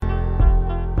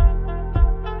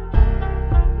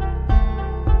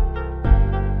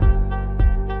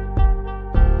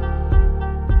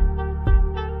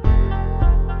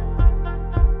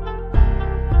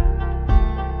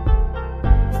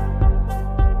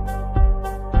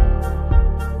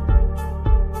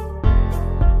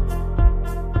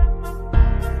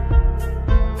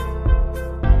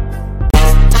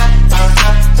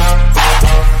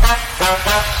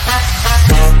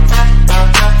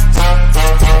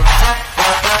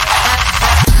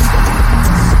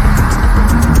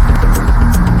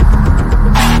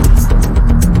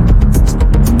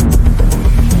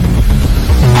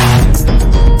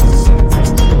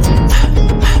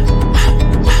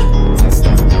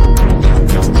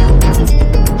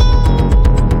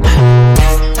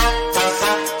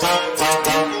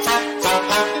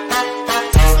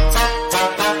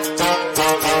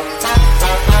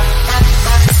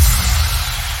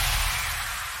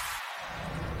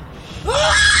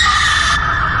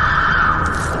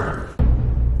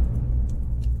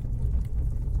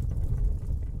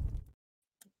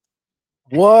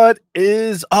What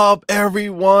is up,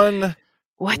 everyone?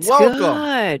 What's Welcome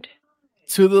good?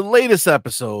 to the latest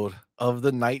episode of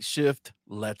the Night Shift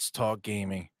Let's Talk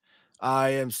Gaming. I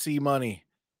am C Money.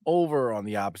 Over on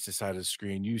the opposite side of the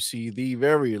screen, you see the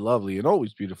very lovely and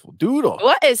always beautiful Doodle.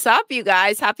 What is up, you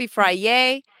guys? Happy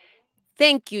Friday.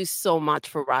 Thank you so much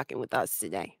for rocking with us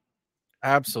today.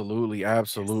 Absolutely,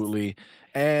 absolutely.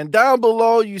 And down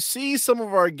below, you see some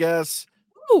of our guests.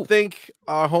 Ooh. Thank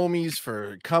our homies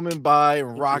for coming by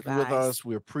and rocking with guys. us.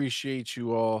 We appreciate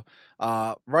you all.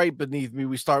 Right beneath me,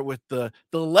 we start with the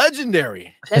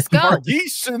legendary. Let's go. Hargeet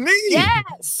Shani.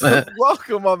 Yes.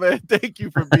 Welcome, my man. Thank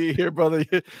you for being here, brother.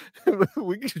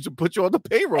 We should put you on the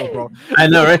payroll, bro. I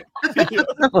know, right?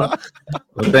 Well,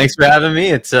 thanks for having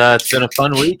me. It's been a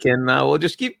fun week, and we'll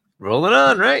just keep rolling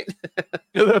on, right?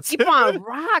 Keep on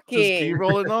rocking. Just keep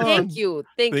rolling on. Thank you.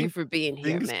 Thank you for being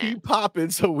here, Things man. keep popping,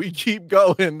 so we keep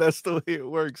going. That's the way it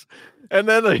works. And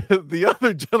then the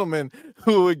other gentleman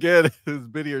who, again, has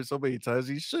been here so many times,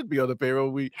 he should be on the payroll.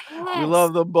 We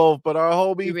love them both, but our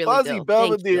homie really Fuzzy do.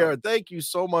 Belvedere, thank you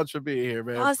so much for being here,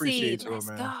 man. Fuzzy, Appreciate you, let's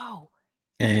man. go.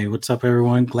 Hey, what's up,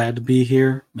 everyone? Glad to be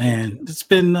here, man. It's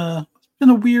been a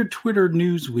weird Twitter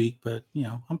news week, but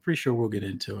I'm pretty sure we'll get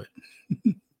into it.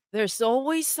 There's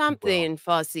always something,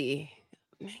 Fuzzy.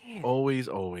 Man. Always.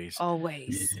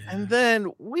 Yeah. And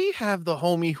then we have the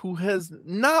homie who has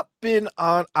not been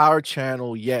on our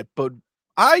channel yet, but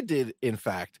I did, in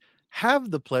fact,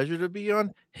 have the pleasure to be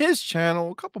on his channel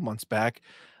a couple months back.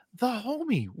 The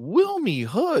homie Wilmy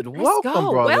Hood. Welcome,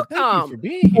 go. brother. Thank Welcome. you for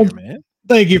being here, man.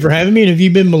 Thank you for having me. And have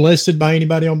you been molested by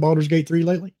anybody on Baldur's Gate 3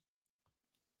 lately?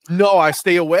 No, I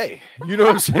stay away. You know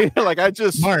what I'm saying? Like I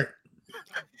just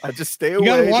stay away. You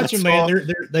gotta watch them, That's man.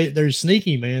 all. They're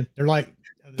sneaky, man. They're like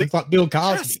Bill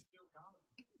Cosby.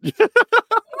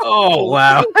 Oh,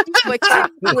 wow.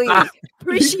 Please.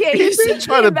 Appreciate He's you been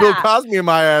trying to saying Bill that. Cosby in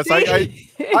my ass. I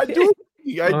do.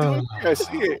 I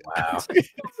see it. Wow.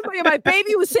 My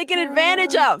baby was taken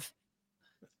advantage of.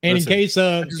 And Listen, in case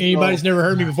anybody's never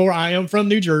heard me before, I am from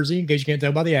New Jersey, in case you can't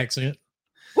tell by the accent.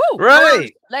 Woo!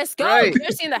 Right. Let's go. Right.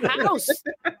 Jersey in the house.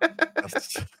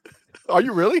 Are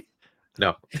you really?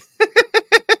 No.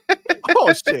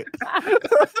 Oh shit.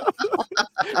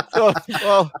 Well,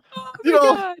 you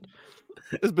know, God.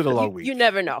 it's been a long week. You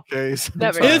never know. Okay, so-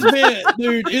 Never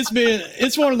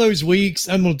It's one of those weeks.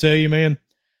 I'm gonna tell you, man.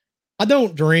 I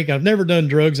don't drink. I've never done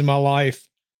drugs in my life,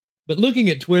 but looking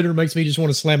at Twitter makes me just want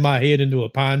to slam my head into a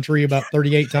pine tree about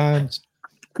 38 times.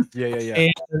 Yeah.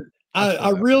 And I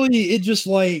really, it just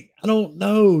like, I don't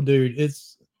know, dude.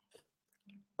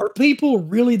 Are people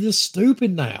really this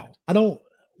stupid now?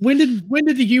 When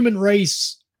did the human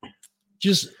race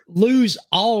just lose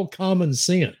all common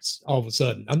sense all of a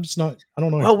sudden? I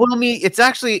don't know. Well, Wilmy, it's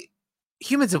actually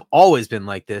humans have always been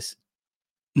like this.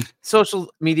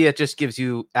 Social media just gives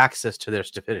you access to their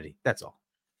stupidity. That's all.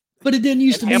 But it didn't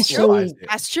used to be so. amplifies it.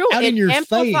 That's true. Out in It your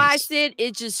amplifies face. it.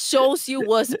 It just shows you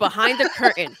what's behind the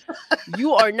curtain.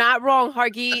 You are not wrong,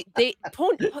 Hargeet.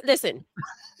 Listen,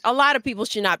 a lot of people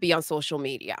should not be on social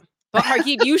media. But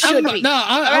Hargeet, you should be.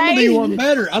 I'm gonna be one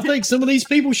better. I think some of these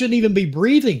people shouldn't even be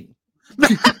breathing.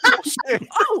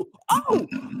 Oh.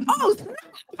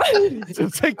 So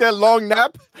take that long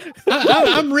nap.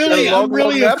 I'm really a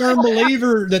nap. firm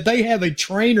believer that they have a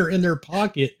trainer in their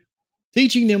pocket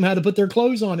teaching them how to put their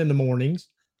clothes on in the mornings,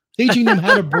 teaching them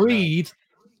how to breathe,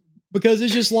 because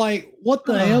it's just like, what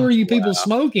the hell are you people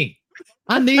smoking?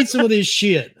 I need some of this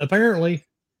shit, apparently.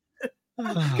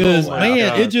 Because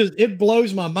it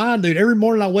blows my mind, dude. Every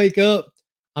morning I wake up,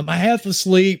 I'm half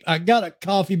asleep. I got a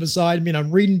coffee beside me and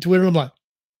I'm reading Twitter. I'm like,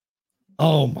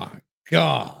 oh my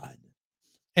God.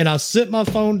 And I sit my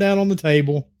phone down on the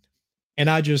table and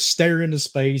I just stare into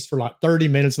space for like 30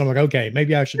 minutes. And I'm like, okay,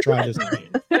 maybe I should try this again.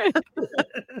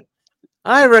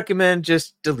 I recommend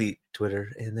just delete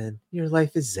Twitter and then your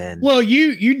life is zen. Well,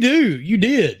 you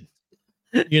did,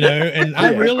 and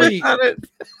I really,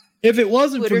 if it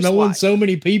wasn't Twitter's for knowing why. so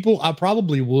many people, I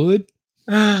probably would.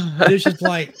 It's just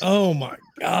like, oh my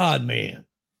God, man.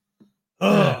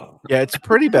 Oh, Yeah, it's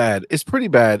pretty bad. It's pretty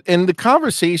bad. And the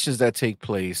conversations that take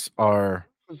place are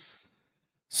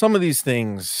some of these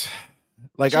things.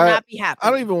 Like Should not be happening.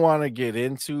 I don't even want to get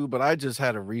into, but I just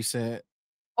had a recent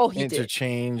He did.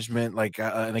 interchangement, like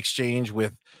an exchange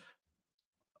with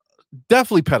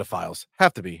definitely pedophiles.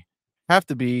 Have to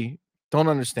be. Don't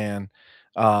understand.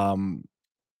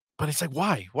 But it's like,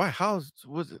 why? How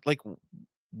was it like?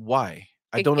 Why?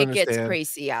 I don't understand. It gets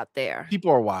crazy out there.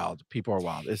 People are wild.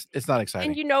 It's not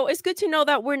exciting. And it's good to know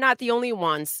that we're not the only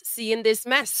ones seeing this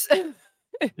mess.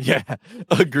 Yeah,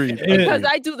 agreed. Because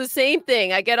I do the same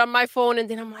thing. I get on my phone and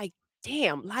then I'm like,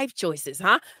 damn, life choices,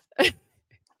 huh?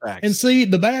 Facts. And see,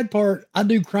 the bad part, I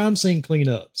do crime scene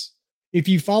cleanups. If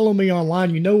you follow me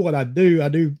online, you know what I do.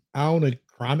 I own a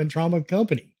crime and trauma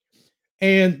company.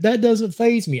 And that doesn't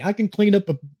faze me. I can clean up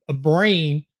a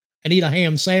brain and eat a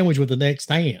ham sandwich with the next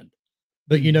hand.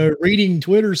 But, you know, reading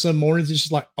Twitter some mornings, it's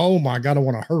just like, oh my God, I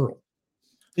want to hurl.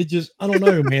 It just, I don't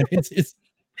know, man.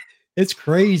 It's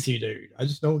crazy, dude. I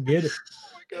just don't get it.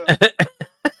 Oh my God.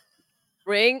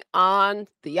 Bring on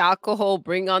the alcohol,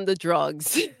 bring on the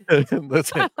drugs.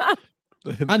 Listen,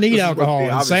 I need this is what alcohol. they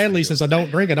And obviously sadly, do. since I don't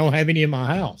drink, I don't have any in my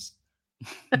house.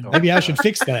 Maybe I should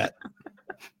fix that.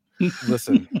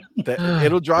 Listen,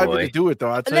 it'll drive you Boy. to do it, though.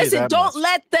 I'll tell you Listen, that don't much.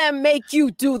 let them make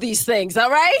you do these things, all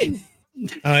right?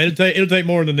 It'll take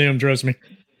more than them, trust me.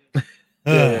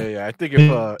 Yeah. I think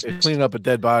if cleaning up a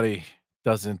dead body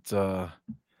doesn't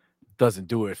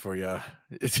do it for you,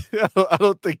 I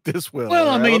don't think this will. Well,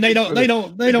 I right? mean, they think don't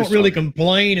for the really struggle.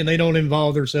 complain, and they don't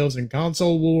involve themselves in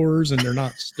console wars, and they're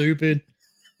not stupid.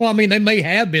 Well, I mean, they may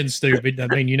have been stupid. I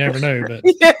mean, you never know, but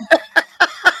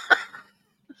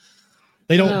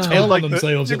they don't tell Like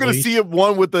themselves. you're At gonna least. see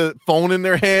one with the phone in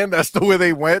their hand. That's the way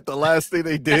they went. The last thing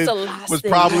they That's did the last was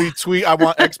thing. probably tweet, "I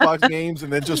want Xbox games,"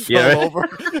 and then just Yeah. fell over.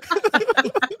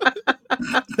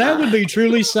 That would be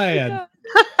truly sad.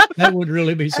 That would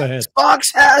really be sad.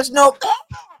 Xbox has no.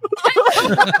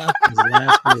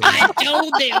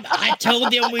 I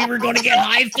told them we were going to get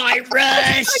Hi-Fi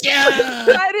Rush.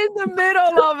 Right in the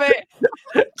middle of it.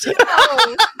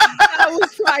 Oh, that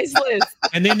was priceless.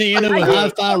 And then they end up with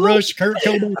Hi-Fi Rush, Kurt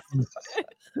Cobain.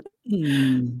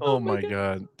 Oh my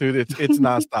God, dude, it's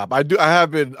nonstop. I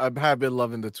have been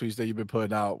loving the tweets that you've been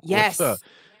putting out. with, Yes.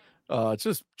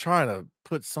 just trying to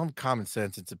put some common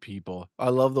sense into people. I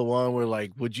love the one where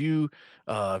like, would you,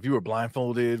 if you were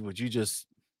blindfolded, would you just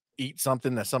eat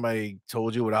something that somebody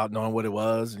told you without knowing what it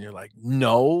was? And you're like,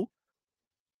 no.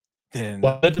 Then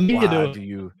Well, let the media do why it. do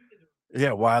you?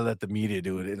 Yeah, why let the media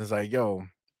do it? And it's like, yo,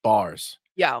 bars.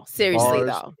 Yo, seriously, Bars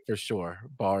though. for sure.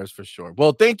 Bars for sure.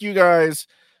 Well, thank you guys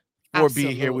for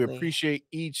being here. We Absolutely. appreciate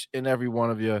each and every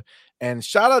one of you. And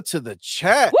shout out to the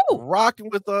chat Woo! rocking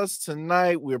with us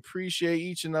tonight. We appreciate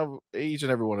each and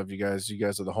every one of you guys. You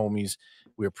guys are the homies.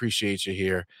 We appreciate you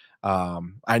here.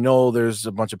 I know there's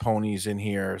a bunch of ponies in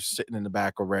here sitting in the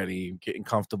back already, getting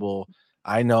comfortable.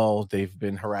 I know they've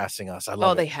been harassing us. I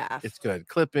love Oh, they it. have. It's good.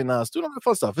 Clipping us, doing all the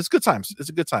fun stuff. It's good times. It's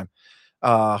a good time.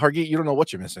 Hargeet, you don't know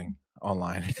what you're missing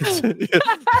online.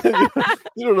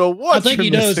 You don't know what I think you're he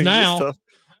does missing. This now. stuff.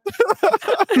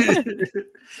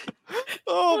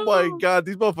 Oh my God,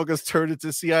 these motherfuckers turned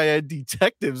into CIA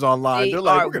detectives online. They They're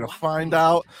like, are we're gonna wild. find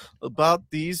out about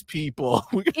these people.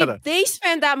 We gotta. If they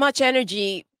spend that much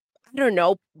energy, I don't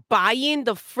know, buying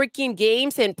the freaking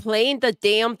games and playing the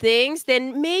damn things,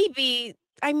 then maybe,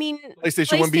 I mean,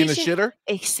 PlayStation wouldn't be in the PlayStation- shitter.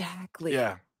 exactly.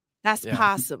 Yeah. That's Yeah.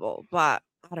 possible, but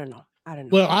I don't know.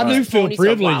 Well, I do Right. feel Ponies are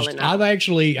privileged. wilding out.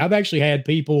 I've actually had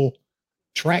people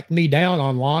track me down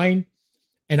online,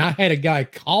 and I had a guy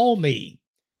call me,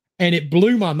 and it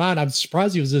blew my mind. I'm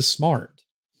surprised he was this smart.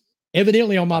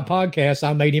 Evidently, on my podcast,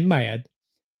 I made him mad.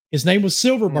 His name was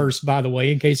Silverburst, by the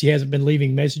way, in case he hasn't been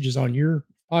leaving messages on your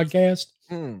podcast.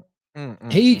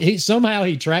 He somehow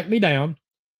he tracked me down.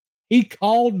 He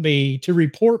called me to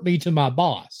report me to my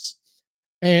boss,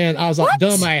 and I was like, What?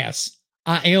 "Dumbass,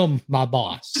 I am my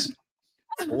boss."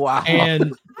 Wow.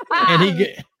 And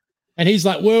and he's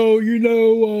like, "Well, you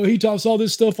know, he talks all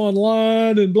this stuff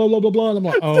online and blah blah blah blah." And I'm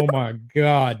like, "Oh my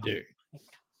God, dude!"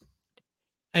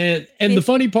 And the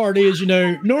funny part is, you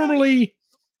know, normally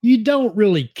you don't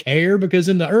really care, because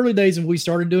in the early days when we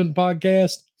started doing the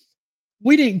podcast,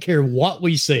 we didn't care what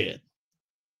we said,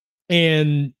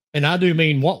 and I do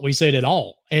mean what we said at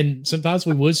all. And sometimes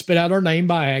we would spit out our name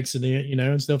by accident, you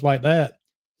know, and stuff like that.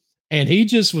 And he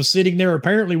just was sitting there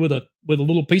apparently with a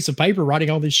little piece of paper writing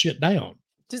all this shit down.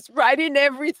 Just writing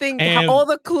everything down, And- all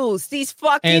the clues. These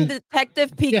fucking and-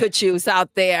 detective Pikachus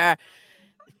out there.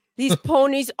 These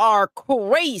ponies are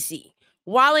crazy.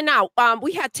 Wilding out.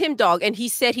 We had Tim Dog, and he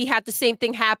said he had the same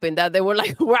thing happen. That they were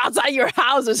like, "We're outside your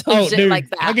house" or some shit like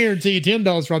that. I guarantee you, Tim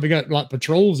Dog's probably got like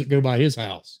patrols that go by his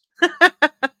house.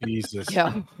 Jesus.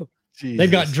 Yeah. They've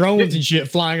got Jesus. drones and shit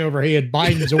flying overhead.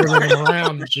 Biden's ordering them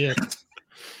around and shit.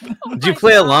 Did you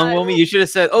play along, Wilmy? You should have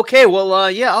said, "Okay,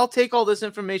 well, yeah, I'll take all this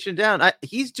information down.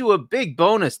 He's due a big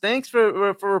bonus. Thanks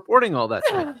for reporting all that."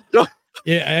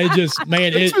 Yeah, it just,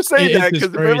 man, Thanks it, for saying it's that,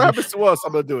 just because if it ever crazy. happens to us,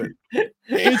 I'm gonna do it.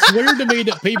 It's weird to me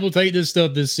that people take this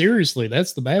stuff this seriously.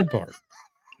 That's the bad part.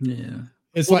 Yeah.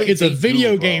 It's Well, like they- it's a they do, video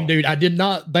bro. game, dude. I did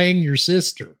not bang your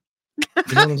sister. You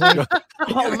know what I'm saying?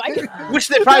 Oh my God. Which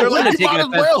they probably They're wouldn't have like, "You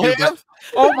taken might as offense well to. have."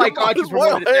 But, oh my God, Might you as well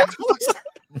promoted it.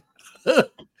 have.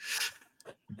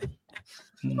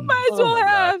 Might as Oh well my God.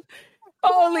 have.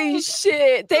 Holy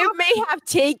shit. They may have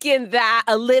taken that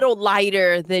a little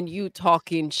lighter than you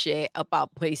talking shit about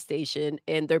PlayStation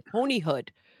and their ponyhood.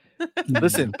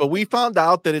 Listen, but we found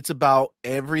out that it's about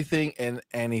everything and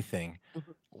anything.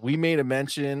 Mhm. We made a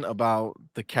mention about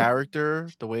the character,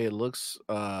 the way it looks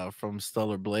from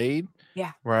Stellar Blade.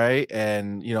 Yeah. Right.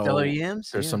 And Stellar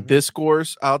Yams. there's Yeah, some yeah.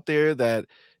 discourse out there that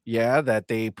that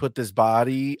they put this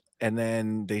body and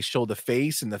then they show the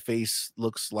face, and the face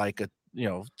looks like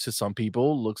to some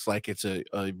people looks like it's a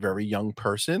very young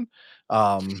person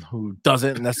who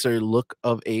doesn't necessarily look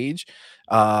of age.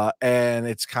 And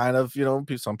it's kind of,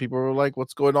 some people are like,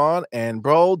 what's going on? And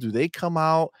bro, do they come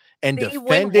out and They defend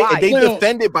went it? And they wild.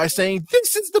 defend it by saying,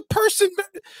 this is the person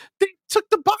that they took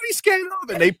the body scan of,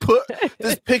 and they put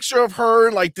this picture of her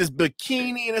in like this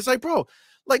bikini, and it's like, bro,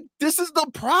 like this is the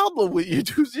problem with you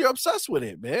dudes. You're obsessed with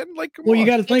it, man. Like, come Well, you on.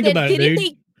 got to think then about it, didn't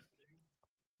dude. they-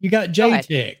 You got Go ahead.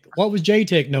 JTech. What was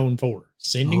JTech known for?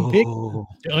 Sending pics Oh.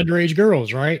 to underage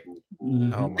girls, right?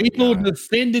 Mhm. Oh my People God.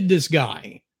 defended this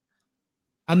guy.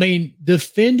 I mean,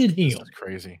 defended This him. is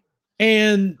crazy.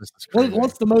 And This is crazy.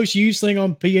 what's the most used thing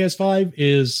on PS5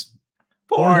 is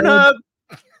Pornhub.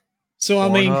 So I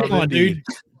mean, Pornhub come on, indeed.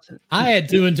 dude. I had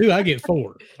 2 and 2. I get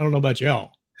 4. I don't know about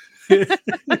y'all.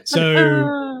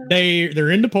 So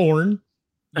they're into porn.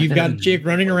 You've got a chick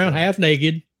running around half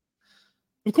naked.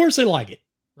 Of course they like it,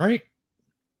 right?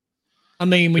 I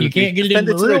mean, when you Dude, they can't get it in defend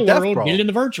the it to their real death, world, bro. get it in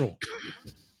the virtual.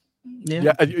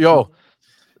 Yeah, yo.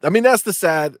 I mean, that's the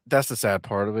sad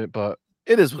part of it, but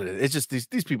it is what it is. It's just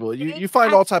these people. You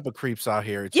find all type of creeps out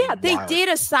here. It's Yeah, they wild. did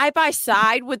a side by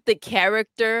side with the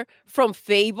character from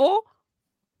Fable.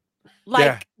 Like,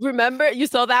 Yeah. remember you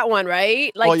saw that one,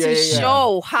 right? Like yeah, to yeah, yeah.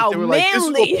 show how They were like, this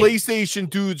is manly. what PlayStation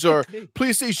dudes are.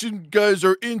 PlayStation guys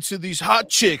are into these hot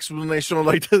chicks when they show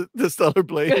like the Stellar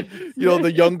Blade,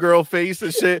 the young girl face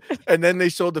and shit. And then they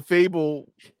show the Fable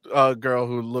girl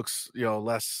who looks,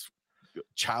 less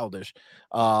childish.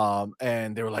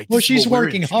 And they were like, Well, "This is she's what we're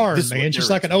working into. hard, This is what man. She's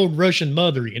they're like an into." old Russian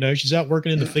mother, She's out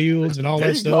working in the fields and all There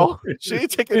that you stuff. go. She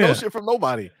ain't taking no Yeah. shit from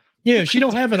nobody. Yeah, she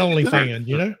don't have an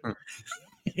OnlyFans,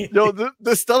 Yo,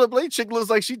 the Stellar Blade chick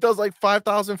looks like she does like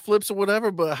 5,000 flips or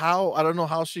whatever, but I don't know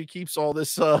how she keeps all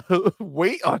this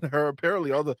weight on her.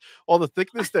 Apparently, all the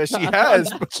thickness that she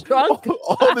has, Drunk.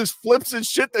 all this flips and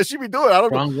shit that she be doing. I don't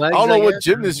Strong know. legs, I don't know what guess.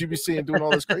 gymnasts you be seeing doing all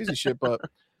this crazy shit, but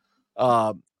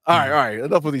all right.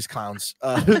 Enough with these clowns.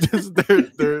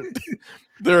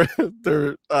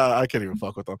 They're I can't even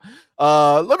fuck with them.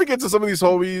 Let me get to some of these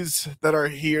homies that are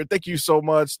here. Thank you so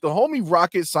much. The homie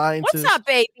Rocket Scientist. What's up,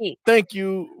 baby? Thank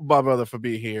you, my brother, for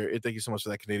being here. And thank you so much for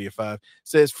that Canadian 5.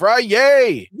 Says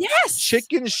Friday, Yes.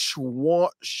 chicken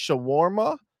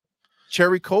shawarma,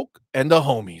 cherry coke, and the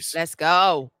homies. Let's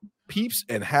go. Peeps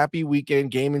and happy weekend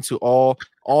gaming to all.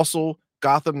 Also,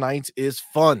 Gotham Knights is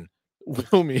fun.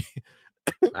 Wilmy.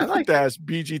 I like Dash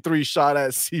BG3 shot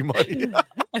at C Money.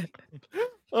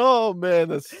 Oh man,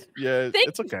 Thank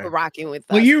it's you okay. for rocking with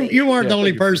Well, us. you baby. aren't Yeah, the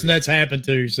only thank you. person that's happened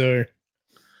to, so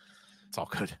It's all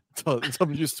good.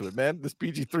 I'm used to it, man. This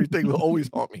BG3 thing will always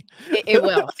haunt me. It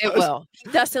will. It will. He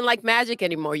doesn't like magic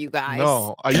anymore, you guys.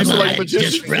 No, I Come used to like on,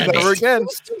 magicians. just rub Never it. again. I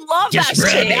used to love Just that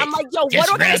rub shit. it. I'm like, yo, Just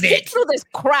what do I rub sit it. through this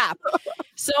crap?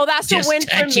 So that's a Just win for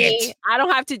touch me. it. I don't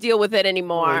have to deal with it Oh my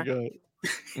anymore. God.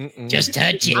 Mm-mm. just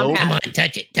touch it. Nope. Come on,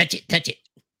 touch it, touch it, touch it.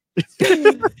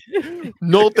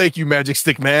 No, thank you, Magic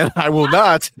Stick Man. I will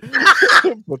not.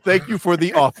 But thank you for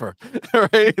the offer. All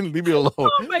right, leave me alone.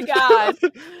 Oh my God.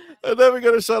 And then we're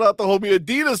gonna shout out the homie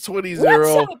Adidas 20. What's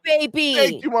up, baby?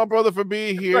 Thank you, my brother, for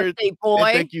being here. Birthday And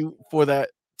boy. thank you for that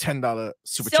 $10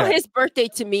 super Still chat. his birthday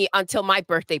to me until my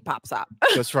birthday pops up.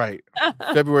 That's right.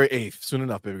 February 8th. Soon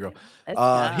enough, baby girl.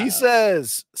 Let's He go.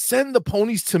 says, send the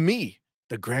ponies to me.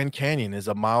 The Grand Canyon is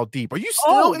a mile deep. Are you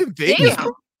still Oh, in Vegas?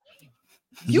 damn.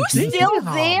 You Damn. still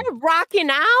there rocking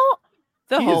out?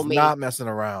 The He is homie. not messing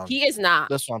around. He is not.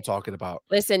 That's what I'm talking about.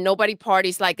 Listen, nobody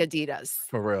parties like Adidas.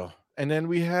 For real. And then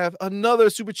we have another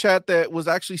super chat that was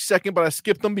actually second, but I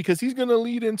skipped him because he's going to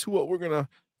lead into what we're going to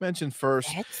mention first.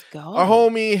 Let's go. Our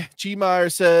homie G Meyer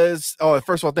says,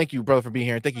 first of all, thank you, brother, for being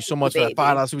here. And thank you so much for that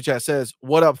baby. $5 super chat. Says,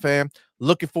 what up, fam?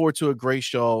 Looking forward to a great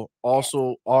show.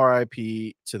 Also, RIP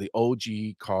to the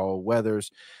OG Carl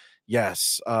Weathers.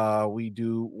 Yes, we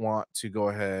do want to go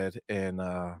ahead and,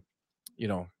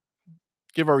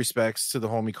 give our respects to the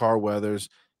homie Carl Weathers.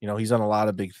 He's done a lot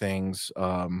of big things.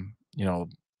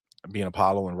 Being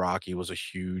Apollo and Rocky was a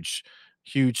huge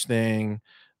thing.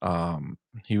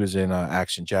 He was in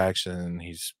Action Jackson.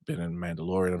 He's been in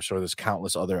Mandalorian. I'm sure there's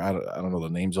countless other. I don't know the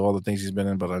names of all the things he's been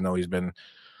in, but I know he's been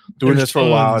doing There's this for a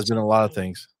while. tons. He's been in a lot of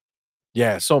things.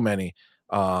 Yeah, so many.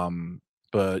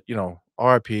 But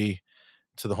RIP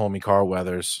to the homie Carl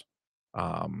Weathers.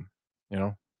 You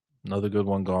know, another good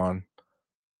one gone.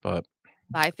 But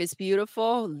Life is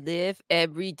beautiful. Live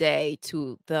every day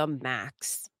to the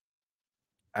max.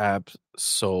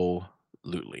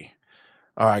 absolutely.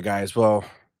 All right, guys. Well,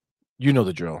 you know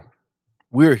the drill.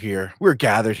 We're here. We're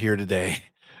gathered here today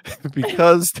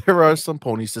because there are some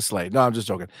ponies to slay. No, I'm just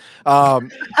joking.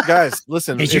 Guys,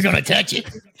 listen. Because you're gonna touch it.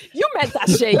 You meant that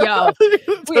shit, yo.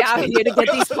 We out here to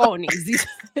get these ponies.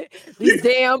 These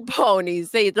damn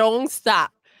ponies. They don't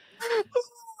stop.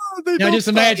 Now just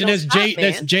imagine Don't that's stop, J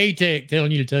that's man. J-Tech telling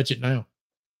you to touch it now.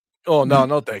 Oh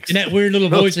no, thanks. And that weird little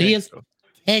No voice of thanks. his.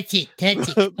 Touch it. Come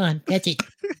on, touch it.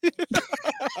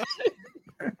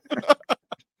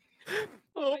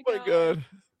 Oh my god,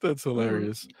 that's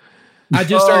hilarious. I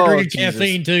just started Oh, drinking Jesus.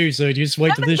 caffeine too, so just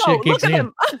wait till Let him this go. shit kicks Look at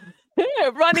in.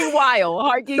 him. Running wild.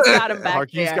 Harky's got him back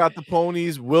Harky's there. got the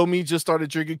ponies. Wilmy just started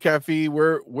drinking caffeine.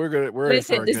 We're in for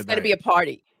Listen, a this good is going to night. be a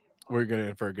party. We're going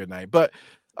in for a good night. But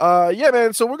yeah,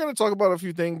 man. So we're going to talk about a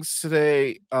few things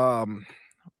today.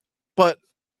 But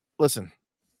listen,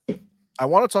 I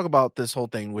want to talk about this whole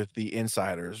thing with the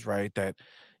insiders, right? That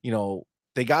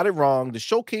they got it wrong. The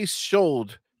showcase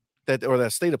showed that, or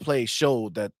that state of play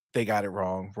showed that they got it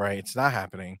wrong, right? It's not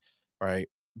happening, right?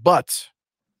 But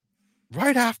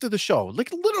right after the show,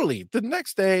 like literally the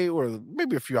next day or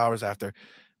maybe a few hours after,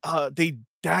 they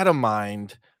data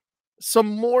mined some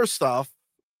more stuff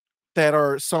that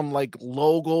are some like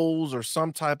logos or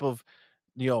some type of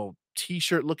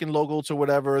t-shirt looking logos or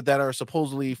whatever that are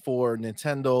supposedly for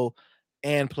Nintendo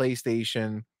and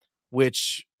PlayStation,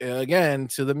 which again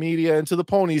to the media and to the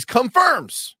ponies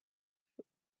confirms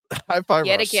High Five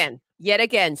Yet Rush again,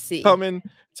 see. coming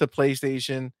to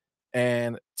PlayStation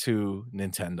and to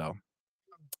Nintendo.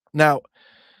 Now,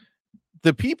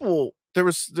 the people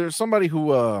there's somebody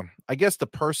who I guess the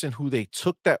person who they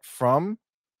took that from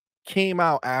came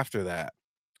out after that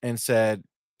and said,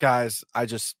 guys, I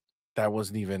just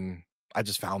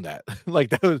found that.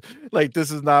 Like that was like,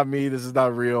 this is not me, this is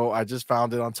not real. I just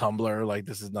found it on Tumblr. Like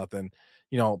this is nothing.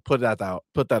 Put that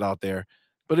out there.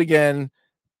 But again,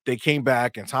 they came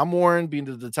back and Tom Warren, being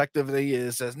the detective that he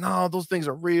is, says, no, those things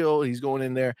are real. He's going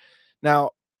in there. Now,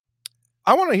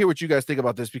 I want to hear what you guys think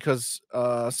about this because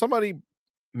somebody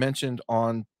mentioned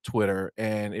on Twitter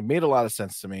and it made a lot of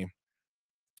sense to me.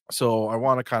 So I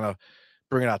want to kind of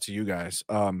bring it out to you guys.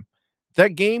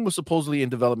 That game was supposedly in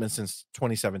development since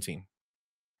 2017.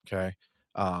 Okay.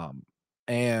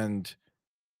 And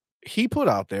he put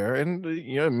out there, and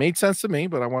it made sense to me,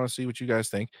 but I want to see what you guys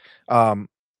think.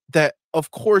 That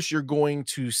of course you're going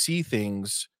to see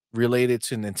things related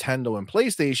to Nintendo and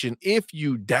PlayStation if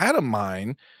you data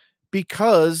mine,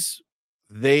 because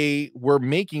they were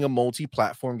making a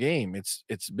multi-platform game.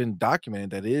 It's been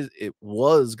documented that it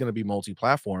was going to be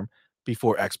multi-platform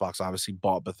before Xbox obviously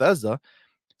bought Bethesda.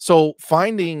 So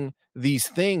finding these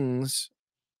things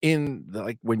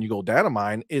like when you go data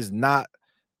mine is not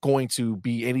going to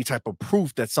be any type of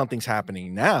proof that something's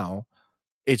happening now.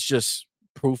 It's just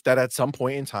proof that at some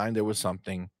point in time there was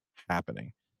something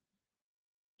happening.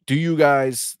 Do you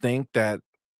guys think that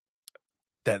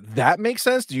makes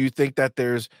sense? Do you think that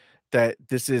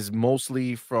this is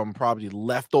mostly from probably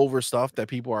leftover stuff that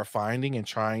people are finding and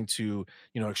trying to,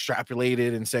 extrapolate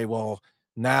it and say, well,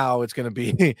 now it's going to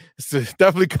be it's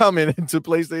definitely coming into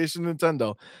PlayStation,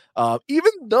 Nintendo.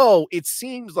 Even though it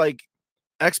seems like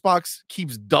Xbox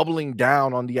keeps doubling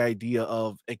down on the idea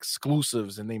of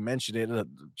exclusives, and they mentioned it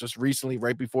just recently,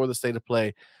 right before the state of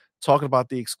play, talking about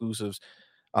the exclusives.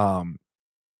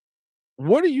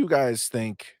 What do you guys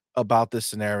think about this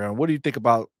scenario? And what do you think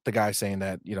about the guy saying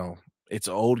that, it's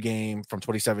an old game from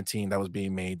 2017 that was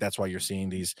being made? That's why you're seeing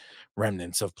these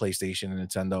remnants of PlayStation and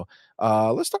Nintendo.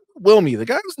 Let's talk about Wilmy, the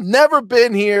guy who's never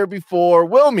been here before.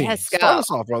 Wilmy, Let's start go.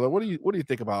 us off, brother. What do you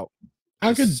think about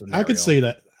I this could see scenario?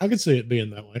 that. I could see it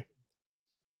being that way.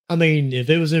 I mean,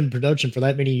 if it was in production for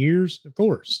that many years, of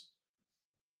course,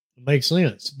 it makes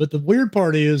sense. But the weird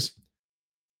part is,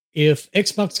 if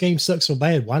Xbox games suck so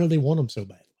bad, why do they want them so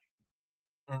bad?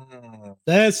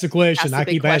 That's the question That's the I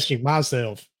big keep question. asking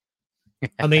myself.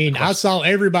 I mean, I saw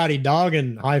everybody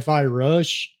dogging Hi-Fi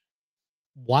Rush.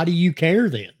 Why do you care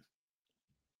then?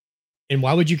 And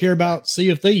why would you care about Sea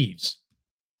of Thieves?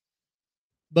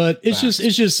 But it's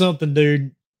just something,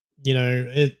 dude.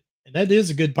 And that is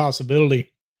a good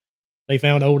possibility. They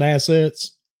found old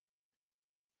assets.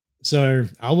 So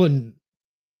I wouldn't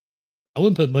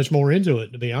put much more into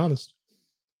it, to be honest.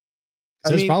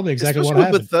 That's probably exactly what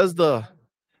especially happened.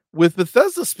 With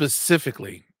Bethesda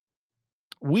specifically,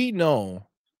 we know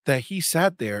that he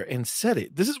sat there and said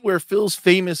it. This is where Phil's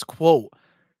famous quote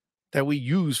that we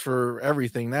use for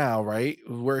everything now, right?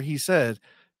 Where he said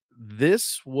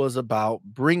this was about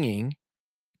bringing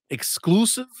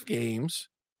exclusive games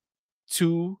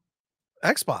to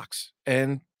Xbox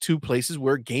and to places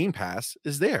where Game Pass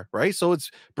is there, right? So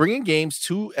it's bringing games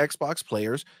to Xbox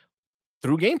players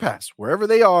through Game Pass. Wherever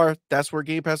they are, that's where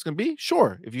Game Pass can be.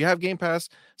 Sure, if you have Game Pass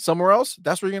somewhere else,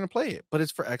 that's where you're going to play it. But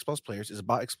it's for Xbox players. It's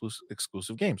about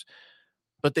exclusive games.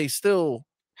 But they still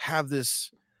have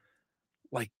this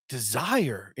like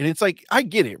desire. And it's like, I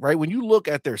get it, right? When you look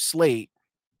at their slate,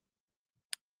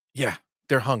 yeah,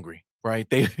 they're hungry, right?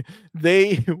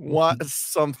 They want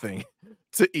something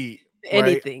to eat. Right?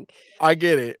 Anything. I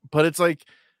get it. But it's like,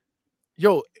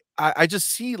 yo, I just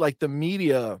see like the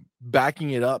media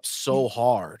backing it up so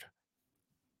hard.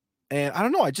 And I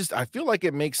don't know. I feel like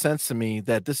it makes sense to me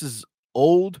that this is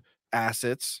old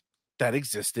assets that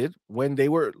existed when they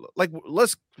were like,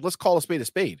 let's call a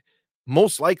spade.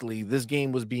 Most likely this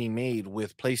game was being made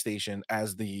with PlayStation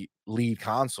as the lead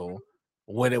console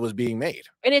when it was being made.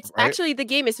 And it's right? actually, the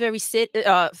game is very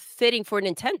fitting for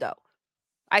Nintendo.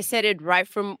 I said it right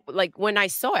from like when I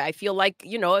saw it. I feel like,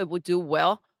 it would do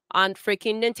well on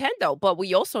freaking Nintendo. But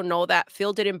we also know that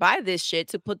Phil didn't buy this shit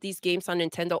to put these games on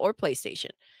Nintendo or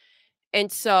PlayStation.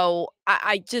 And so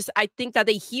I think that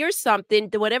they hear something,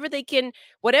 whatever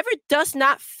does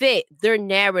not fit their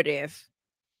narrative,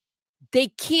 they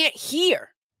can't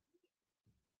hear.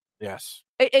 Yes.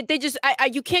 They just,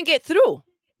 you can't get through.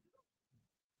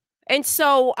 And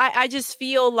so I just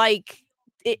feel like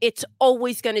it's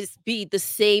always going to be the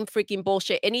same freaking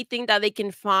bullshit. Anything that they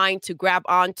can find to grab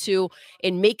onto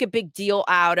and make a big deal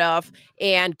out of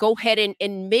and go ahead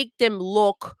and make them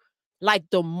look like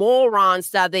the morons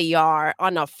that they are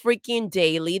on a freaking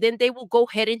daily, then they will go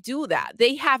ahead and do that.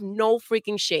 They have no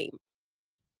freaking shame.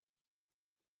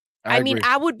 I mean,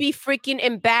 I would be freaking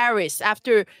embarrassed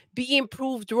after being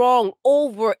proved wrong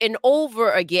over and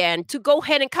over again to go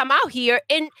ahead and come out here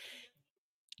and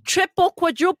triple,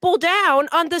 quadruple down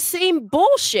on the same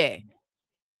bullshit.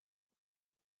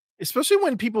 Especially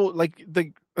when people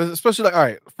especially like, all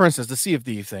right, for instance, the Sea of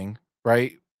Thieves thing,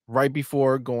 right? Right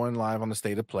before going live on the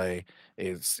State of Play,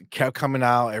 it's kept coming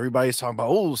out. Everybody's talking about,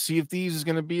 oh, Sea of Thieves is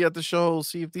going to be at the show.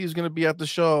 Sea of Thieves is going to be at the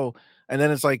show. And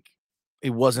then it's like, it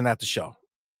wasn't at the show,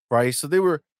 right? So they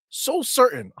were so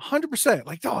certain, 100%,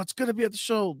 like, oh, it's going to be at the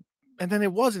show. And then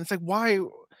it wasn't. It's like, why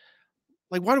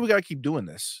do we got to keep doing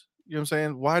this? You know what I'm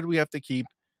saying? Why do we have to keep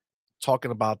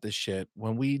talking about this shit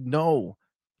when we know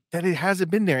that it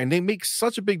hasn't been there? And they make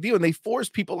such a big deal and they force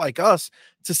people like us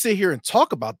to sit here and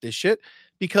talk about this shit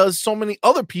because so many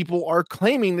other people are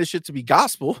claiming this shit to be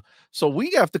gospel. So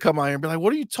we have to come out here and be like,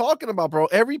 what are you talking about, bro?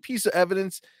 Every piece of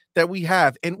evidence that we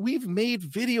have, and we've made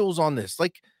videos on this.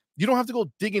 Like, you don't have to go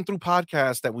digging through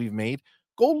podcasts that we've made.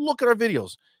 Go look at our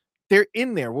videos. They're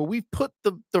in there where we put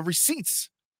the receipts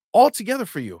all together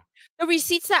for you. The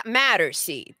receipts that matter,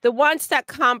 see, the ones that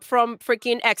come from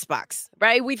freaking Xbox,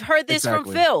 right? We've heard this from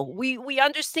Phil. We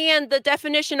understand the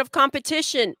definition of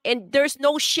competition, and there's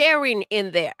no sharing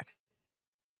in there.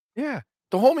 Yeah,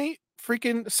 the homie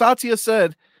freaking Satya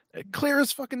said, clear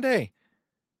as fucking day.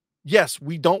 Yes,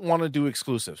 we don't want to do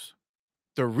exclusives.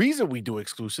 The reason we do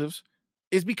exclusives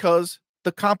is because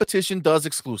the competition does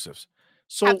exclusives.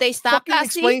 So have they stopped?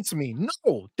 Explain to me.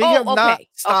 No, they have not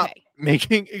stopped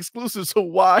making exclusives. So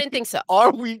why didn't think so.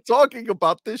 Are we talking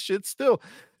about this shit still?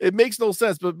 It makes no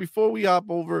sense. But before we hop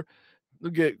over, we're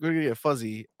gonna get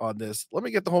fuzzy on this. Let me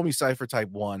get the homie Cypher Type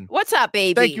 1. What's up,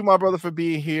 baby? Thank you, my brother, for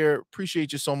being here.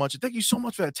 Appreciate you so much. And thank you so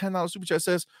much for that $10 super chat.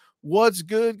 Says, what's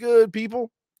good people?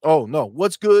 Oh no,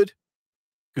 what's good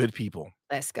people?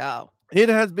 Let's go. It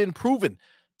has been proven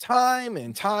time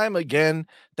and time again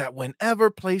that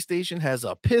whenever PlayStation has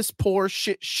a piss poor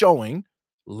shit showing,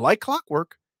 like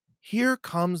clockwork, here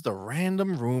comes the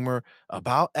random rumor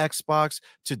about Xbox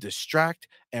to distract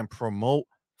and promote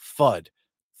FUD.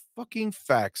 Fucking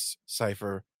facts,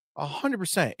 Cypher.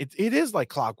 100%. It is like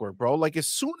clockwork, bro. Like, as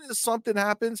soon as something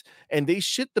happens and they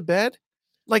shit the bed,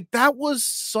 like, that was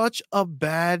such a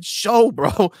bad show,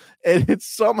 bro. And it's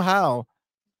somehow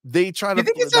they try to.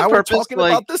 Now we're talking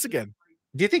about this again.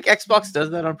 Do you think Xbox does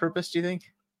that on purpose? Do you think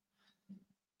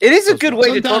it is a good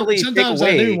way to totally take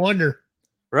away? I do wonder,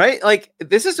 right? Like,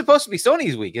 this is supposed to be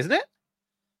Sony's week, isn't it?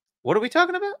 What are we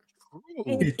talking about?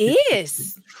 It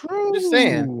is. True. Just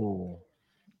saying.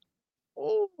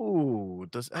 Oh,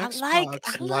 does Xbox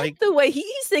I like the way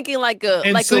he's thinking like a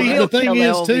and like see, a real the thing killer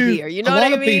is over too, here. You know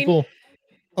what I mean?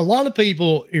 A lot of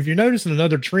people, if you're noticing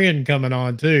another trend coming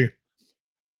on too,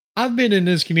 I've been in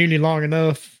this community long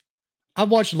enough. I've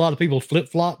watched a lot of people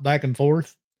flip-flop back and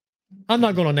forth. I'm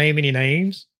not going to name any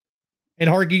names, and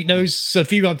Hargeet knows a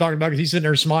few I'm talking about because he's sitting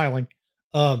there smiling.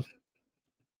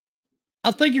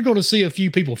 I think you're going to see a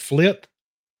few people flip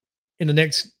in the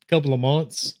next couple of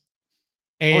months,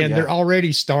 and they're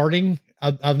already starting.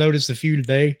 I've noticed a few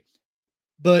today,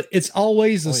 but it's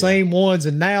always the same ones.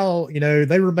 And now,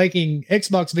 they were making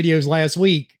Xbox videos last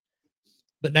week,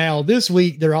 but now this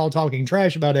week they're all talking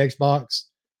trash about Xbox.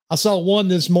 I saw one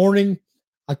this morning.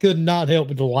 I could not help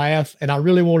but to laugh, and I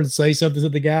really wanted to say something to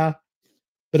the guy,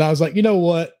 but I was like, you know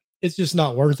what? It's just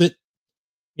not worth it.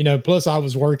 Plus I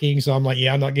was working, so I'm like,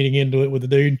 yeah, I'm not getting into it with the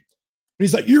dude. But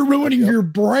he's like, you're ruining your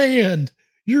brand.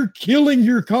 You're killing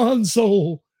your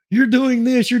console. You're doing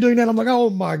this, you're doing that. I'm like, oh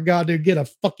my God, dude, get a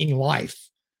fucking life.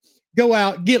 Go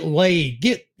out, get laid,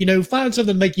 find something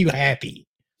to make you happy.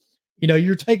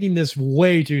 You're taking this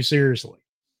way too seriously.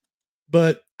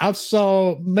 But I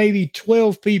saw maybe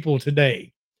 12 people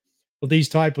today with these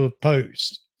type of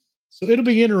posts. So it'll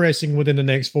be interesting within the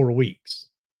next 4 weeks.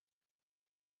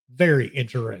 Very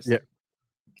interesting.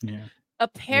 Yeah.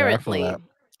 Apparently,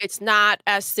 it's not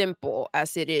as simple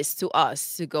as it is to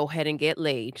us to go ahead and get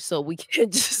laid. So we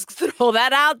can just throw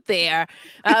that out there.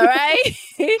 All right.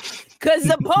 Because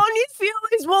the pony's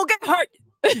feelings will get hurt.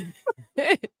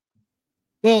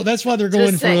 Well, that's why they're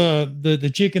going for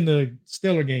the chick in the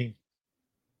Stellar game.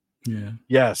 Yeah.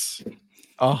 Yes.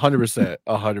 100%.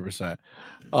 100%.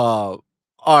 All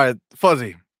right,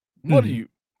 Fuzzy. What do you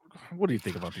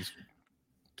think about these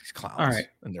clowns? All right.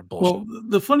 And their bullshit? Well,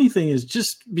 the funny thing is,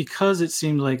 just because it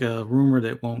seems like a rumor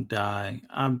that won't die,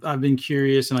 I've been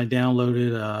curious and I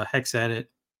downloaded Hexedit,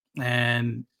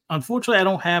 and unfortunately, I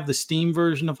don't have the Steam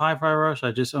version of Hi-Fi Rush.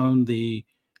 I just own the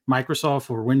Microsoft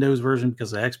or Windows version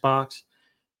because of Xbox,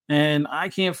 and I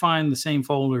can't find the same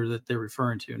folder that they're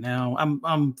referring to. Now,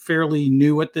 I'm fairly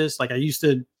new at this. Like I used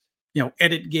to,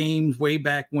 edit games way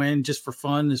back when just for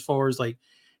fun, as far as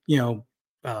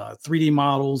 3D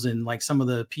models and like some of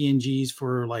the PNGs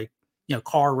for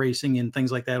car racing and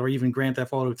things like that, or even Grand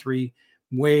Theft Auto 3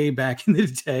 way back in the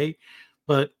day.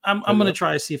 But I'm going to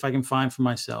try to see if I can find for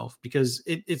myself, because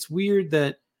it's weird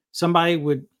that somebody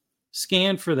would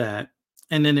scan for that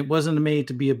and then it wasn't made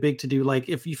to be a big to do. Like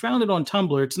if you found it on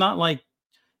Tumblr, it's not like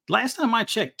last time I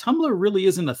checked, Tumblr really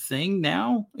isn't a thing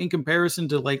now in comparison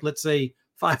to let's say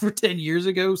 5 or 10 years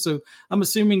ago. So I'm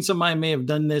assuming somebody may have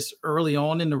done this early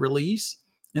on in the release.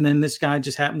 And then this guy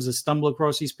just happens to stumble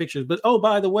across these pictures. But, oh,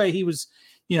 by the way, he was,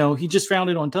 he just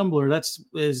found it on Tumblr. That's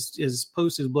his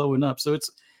post is blowing up. So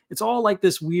it's all like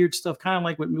this weird stuff, kind of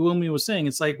like what Wilmy was saying.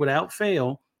 It's like without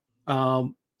fail,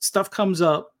 stuff comes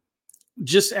up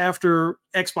just after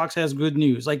Xbox has good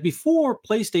news. Like before,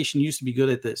 PlayStation used to be good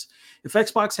at this. If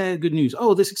Xbox had good news,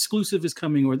 oh, this exclusive is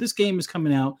coming or this game is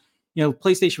coming out,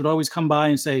 PlayStation would always come by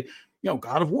and say,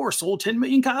 God of War sold 10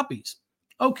 million copies.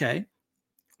 Okay.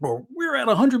 Or we're at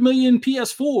 100 million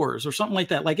PS4s or something like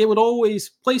that. Like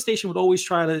PlayStation would always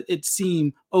try to, it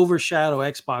seemed, overshadow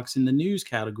Xbox in the news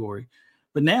category.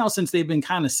 But now, since they've been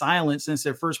kind of silent since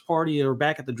their first party are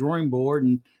back at the drawing board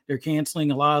and they're canceling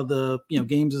a lot of the,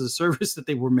 games as a service that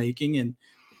they were making. And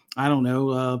I don't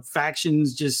know,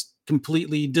 factions just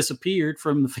completely disappeared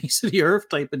from the face of the earth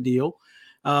type of deal.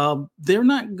 They're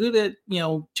not good at,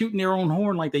 tooting their own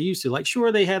horn like they used to. Like,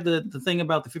 sure, they have the thing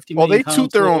about the 50 million. Well, they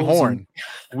toot their own horn.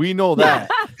 We know that.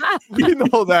 We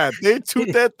know that. They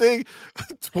toot that thing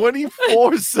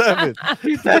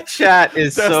 24/7. That chat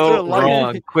is so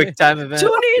wrong. Quick time event.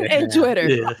 Tune in and Twitter.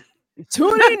 Yeah.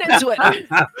 Tune in and Twitter.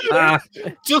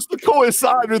 Just to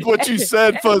coincide with what you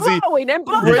said, Fuzzy.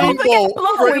 Rainbow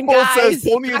says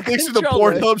Pony addiction to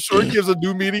Pornhub sure gives a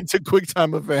new meaning to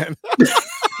QuickTime event.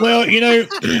 Well,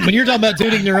 when you're talking about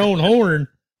tooting their own horn,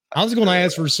 I was going to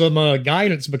ask for some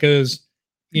guidance because,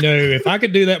 if I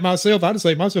could do that myself, I'd have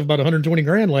saved myself about 120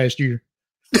 grand last year.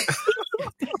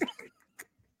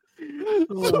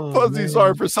 Fuzzy,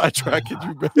 sorry for sidetracking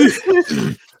you, man.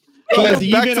 Fuzzy,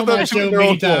 you've been on my show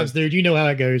many times, dude. You know how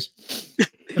it goes.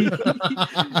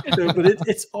 But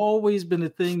it's always been a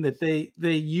thing that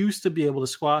they used to be able to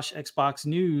squash Xbox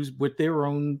news with their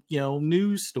own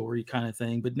news story kind of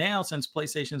thing. But now, since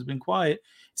PlayStation has been quiet,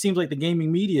 it seems like the gaming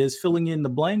media is filling in the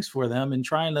blanks for them and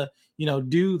trying to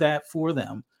do that for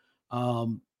them.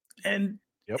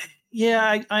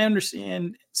 Yeah, I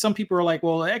understand. Some people are like,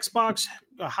 well, Xbox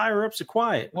higher ups are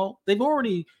quiet. Well, they've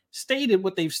already stated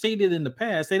what they've stated in the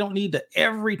past. They don't need to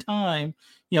every time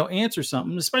answer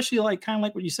something, especially kind of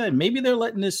like what you said. Maybe they're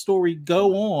letting this story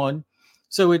go on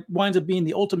so it winds up being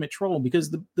the ultimate troll. Because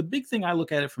the big thing I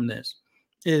look at it from this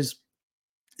is,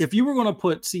 if you were going to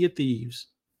put Sea of Thieves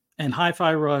and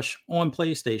Hi-Fi Rush on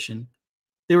PlayStation,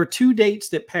 there were 2 dates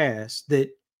that passed that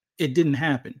it didn't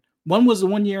happen. One was the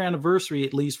 1 year anniversary,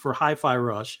 at least for Hi-Fi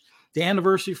Rush, the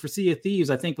anniversary for Sea of Thieves,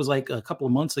 I think, was like a couple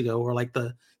of months ago, or like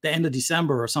the end of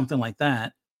December or something like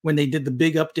that, when they did the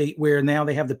big update where now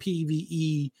they have the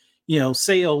PvE,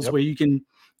 sales where you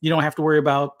don't have to worry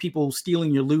about people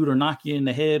stealing your loot or knocking you in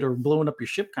the head or blowing up your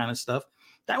ship kind of stuff.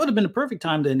 That would have been the perfect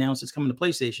time to announce it's coming to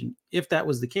PlayStation if that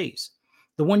was the case.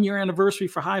 The 1-year anniversary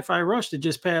for Hi-Fi Rush that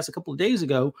just passed a couple of days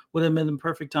ago would have been the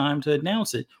perfect time to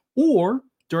announce it, or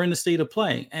during the state of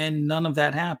play, and none of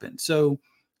that happened. So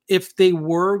if they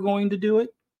were going to do it,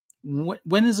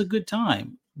 when is a good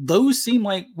time? Those seem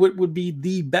like what would be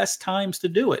the best times to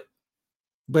do it,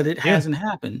 but it hasn't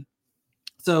happened.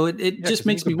 So it just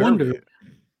makes me wonder.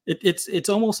 It's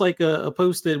almost like a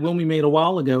post that Wilmy made a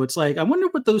while ago. It's like, I wonder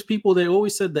what those people that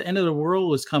always said the end of the world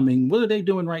was coming, what are they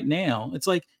doing right now? It's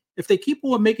like, if they keep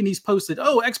on making these posts that,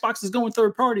 Xbox is going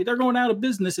third party, they're going out of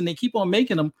business, and they keep on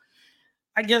making them,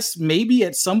 I guess maybe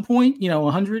at some point,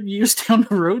 100 years down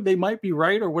the road, they might be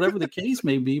right, or whatever the case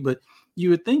may be. But you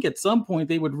would think at some point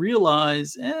they would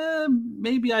realize,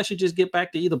 maybe I should just get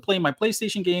back to either play my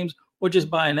PlayStation games or just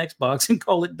buy an Xbox and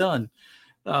call it done.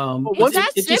 It's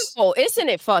that simple, isn't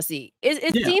it, Fuzzy?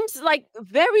 It seems like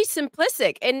very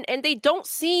simplistic, and they don't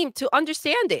seem to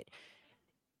understand it.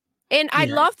 And I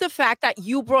love the fact that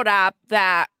you brought up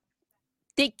that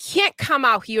they can't come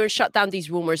out here and shut down these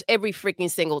rumors every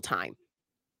freaking single time.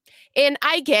 And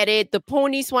I get it. The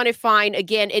ponies want to find,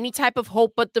 again, any type of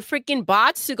hope, but the freaking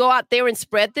bots to go out there and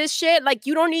spread this shit, like,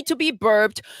 you don't need to be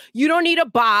burped. You don't need a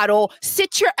bottle.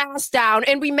 Sit your ass down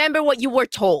and remember what you were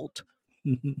told.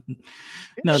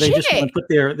 No, they just want to put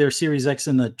their Series X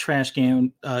in the trash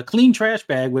can, clean trash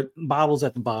bag with bottles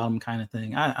at the bottom kind of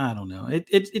thing. I don't know.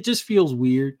 It just feels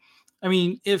weird. I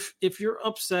mean, if you're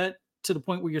upset to the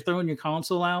point where you're throwing your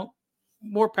console out,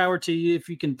 more power to you. If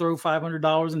you can throw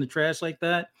 $500 in the trash like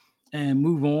that and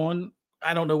move on,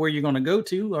 I don't know where you're going to go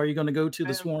to. Are you going to go to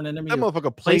the sworn enemy? That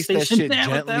motherfucker placed that shit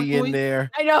gently in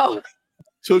there. I know.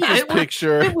 Took his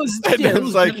picture. It was like,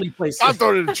 I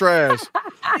throw it in the trash.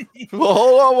 Well,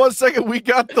 hold on 1 second. We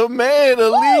got the man,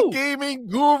 Elite Gaming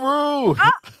Guru.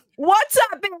 What's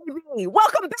up, baby?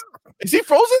 Welcome back. Is he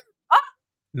frozen?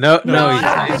 No,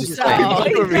 he's just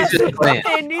playing. He's just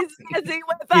playing. He's messing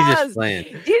with He's us. just playing.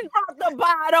 He's brought the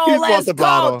bottle. Let's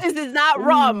go. This is not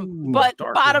rum, but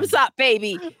bottoms up,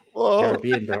 baby.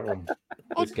 Caribbean rum.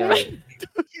 Let's go.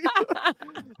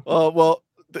 Well,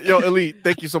 Elite,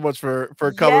 thank you so much for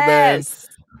coming, man.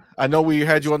 I know we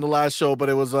had you on the last show, but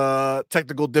it was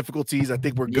technical difficulties. I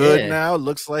think we're good now.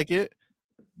 Looks like it.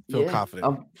 Feel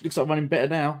confident. Looks like I'm running better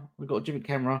now. We've got a different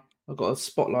camera. I've got a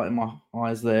spotlight in my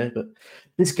eyes there, but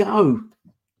let's go.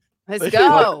 Let's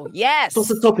go. Yes. What's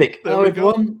the topic? Hello,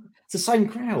 everyone. It's the same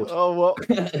crowd. Oh, well,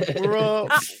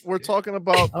 we're talking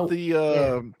about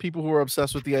the people who are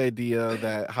obsessed with the idea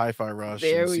that Hi-Fi Rush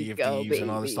and Sea of Thieves and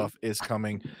all this stuff is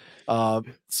coming. But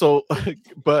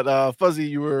Fuzzy,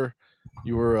 you were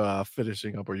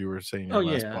finishing up, or you were saying your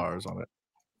last bars on it.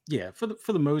 Yeah, for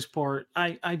the most part,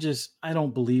 I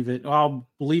don't believe it. I'll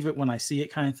believe it when I see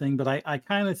it, kind of thing. But I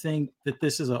kind of think that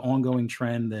this is an ongoing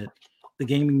trend that the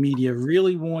gaming media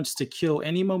really wants to kill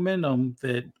any momentum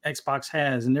that Xbox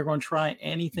has, and they're going to try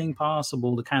anything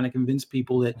possible to kind of convince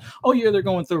people that, they're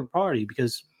going third party.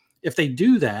 Because if they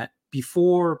do that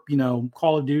before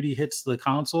Call of Duty hits the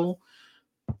console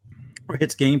or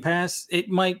hits Game Pass, it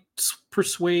might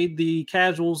persuade the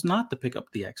casuals not to pick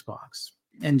up the Xbox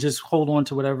and just hold on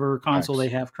to whatever console they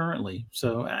have currently.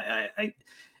 So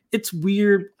it's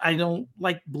weird. I don't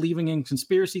like believing in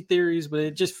conspiracy theories, but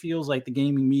it just feels like the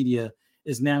gaming media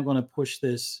is now going to push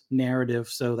this narrative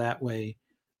so that way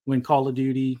when Call of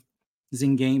Duty is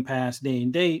in Game Pass day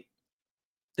and date,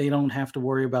 they don't have to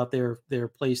worry about their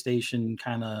PlayStation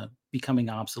kind of becoming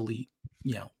obsolete,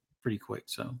 pretty quick.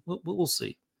 So we'll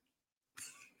see.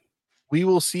 We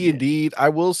will see indeed. I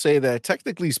will say that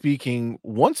technically speaking,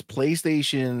 once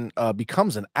PlayStation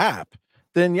becomes an app,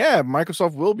 then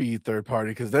Microsoft will be third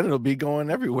party, because then it'll be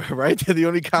going everywhere, right? They're the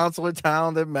only console in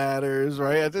town that matters,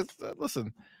 right? I just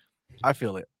listen. I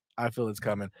feel it. I feel it's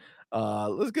coming.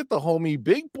 Let's get the homie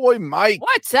Big Boy Mike.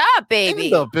 What's up, baby?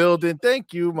 In the building.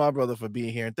 Thank you, my brother, for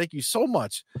being here, and thank you so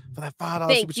much for that $5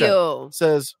 Thank super you. chat.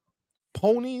 Says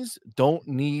ponies don't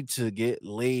need to get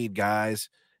laid, guys.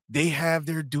 They have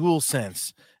their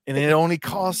DualSense, and it only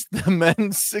costs the men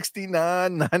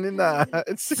 $69.99.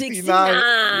 It's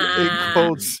 $69 in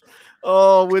quotes.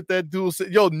 Oh, with that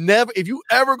DualSense. Yo, never, if you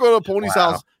ever go to a pony's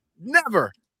house,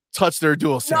 never touch their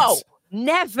DualSense. No,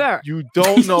 never. You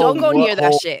don't know. Don't go near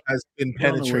that shit. Has been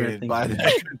penetrated by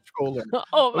that controller.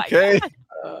 Oh my God.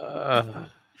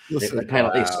 Listen,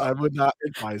 I would not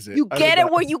advise it. You get it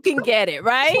where you can get it,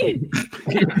 right?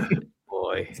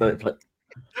 Boy.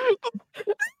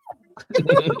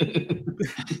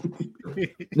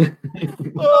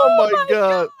 Oh my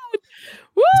god.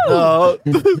 Woo!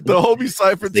 The homie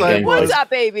Cypher The type game was. What's up,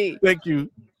 baby? Thank you.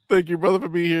 Thank you, brother, for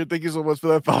being here. Thank you so much for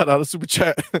that $5 super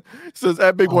chat. Says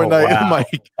at Big Boy Oh, Night. wow.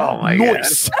 Mike. Oh my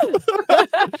Noise. Say it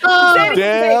again,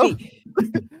 Damn. baby.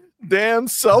 Damn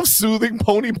self-soothing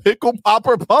pony pickle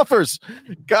popper puffers.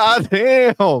 God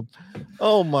damn.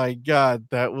 Oh my god.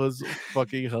 That was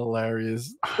fucking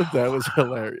hilarious. That was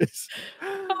hilarious.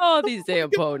 Oh, these damn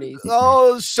ponies.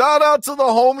 Oh, shout out to the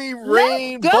homie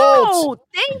Rain Let's Bolt go.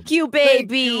 Thank you, Thank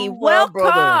baby. you, my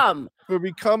brother. Welcome. for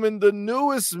becoming the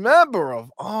newest member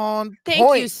of On Thank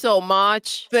Point. you so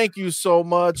much. Thank you so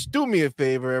much. Do me a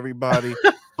favor, everybody.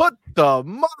 Put the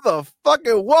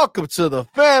motherfucking welcome to the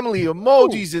family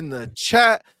emojis in the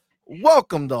chat.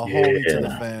 Welcome the homie to the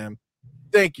fam.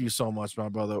 Thank you so much, my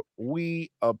brother.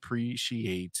 We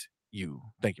appreciate you.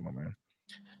 Thank you, my man.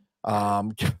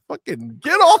 Fucking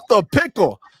get off the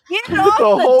pickle. Get off the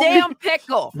homie damn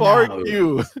pickle. Fuck No.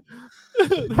 you.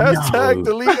 Hashtag No.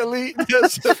 delete elite.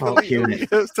 Hashtag Fuck delete you. elite.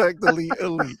 Hashtag delete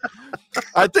elite.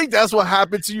 I think that's what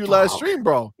happened to you last Fuck. stream,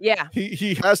 bro. Yeah.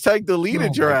 He hashtag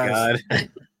deleted Oh your my ass. God.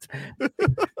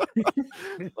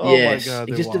 Oh Yes, my god.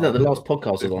 he they're just did that the wild. last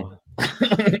podcast was on.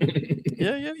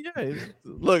 Yeah.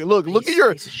 Look at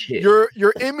your Piece of shit.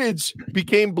 your image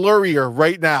became blurrier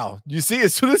right now. You see,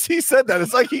 as soon as he said that,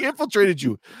 it's like he infiltrated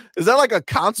you. Is that like a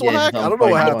console Yeah, hack? he's I on don't know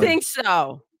what point. I happened. think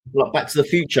so. Like Back to the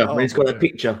Future Oh when he's got my that God.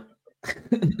 picture.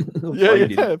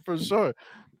 Yeah, for sure.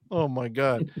 Oh my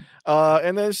god.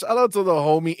 And then shout out to the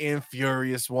homie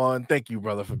Infurious One. Thank you,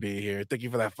 brother, for being here. Thank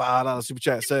you for that $5 super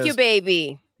chat. Thank you, Says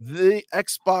baby. the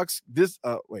Xbox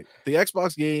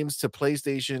games to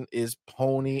PlayStation is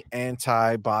pony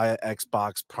anti-buy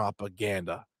Xbox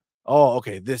propaganda. Oh,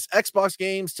 okay. This Xbox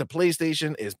games to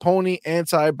PlayStation is pony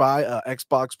anti-buy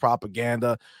Xbox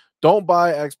propaganda. Don't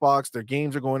buy Xbox. Their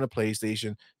games are going to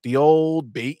PlayStation. The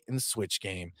old bait and switch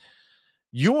game.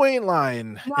 You ain't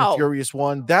lying, No. Infurious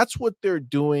One. That's what they're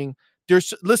doing.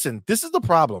 Listen, this is the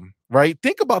problem, right?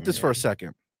 Think about this for a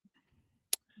second.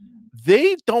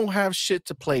 They don't have shit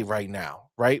to play right now,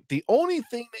 right? The only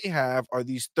thing they have are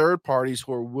these third parties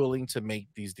who are willing to make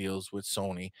these deals with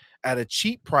Sony at a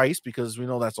cheap price, because we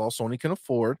know that's all Sony can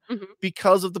afford, Mhm.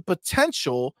 because of the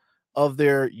potential of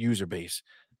their user base.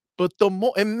 But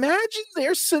imagine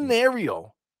their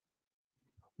scenario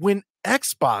when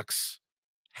Xbox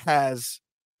has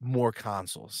more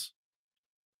consoles,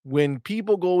 when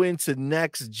people go into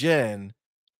next gen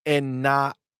and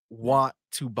not want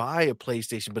to buy a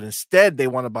PlayStation, but instead they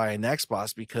want to buy an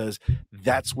Xbox because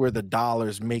that's where the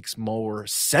dollars makes more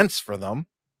sense for them.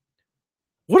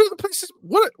 What are the places?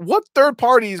 What third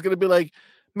party is going to be like,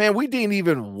 man, we didn't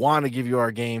even want to give you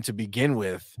our game to begin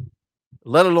with,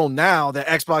 let alone now that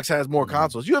Xbox has more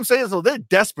consoles. You know what I'm saying? So they're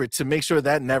desperate to make sure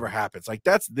that never happens. Like,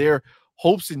 that's their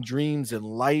hopes and dreams in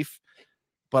life.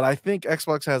 But I think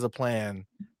Xbox has a plan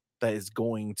that is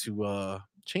going to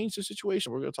change the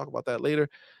situation. We're going to talk about that later.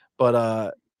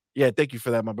 But yeah, thank you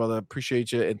for that, my brother.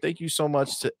 Appreciate you. And thank you so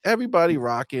much to everybody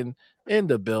rocking in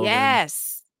the building.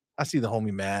 Yes. I see the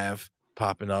homie Mav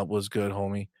popping up. Was good,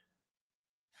 homie.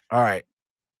 All right.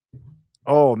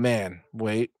 Oh man.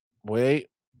 Wait.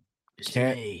 It's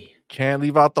Can't- me. Can't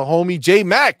leave out the homie J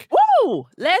Mac Woo!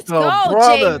 Let's So, go,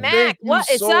 brother, J Mac. thank you What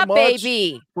is so up, much.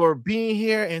 baby? for being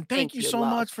here. And thank Thank you you, so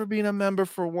love. much for being a member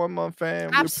for 1 month,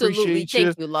 fam. We Absolutely. appreciate you.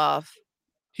 Thank you, love.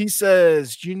 He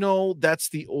says, that's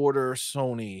the order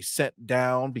Sony set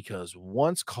down, because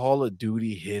once Call of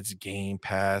Duty hits Game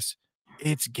Pass,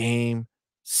 it's game,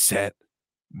 set,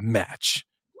 match.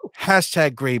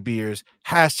 Hashtag gray beers.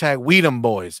 Hashtag we them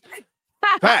boys.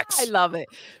 Facts. I love it.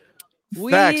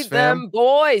 We Facts, fam. them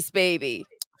boys, baby.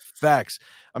 Facts.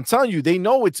 I'm telling you, they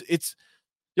know it's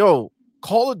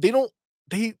Call it.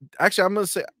 I'm gonna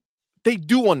say they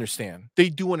do understand. They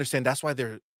do understand. That's why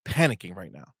they're panicking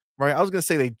right now. Right. I was gonna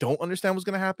say they don't understand what's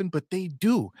gonna happen, but they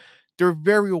do. They're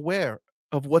very aware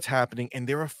of what's happening, and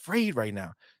they're afraid right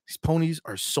now. These ponies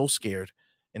are so scared,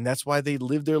 and that's why they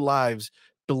live their lives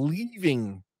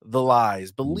believing the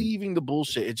lies, believing the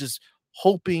bullshit. It's just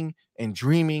hoping and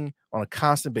dreaming on a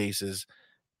constant basis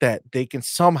that they can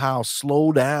somehow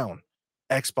slow down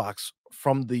Xbox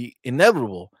from the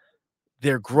inevitable.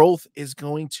 Their growth is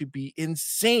going to be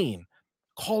insane.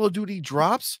 Call of Duty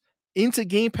drops into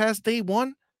Game Pass day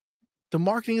one. The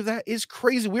marketing of that is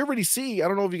crazy. We already see, I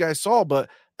don't know if you guys saw, but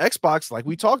Xbox, like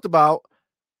we talked about,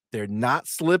 they're not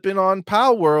slipping on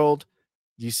Power World.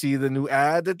 You see the new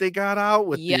ad that they got out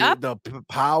with Yep. the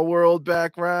Power World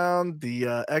background.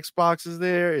 The Xbox is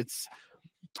there. It's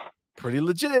pretty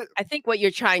legit. I think what you're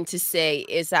trying to say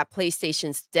is that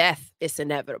PlayStation's death is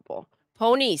inevitable.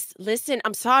 Ponies, listen,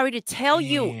 I'm sorry to tell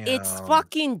you, it's Damn.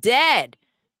 fucking dead.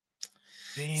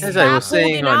 As I was Stop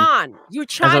saying holding on. You're I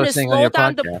trying to was saying on slow your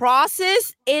down the podcast.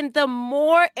 process, and the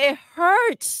more it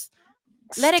hurts.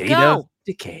 Let it State go. of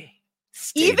decay.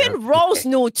 State Even of Rose decay.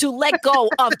 knew to let go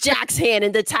of Jack's hand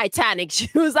in the Titanic. She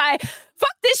was like,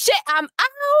 fuck this shit, I'm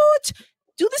out.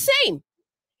 Do the same.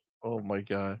 Oh my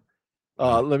god.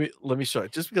 Let me show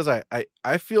it. Just because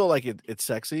I feel like it's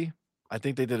sexy. I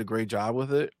think they did a great job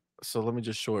with it. So let me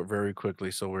just show it very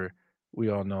quickly so we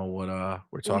all know what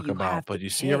we're talking you about. have But to you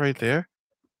see it right pick. there?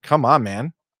 Come on,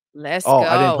 man. Let's Oh, go.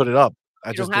 I didn't put it up. I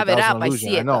You just don't have did. it That was up. an I illusion.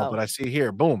 see I it, know, though. but I see it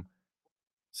here. Boom.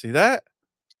 See that?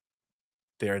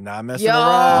 They're not messing Yo,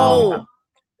 around.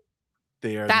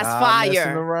 They are that's not messing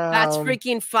fire. around. That's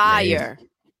freaking fire.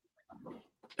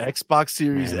 Xbox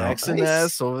Series Yeah, X and nice.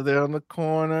 S over there on the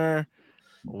corner.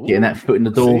 Getting that foot in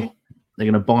the door. See? They're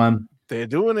gonna buy them. They're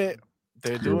doing it.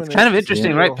 They're doing it. Kind of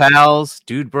interesting, right, pals?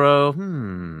 Dude, bro. Oh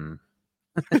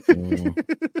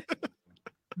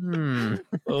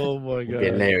my It'd be god.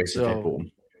 hilarious if they So, bought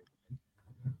them.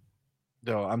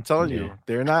 no, I'm telling Yeah. you,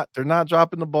 they're not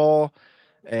dropping the ball.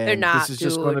 And not, this is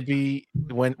just going to dude. be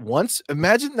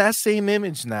imagine that same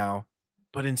image now,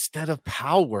 but instead of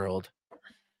Power World,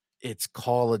 it's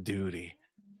Call of Duty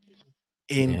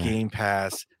in Yeah. Game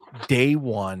Pass day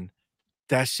one.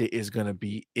 That shit is gonna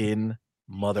be in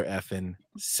mother effing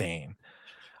sane.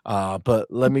 But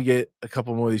let me get a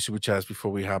couple more of these super chats before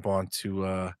we hop on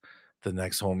to the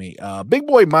next homie. Big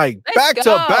boy Mike, Let's back go.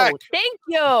 to back. Thank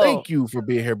you. Thank you for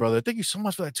being here, brother. Thank you so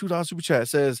much for that $2 super chat. It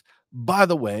says, by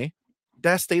the way,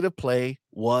 that state of play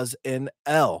was an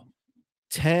L.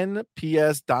 10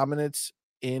 PS dominance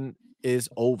is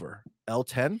over.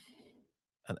 L10?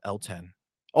 An L10.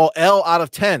 Oh, L out of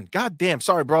 10. God damn.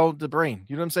 Sorry, bro. The brain.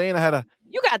 You know what I'm saying?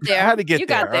 You got there. I had to get you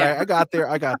there. got there. All right? I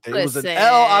got there. It was an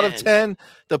L out of Listen. 10.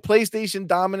 The PlayStation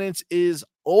dominance is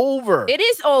over. It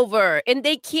is over. And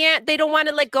they don't want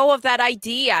to let go of that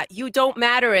idea. You don't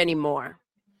matter anymore.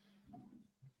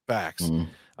 Facts.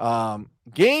 Mm.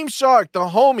 Game Shark, the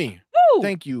homie. Woo.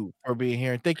 Thank you for being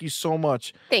here. And thank you so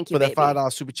much Thank you, for that baby.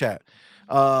 $5 super chat.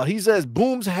 He says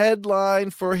Boom's headline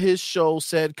for his show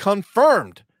said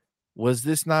confirmed. Was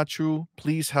this not true?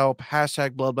 Please help.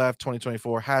 Hashtag Bloodbath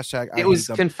 2024. Hashtag I It was hate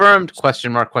them. confirmed?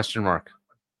 Question mark?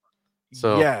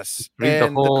 So yes. read the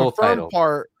And whole confirmed title.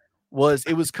 part was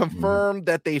it was confirmed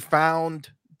that they found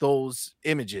those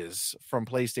images from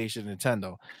PlayStation and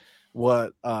Nintendo.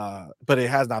 But it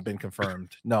has not been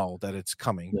confirmed. No, that it's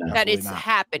coming. Yeah. That Absolutely it's not.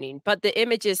 happening, but the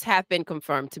images have been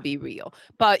confirmed to be real.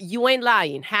 But you ain't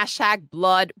lying. Hashtag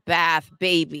bloodbath,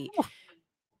 baby.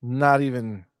 Not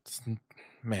even,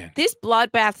 man. This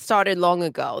bloodbath started long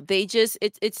ago.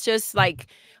 It's just like,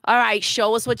 all right,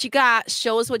 show us what you got.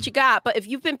 Show us what you got. But if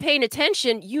you've been paying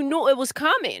attention, you knew it was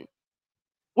coming.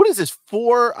 What is this?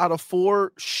 4 out of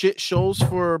 4 shit shows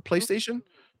for PlayStation?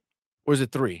 Or is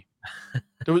it 3?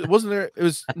 It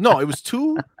was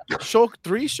 2 show,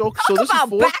 3 show. Talk So this is about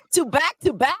 4. back to back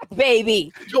to back,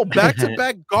 baby. Yo, back to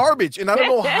back garbage. And I don't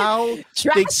know how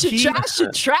Trash.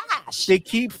 they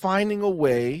keep finding a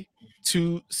way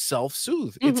to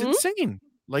self-soothe. It's insane.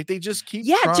 Like they just keep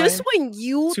just when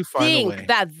you to find a way. think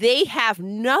that they have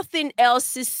nothing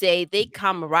else to say, they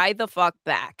come right the fuck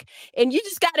back. And you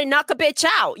just got to knock a bitch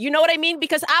out. You know what I mean?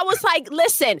 Because I was like,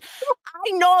 listen,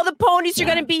 I know the ponies are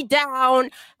going to be down.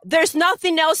 There's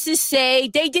nothing else to say.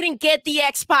 They didn't get the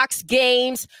Xbox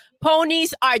games.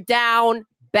 Ponies are down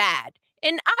bad.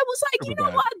 And I was like, you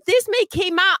know what? This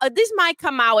might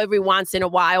come out every once in a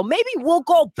while. Maybe we'll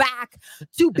go back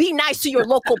to be nice to your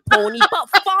local pony, but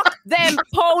fuck them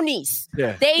ponies.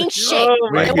 Yeah. They ain't shit. Oh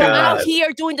my And we're out God.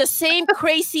 here doing the same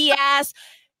crazy ass,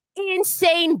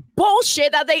 insane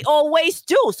bullshit that they always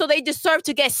do. So they deserve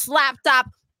to get slapped up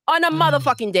on a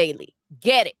motherfucking daily.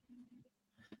 Get it?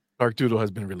 Dark Doodle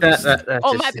has been released.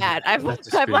 Oh, my bad. I've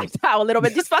blacked out a little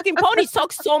bit. These fucking ponies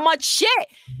talk so much shit.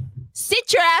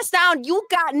 Sit your ass down. You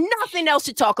got nothing else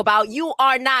to talk about. You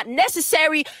are not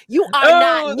necessary. You are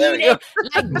not needed.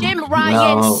 Like Jim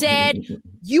Ryan said,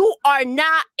 you are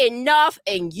not enough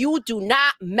and you do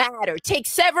not matter. Take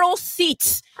several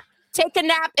seats. Take a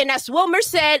nap. And as Wilmer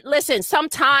said, listen,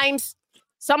 sometimes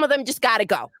some of them just got to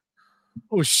go.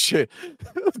 Oh, shit.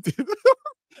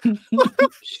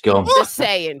 She's gone. Just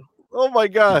saying. Oh, my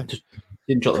God.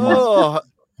 Didn't drop the mic. Oh.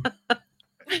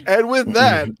 And with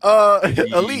that,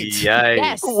 Elite.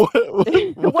 Yes.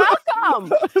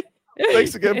 Welcome.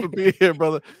 Thanks again for being here,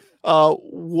 brother.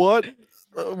 What's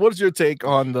your take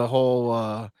on the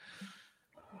whole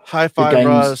Hi-Fi games.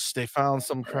 Rush? They found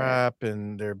some crap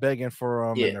and they're begging for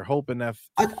them and they're hoping that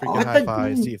freaking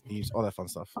Hi-Fi, Sea of Thieves, all that fun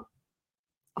stuff.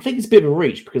 I think it's a bit of a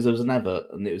reach because there was an advert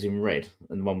and it was in red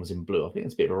and one was in blue. I think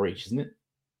it's a bit of a reach, isn't it?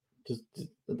 Just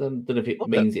I don't know if it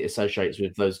means it associates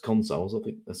with those consoles. I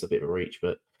think that's a bit of a reach,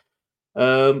 but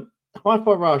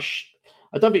Hi-Fi Rush.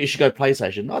 I don't think you should go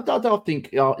PlayStation. I don't think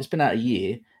it's been out a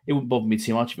year. It wouldn't bother me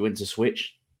too much if it went to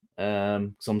Switch.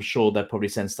 Because I'm sure they'll probably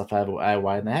send stuff our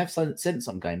way, and they have sent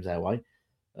some games our way.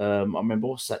 I remember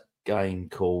what's that game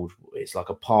called? It's like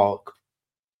a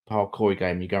parkour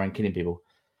game. You go around killing people.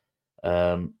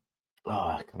 Come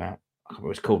out. I can't remember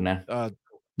what it's called now.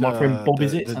 My friend Bob,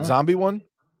 is it the zombie one?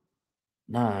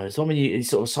 No, it's when it's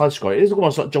sort of side scroller. It's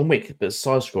almost like John Wick, but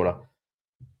side scroller.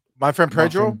 My friend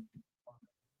Pedro.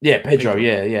 Yeah, Pedro.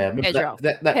 Yeah. Pedro.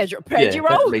 Pedro.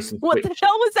 What the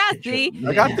hell was that? See,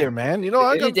 I got there, man. You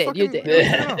know, you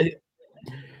did.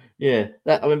 Yeah,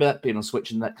 I remember that being on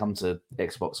Switch, and that come to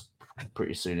Xbox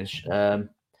pretty soonish.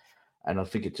 And I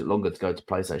think it took longer to go to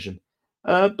PlayStation.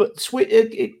 But Switch,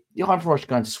 Hi-Fi Rush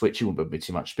going to Switch, it wouldn't be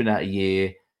too much. It's been out a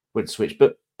year, went to Switch,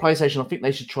 but PlayStation, I think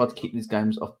they should try to keep these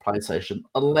games off PlayStation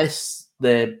unless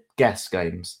they're gas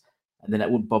games. And then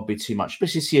that wouldn't bother me too much,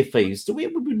 especially Sea of Thieves.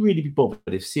 Would we really be bothered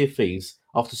if Sea of Thieves,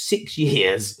 after 6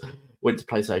 years, went to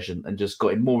PlayStation and just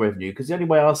got in more revenue? Because the only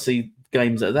way I see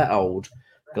games that are that old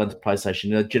going to PlayStation,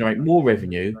 they'll generate more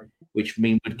revenue, which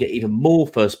means we'd get even more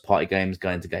first-party games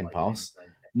going to Game Pass,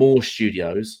 more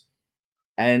studios,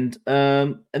 and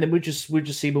then we'll just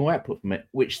see more output from it,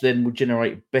 which then would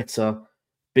generate better,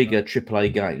 bigger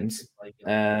AAA games,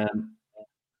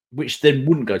 which then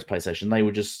wouldn't go to PlayStation. They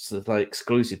were just like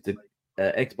exclusive to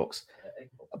Xbox.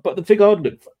 But the thing I'd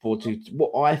look forward to,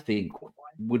 what I think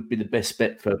would be the best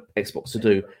bet for Xbox to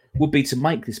do, would be to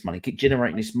make this money, keep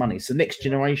generating this money. So next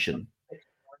generation,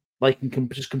 they can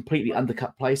just completely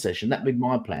undercut PlayStation. That'd be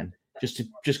my plan.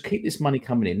 Just keep this money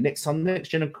coming in. Next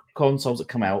gen consoles that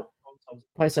come out,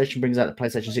 PlayStation brings out the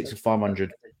PlayStation 6 for $500,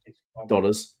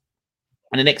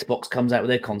 and then Xbox comes out with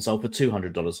their console for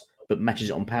 $200, but matches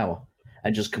it on power,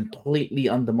 and just completely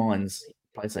undermines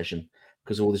PlayStation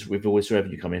because all this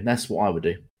revenue coming in. That's what I would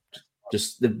do.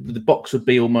 Just the box would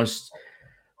be almost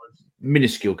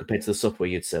minuscule compared to the software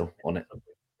you'd sell on it.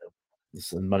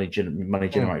 It's money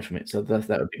generated from it. So that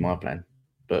would be my plan.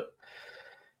 But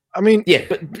I mean, yeah,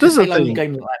 but this is a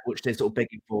game like that, which they're sort of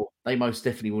begging for. They most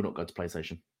definitely will not go to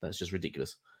PlayStation. That's just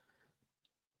ridiculous.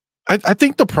 I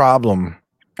think the problem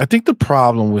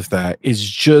with that is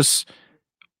just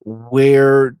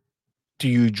where do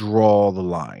you draw the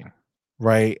line,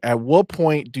 right? At what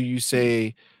point do you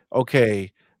say,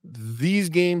 okay, these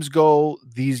games go,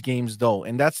 these games don't?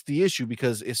 And that's the issue,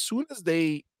 because as soon as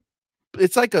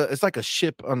it's like a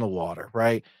ship on the water,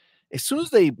 right? As soon as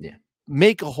they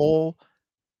make a hole,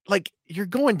 like, you're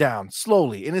going down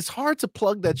slowly, and it's hard to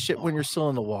plug that shit when you're still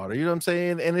in the water. You know what I'm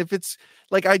saying? And if it's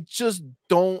like, I just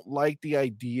don't like the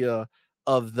idea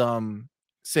of them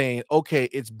saying, okay,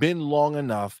 it's been long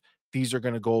enough, these are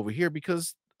going to go over here,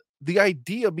 because the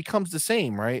idea becomes the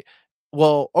same, right?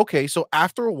 Well, okay, so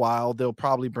after a while, they'll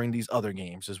probably bring these other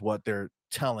games, is what they're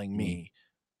telling me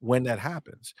when that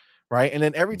happens, right? And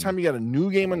then every time you got a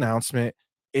new game announcement,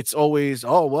 it's always,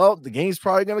 oh, well, the game's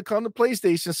probably going to come to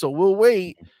PlayStation, so we'll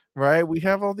wait, right? We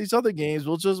have all these other games,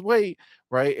 we'll just wait,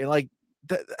 right? And like,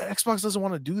 the Xbox doesn't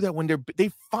want to do that when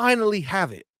they finally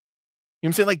have it. You know what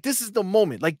I'm saying? Like, this is the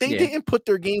moment. Like, they didn't put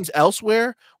their games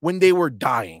elsewhere when they were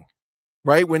dying,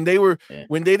 right? When they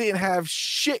didn't have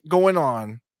shit going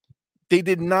on, they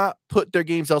did not put their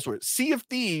games elsewhere. Sea of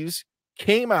Thieves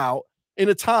came out in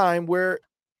a time where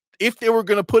if they were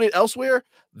going to put it elsewhere,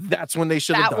 that's when they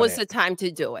should have done it. That was the time to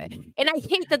do it. And I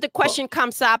hate that the question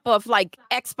comes up of like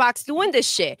Xbox doing this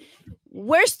shit.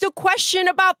 Where's the question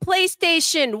about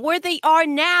PlayStation? Where they are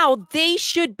now, they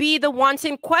should be the ones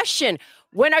in question.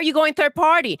 When are you going third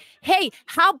party? Hey,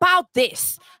 how about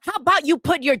this? How about you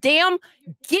put your damn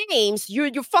games,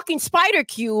 your fucking Spider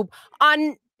Cube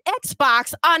on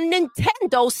Xbox, on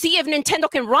Nintendo? See if Nintendo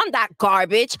can run that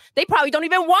garbage. They probably don't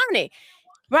even want it.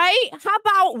 Right? How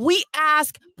about we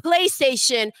ask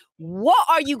PlayStation, what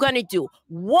are you going to do?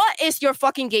 What is your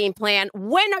fucking game plan?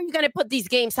 When are you going to put these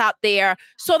games out there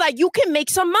so that you can make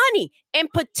some money and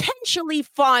potentially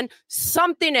fund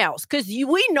something else? Because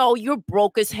we know you're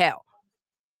broke as hell.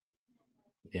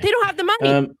 Yeah. They don't have the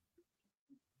money.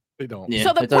 They don't.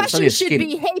 So the question should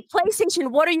be, hey, PlayStation,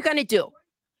 what are you going to do?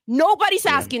 Nobody's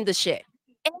asking the shit.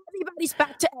 Everybody's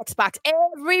back to Xbox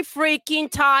every freaking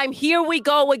time. Here we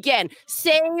go again.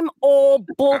 Same old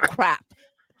bull crap.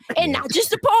 And not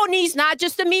just the ponies, not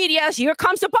just the media. Here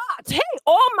comes the bots. Hey,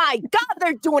 oh my God,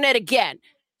 they're doing it again.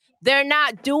 They're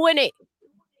not doing it.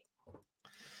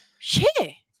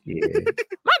 Shit. Yeah.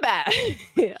 My bad.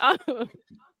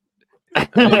 I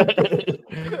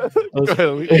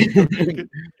Go was- ahead.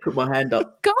 Put my hand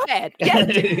up. Go ahead. Yes,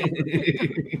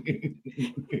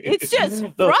 it's just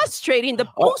Look, frustrating. The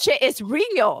bullshit is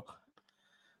real.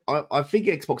 I think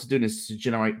Xbox are doing this to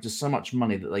generate just so much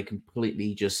money that they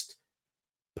completely just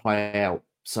play out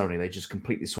Sony. They just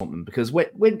completely swamp them because when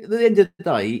at the end of the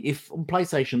day, if on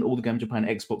PlayStation all the games are playing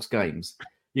Xbox games,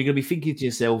 you're going to be thinking to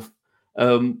yourself,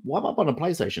 why am I buying a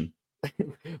PlayStation?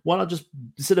 Why not just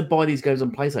instead of buying these games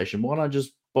on PlayStation, why not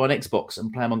just buy an Xbox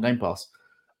and play them on Game Pass?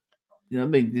 You know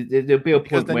what I mean? There'll be a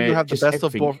Because point then where you have the just best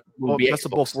of everything both, will be best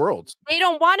of both Xbox. worlds. They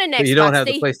don't want an Xbox. But you don't have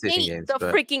the they PlayStation hate games, the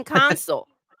but- freaking console.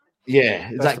 Yeah,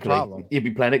 the exactly. problem. You'd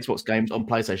be playing Xbox games on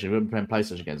PlayStation. You wouldn't be playing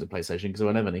PlayStation games on PlayStation because they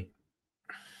won't have any.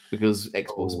 Because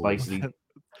Xbox Oh. basically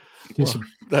That's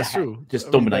Yeah, true. just I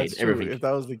mean, dominated that's true, everything. If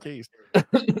that was the case,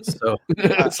 So,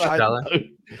 I- Dollar.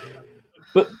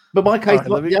 but my case, Alright,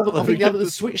 let me- the other, let I me think get the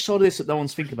this- Switch side of this that no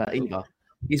one's thinking about either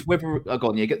is whether. Oh, go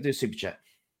on, yeah, get the super chat.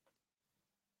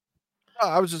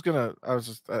 I didn't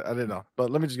know, but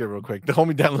let me just get it real quick. The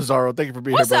homie Dan Lazaro, thank you for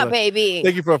being What's here, up, brother. baby?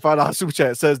 Thank you for a $5 super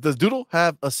chat. It says, does Doodle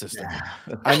have a sister?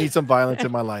 I need some violence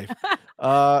in my life.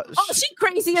 Oh, she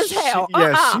crazy as hell.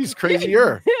 Yeah, she's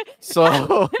crazier.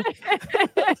 So,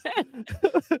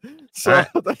 Alright.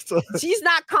 that's She's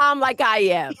not calm like I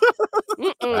am.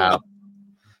 Mm-mm. Wow.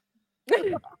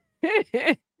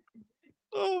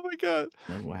 oh my god.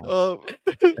 Oh, wow.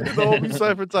 The homie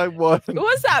Cypher Type 1.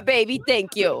 What's up, baby?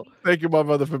 Thank you. Thank you, my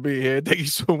mother, for being here. Thank you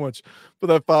so much for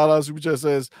that $5 super chat.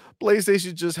 Says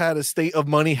PlayStation just had a state of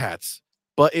money hats,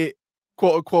 but it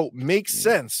quote unquote makes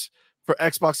sense for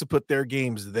Xbox to put their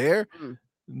games there. Mm.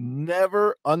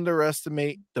 Never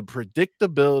underestimate the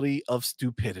predictability of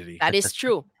stupidity. That is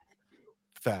true.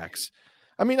 Facts.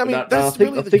 I mean, But that's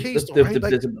really the case, though, right? Like,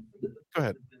 there's a- go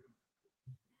ahead.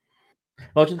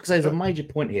 I was just going to say, there's a major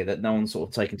point here that no one's sort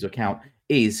of taken into account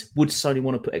is, would Sony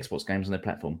want to put Xbox games on their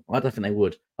platform? I don't think they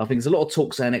would. I think there's a lot of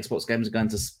talk saying Xbox games are going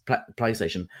to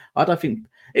PlayStation. I don't think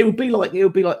it would be like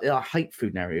I hate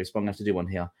food narratives, but I'm going to have to do one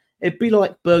here. It'd be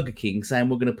like Burger King saying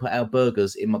we're going to put our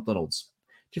burgers in McDonald's.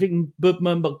 Do you think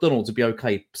McDonald's would be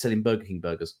okay selling Burger King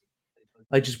burgers?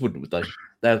 They just wouldn't, would they?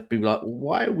 They'd be like,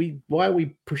 why are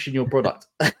we pushing your product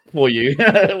for you?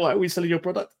 Why are we selling your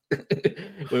product?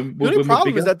 The only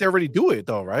problem is that they already do it,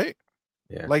 though, right?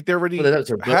 Yeah. Like they already Well, they don't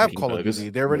sell Burger have King Call of burgers, Duty.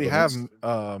 They already have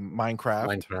McDonald's.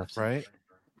 Minecraft, right?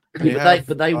 But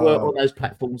they were have, on those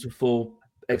platforms before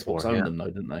Xbox Before, owned yeah. them, though,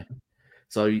 didn't they?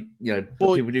 So but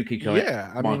Well, people do keep going.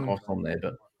 yeah, I mean- Minecraft on there,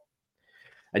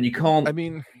 and you can't I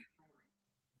mean,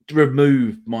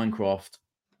 remove Minecraft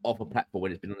off a platform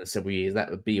when it's been on there several years. That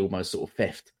would be almost sort of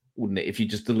theft, wouldn't it? If you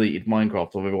just deleted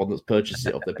Minecraft of everyone that's purchased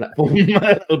it off their platform,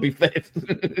 that would be theft.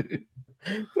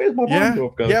 Where's my yeah,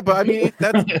 Minecraft go? yeah, but I mean,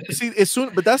 that's see, as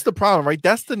soon, but that's the problem, right?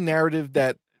 That's the narrative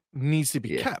that needs to be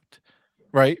Yeah. kept,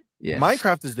 right? yeah.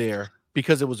 Minecraft is there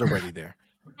because it was already there.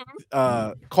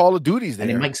 Call of Duty's and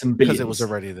there it makes them because billions. it was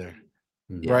already there,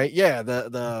 Yeah. right? Yeah, the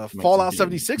Makes them Fallout billions.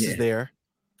 76 Yeah. is there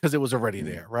because it was already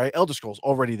there, right? Elder Scrolls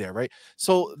already there, right?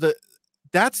 So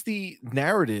that's the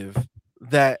narrative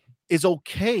that is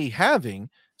okay having.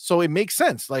 So it makes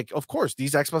sense. Like, of course,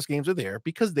 these Xbox games are there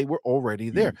because they were already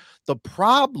there. The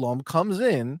problem comes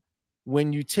in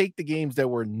when you take the games that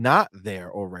were not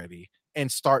there already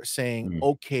and start saying,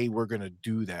 okay, we're going to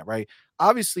do that, right?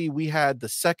 Obviously, we had the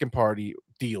second party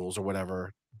deals or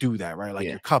whatever do that, right? Like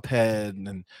Yeah. your Cuphead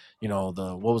and,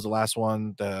 what was the last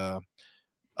one? The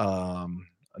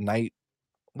Night,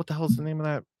 what the hell is the name of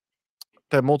that?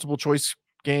 That multiple choice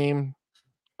game?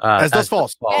 As Dust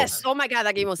Falls. Yes. Oh my god,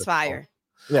 that game was fire.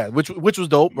 Yeah, which was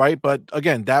dope, right? But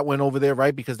again, that went over there,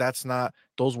 right? Because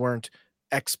those weren't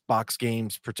Xbox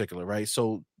games particular, right?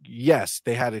 So yes,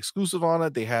 they had exclusive on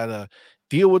it, they had a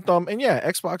deal with them, and yeah,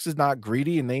 Xbox is not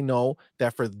greedy, and they know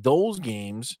that for those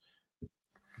games,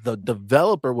 the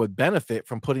developer would benefit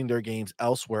from putting their games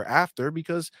elsewhere after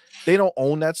because they don't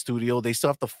own that studio. They still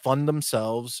have to fund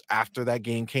themselves after that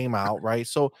game came out, right?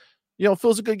 So,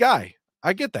 Phil's a good guy.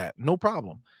 I get that, no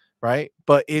problem. Right.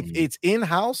 But if it's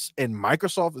in-house and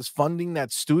Microsoft is funding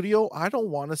that studio, I don't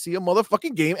want to see a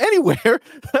motherfucking game anywhere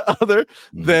other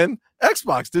than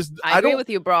Xbox. I agree with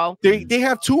you, bro. They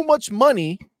have too much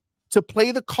money to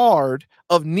play the card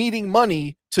of needing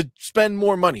money to spend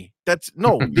more money.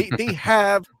 They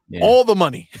have Yeah. all the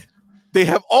money. They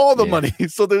have all the Yeah. money.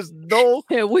 So there's no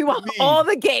We want all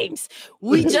the games.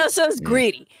 We just as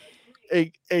greedy.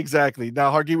 exactly.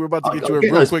 Now, Hargy, we're about to I'll get you in get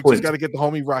real those quick. points. Just got to get the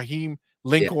homie Raheem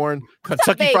Lincoln,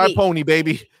 Kentucky baby? Fried Pony,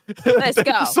 baby. Let's Thank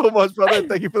go. you so much, brother.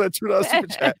 Thank you for that $2 super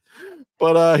chat.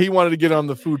 But he wanted to get on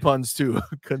the food puns too.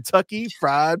 Kentucky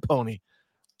Fried Pony.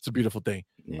 It's a beautiful thing.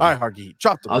 Yeah. All right, Hargeet,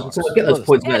 drop the I bars. get those Let us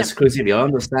points know. about exclusivity. I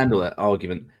understand all that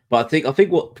argument, but I think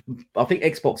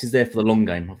Xbox is there for the long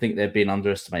game. I think they're being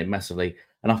underestimated massively,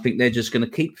 and I think they're just going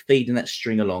to keep feeding that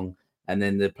string along, and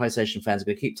then the PlayStation fans are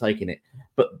going to keep taking it.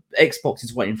 But Xbox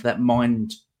is waiting for that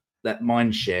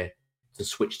mind share to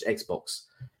switch to Xbox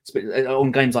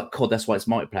on games like COD. That's why it's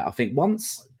multiplayer. I think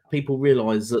once people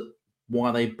realise that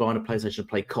why they buying a PlayStation to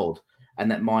play COD, and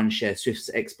that mind share swifts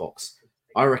to Xbox,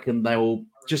 I reckon they will,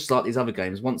 just like these other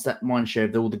games, once that mind share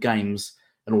of all the games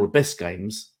and all the best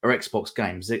games are Xbox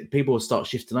games, people will start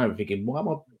shifting over, thinking, why am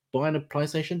I buying a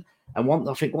PlayStation? And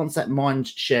once that mind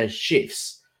share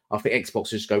shifts, I think Xbox will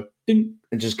just go ding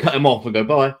and just cut them off and go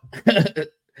bye.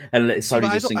 And let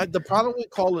Sony just think. The problem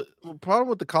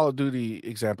with the Call of Duty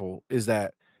example is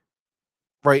that,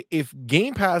 right, if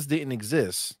Game Pass didn't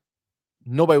exist,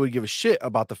 nobody would give a shit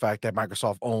about the fact that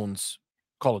Microsoft owns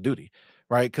Call of Duty,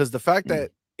 right? Because the fact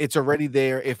that it's already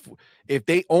there, if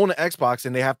they own an Xbox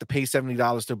and they have to pay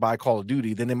 $70 to buy Call of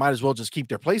Duty, then they might as well just keep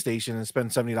their PlayStation and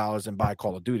spend $70 and buy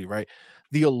Call of Duty, right?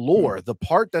 The allure, the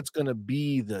part that's going to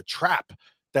be the trap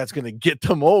that's going to get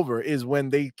them over is when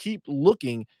they keep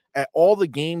looking at all the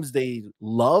games they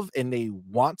love and they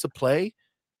want to play,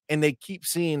 and they keep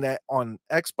seeing that on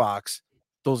Xbox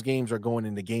those games are going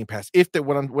into Game Pass. If they're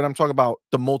when I'm talking about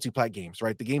the multi-plat games,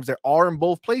 right? The games that are in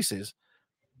both places,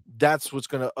 that's what's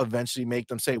going to eventually make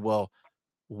them say, well,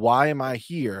 why am I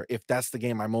here if that's the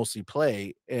game I mostly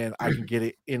play and I can get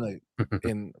it in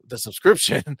the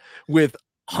subscription with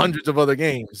hundreds of other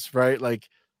games, right? Like,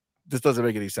 this doesn't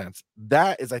make any sense.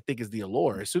 That is, I think, is the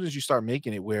allure. As soon as you start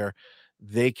making it where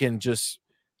they can just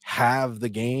have the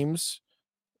games,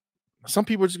 some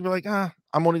people are just gonna be like,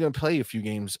 I'm only gonna play a few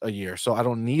games a year, so I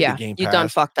don't need the Game Pass. You done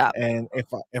fucked up. And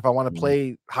if I want to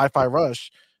play Hi-Fi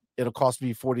Rush, it'll cost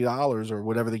me $40 or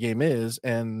whatever the game is,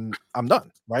 and I'm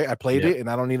done, right? I played it, and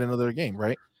I don't need another game,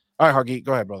 right? All right, Hargeet,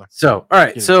 go ahead, brother. So, all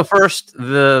right. So first,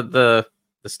 the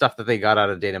stuff that they got out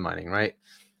of data mining, right?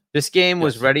 This game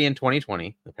was ready in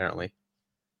 2020, apparently.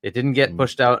 It didn't get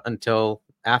pushed out until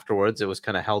afterwards. It was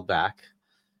kind of held back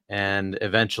and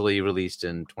eventually released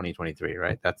in 2023,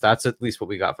 right? That's at least what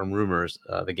we got from rumors.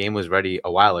 The game was ready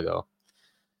a while ago.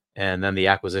 And then the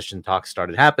acquisition talks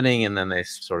started happening, and then they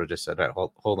sort of just said, right,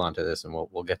 hold on to this, and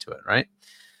we'll get to it, right?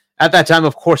 At that time,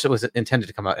 of course, it was intended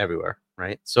to come out everywhere,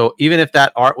 right? So even if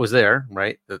that art was there,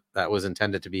 right, that was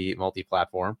intended to be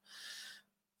multi-platform,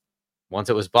 once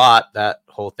it was bought, that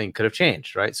whole thing could have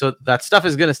changed, right? So that stuff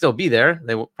is going to still be there.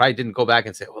 They probably didn't go back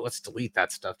and say, well, let's delete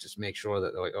that stuff. Just make sure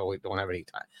that, like, oh, we don't have any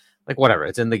time. Like, whatever.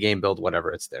 It's in the game build,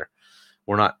 whatever. It's there.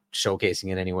 We're not showcasing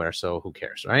it anywhere, so who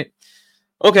cares, right?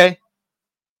 Okay.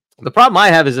 The problem I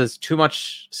have is there's too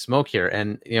much smoke here.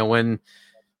 And, you know, when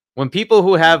people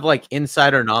who have, like,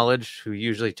 insider knowledge, who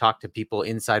usually talk to people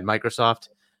inside Microsoft,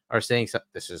 are saying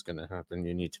this is going to happen,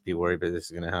 you need to be worried, but this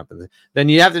is going to happen, then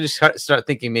you have to just start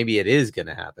thinking maybe it is going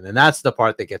to happen. And that's the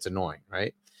part that gets annoying,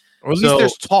 right? Or at least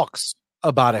there's talks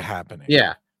about it happening.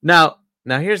 Yeah. Now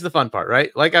here's the fun part,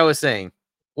 right? Like I was saying,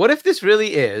 what if this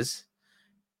really is,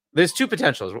 there's two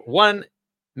potentials. One,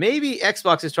 maybe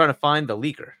Xbox is trying to find the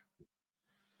leaker.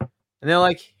 And they're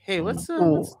like, hey, let's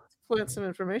plant some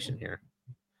information here.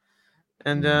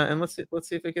 And let's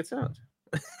see if it gets out.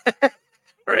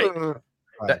 Right.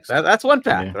 That's one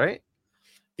path, right?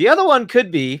 The other one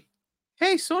could be,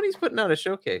 hey, Sony's putting out a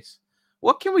showcase.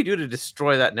 What can we do to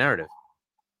destroy that narrative?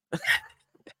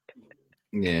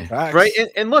 Right.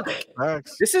 And look,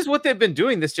 this is what they've been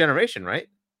doing this generation, right?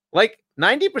 Like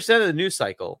 90% of the news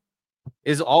cycle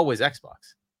is always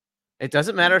Xbox. It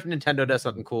doesn't matter if Nintendo does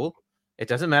something cool. It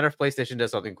doesn't matter if PlayStation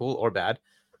does something cool or bad.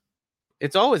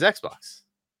 It's always Xbox.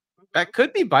 That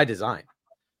could be by design.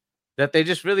 That they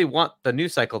just really want the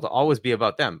news cycle to always be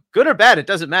about them. Good or bad, it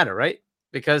doesn't matter, right?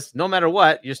 Because no matter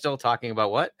what, you're still talking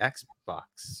about what? Xbox.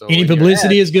 So any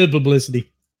publicity is good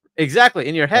publicity. Exactly.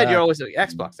 In your head, you're always like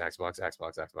Xbox. That's what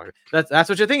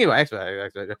you're thinking about,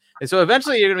 Xbox. And so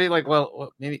eventually you're gonna be like,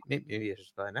 well maybe I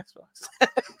should buy an Xbox.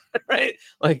 Right?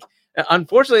 Like,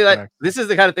 unfortunately, like, this is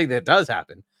the kind of thing that does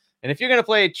happen. And if you're gonna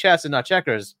play chess and not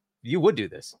checkers, you would do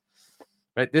this.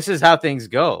 Right, this is how things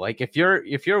go. Like, if you're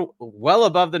well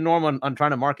above the norm on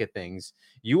trying to market things,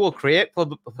 you will create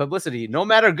publicity, no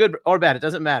matter good or bad. It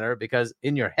doesn't matter, because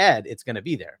in your head it's going to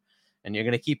be there, and you're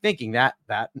going to keep thinking that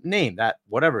name, that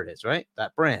whatever it is, right?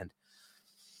 That brand.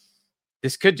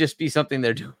 This could just be something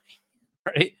they're doing,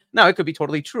 right? Now it could be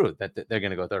totally true that they're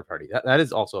going to go third party. That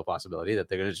is also a possibility, that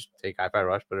they're going to just take Hi-Fi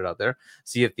Rush, put it out there,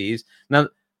 Sea of Thieves. Now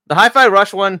the Hi-Fi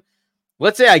Rush one.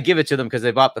 Let's say I give it to them because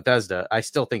they bought Bethesda. I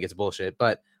still think it's bullshit,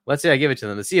 but let's say I give it to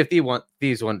them. The Sea of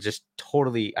Thieves one just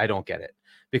totally, I don't get it.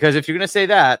 Because if you're going to say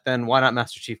that, then why not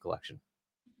Master Chief Collection?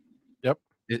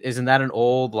 Isn't that an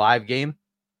old live game?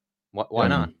 Why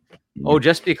not? Oh,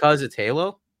 just because it's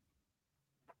Halo?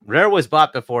 Rare was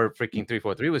bought before freaking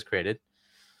 343 was created.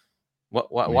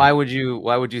 Why would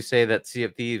you say that Sea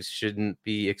of Thieves shouldn't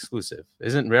be exclusive?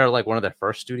 Isn't Rare like one of their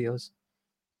first studios?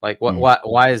 Like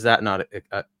why is that not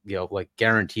a like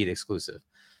guaranteed exclusive?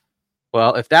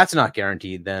 Well, if that's not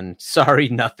guaranteed, then sorry,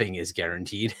 nothing is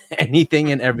guaranteed.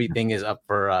 Anything and everything is up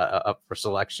for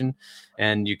selection,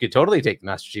 and you could totally take the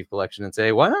Master Chief Collection and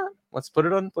say, why not? Let's put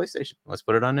it on PlayStation. Let's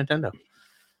put it on Nintendo,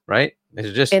 right?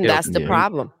 It's just that's the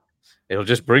problem. It'll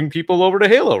just bring people over to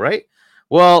Halo, right?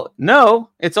 Well,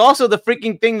 no, it's also the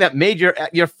freaking thing that made your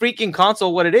freaking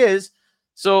console what it is.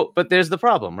 So, but there's the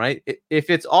problem, right? If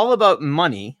it's all about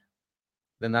money,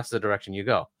 then that's the direction you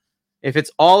go. If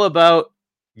it's all about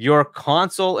your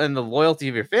console and the loyalty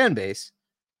of your fan base,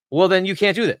 well, then you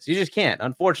can't do this. You just can't,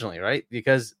 unfortunately, right?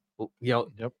 Because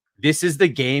this is the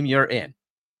game you're in.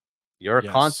 Your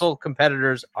console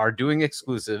competitors are doing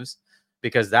exclusives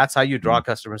because that's how you draw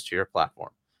customers to your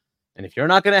platform. And if you're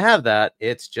not going to have that,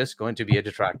 it's just going to be a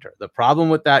detractor. The problem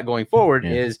with that going forward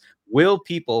is, will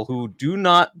people who do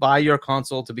not buy your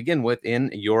console to begin with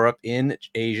in Europe, in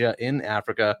Asia, in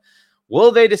Africa,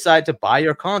 will they decide to buy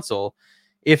your console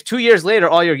if 2 years later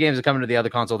all your games are coming to the other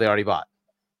console they already bought?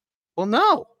 Well,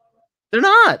 no, they're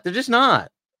not. They're just not.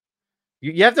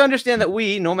 You have to understand that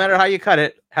we, no matter how you cut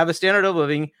it, have a standard of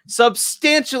living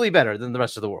substantially better than the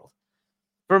rest of the world.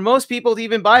 For most people, to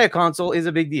even buy a console is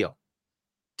a big deal.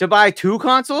 To buy 2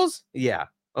 consoles? Yeah.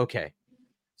 Okay.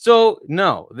 So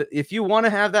no, if you want to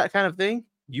have that kind of thing,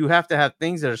 you have to have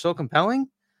things that are so compelling,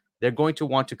 they're going to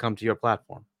want to come to your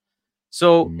platform.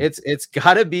 So it's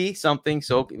got to be something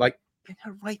so like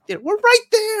right there. We're right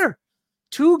there.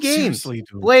 2 games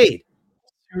played.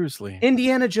 Seriously.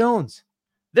 Indiana Jones.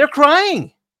 They're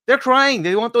crying. They're crying.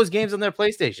 They want those games on their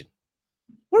PlayStation.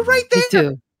 We're right there. Me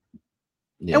too.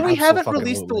 Yeah, and we haven't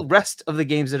released the rest of the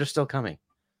games that are still coming.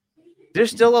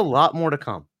 There's still a lot more to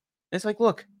come. It's like,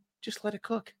 look, just let it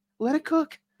cook. Let it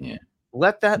cook. Yeah.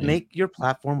 Let that make your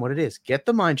platform what it is. Get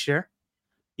the mind share.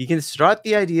 You can start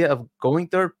the idea of going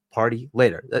third party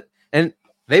later. And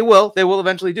they will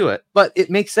eventually do it. But it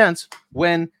makes sense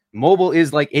when mobile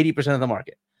is like 80% of the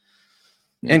market.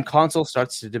 And console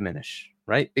starts to diminish,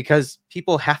 right? Because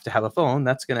people have to have a phone.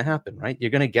 That's going to happen, right?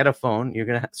 You're going to get a phone.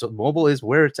 So mobile is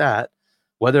where it's at,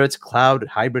 whether it's cloud,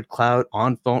 hybrid cloud,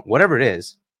 on phone, whatever it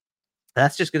is.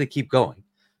 That's just going to keep going,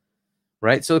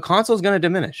 right? So the console is going to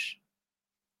diminish.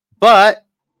 But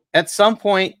at some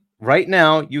point right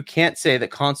now, you can't say that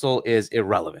console is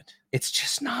irrelevant. It's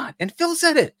just not. And Phil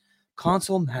said it.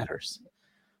 Console matters.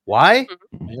 Why?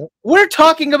 We're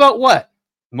talking about what?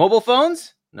 Mobile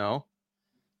phones? No.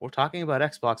 We're talking about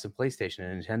Xbox and PlayStation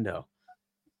and Nintendo.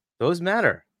 Those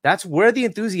matter. That's where the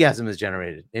enthusiasm is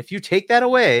generated. If you take that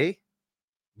away,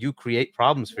 you create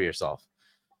problems for yourself.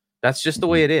 That's just the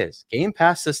way it is. Game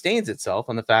Pass sustains itself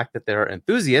on the fact that there are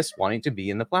enthusiasts wanting to be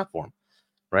in the platform,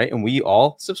 right? And we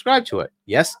all subscribe to it.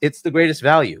 Yes, it's the greatest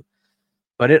value,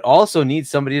 but it also needs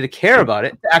somebody to care about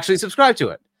it to actually subscribe to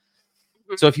it.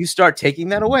 So if you start taking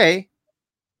that away,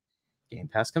 Game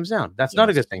Pass comes down. That's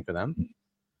not a good thing for them,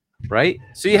 right?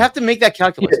 So you have to make that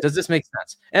calculus. Does this make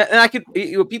sense? And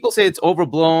people say it's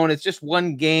overblown. It's just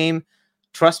one game.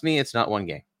 Trust me, it's not one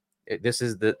game. This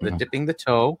is the dipping the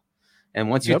toe. And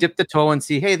once you dip the toe and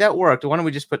see, hey, that worked. Why don't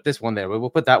we just put this one there? We'll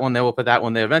put that one there. We'll put that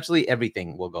one there. Eventually,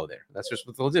 everything will go there. That's just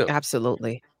what they'll do.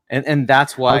 Absolutely. And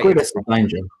that's why. I agree that's the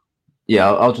danger. Yeah,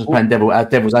 I'll just play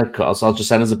devil's advocate. So I'll just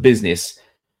say, as a business,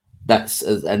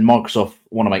 and Microsoft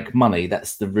want to make money.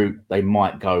 That's the route they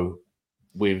might go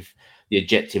with, the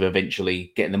objective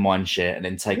eventually getting the mind share and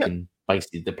then taking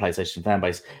basically the PlayStation fan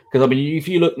base. Because I mean, if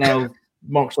you look now,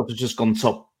 Microsoft has just gone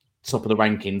top of the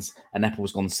rankings, and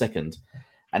Apple's gone second.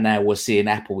 And now we're seeing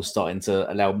Apple starting to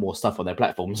allow more stuff on their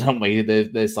platforms, aren't we?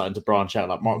 They're starting to branch out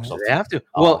like Microsoft. They have to.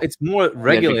 Well, it's more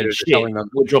regulators telling them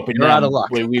we're dropping down. Out of luck.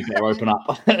 We better open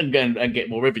up and get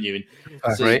more revenue in.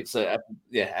 Right. So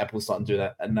Apple's starting to do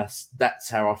that, and that's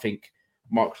how I think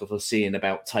Microsoft are seeing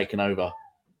about taking over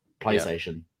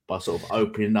PlayStation by sort of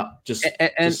opening up just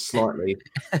slightly,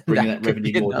 bringing that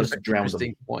revenue more, just to drown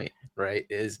them. Point, right?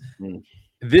 Is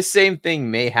this same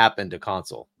thing may happen to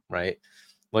console, right?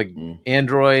 Like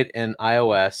Android and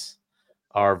iOS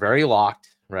are very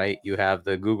locked, right? You have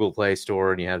the Google Play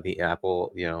Store and you have the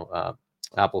Apple,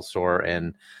 Apple Store.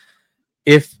 And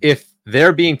if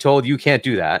they're being told you can't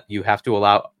do that, you have to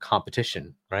allow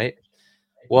competition, right?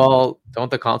 Well, don't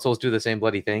the consoles do the same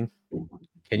bloody thing?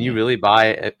 Can you really buy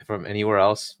it from anywhere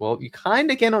else? Well, you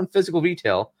kind of can on physical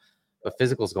retail, but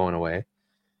physical's going away.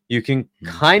 You can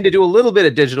kind of do a little bit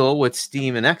of digital with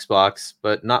Steam and Xbox,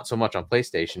 but not so much on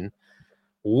PlayStation.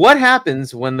 What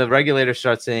happens when the regulators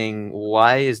start saying,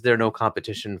 why is there no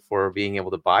competition for being able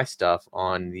to buy stuff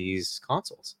on these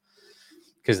consoles?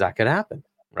 Because that could happen,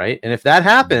 right? And if that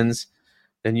happens,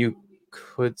 then you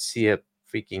could see a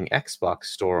freaking Xbox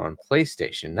store on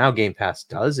PlayStation. Now Game Pass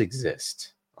does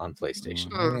exist on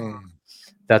PlayStation.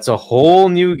 That's a whole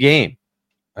new game.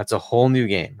 That's a whole new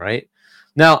game, right?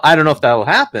 Now, I don't know if that will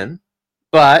happen,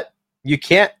 but you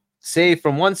can't say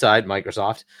from one side,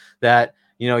 Microsoft, that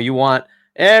you want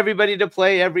everybody to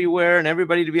play everywhere and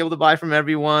everybody to be able to buy from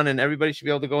everyone and everybody should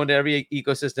be able to go into every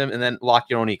ecosystem and then lock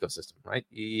your own ecosystem, right?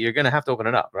 You're going to have to open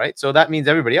it up, right? So that means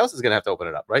everybody else is going to have to open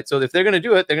it up, right? So if they're going to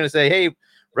do it, they're going to say, hey,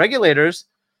 regulators,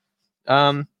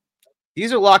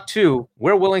 these are locked too.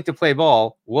 We're willing to play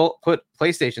ball. We'll put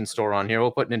PlayStation Store on here.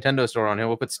 We'll put Nintendo Store on here.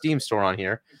 We'll put Steam Store on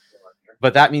here.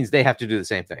 But that means they have to do the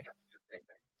same thing.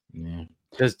 Yeah.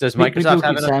 Does Microsoft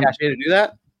have enough cachet to do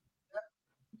that?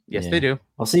 Yes, they do.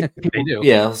 I see people,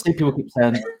 I see people keep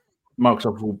saying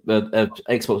Microsoft will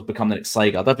Xbox will become the next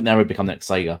Sega. I don't think they'll ever become the next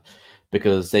Sega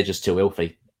because they're just too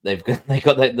filthy. They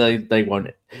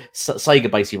won't. Sega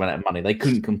basically ran out of money. They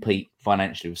couldn't compete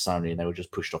financially with Sony, and they were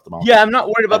just pushed off the market. Yeah, I'm not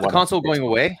worried about the console going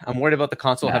away. I'm worried about the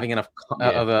console having enough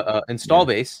of a install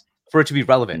base for it to be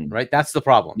relevant, right? That's the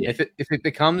problem. If it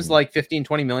becomes like 15,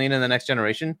 20 million in the next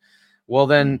generation, well,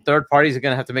 then third parties are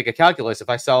going to have to make a calculus. If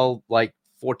I sell like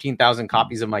 14,000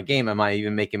 copies of my game, am I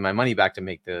even making my money back to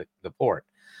make the port,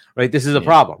 right? This is a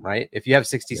problem, right? If you have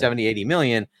 60, 70, 80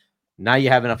 million, now you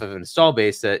have enough of an install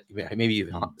base that maybe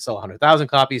you sell 100,000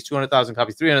 copies, 200,000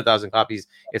 copies, 300,000 copies.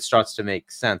 It starts to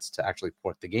make sense to actually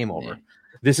port the game over.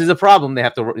 This is a problem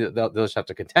they'll just have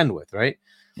to contend with, right?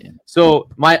 So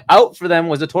my out for them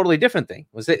was a totally different thing.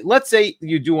 Let's say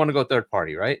you do want to go third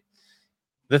party, right?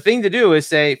 The thing to do is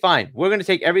say, fine, we're going to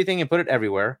take everything and put it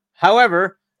everywhere.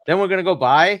 However, then we're going to go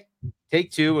buy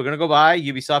Take-Two. We're going to go buy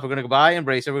Ubisoft. We're going to go buy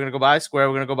Embracer. We're going to go buy Square.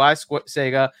 We're going to go buy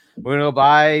Sega. We're going to go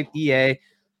buy EA.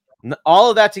 All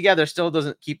of that together still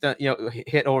doesn't keep the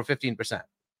hit over 15%,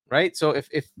 right? So if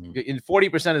in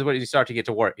 40% is what you start to get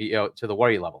to worry, to the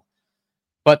worry level.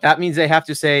 But that means they have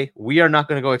to say, we are not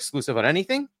going to go exclusive on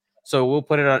anything. So we'll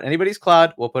put it on anybody's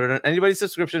cloud. We'll put it on anybody's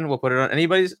subscription. We'll put it on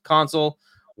anybody's console.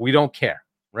 We don't care,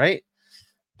 right?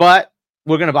 But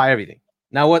we're going to buy everything.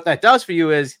 Now, what that does for you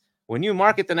is when you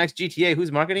market the next GTA,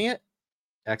 who's marketing it?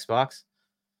 Xbox.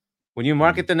 When you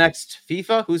market the next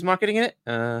FIFA, who's marketing it?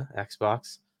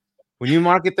 Xbox. When you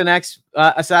market the next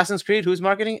Assassin's Creed, who's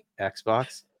marketing it?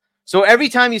 Xbox. So every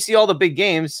time you see all the big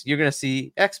games, you're going to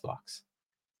see Xbox,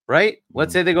 right?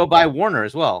 Let's say they go buy Warner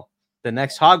as well. The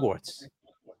next Hogwarts,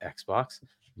 Xbox,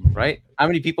 right? How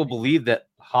many people believe that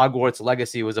Hogwarts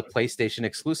Legacy was a PlayStation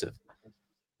exclusive?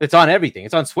 It's on everything.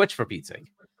 It's on Switch, for Pete's sake.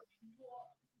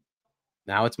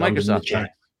 Now it's Microsoft.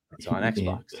 It's on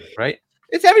Xbox, right?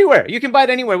 It's everywhere. You can buy it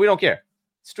anywhere. We don't care.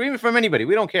 Stream it from anybody.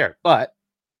 We don't care. But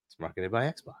it's marketed by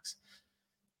Xbox.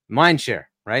 Mindshare,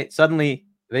 right? Suddenly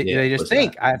they just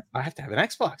think I have to have an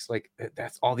Xbox. Like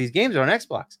that's all these games are on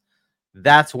Xbox.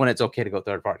 That's when it's okay to go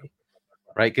third party,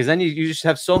 right? Because then you just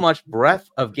have so much breadth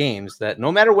of games that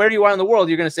no matter where you are in the world,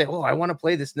 you're going to say, "Oh, I want to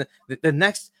play this. The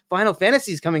next Final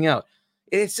Fantasy is coming out.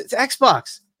 It's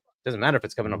Xbox. Doesn't matter if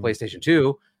it's coming on PlayStation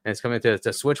 2 and it's coming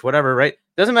to Switch, whatever, right?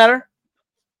 Doesn't matter.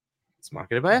 It's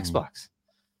marketed by Xbox.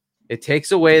 It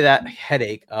takes away that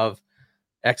headache of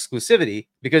exclusivity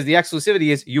because the exclusivity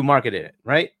is you marketed it,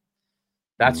 right?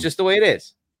 That's just the way it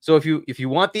is. So if you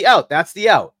want the out, that's the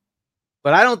out.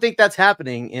 But I don't think that's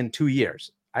happening in 2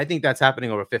 years. I think that's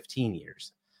happening over 15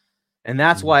 years. And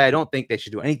that's why I don't think they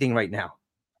should do anything right now.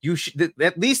 You should,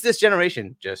 at least this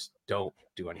generation, just don't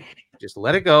do anything. Just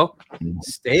let it go.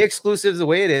 Stay exclusive the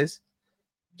way it is.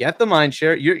 Get the mind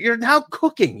share. You're now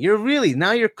cooking.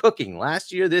 You're cooking.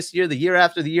 Last year, this year, the year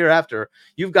after.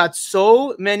 You've got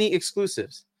so many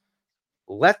exclusives.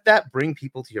 Let that bring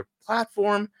people to your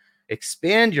platform.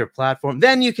 Expand your platform.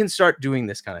 Then you can start doing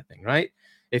this kind of thing, right?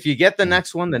 If you get the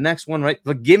next one, right?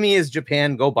 The gimme is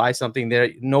Japan. Go buy something there.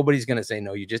 Nobody's going to say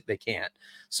no. They can't.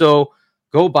 So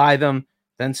go buy them.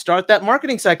 Then start that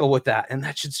marketing cycle with that. And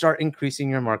that should start increasing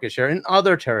your market share in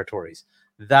other territories.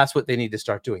 That's what they need to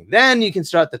start doing. Then you can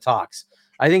start the talks.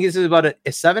 I think this is about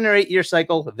a 7 or 8 year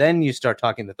cycle. Then you start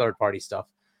talking the third party stuff.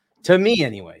 To me,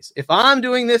 anyways, if I'm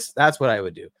doing this, that's what I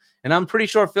would do. And I'm pretty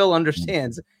sure Phil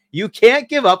understands you can't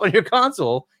give up on your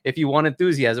console if you want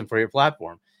enthusiasm for your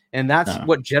platform. And that's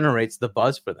what generates the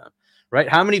buzz for them, right?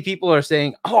 How many people are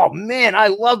saying, oh man, I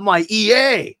love my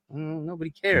EA? Nobody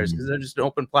cares because they're just an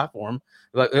open platform,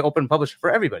 like an open publisher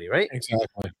for everybody, right?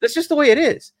 Exactly. That's just the way it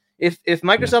is. If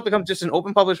Microsoft becomes just an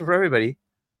open publisher for everybody,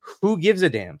 Who gives a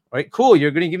damn? Right? Cool.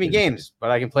 You're going to give me games,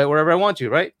 but I can play it wherever I want to.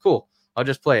 Right? Cool. I'll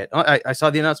just play it. Oh, I saw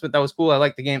the announcement. That was cool. I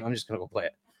like the game. I'm just going to go play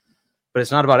it. But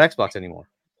it's not about Xbox anymore.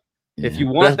 If you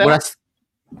want that's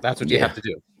what you have to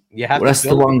do. You have. That's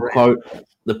the one quote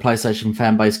the PlayStation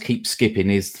fan base keeps skipping.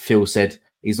 Is Phil said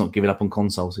he's not giving up on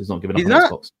consoles. He's not giving up on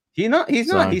Xbox. He's not.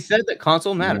 He said that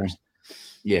console matters.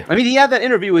 Yeah. I mean, he had that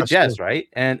interview with Jez, right?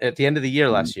 And at the end of the year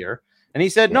last year, and he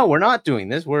said, "No, we're not doing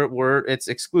this. It's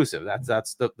exclusive.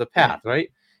 That's the path,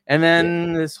 right?" And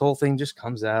then this whole thing just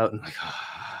comes out, and like,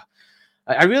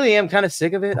 I really am kind of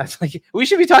sick of it. I like we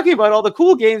should be talking about all the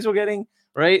cool games we're getting,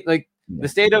 right? Like the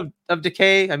state of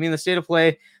decay. I mean, the state of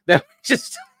play that we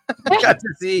just got to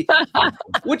see.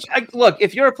 Which look,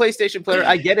 if you're a PlayStation player,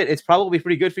 I get it. It's probably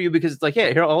pretty good for you because it's like,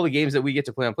 hey, here are all the games that we get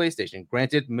to play on PlayStation.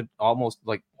 Granted, almost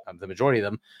like the majority of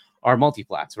them are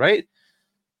multi-plats, right?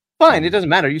 Fine, it doesn't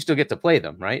matter. You still get to play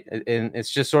them, right? And it's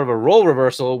just sort of a role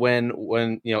reversal when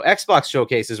Xbox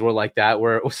showcases were like that,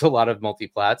 where it was a lot of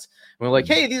multi-plats. And we're like,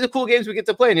 hey, these are cool games we get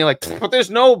to play, and you're like, but there's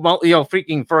no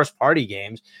freaking first-party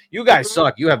games. You guys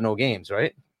suck. You have no games,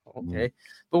 right? Okay,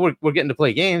 but we're getting to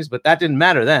play games, but that didn't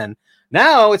matter then.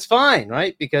 Now it's fine,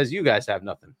 right? Because you guys have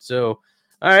nothing. So,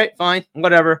 all right, fine,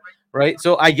 whatever. Right.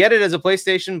 So I get it as a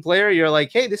PlayStation player. You're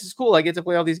like, hey, this is cool. I get to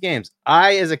play all these games.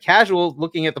 I, as a casual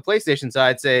looking at the PlayStation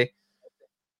side, say,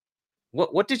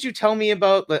 what did you tell me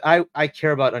about that I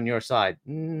care about on your side?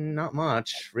 Not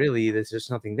much, really. There's just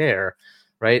nothing there.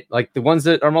 Right. Like the ones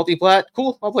that are multi-plat,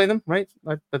 cool. I'll play them. Right.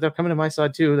 But they're coming to my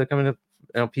side, too. They're coming to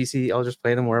PC. I'll just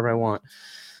play them wherever I want.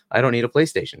 I don't need a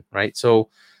PlayStation. Right. So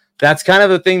that's kind of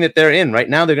the thing that they're in right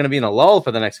now. They're going to be in a lull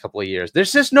for the next couple of years.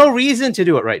 There's just no reason to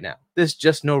do it right now. There's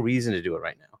just no reason to do it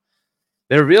right now.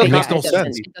 They're real. It makes no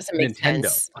sense. It doesn't make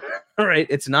sense. All right.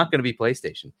 It's not going to be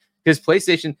PlayStation because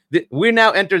PlayStation, we're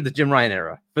now entered the Jim Ryan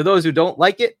era. For those who don't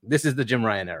like it, this is the Jim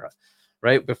Ryan era,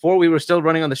 right? Before we were still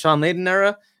running on the Sean Layden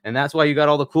era. And that's why you got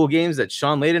all the cool games that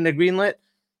Sean Layden had greenlit.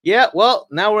 Yeah, well,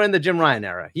 now we're in the Jim Ryan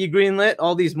era. He greenlit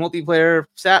all these multiplayer,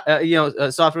 games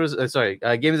as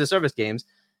a service games.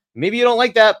 Maybe you don't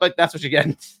like that, but that's what you're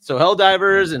getting. So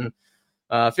Helldivers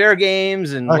and Fair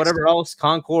Games and whatever else,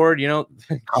 Concord,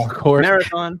 Concord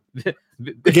Marathon.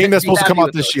 The game that's supposed to come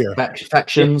out this year.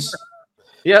 Factions.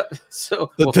 Yep.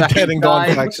 So the Dead and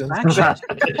Gone factions.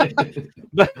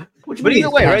 but either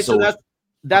way, right? So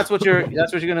that's what you're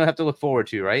gonna have to look forward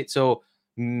to, right? So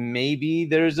maybe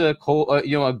there's a Ghost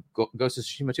of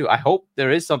Tsushima too. I hope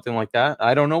there is something like that.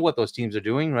 I don't know what those teams are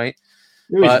doing, right?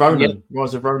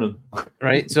 Rise of Ronin.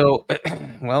 Right. So,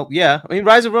 well, yeah. I mean,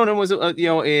 Rise of Ronin was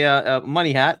a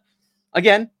money hat.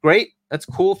 Again, great. That's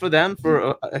cool for them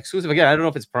for exclusive. Again, I don't know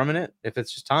if it's permanent, if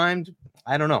it's just timed.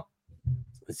 I don't know.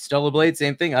 It's Stellar Blade,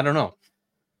 same thing. I don't know.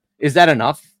 Is that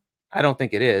enough? I don't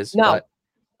think it is. No.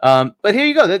 But here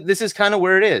you go. This is kind of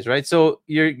where it is, right? So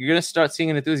you're going to start seeing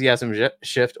an enthusiasm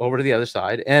shift over to the other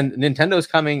side. And Nintendo's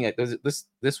coming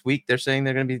this week. They're saying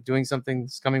they're going to be doing something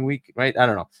this coming week, right? I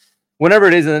don't know. Whenever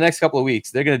it is in the next couple of weeks,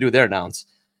 they're going to do their announce.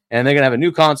 And they're going to have a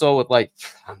new console with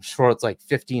I'm sure it's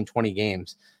 15, 20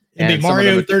 games. And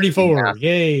Mario 34.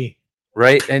 Yay.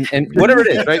 Right. And whatever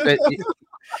it is, right?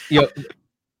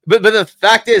 But the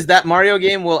fact is that Mario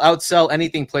game will outsell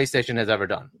anything PlayStation has ever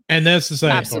done. And that's the same.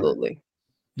 Absolutely.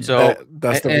 So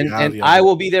that's and I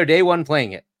will be there day one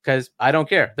playing it because I don't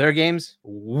care. Their games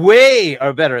way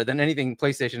are better than anything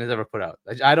PlayStation has ever put out.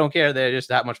 I don't care. They're just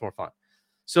that much more fun.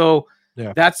 So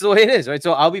that's the way it is, right?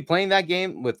 So I'll be playing that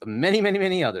game with many, many,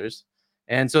 many others.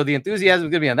 And so the enthusiasm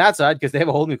is going to be on that side because they have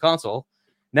a whole new console.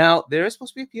 Now, there is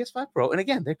supposed to be a PS5 Pro. And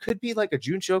again, there could be a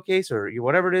June showcase or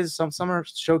whatever it is, some summer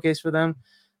showcase for them.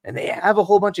 And they have a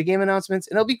whole bunch of game announcements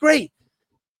and it'll be great.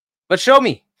 But show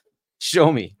me,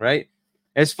 right?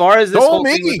 As far as this whole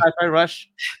thing with Hi-Fi Rush,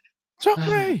 show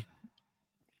me.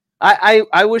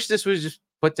 I wish this was just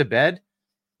put to bed.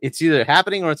 It's either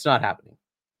happening or it's not happening.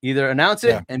 Either announce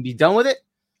it and be done with it,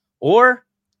 or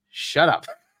shut up.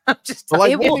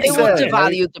 It will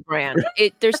devalue the brand.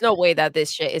 There's no way that this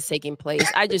shit is taking place.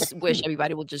 I just wish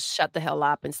everybody would just shut the hell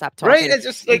up and stop talking. Right? It's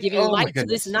just giving light to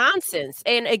this nonsense.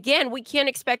 And again, we can't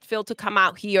expect Phil to come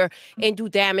out here and do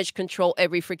damage control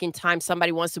every freaking time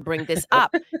somebody wants to bring this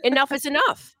up. Enough is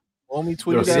enough. Only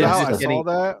tweeted that out. I saw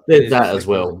that. Did that as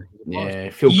well.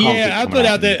 Yeah, Phil. Yeah,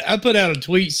 I put out a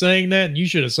tweet saying that, and you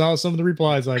should have saw some of the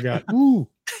replies I got. Ooh.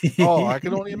 Oh, I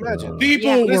can only imagine.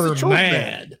 People were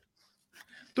mad.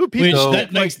 Dude,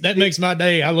 that makes my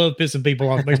day. I love pissing people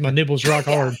off. It makes my nipples rock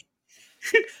hard.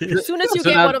 As soon as you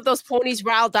get one of those ponies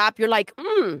riled up, you're like,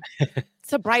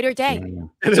 it's a brighter day.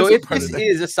 So if this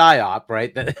is a psyop,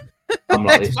 right, that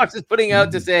Xbox is putting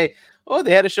out to say, oh,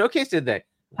 they had a showcase, did they?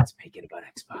 let's make it about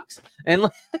Xbox. And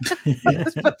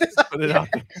let's put this Put it out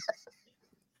there.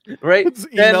 right? Let's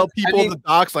email people I mean, the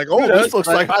docs like, oh, knows, this looks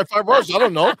but- like High Five Rush. I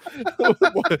don't know.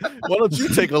 Why don't you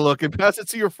take a look and pass it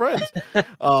to your friends?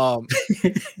 No,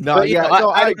 But, you yeah, know, no,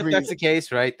 I don't know if agree. that's the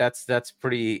case, right? That's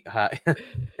pretty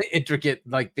intricate,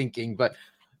 like thinking, but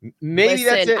maybe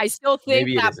that's Listen, it. I still think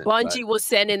Maybe it that isn't, Bungie was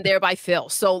sent in there by Phil.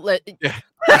 So let Take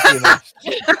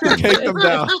them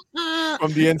down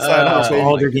from the inside out, Oh,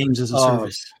 all baby. their games as a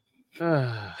service.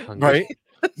 Right?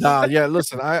 Nah, yeah.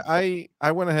 Listen, I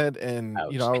went ahead and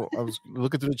Ouch. I was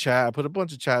looking through the chat. I put a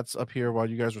bunch of chats up here while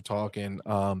you guys were talking.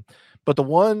 But the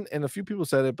one, and a few people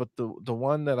said it, but the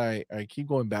one that I keep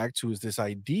going back to is this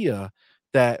idea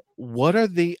that what are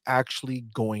they actually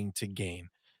going to gain?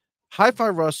 Hi-Fi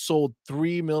Rush sold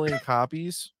 3 million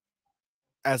copies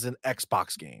as an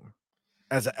Xbox game,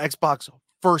 as an Xbox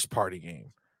first party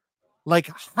game. Like,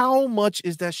 how much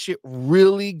is that shit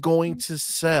really going to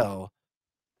sell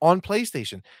on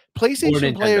PlayStation? PlayStation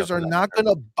Nintendo, players for are that not matter.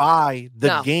 going to buy the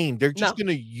No, game. They're just going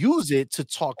to use it to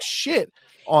talk shit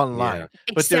online.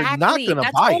 But they're not exactly. gonna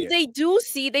That's buy all it. they do.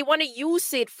 See, they want to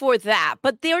use it for that,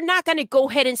 but they're not going to go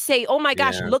ahead and say, "Oh my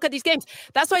gosh, Yeah. look at these games."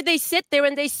 That's why they sit there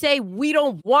and they say, "We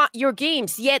don't want your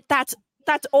games." Yet that's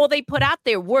all they put out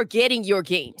there. We're getting your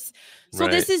games. So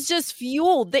this Right. is just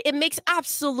fuel. It makes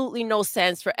absolutely no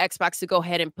sense for Xbox to go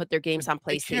ahead and put their games on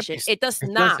It can't be PlayStation. It does It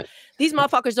not. doesn't. These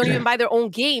motherfuckers don't even buy their own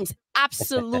games.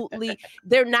 Absolutely,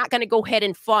 they're not going to go ahead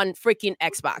and fund freaking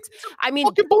Xbox. I mean,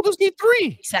 Fucking Baldur's Gate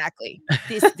 3. exactly.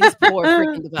 These poor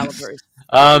freaking developers.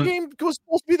 The game was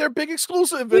supposed to be their big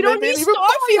exclusive. We and don't they need didn't even buy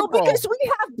it, Starfield bro. because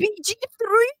we have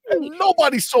BG3.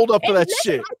 Nobody sold up for And that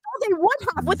listen, shit. I thought they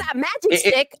would have with that magic It-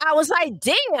 stick. I was like,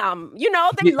 damn,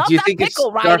 they love Do you that think if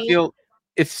pickle writing. Starfield,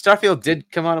 if Starfield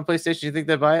did come out on PlayStation, you think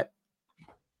they'd buy it?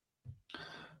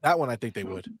 That one I think they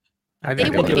would. I They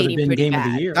think would it would have be been pretty game of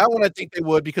bad. the year. That one I think they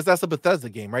would because that's a Bethesda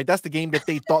game, right? That's the game that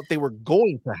they thought they were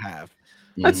going to have.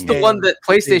 That's Mhm. the one And that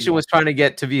PlayStation was trying to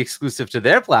get to be exclusive to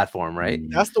their platform, right?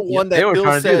 That's the Yep, one that they were Bill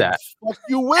trying to do said, that. fuck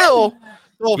you will.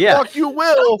 Well, Yeah. fuck you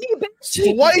will.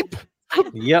 Swipe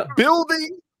Yep.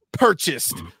 building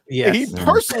purchased. Yes. He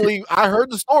personally, I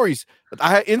heard the stories, but I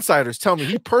had insiders tell me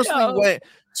he personally Yo. went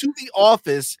to the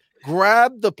office,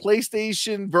 grabbed the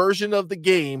PlayStation version of the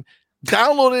game,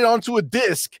 downloaded it onto a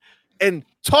disc, and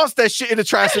tossed that shit in the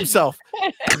trash himself.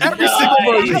 Every single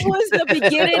version. That was the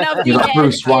beginning of the You're like end.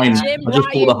 Bruce Wayne. Jim I just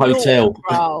bought a Ryan hotel. knew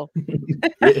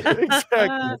it, bro.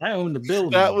 Exactly. I own the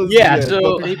building. That was Yeah, yeah,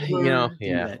 so but they you know, do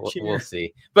yeah, that we'll chair.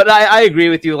 see. But I agree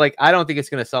with you. Like, I don't think it's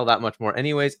going to sell that much more,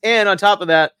 anyways. And on top of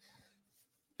that,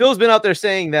 Phil's been out there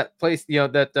saying that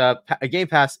a Game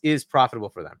Pass is profitable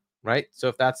for them, right? So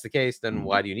if that's the case, then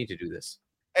why do you need to do this?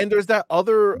 And there's that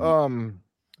other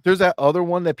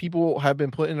one that people have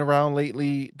been putting around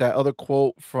lately, that other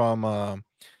quote from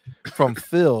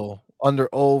Phil under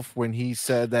oath when he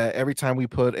said that every time we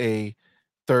put a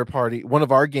third party, one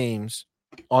of our games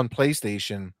on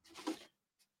PlayStation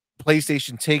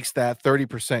takes that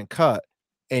 30% cut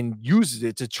and uses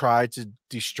it to try to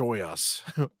destroy us,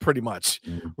 pretty much,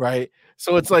 right?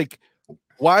 So it's like,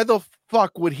 why the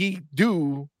fuck would he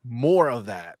do more of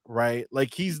that, right?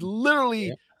 Like, he's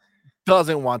literally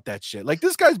doesn't want that shit. Like,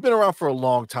 this guy's been around for a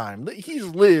long time. He's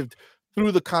lived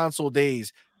through the console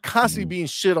days, constantly being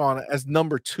shit on as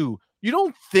number 2. You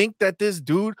don't think that this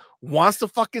dude wants to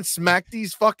fucking smack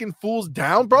these fucking fools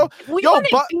down, bro? We Yo, want to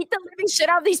but beat the living shit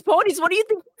out of these ponies. What do you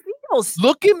think he feels?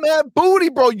 look at Matt Booty,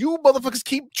 bro. You motherfuckers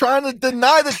keep trying to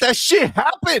deny that shit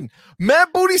happened.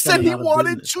 Matt Booty said Coming he out of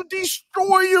wanted business. to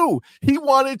destroy you. He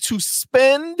wanted to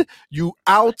spend you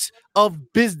out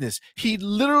of business. He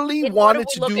literally And what are wanted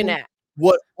we to looking do at?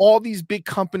 what all these big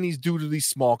companies do to these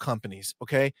small companies.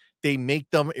 Okay, they make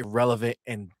them irrelevant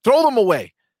and throw them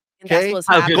away. And that's Okay, what's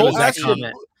How good happening. was that ask your,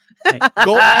 comment?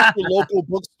 go ask the local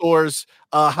bookstores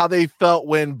how they felt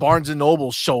when Barnes and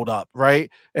Noble showed up,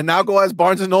 right? And now go ask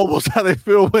Barnes and Nobles how they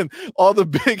feel when all the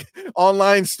big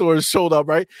online stores showed up,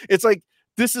 right? It's like,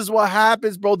 this is what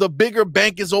happens, bro. The bigger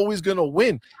bank is always gonna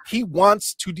win. He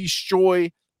wants to destroy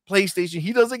PlayStation.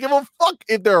 He doesn't give a fuck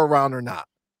if they're around or not.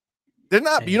 They're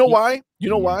not. You know why? You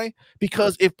know why?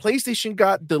 Because if PlayStation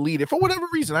got deleted for whatever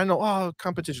reason, I know,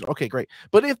 competition. Okay, great.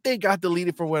 But if they got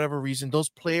deleted for whatever reason, those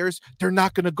players, they're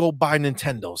not going to go buy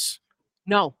Nintendos.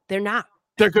 No, they're not.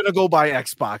 They're going to go buy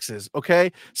Xboxes.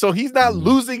 Okay. So he's not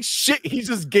losing shit. He's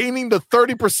just gaining the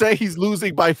 30% he's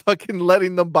losing by fucking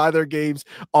letting them buy their games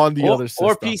on the other system.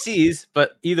 Or PCs,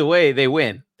 but either way, they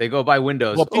win. They go buy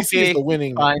Windows. Well, PC okay, is the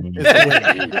winning. fine. Is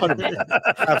the winning.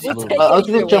 100%. Absolutely. I was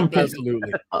going to jump in.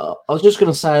 Absolutely. I was just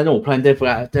going to say, no, playing devil's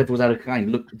advocate.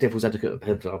 Look, devil's advocate. I've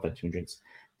had too many drinks.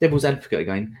 devil's advocate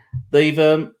again. They've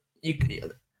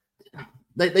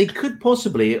they could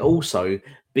possibly also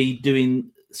be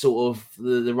doing sort of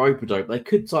the rope-a-dope. They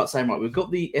could start saying, right, we've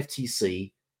got the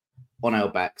FTC on our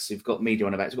backs, we've got media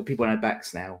on our backs, we've got people on our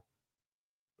backs now.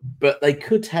 But they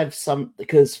could have some,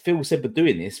 because Phil said we're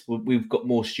doing this, we've got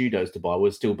more studios to buy.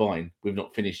 We're still buying. We've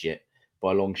not finished yet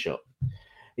by a long shot.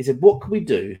 He said, what can we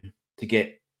do to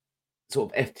get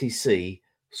sort of FTC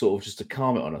sort of just to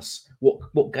calm it on us?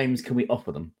 What games can we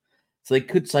offer them? So they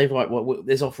could say, right, well,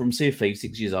 there's offer from Sea of Thieves,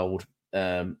 6 years old,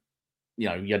 yada,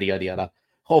 yada, yada.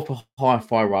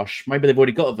 Hi-Fi Rush. Maybe they've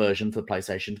already got a version for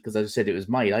PlayStation because, as I said, it was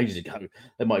made ages ago.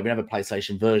 They might even have a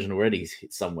PlayStation version already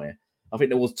somewhere. I think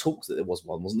there was talks that there was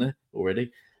one, wasn't there,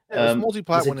 already? Yeah, it was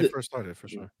multi-plat when it first started, for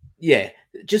sure. Yeah,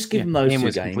 just give them those game two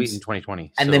was games. complete in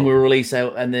 2020. And then we'll release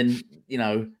out, and then,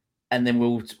 and then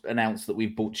we'll announce that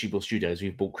we've bought Cheapo Studios.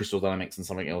 We've bought Crystal Dynamics and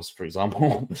something else, for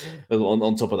example,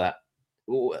 on top of that.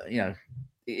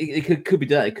 It could be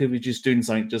that. It could be just doing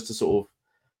something just to sort of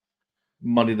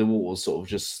muddy the waters, sort of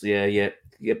just,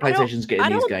 PlayStation's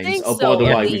getting these games. Oh, by the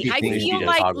way, I feel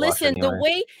like, listen, the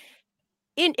way...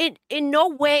 In no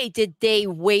way did they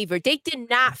waver. They did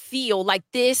not feel like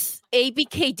this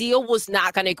ABK deal was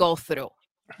not going to go through.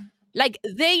 Like,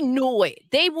 they knew it.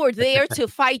 They were there to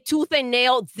fight tooth and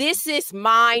nail. This is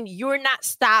mine. You're not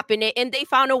stopping it. And they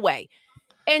found a way.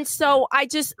 And so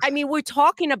we're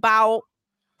talking about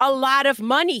a lot of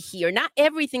money here. Not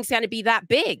everything's going to be that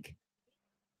big.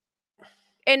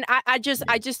 And I just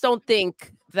don't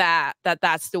think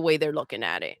that's the way they're looking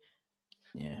at it.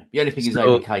 Yeah, the only thing is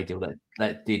ABK deal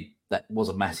that was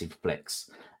a massive flex,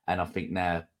 and I think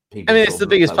now people. I mean, it's the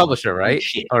biggest publisher, right?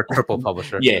 Or triple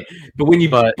publisher. Yeah, but when you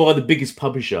buy the biggest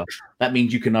publisher, that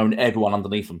means you can own everyone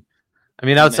underneath them. I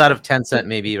mean, outside of Tencent,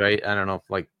 maybe, right? I don't know if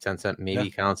like Tencent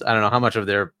maybe counts. I don't know how much of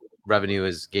their revenue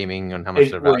is gaming and how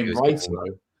much their value is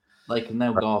gaming. They can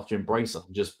now go after Embracer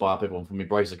and just buy up everyone from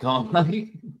Embracer, can't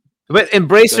they? But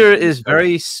Embracer is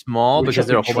very small because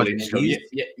they're a whole bunch of indies.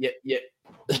 Yeah.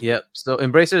 Yep. So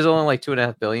Embracer is only like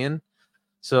 $2.5 billion.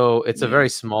 So it's a very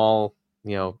small,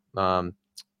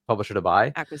 publisher to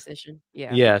buy. Acquisition.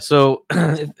 Yeah. Yeah. So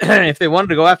if they wanted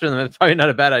to go after them, it's probably not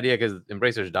a bad idea because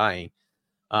Embracer's dying.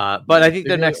 But I think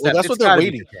their next step, that's what they're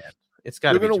waiting. It's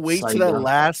got to be. They're going to wait to that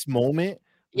last moment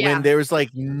when there's like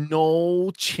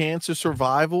no chance of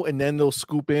survival, and then they'll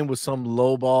scoop in with some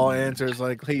lowball answers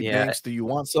like, "Hey, Banks, do you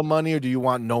want some money or do you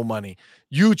want no money?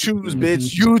 You choose,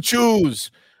 bitch. You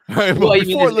choose." Right, well,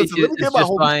 you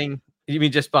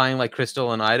mean just buying like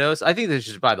Crystal and Eidos? I think they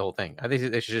should just buy the whole thing. I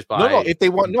think they should just buy. No, if they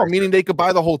want, meaning they could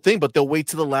buy the whole thing, but they'll wait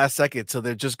to the last second. So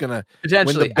they're just gonna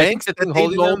potentially when the banks that they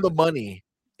loan the money.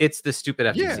 It's the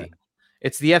stupid FTC. Yeah.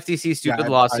 It's the FTC stupid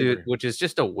lawsuit, which is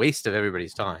just a waste of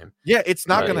everybody's time. Yeah, it's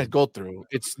not going to go through.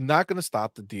 It's not going to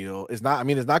stop the deal. It's not. I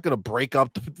mean, it's not going to break up.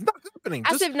 It's not happening.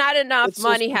 As if not enough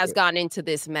money has gone into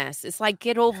this mess. It's like,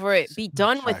 get over it. Be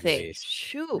done with it.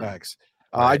 Shoot. Facts.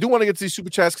 I do want to get to these super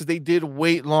chats because they did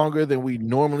wait longer than we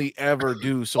normally ever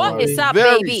do. So what is up,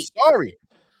 very baby? Sorry,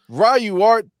 Ryu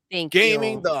Art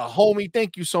Gaming, the homie.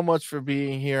 Thank you so much for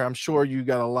being here. I'm sure you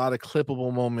got a lot of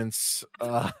clippable moments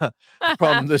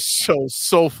from this show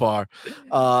so far.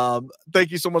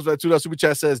 Thank you so much for that $2 super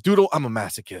chat. Says Doodle, I'm a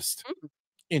masochist.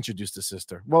 Introduce the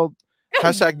sister. Well,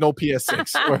 hashtag no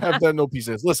PS6 or have done no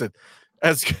PS6. Listen.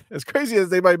 As crazy as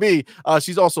they might be,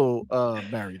 she's also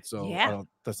married, so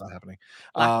that's not happening.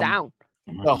 Down.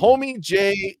 The homie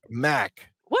J Mac.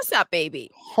 What's up,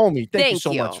 baby? Homie, thank you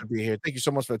so much for being here. Thank you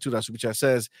so much for the $2 super chat.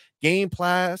 Says Game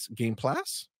Pass.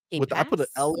 I put an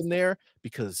L in there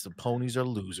because the ponies are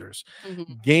losers.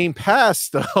 Game Pass,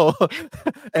 though,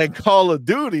 and Call of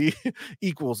Duty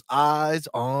equals eyes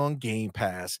on Game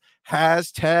Pass.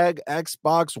 Hashtag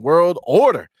Xbox World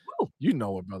Order. You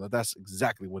know it, brother. That's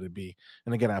exactly what it'd be.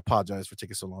 And again, I apologize for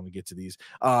taking so long to get to these.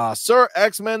 Sir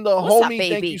X-Men, the homie,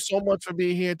 thank you so much for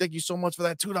being here. Thank you so much for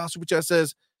that $2 super chat.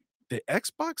 Says, did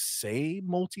Xbox say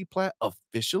multi-plat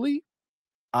officially?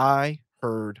 I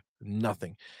heard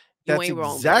nothing. That's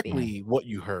exactly what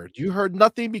you heard. You heard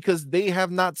nothing because they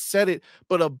have not said it,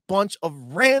 but a bunch of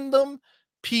random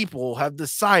people have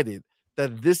decided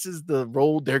that this is the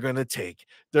road they're going to take.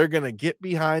 They're going to get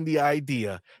behind the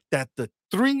idea that the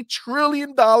 $3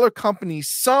 trillion company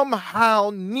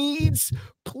somehow needs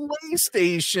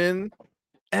PlayStation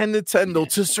and Nintendo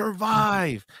to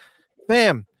survive.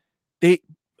 Fam,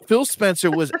 Phil Spencer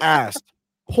was asked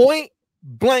point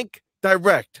blank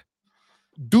direct,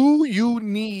 do you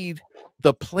need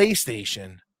the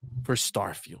PlayStation for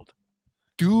Starfield?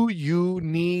 Do you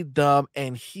need them?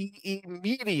 And he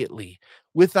immediately,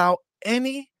 without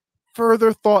any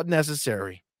further thought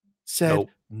necessary, said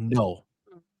no.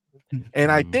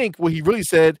 And I think what he really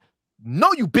said,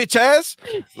 no, you bitch ass.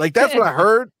 Like that's what I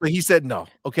heard, but he said no.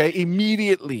 Okay,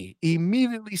 immediately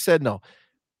said no.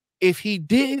 If he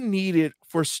didn't need it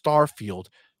for Starfield,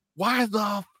 why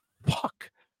the fuck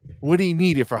would he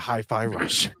need it for Hi-Fi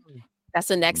Rush?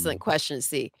 That's an excellent question,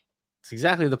 see. It's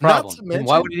exactly the Not problem. to And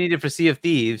why mention- would you need it for Sea of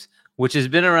Thieves, which has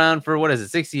been around for,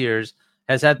 6 years,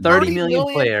 has had 30 million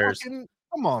players,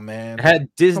 come on, man. had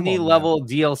Disney man. level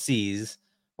DLCs.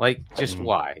 Like, just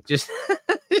why? Just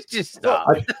stop.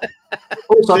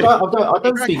 Also, I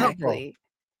don't think Exactly.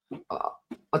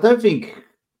 I don't think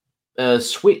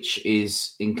Switch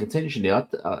is in contention here.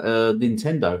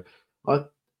 Nintendo,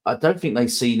 I don't think they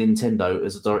see Nintendo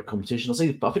as a direct competition. I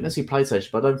think they see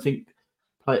PlayStation, but I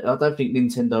don't think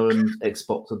Nintendo and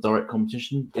Xbox are direct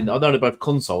competition. And I know they're both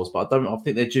consoles, but I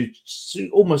think they're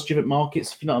almost different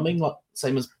markets. If you know what I mean, like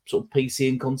same as sort of PC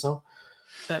and console.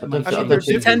 That I might don't be think- there's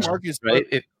think- different Nintendo, markets,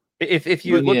 right? If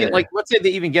you But look yeah. at, like, let's say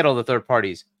they even get all the third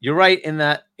parties, you're right in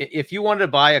that if you wanted to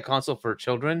buy a console for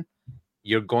children,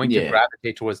 you're going to Yeah.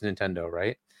 gravitate towards Nintendo,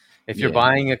 right? If you're Yeah.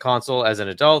 buying a console as an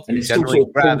adult, And you it's still generally sort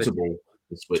of gravitate portable.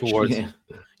 The Switch. towards-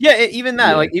 Yeah. even that,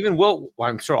 Yeah. like even well,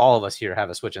 I'm sure all of us here have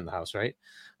a Switch in the house, right?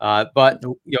 But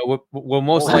we'll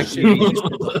most Oh, likely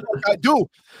I do.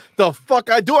 The fuck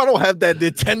I do. I don't have that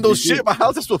Nintendo shit in my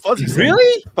house. That's what Fuzzy said.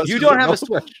 really Fuzzy you don't said have no. a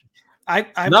Switch,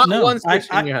 I not no, one Switch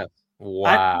I, in your house. I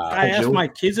Wow. asked Joe? my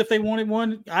kids if they wanted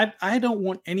one. I don't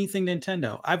want anything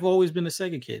Nintendo. I've always been a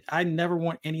Sega kid. I never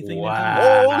want anything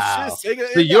Nintendo. Oh Wow. shit! Sega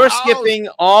So in the you're house. skipping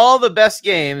all the best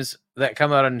games that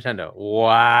come out on Nintendo.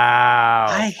 Wow.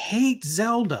 I hate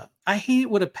Zelda. I hate it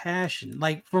with a passion.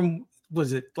 Like from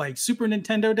was it like Super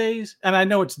Nintendo days? And I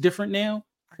know it's different now.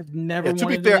 I've never Yeah, to be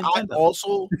wanted fair, a I Nintendo.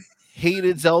 also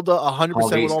hated Zelda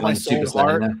 100% with all my soul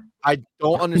heart. I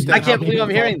don't understand. I can't how believe people I'm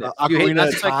hearing thought this. You hate Ocarina Mass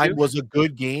of Effect Time too? was a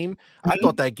good game. I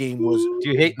thought that game was Do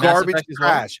you hate Mass garbage Effect as well?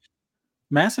 trash.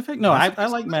 Mass Effect? No, Mass I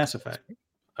like Mass Effect.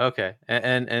 Okay,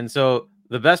 and so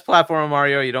the best platform of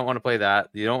Mario, you don't want to play that.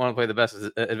 You don't want to play the best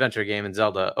adventure game in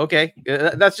Zelda. Okay,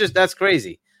 that's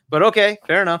crazy. But okay,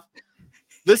 fair enough.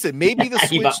 Listen, maybe the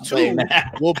Keep up Switch saying 2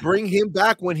 that. will bring him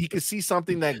back when he can see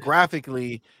something that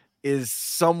graphically is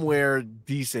somewhere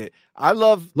decent. I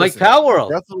love Like listen, Pal World,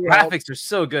 Breath of the Wild- graphics are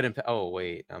so good. Oh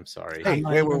wait, I'm sorry. Hey, I'm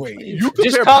not wait. even You Just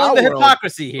compare calling the Pal World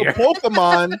hypocrisy to here.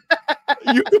 Pokemon.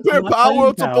 You compare I'm not Power playing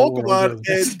World to Power World, Pokemon,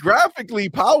 though. and graphically,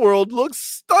 Power World looks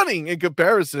stunning in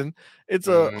comparison. It's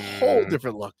a whole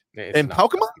different look. It's And not,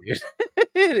 Pokemon? dude.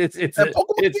 it's And Pokemon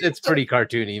it's games are- pretty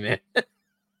cartoony, man.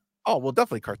 Oh well,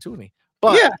 definitely cartoony.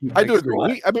 But Yeah, I do like,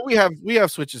 agree. what? We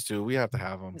have Switches too. We have to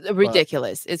have them.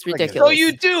 Ridiculous. It's I get it. ridiculous. So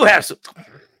you do have some.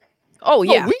 Oh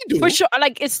No, yeah, we do. for sure.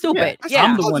 Like it's stupid. that's Yeah,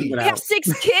 I'm the one Fuzzy. we without. have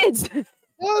 6 kids.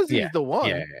 Fuzzy's Yeah, the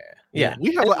one. Yeah.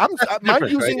 We have. I'm That's not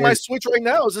different, using right? my Switch right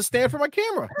now as a stand for my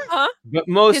camera. But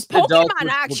most His adults Pokemon, would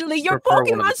actually, your prefer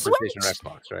one of Pokemon the PlayStation or Switch.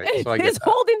 Xbox, right? So I get He's that.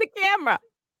 holding the camera.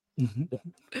 Mhm.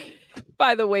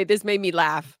 By the way, this made me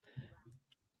laugh.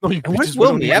 No, you Where's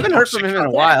Wilmy? I haven't heard from him in a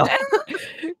while.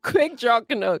 Quick draw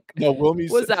Canuck. No,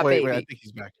 Wilmy's. What's up, wait, I baby? think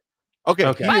he's back. Okay.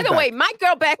 Okay. he By is the back. way, my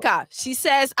girl Becca, she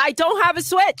says I don't have a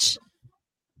Switch.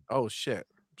 Oh shit.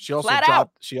 She also Flat dropped.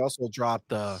 out. She also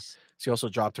dropped. She also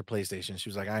dropped her PlayStation. She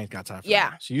was like, I ain't got time for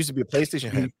Yeah. that. She used to be a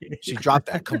PlayStation head. She dropped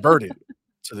that, converted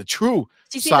to the true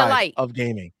She's seen the side light. of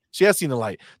gaming. She has seen the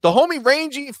light. The homie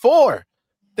Rangy 4.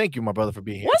 Thank you, my brother, for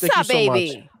being here. What's Thank up, you so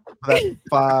baby? much for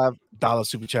that $5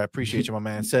 super chat. Appreciate you, my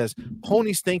man. Says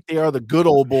ponies think they are the good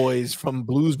old boys from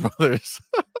Blues Brothers.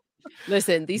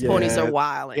 Listen, these ponies Yeah, are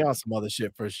wild. They on some other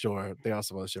shit for sure. They on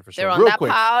some other shit for sure. They're on Real that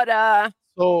quick. powder.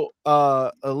 So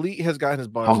Elite has gotten his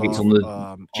bars off Hoggett's on the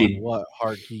on gin. what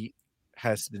Hard Heat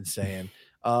has been saying.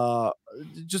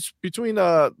 Just between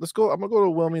let's go. I'm gonna go to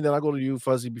Wilmy, then I'll go to you,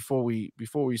 Fuzzy, before we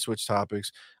switch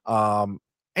topics.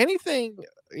 Anything,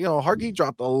 Hard Heat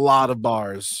dropped a lot of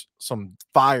bars, some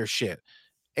fire shit.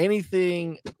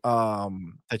 Anything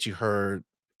that you heard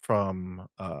from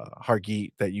Hard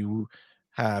Heat that you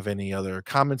have any other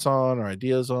comments on or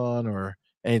ideas on, or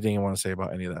anything you want to say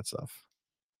about any of that stuff?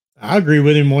 I agree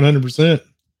with him 100%.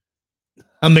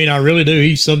 I mean, I really do.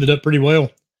 He summed it up pretty well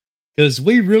because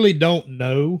we really don't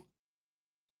know.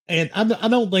 And I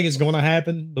don't think it's going to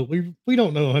happen, but we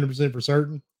don't know 100% for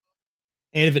certain.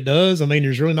 And if it does, I mean,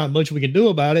 there's really not much we can do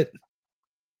about it.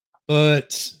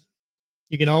 But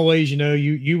you can always,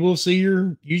 you will see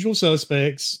your usual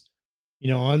suspects,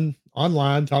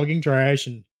 online talking trash.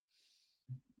 And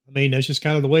I mean, that's just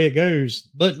kind of the way it goes.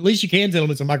 But at least you can tell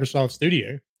them it's a Microsoft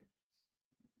studio.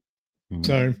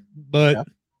 So, but Yeah.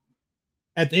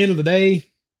 at the end of the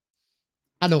day,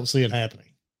 I don't see it happening.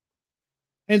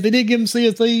 And if they did give him Sea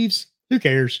of Thieves, who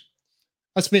cares?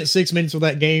 I spent 6 minutes with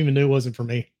that game and knew it wasn't for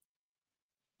me.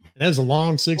 And that was a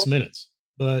long 6 minutes,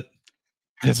 but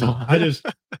I just,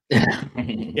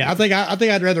 yeah, I think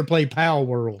I'd rather play Pal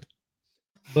World.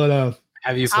 But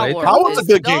Have you played? Power Power's a is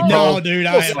good game, so- bro. no, dude,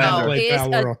 I haven't slander. played It's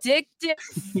Pal World.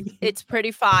 addictive. It's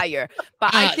pretty fire.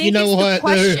 But I think you know it's the what, dude?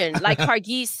 question, like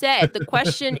Hargeet said, the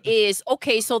question is,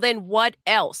 okay, so then what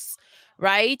else?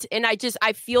 Right. And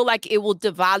I feel like it will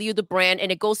devalue the brand,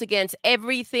 and it goes against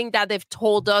everything that they've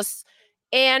told us.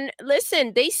 And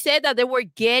listen, they said that they were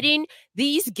getting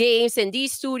these games and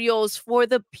these studios for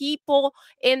the people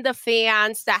and the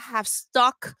fans that have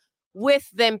stuck with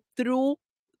them through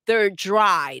their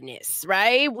dryness,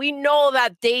 right? We know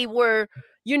that they were,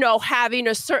 having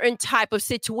a certain type of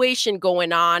situation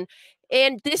going on.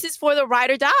 And this is for the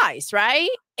ride or dies, right?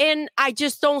 And I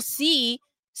just don't see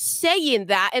saying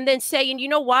that and then saying, you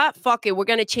know what? Fuck it. We're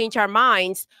going to change our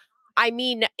minds. I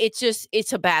mean,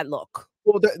 it's a bad look.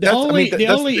 Well, The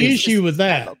only issue with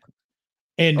that, look.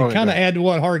 and to Oh, kind of okay. add to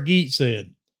what Hargeet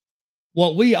said,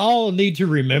 what we all need to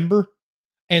remember,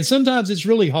 and sometimes it's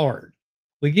really hard.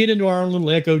 We get into our own little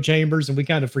echo chambers and we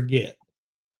kind of forget.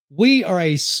 We are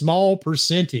a small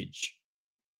percentage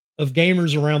of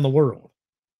gamers around the world.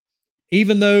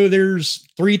 Even though there's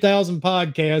 3,000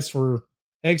 podcasts for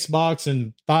Xbox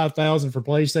and 5,000 for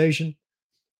PlayStation,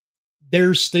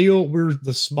 we're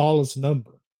the smallest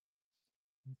number.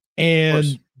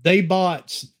 And they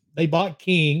bought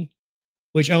King,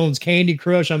 which owns Candy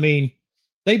Crush. I mean,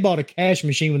 they bought a cash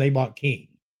machine when they bought King.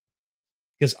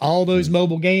 Because all those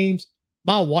mobile games,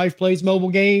 my wife plays mobile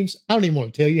games. I don't even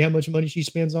want to tell you how much money she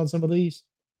spends on some of these.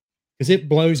 Because it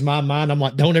blows my mind. I'm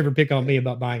like, don't ever pick on me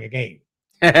about buying a game.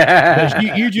 Because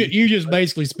you just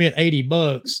basically spent $80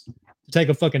 to take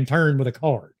a fucking turn with a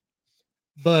card.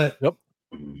 But Yep.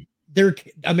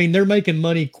 they're making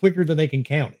money quicker than they can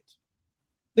count it.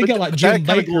 They But got like that Jim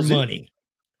kinda Baker goes in- money.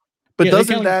 But Yeah, they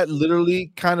doesn't kinda- that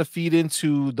literally kind of feed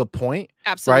into the point?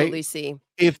 Absolutely. See,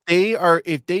 If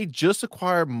they just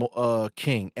acquire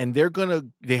King and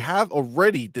they have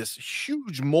already this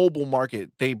huge mobile market,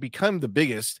 they become the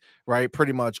biggest, right?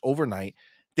 Pretty much overnight.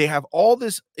 They have all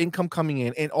this income coming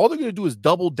in, and all they're going to do is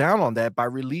double down on that by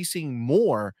releasing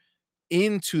more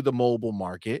into the mobile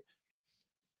market.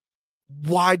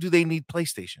 Why do they need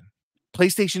PlayStation?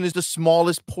 PlayStation is the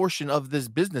smallest portion of this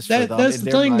business for them. That's and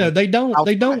the thing, thereby- though.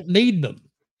 They don't need them.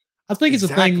 I think it's a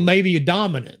Exactly. thing, maybe a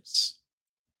dominance.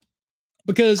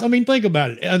 Because I mean, think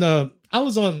about it. And I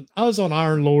was on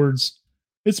Iron Lords.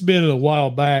 It's been a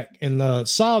while back, and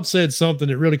Saab said something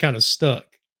that really kind of stuck.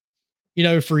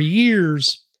 For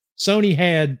years, Sony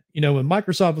had, when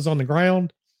Microsoft was on the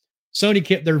ground, Sony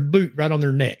kept their boot right on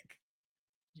their neck.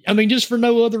 I mean, just for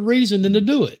no other reason than to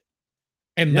do it.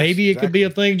 And Yes, maybe it could be a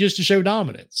thing just to show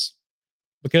dominance.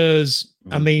 Because,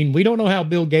 I mean, we don't know how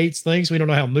Bill Gates thinks. We don't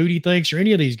know how Moody thinks or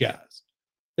any of these guys.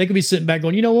 They could be sitting back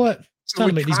going, you know what? It's time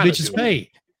to make these trying to bitches do it.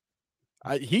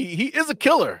 pay. He is a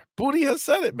killer. Booty has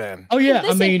said it, man. Oh, yeah.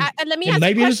 Listen, I mean, let me and ask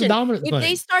maybe you a it's a question. dominant If thing.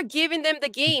 they start giving them the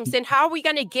games, then how are we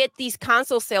going to get these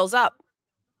console sales up?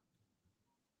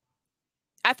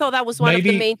 I thought that was one of the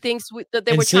Maybe- main things that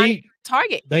they and were trying to see,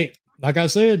 target. like I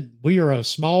said, we are a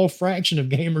small fraction of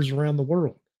gamers around the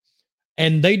world.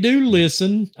 And they do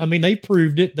listen. I mean, they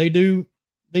proved it. They do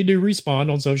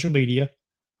respond on social media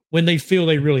when they feel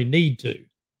they really need to.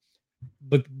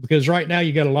 But because right now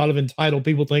you got a lot of entitled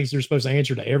people thinks they're supposed to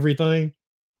answer to everything,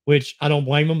 which I don't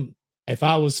blame them. If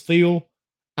I was Phil,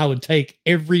 I would take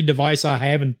every device I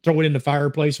have and throw it in the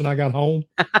fireplace when I got home.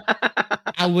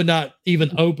 I would not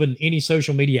even open any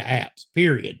social media apps,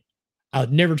 period. I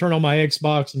would never turn on my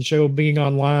Xbox and show being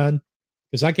online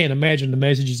because I can't imagine the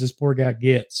messages this poor guy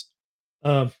gets.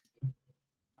 But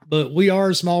we are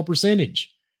a small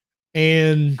percentage,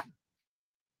 and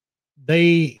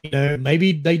they,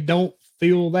 maybe they don't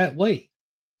feel that way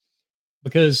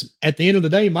because at the end of the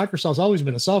day, Microsoft's always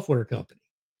been a software company.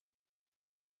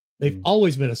 They've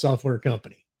always been a software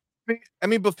company. I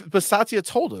mean, but Satya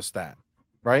told us that,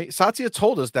 right? Satya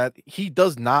told us that he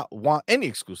does not want any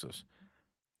exclusives,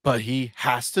 but he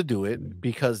has to do it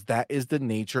because that is the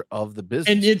nature of the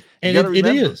business. And it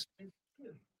remember- is.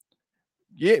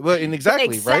 Yeah, well, and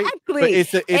exactly, right? But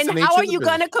it's the And nature how are of the you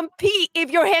going to business. compete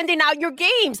if you're handing out your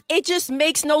games? It just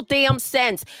makes no damn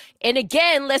sense. And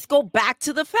again, let's go back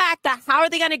to the fact that how are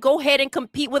they going to go ahead and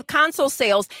compete with console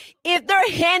sales if they're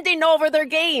handing over their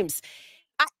games?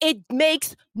 It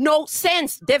makes no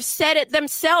sense. They've said it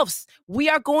themselves. We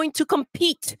are going to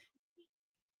compete.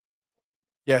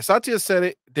 Yeah, Satya said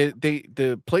it.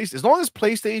 The place, as long as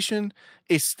PlayStation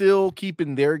is still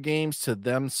keeping their games to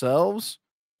themselves,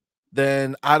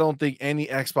 then I don't think any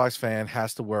Xbox fan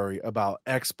has to worry about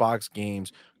Xbox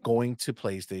games going to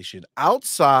PlayStation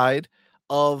outside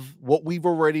of what we've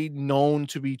already known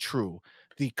to be true.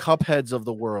 The Cupheads of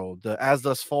the world, the As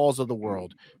Dust Falls of the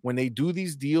world, when they do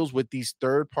these deals with these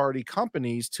third-party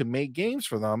companies to make games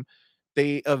for them,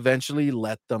 they eventually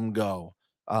let them go.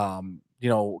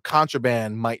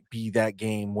 Contraband might be that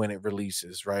game when it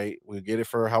releases, right? We'll get it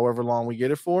for however long we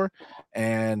get it for.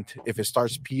 And if it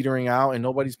starts petering out and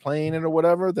nobody's playing it or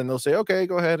whatever, then they'll say, okay,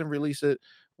 go ahead and release it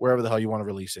wherever the hell you want to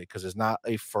release it, because it's not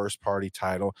a first party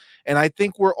title. And I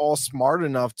think we're all smart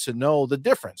enough to know the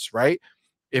difference, right?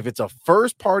 If it's a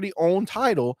first party owned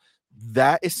title,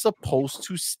 that is supposed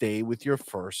to stay with your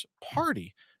first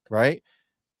party, right?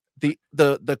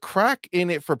 The crack in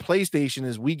it for PlayStation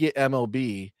is we get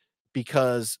MLB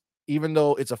because even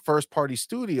though it's a first party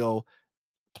studio,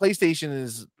 PlayStation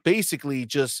is basically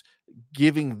just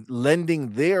lending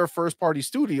their first party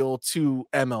studio to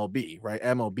MLB, right?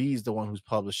 MLB is the one who's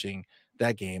publishing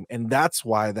that game, and that's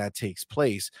why that takes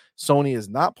place. Sony is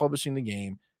not publishing the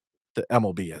game, the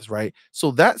MLB is, right?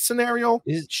 So that scenario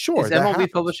Is sure is that MLB happens.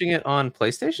 publishing it on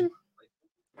PlayStation?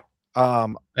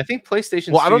 I think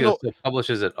PlayStation Well, I don't Studios know. still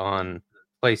publishes it on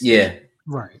PlayStation. Yeah.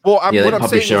 Right. Well, Yeah, what they I'm saying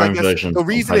publish is, their I own guess version the on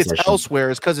reason it's PlayStation. elsewhere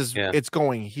is because it's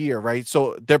going here, right?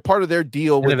 So they're part of their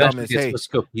deal And with them eventually is, it's hey,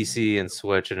 supposed to go PC and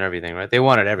Switch and everything, right? They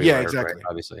want it everywhere, yeah, exactly. right?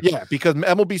 Obviously. Yeah, because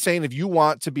MLB saying if you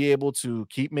want to be able to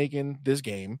keep making this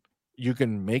game, you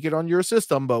can make it on your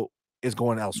system, but it's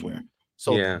going elsewhere.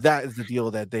 So Yeah. that is the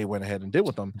deal that they went ahead and did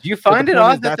with them. Do you But the find it point is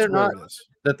odd that that's they're where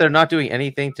not it is. doing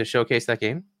anything to showcase that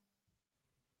game?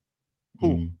 Who?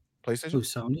 Mm. PlayStation? Who,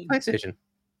 Sony? PlayStation.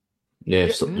 Yeah,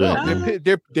 Yeah, stop doing no, it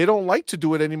now. they don't like to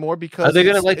do it anymore because Are they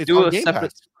gonna it's do on a Game separate?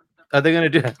 Pass. Are they gonna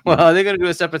do? Well, are they gonna do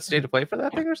a separate state of play for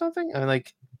that thing or something? I mean,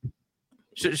 like,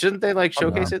 shouldn't they like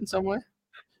showcase it in some way?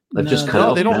 They've just cut No, it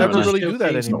off they don't now, ever haven't really do that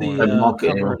Showcase anymore. They market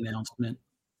cover anymore. announcement.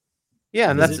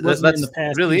 Yeah, and Because it wasn't in that's the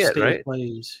past really few it, state of right?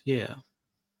 plays. Yeah.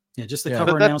 Yeah, just the Yeah.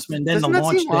 cover But that announcement, then the doesn't that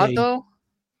launch seem odd, day. though?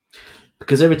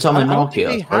 Because every time I they don't market think it,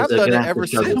 I they suppose have they're done going to it have ever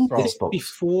to show since, the bro. Xbox.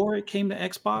 Before it came to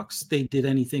Xbox, they did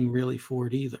anything really for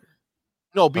it either.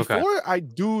 No, Okay. before I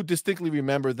do distinctly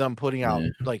remember them putting out Yeah.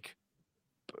 like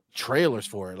trailers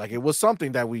for it. Like it was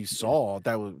something that we saw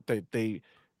that they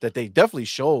definitely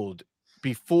showed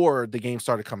before the game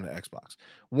started coming to Xbox.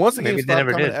 Once the Maybe game they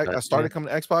never coming did, but, started coming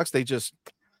to Xbox, they just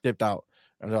dipped out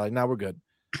and they're like, "Now we're good."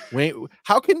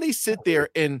 How can they sit there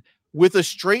and with a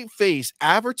straight face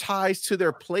advertise to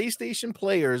their PlayStation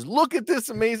players, "Look at this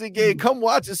amazing game, come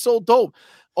watch, it's so dope."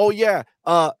 Oh yeah,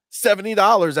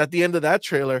 $70 at the end of that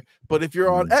trailer. But if you're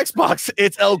on Xbox,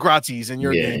 it's El Gratis in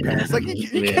your Game Pass. Like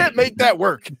you can't make that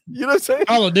work. You know what I'm saying?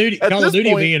 Call of Duty. At Call this of Duty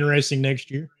will point- be interesting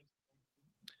next year.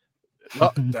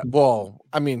 Well,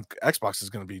 I mean, Xbox is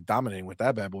going to be dominating with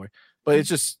that bad boy. But it's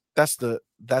just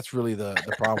that's really the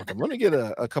problem with them. Let me get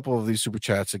a couple of these super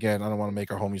chats again. I don't want to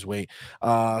make our homies wait.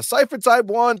 Cypher Type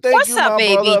 1, thank What's you, up, my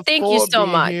baby? brother, Thank you for so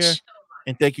being much. here.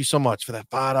 And thank you so much for that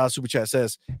 $5 super chat.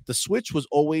 Says the Switch was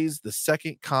always the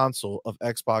second console of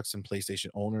Xbox and PlayStation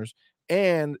owners,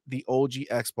 and the OG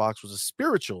Xbox was a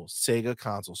spiritual Sega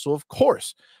console. So of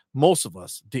course, most of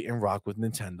us didn't rock with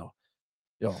Nintendo.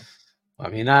 Yo, I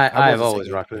mean, I I've was a always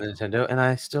Sega rocked with player. Nintendo, and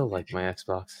I still like my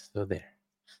Xbox. So there.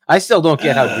 I still don't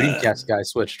get how Dreamcast guys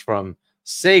switched from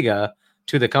Sega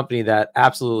to the company that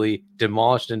absolutely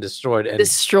demolished and destroyed and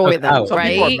Destroy took them, out. some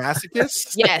people are right?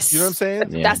 masochists. Yes. You know what I'm saying?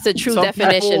 Yeah. That's the true Some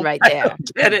definition people- right I there.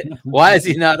 don't get it. Why is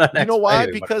he not on You know Xbox? why?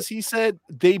 Anyway, Because he said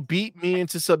they beat me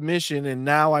into submission and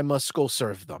now I must go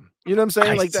serve them. You know what I'm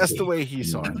saying? I Like that's the see. way he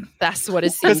saw it. That's what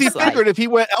it Because seems he like. figured if he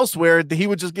went elsewhere, he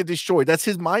would just get destroyed. That's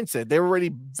his mindset. They already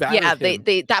battered Yeah, him.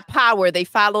 they that power, they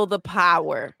follow the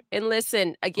power. And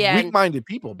listen, again, Weak-minded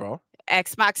people, bro.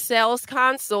 Xbox sells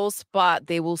consoles, but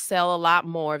they will sell a lot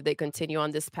more if they continue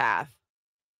on this path.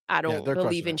 I Yeah, don't they're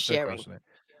believe crushing in it. They're sharing. crushing it.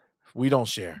 We don't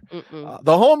share. Mm-mm.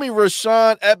 The homie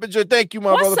Rashawn Eppinger, thank you,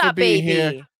 my What's brother, for up, being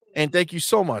baby? here. And thank you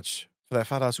so much for that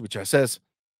 $5 super chat. Says,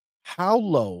 how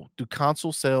low do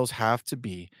console sales have to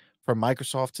be for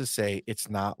Microsoft to say it's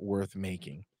not worth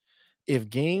making? If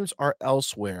games are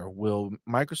elsewhere, will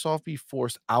Microsoft be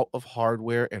forced out of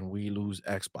hardware and we lose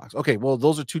Xbox? Okay, well,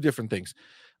 those are two different things.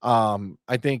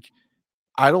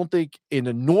 I don't think in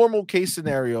a normal case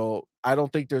scenario, I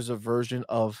don't think there's a version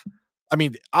of, I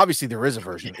mean, obviously there is a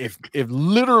version. If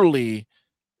literally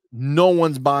no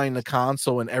one's buying the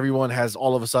console and everyone has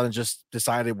all of a sudden just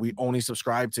decided we only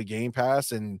subscribe to Game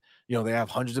Pass and they have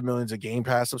hundreds of millions of Game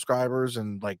Pass subscribers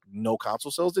and like no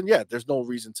console sales, then yeah, there's no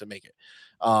reason to make it.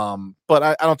 But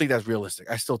I don't think that's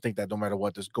realistic. I still think that no matter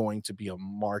what, there's going to be a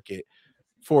market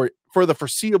for the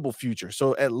foreseeable future.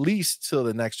 So at least till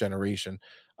the next generation,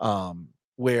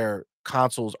 where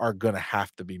consoles are gonna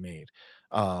have to be made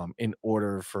in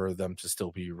order for them to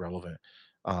still be relevant.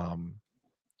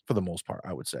 For the most part,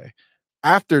 I would say.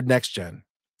 After next gen,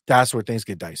 that's where things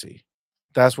get dicey.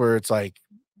 That's where it's like,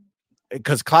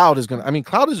 because cloud is gonna, I mean,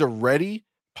 cloud is already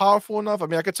powerful enough. I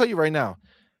mean, I can tell you right now,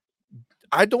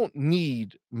 I don't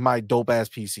need my dope ass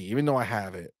PC, even though I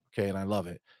have it, okay, and I love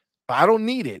it. But I don't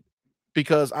need it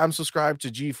because I'm subscribed to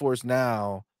GeForce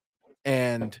Now,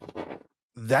 and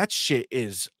that shit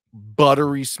is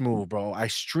buttery smooth, bro. I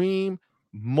stream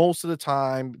most of the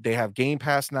time. They have Game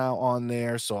Pass now on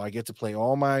there, so I get to play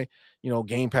all my,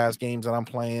 Game Pass games that I'm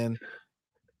playing.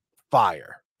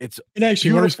 Fire. It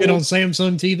actually works good on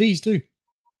Samsung TVs too.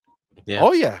 Yeah.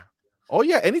 Oh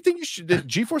yeah. Anything you should.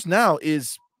 GeForce Now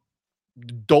is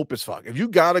dope as fuck. If you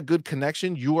got a good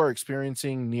connection, you are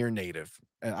experiencing near native,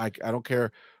 and I don't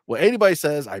care what anybody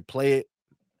says. I play it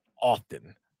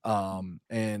often,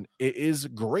 and it is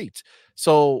great.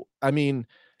 So I mean,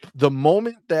 the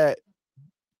moment that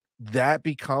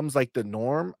becomes like the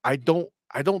norm, I don't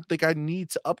think I need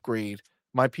to upgrade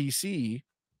my PC.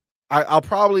 I'll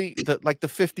probably the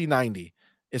 5090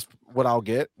 is what I'll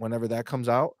get whenever that comes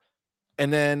out.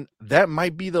 And then that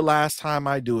might be the last time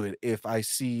I do it if I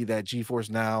see that GeForce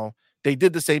Now, they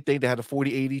did the same thing. They had a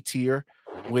 4080 tier,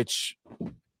 which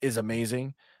is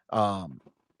amazing. And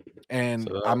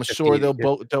So I'm sure they'll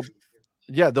bump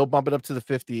it up to the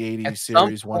 5080 At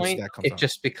series some once point, that comes it out.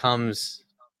 just becomes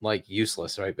like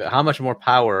useless, right? But how much more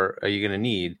power are you going to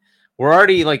need? We're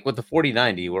already like with the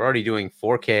 4090, we're already doing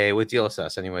 4K with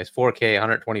DLSS anyways, 4K,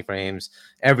 120 frames,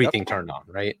 everything turned on,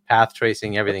 right? Path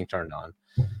tracing, everything turned on.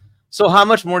 So how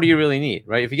much more do you really need,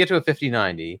 right? If you get to a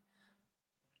 5090,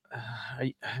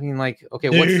 I mean, like, okay,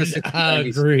 Dude, what's the 6090 I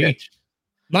agree. pitch?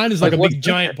 Mine is like a big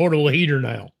giant portable heater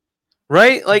now.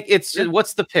 Right? Like it's just,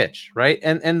 what's the pitch, right?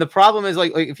 And the problem is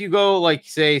like if you go like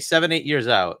say 7-8 years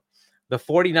out, the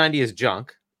 4090 is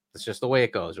junk. That's just the way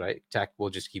it goes, right? Tech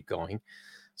will just keep going.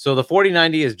 So the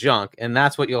 4090 is junk, and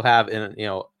that's what you'll have in,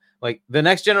 like the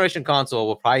next generation console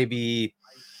will probably be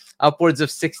upwards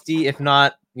of 60, if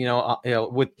not,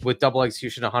 with double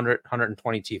execution, 100,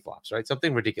 120 T-flops, right?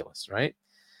 Something ridiculous, right?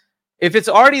 If it's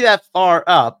already that far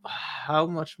up, how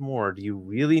much more do you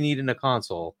really need in a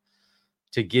console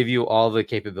to give you all the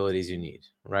capabilities you need,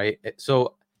 right?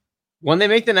 So when they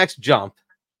make the next jump,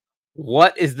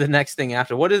 what is the next thing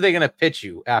after? What are they going to pitch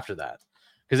you after that?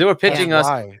 Because they were pitching us,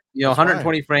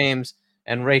 120 frames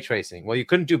and ray tracing. Well, you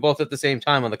couldn't do both at the same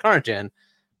time on the current gen,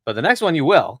 but the next one you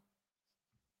will.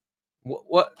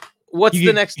 What's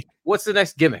the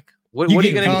next gimmick? What are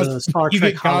you going to do? You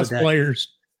get cosplayers.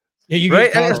 Yeah, you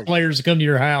get cosplayers to come to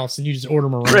your house and you just order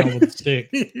them around with a stick.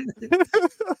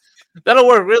 That'll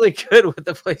work really good with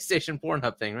the PlayStation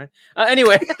Pornhub thing, right?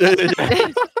 Anyway.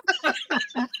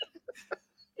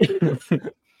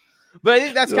 But I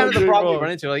think that's kind of the problem we run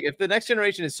into. Like, if the next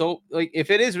generation is so, like, if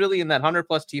it is really in that 100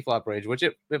 plus T-flop range, which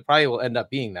it probably will end up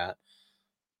being that,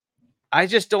 I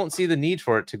just don't see the need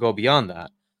for it to go beyond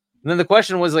that. And then the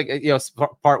question was, like,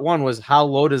 part one was how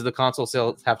low does the console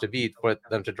sales have to be for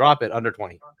them to drop it under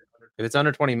 20? If it's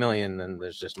under 20 million, then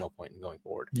there's just no point in going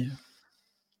forward. Yeah.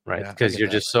 Right, because you're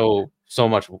just so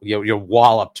much, you're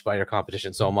walloped by your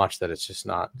competition so much that it's just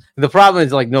not. The problem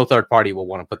is, like, no third party will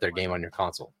want to put their game on your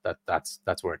console. That's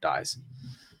where it dies.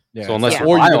 Yeah. So unless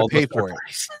or you gotta pay for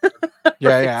it.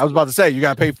 Yeah. I was about to say you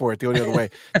gotta pay for it the only other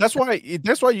way. That's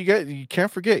why you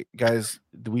can't forget, guys.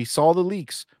 We saw the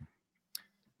leaks.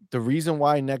 The reason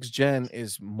why next gen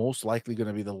is most likely going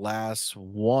to be the last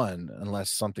one,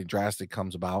 unless something drastic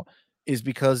comes about, is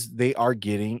because they are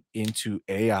getting into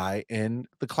AI in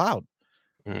the cloud.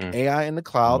 AI in the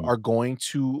cloud are going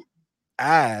to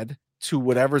add to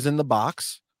whatever's in the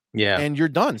box. Yeah. And you're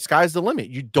done. Sky's the limit.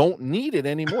 You don't need it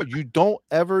anymore. You don't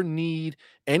ever need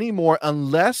anymore,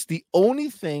 unless the only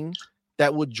thing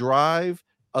that would drive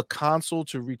a console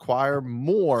to require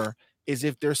more is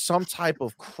if there's some type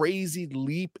of crazy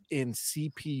leap in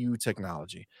CPU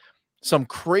technology. Some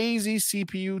crazy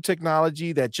CPU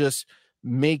technology that just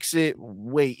makes it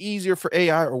way easier for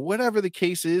AI or whatever the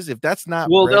case is. If that's not,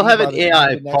 well, they'll have an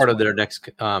AI part of their next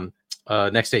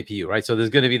APU, right? So there's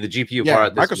going to be the GPU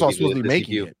part. Microsoft's supposed to be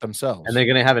making it themselves, and they're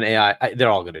going to have an AI. They're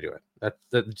all going to do it.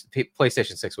 The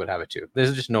PlayStation 6 would have it too.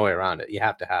 There's just no way around it. You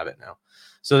have to have it now.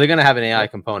 So they're going to have an AI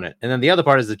component, and then the other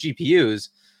part is the GPUs.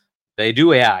 They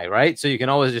do AI, right? So you can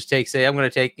always just say, I'm going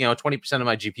to take 20% of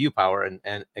my GPU power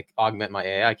and augment my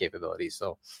AI capabilities.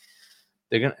 So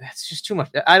that's just too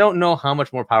much. I don't know how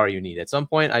much more power you need. At some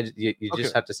point, you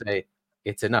just have to say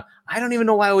it's enough. I don't even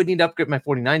know why I would need to upgrade my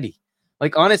 4090.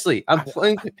 Like honestly, I'm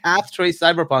playing Path Trace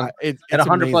Cyberpunk It's at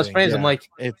 100 plus amazing, frames. I'm yeah. like,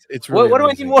 it's really what do I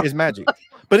need amazing. more? It's magic.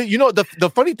 But you know, the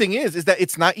funny thing is that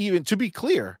it's not even, to be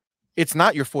clear, it's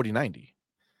not your 4090.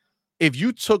 If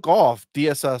you took off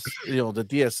DSS, you know, the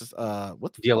DS,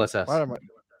 what the DLSS. Why am I?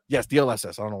 Yes,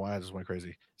 DLSS. I don't know why I just went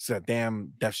crazy. It's that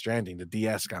damn Death Stranding. The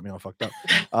DS got me all fucked up.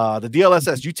 The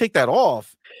DLSS, you take that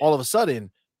off, all of a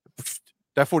sudden,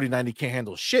 that 4090 can't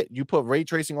handle shit. You put ray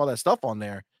tracing, all that stuff on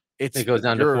there, It goes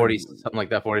down to 40, something like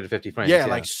that, 40 to 50 frames. Yeah,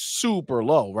 like super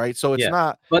low, right? So it's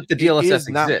not, but the DLSS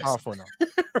not exists. powerful enough.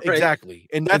 Right? Exactly.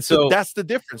 And that's that's the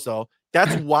difference, though.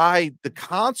 That's why the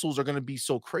consoles are going to be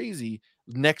so crazy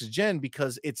next gen,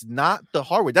 because it's not the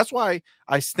hardware. That's why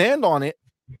I stand on it.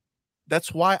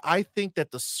 That's why I think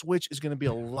that the Switch is going to be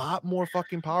a lot more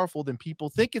fucking powerful than people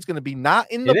think it's going to be.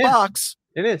 Not in the box.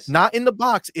 It is not in the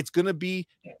box. It's going to be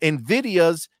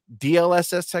NVIDIA's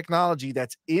DLSS technology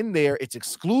that's in there. It's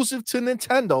exclusive to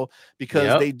Nintendo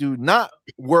because they do not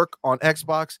work on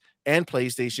Xbox and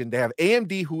PlayStation. They have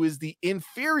AMD, who is the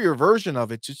inferior version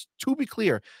of it. Just to be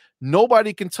clear,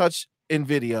 nobody can touch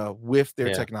NVIDIA with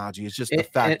their technology. It's just the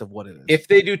fact of what it is. If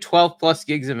they do 12 plus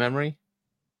gigs of memory,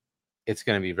 it's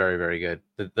going to be very, very good.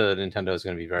 The Nintendo is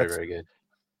going to be very, very good.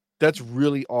 That's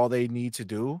really all they need to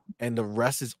do, and the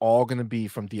rest is all going to be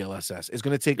from DLSS. It's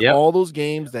going to take all those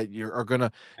games that are going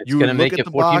to make it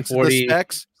 1440,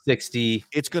 60.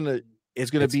 It's going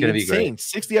to be insane.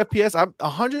 60 FPS. I'm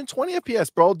 120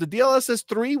 FPS, bro. The DLSS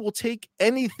 3 will take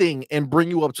anything and bring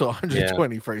you up to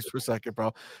 120 frames per second,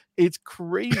 bro. It's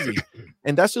crazy,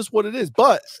 and that's just what it is.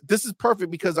 But this is perfect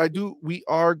because we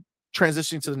are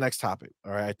transitioning to the next topic.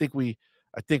 All right, I think we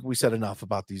said enough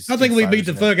about these. I think we beat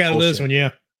the fuck out of this one.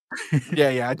 Yeah.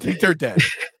 Yeah, I think they're dead.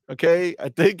 Okay, I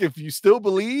think if you still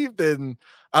believe, then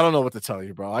I don't know what to tell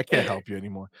you, bro. I can't help you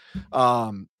anymore.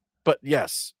 But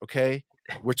yes, okay,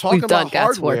 we're talking about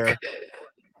hardware.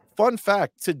 Fun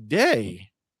fact: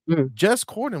 today, Jez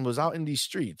Corden was out in these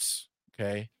streets,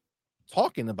 okay,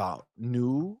 talking about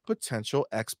new potential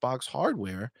Xbox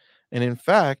hardware, and in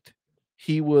fact,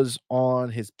 he was on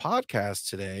his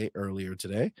podcast earlier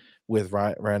today, with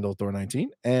Randall Thor 19,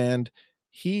 and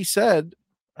he said,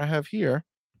 I have here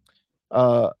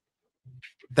that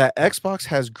Xbox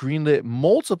has greenlit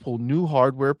multiple new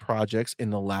hardware projects in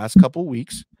the last couple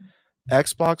weeks.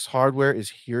 Xbox hardware is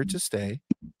here to stay,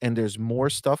 and there's more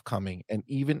stuff coming, and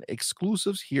even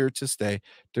exclusives here to stay.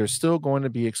 There's still going to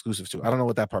be exclusives too. I don't know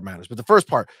what that part matters, but the first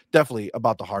part definitely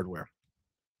about the hardware,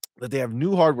 that they have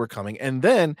new hardware coming. And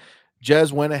then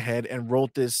Jez went ahead and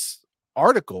wrote this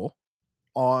article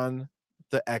on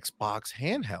the Xbox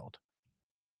handheld.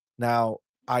 Now,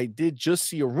 I did just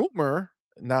see a rumor,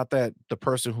 not that the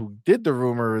person who did the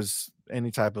rumor is any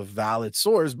type of valid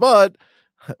source, but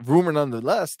rumor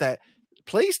nonetheless, that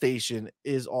PlayStation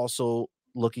is also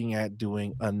looking at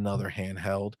doing another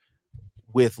handheld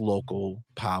with local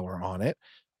power on it.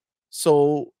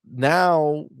 So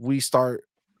now we start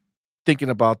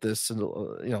thinking about this in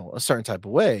a certain type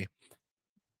of way.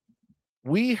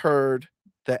 We heard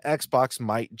that Xbox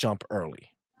might jump early,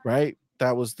 right?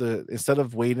 That was instead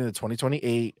of waiting to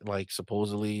 2028, like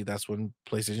supposedly that's when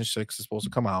PlayStation 6 is supposed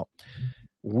to come out.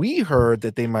 We heard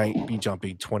that they might be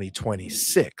jumping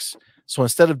 2026. So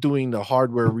instead of doing the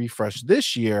hardware refresh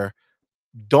this year,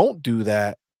 don't do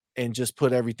that and just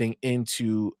put everything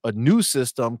into a new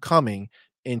system coming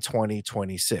in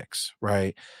 2026,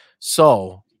 right?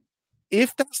 So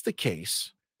if that's the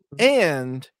case,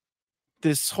 and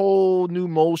this whole new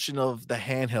motion of the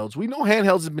handhelds, we know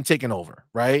handhelds have been taken over,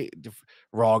 right?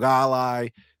 ROG Ally,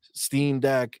 Steam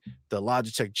Deck, the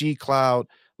Logitech G Cloud,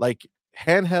 like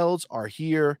handhelds are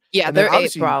here. Yeah, and they're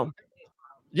it, bro.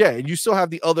 Yeah, and you still have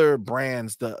the other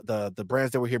brands, the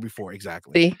brands that were here before.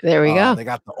 Exactly. See, there we go. They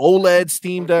got the OLED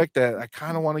Steam Deck that I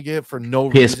kind of want to get for no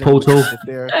PS reason. Portal.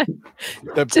 There.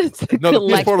 The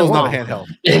PS Portal is not a handheld.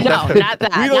 No, not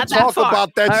that. We don't talk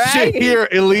about that shit here,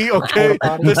 Elite. Okay,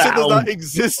 the shit does not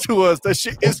exist to us. That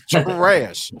shit is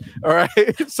trash. All right,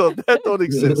 so that don't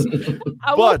exist.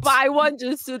 I will buy one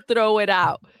just to throw it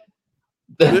out.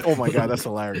 Oh my god, that's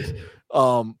hilarious.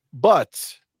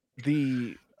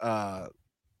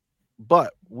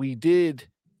 But we did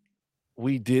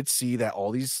see that all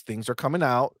these things are coming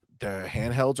out. The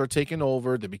handhelds are taking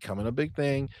over. They're becoming a big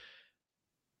thing.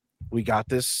 We got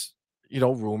this,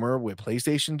 rumor with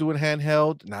PlayStation doing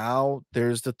handheld. Now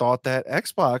there's the thought that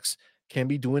Xbox can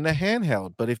be doing a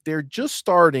handheld. But if they're just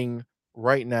starting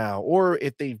right now, or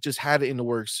if they've just had it in the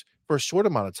works for a short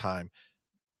amount of time,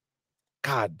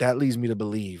 God, that leads me to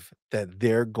believe that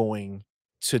they're going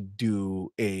to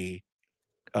do a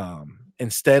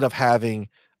instead of having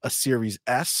a Series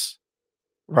S,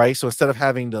 right? So instead of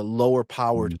having the lower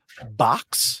powered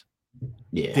box,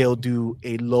 Yeah. they'll do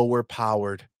a lower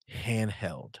powered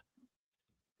handheld.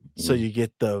 So you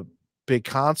get the big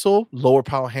console, lower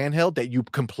power handheld that you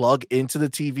can plug into the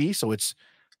TV. So it's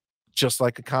just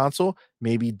like a console,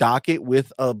 maybe dock it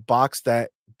with a box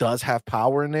that does have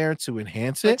power in there to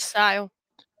enhance Good it. style.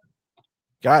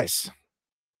 Guys,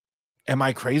 am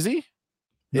I crazy?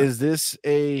 No. Is this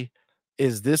a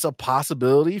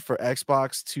possibility for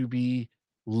Xbox to be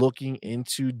looking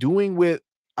into doing with?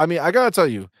 I mean, I gotta tell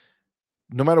you,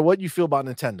 no matter what you feel about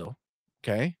Nintendo,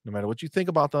 okay, no matter what you think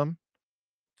about them,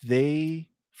 they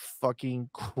fucking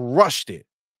crushed it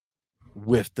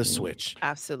with the Switch.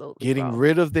 Absolutely. Getting bro.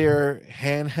 rid of their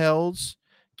handhelds,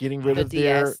 getting rid The of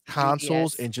their DS, the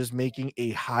consoles, 3DS. and just making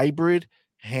a hybrid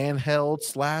handheld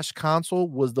 / console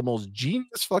was the most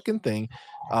genius fucking thing.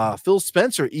 Phil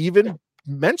Spencer even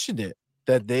mentioned it,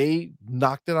 that they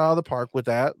knocked it out of the park with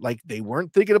that. Like, they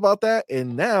weren't thinking about that.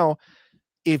 And now,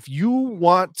 if you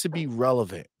want to be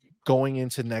relevant going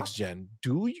into next gen,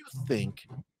 do you think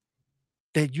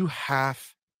that you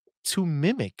have to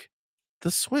mimic the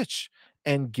Switch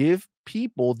and give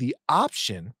people the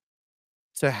option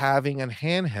to having a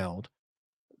handheld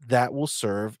that will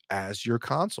serve as your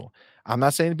console? I'm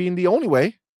not saying being the only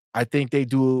way. I think they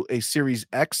do a Series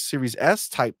X, Series S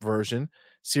type version.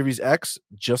 Series X,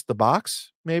 just the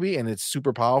box, maybe, and it's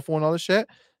super powerful and all the shit.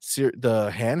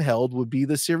 The handheld would be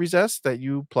the Series S that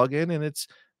you plug in, and it's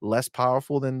less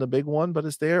powerful than the big one, but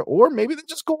it's there. Or maybe they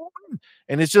just go on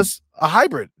and it's just a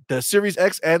hybrid. The Series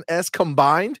X and S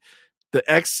combined. The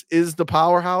X is the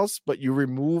powerhouse, but you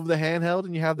remove the handheld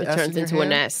and you have the It S turns in your into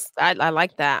an hand. S. I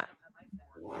like that.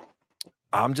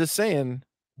 I'm just saying,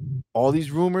 all these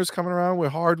rumors coming around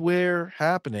with hardware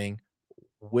happening.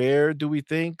 Where do we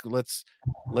think? Let's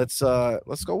go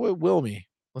with Wilmy.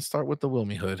 Let's start with the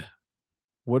Wilmy hood.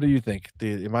 What do you think?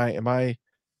 Am I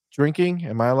drinking?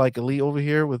 Am I like Elite over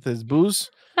here with his booze,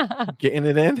 getting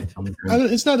it in?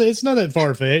 It's not that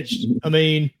far fetched. I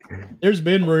mean, there's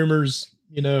been rumors,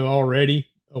 already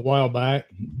a while back.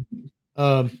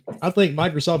 I think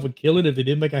Microsoft would kill it if they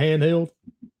did make a handheld,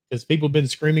 because people have been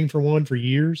screaming for one for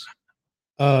years.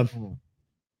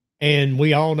 And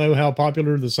we all know how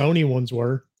popular the Sony ones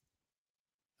were.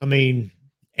 I mean,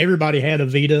 everybody had a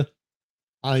Vita,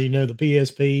 the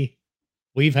PSP.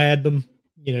 We've had them,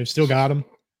 still got them.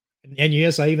 And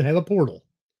yes, I even have a Portal.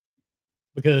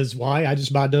 Because why? I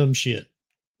just buy dumb shit.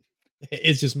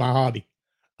 It's just my hobby.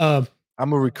 I'm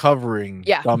a recovering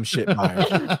dumb shit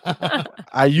buyer.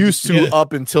 I used to Yeah.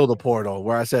 up until the Portal,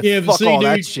 where I said, Yeah, but fuck see, all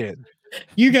that dude, shit.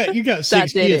 You got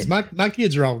 6 did kids. it. My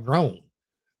kids are all grown.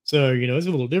 So, it's a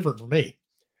little different for me.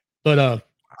 But I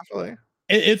feel like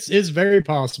it's very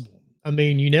possible. I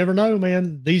mean, you never know,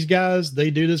 man. These guys,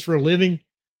 they do this for a living.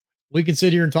 We can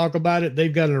sit here and talk about it.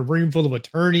 They've got a room full of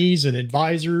attorneys and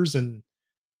advisors, and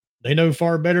they know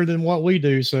far better than what we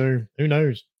do. So who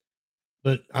knows?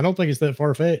 But I don't think it's that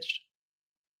far fetched.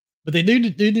 But they do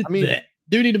need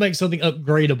to make something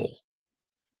upgradable.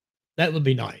 That would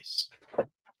be nice.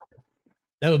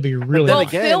 That would be really then Well,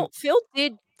 nice. again- Phil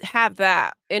did have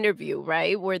that interview,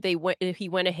 right? Where he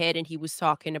went ahead and he was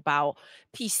talking about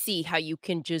PC, how you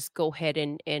can just go ahead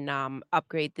and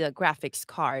upgrade the graphics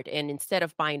card. And instead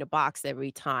of buying a box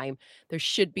every time, there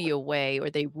should be a way,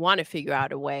 or they want to figure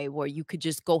out a way where you could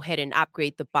just go ahead and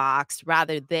upgrade the box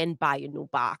rather than buy a new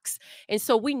box. And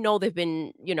so we know they've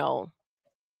been,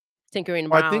 tinkering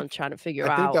Well, I around think- trying to figure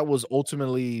I think out. that was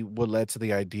ultimately what led to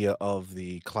the idea of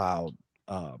the cloud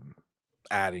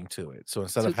adding to it. So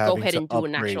instead to of go having ahead to and do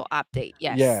an upgrade, actual update.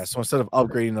 Yes. yeah. So instead of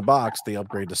upgrading the box, they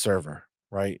upgrade the server,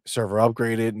 right? Server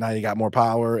upgraded. Now you got more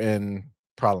power and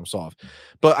problem solved.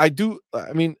 But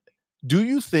I mean, do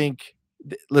you think?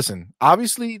 Listen,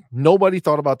 obviously nobody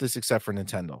thought about this except for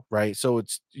Nintendo, right? So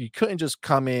you couldn't just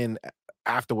come in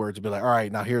afterwards and be like, all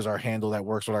right, now here's our handle that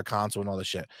works with our console and all this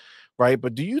shit, right?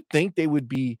 But do you think they would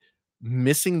be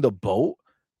missing the boat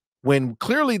when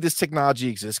clearly this technology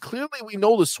exists? Clearly we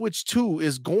know the Switch 2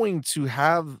 is going to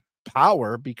have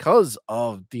power because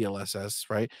of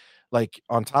DLSS, right? Like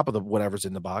on top of the whatever's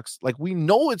in the box. Like, we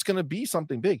know it's going to be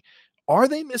something big. Are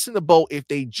they missing the boat if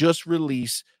they just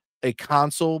release a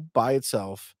console by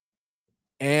itself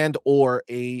and or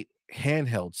a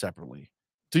handheld separately?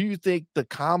 Do you think the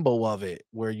combo of it,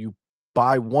 where you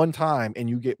buy one time and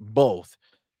you get both,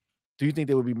 do you think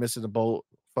they would be missing the boat,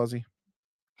 Fuzzy?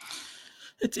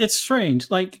 It's strange.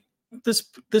 Like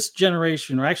this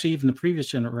generation, or actually even the previous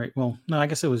generation. Well, no, I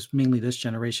guess it was mainly this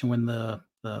generation when the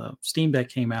Steam Deck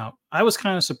came out. I was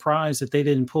kind of surprised that they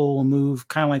didn't pull a move,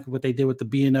 kind of like what they did with the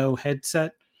B&O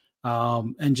headset,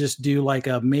 and just do like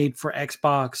a made for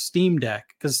Xbox Steam Deck,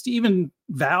 because even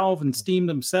Valve and Steam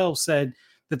themselves said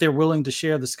that they're willing to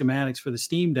share the schematics for the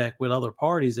Steam Deck with other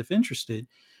parties if interested.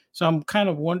 So I'm kind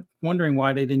of wondering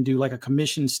why they didn't do like a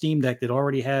commissioned Steam Deck that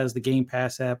already has the Game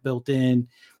Pass app built in,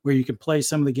 where you could play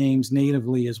some of the games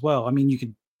natively as well. I mean, you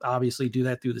could obviously do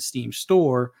that through the Steam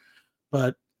store,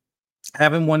 but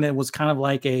having one that was kind of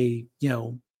like a,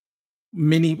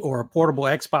 mini or a portable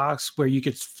Xbox where you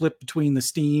could flip between the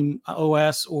Steam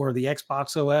OS or the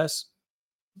Xbox OS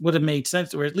would have made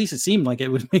sense, or at least it seemed like it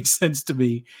would make sense to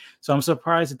me. So I'm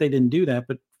surprised that they didn't do that.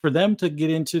 But for them to get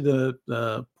into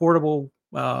the portable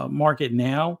market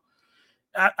now,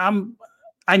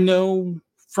 I know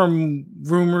from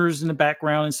rumors in the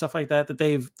background and stuff like that that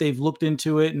they've looked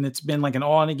into it, and it's been like an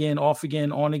on again, off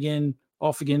again, on again,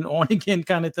 off again, on again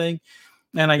kind of thing.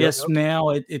 And I guess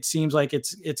now it seems like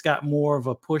it's got more of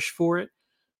a push for it.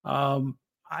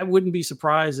 I wouldn't be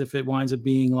surprised if it winds up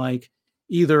being like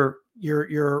either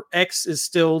your X is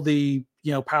still the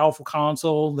powerful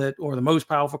console or the most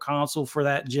powerful console for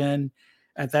that gen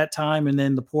at that time, and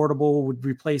then the portable would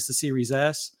replace the Series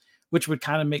S, which would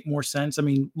kind of make more sense. I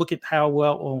mean, look at how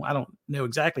well, I don't know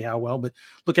exactly how well, but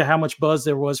look at how much buzz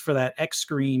there was for that X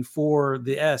screen for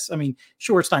the S. I mean,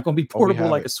 sure, it's not going to be portable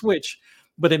like a Switch,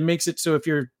 but it makes it so if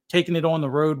you're taking it on the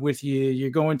road with you, you're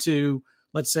going to,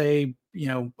 let's say,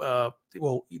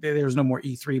 well, there's no more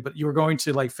E3, but you were going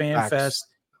to like Fan Fest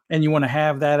and you want to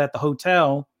have that at the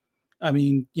hotel. I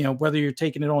mean, whether you're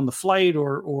taking it on the flight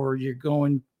or you're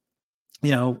going,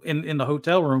 in the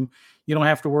hotel room, you don't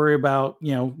have to worry about,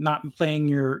 not playing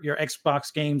your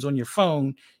Xbox games on your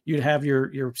phone. You'd have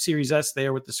your Series S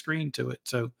there with the screen to it.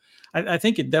 So I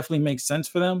think it definitely makes sense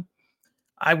for them.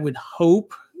 I would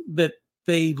hope that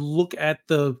they look at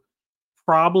the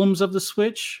problems of the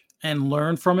Switch and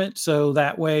learn from it. So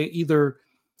that way, either,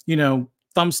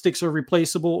 thumbsticks are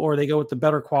replaceable or they go with the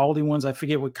better quality ones. I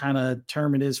forget what kind of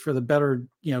term it is for the better,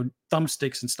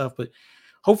 thumbsticks and stuff, but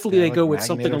hopefully they go with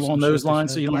something along those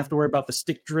lines, so you don't have to worry about the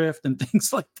stick drift and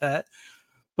things like that.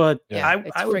 But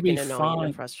I would be fine.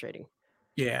 And frustrating.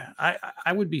 Yeah,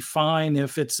 I would be fine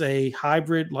if it's a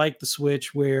hybrid like the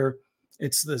Switch, where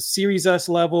it's the Series S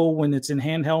level when it's in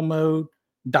handheld mode,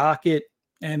 dock it,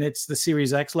 and it's the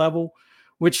Series X level.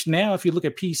 Which now, if you look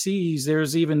at PCs,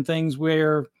 there's even things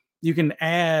where you can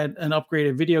add an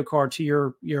upgraded video card to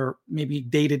your maybe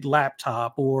dated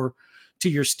laptop or to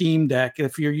your Steam Deck.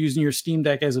 If you're using your Steam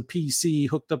Deck as a PC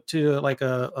hooked up to like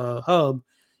a hub,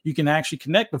 you can actually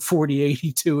connect the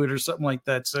 4080 to it or something like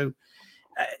that. So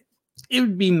it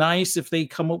would be nice if they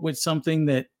come up with something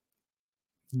that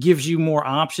gives you more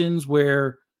options,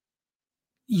 where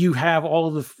you have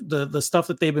all of the stuff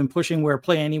that they've been pushing, where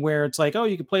Play Anywhere, it's like, oh,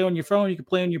 you can play on your phone, you can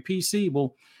play on your PC.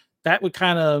 Well, that would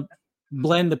kind of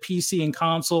blend the PC and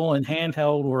console and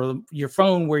handheld, or your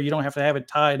phone, where you don't have to have it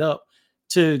tied up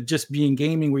to just being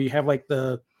gaming, where you have like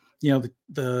the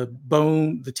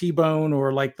T-Bone,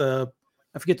 or like I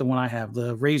forget the one I have,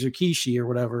 the Razer Kishi or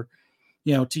whatever,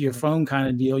 to your phone kind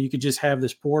of deal. You could just have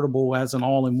this portable as an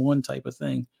all-in-one type of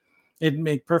thing. It'd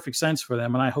make perfect sense for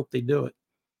them, and I hope they do it.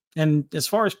 And as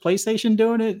far as PlayStation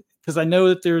doing it, because I know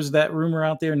that there's that rumor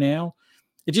out there now,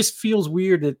 it just feels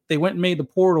weird that they went and made the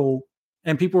Portal,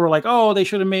 and people were like, oh, they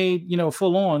should have made,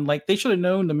 full on. Like, they should have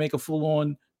known to make a full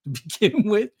on to begin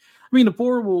with. I mean, the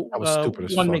portable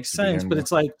one makes sense, but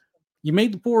it's like, you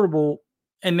made the portable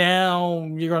and now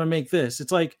you're going to make this.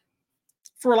 It's like,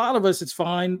 for a lot of us, it's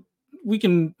fine. We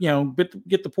can,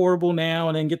 get the portable now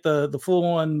and then get the full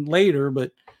on later.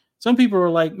 But some people are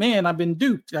like, man, I've been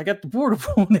duped. I got the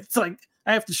portable and it's like,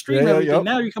 I have to stream everything. Yep.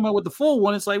 Now you come out with the full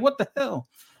one. It's like, what the hell?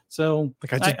 So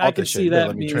I could see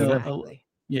that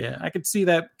being I could see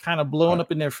that kind of blowing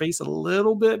up in their face a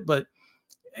little bit, but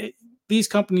these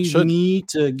companies need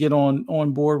to get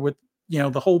on board with,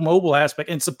 the whole mobile aspect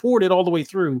and support it all the way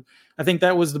through. I think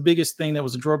that was the biggest thing that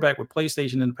was a drawback with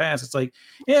PlayStation in the past. It's like,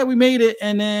 yeah, we made it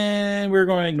and then we're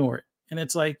going to ignore it. And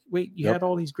it's like, wait, you had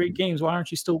all these great games. Why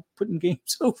aren't you still putting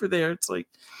games over there? It's like,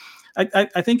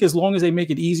 I think as long as they make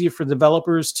it easier for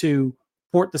developers to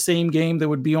port the same game that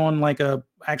would be on like a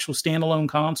actual standalone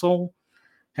console,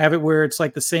 have it where it's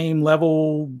like the same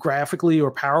level graphically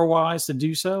or power wise to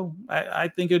do so, I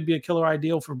think it'd be a killer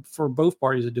ideal for both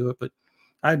parties to do it. But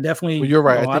I definitely, you're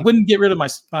right. I wouldn't get rid of my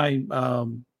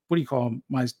what do you call them?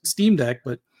 My Steam Deck,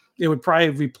 but it would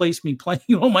probably replace me playing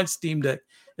on my Steam Deck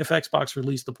if Xbox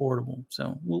released the portable.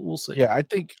 So we'll see. Yeah, I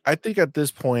think at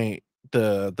this point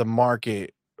the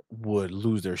market would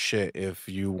lose their shit if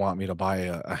you want me to buy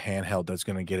a handheld that's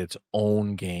going to get its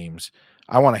own games.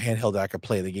 I want a handheld that I could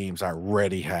play the games I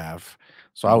already have.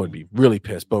 So I would be really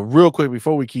pissed. But real quick,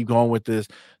 before we keep going with this,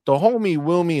 the homie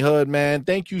Wilmy Hood, man,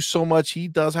 thank you so much. He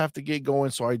does have to get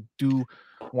going, so I do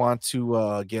want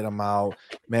to get him out.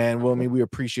 Man, Wilmy, we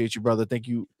appreciate you, brother. Thank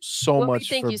you so Wilmy, much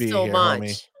thank for you being so here, much.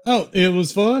 homie. Oh, it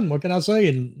was fun. What can I say?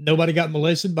 And nobody got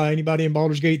molested by anybody in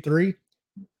Baldur's Gate 3.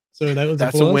 So that was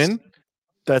That's a a plus. win.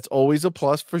 That's always a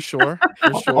plus for sure.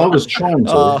 For sure. I was trying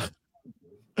to.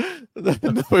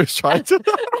 I was trying to.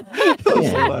 That's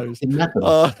Yeah, hilarious. it happened.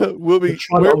 Wilmy, I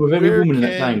tried it with every where woman in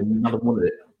that can- game, and none of them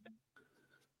wanted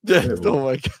it. Oh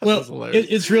my god. Well, that's hilarious.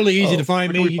 it's really easy to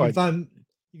find where me. can we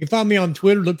You can find me on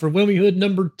Twitter. Look for Wilmy Hood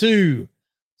 #2,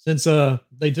 since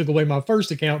they took away my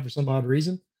first account for some odd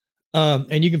reason.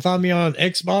 And you can find me on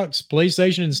Xbox,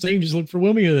 PlayStation, and Steam. Just look for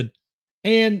Wilmy Hood.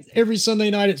 And every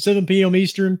Sunday night at 7 p.m.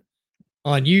 Eastern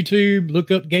on YouTube, look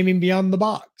up Gaming Beyond the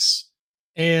Box.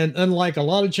 And unlike a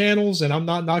lot of channels, and I'm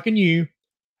not knocking you,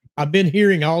 I've been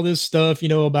hearing all this stuff,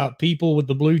 about people with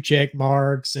the blue check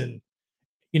marks and,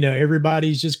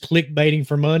 everybody's just clickbaiting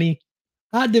for money.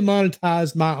 I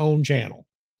demonetized my own channel.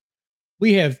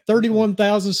 We have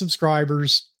 31,000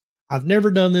 subscribers. I've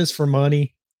never done this for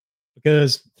money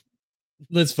because,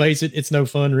 let's face it, it's no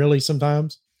fun really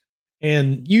sometimes.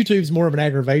 And YouTube's more of an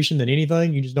aggravation than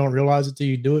anything. You just don't realize it till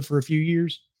you do it for a few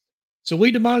years. So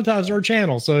we demonetized our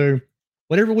channel. So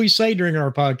whatever we say during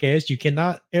our podcast, you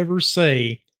cannot ever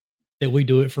say that we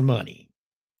do it for money.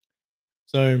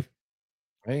 So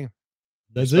Hey,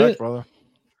 that's respect, it. brother.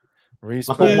 I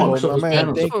Respect, thought Yeah. Microsoft my was man.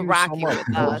 banned. Thank For you so rocking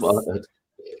much. with us.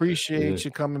 Appreciate you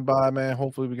coming by, man.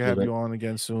 Hopefully we can have Yeah, you on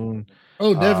again soon.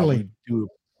 Oh, definitely.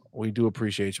 We do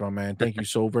appreciate you, my man. Thank you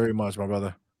so very much, my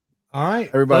brother. All right.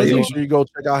 Everybody, Fuzzy, make sure you go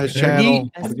check out his Elite.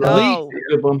 channel. Let's Elite. go.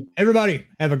 Good one. everybody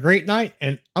have a great night.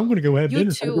 And I'm going to go have You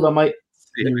dinner. Have a good too. one, mate.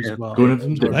 You as well. Go and have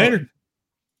some dinner. Later.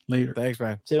 Later. Thanks,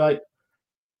 man. See you, mate.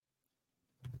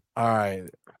 All right.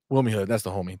 Wilmy Hood, that's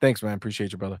the homie. Thanks, man.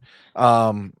 Appreciate you, brother.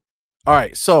 All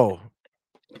right. So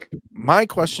my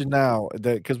question now,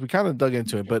 that because we kind of dug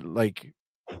into it, but like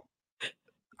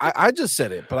I just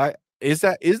said it, but is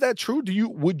that true?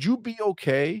 Would you be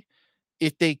okay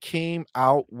if they came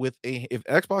out with if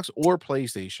Xbox or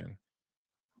PlayStation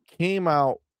came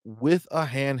out with a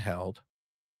handheld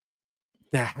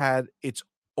that had its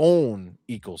own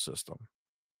ecosystem,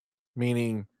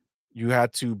 meaning you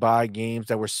had to buy games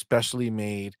that were specially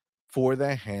made for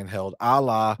that handheld, a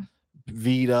la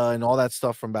Vita and all that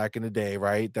stuff from back in the day,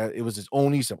 right? That it was its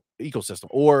own ecosystem,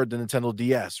 or the Nintendo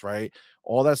DS, right?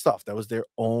 All that stuff that was their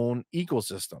own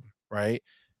ecosystem, right?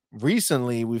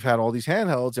 Recently, we've had all these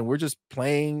handhelds, and we're just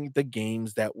playing the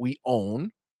games that we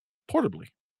own portably,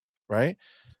 right?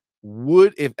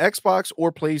 If Xbox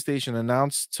or PlayStation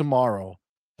announced tomorrow,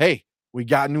 hey, we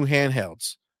got new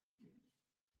handhelds,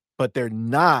 but they're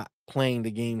not playing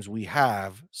the games we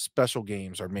have, special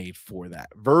games are made for that.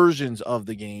 Versions of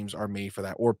the games are made for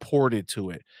that or ported to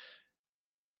it.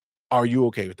 Are you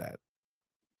okay with that?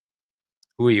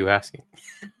 Who are you asking?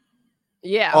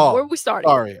 Yeah, Oh, where we starting?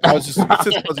 Sorry, I was just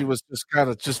since Fuzzy was just kind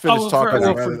of just finished talking.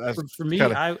 For me,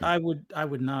 kinda- I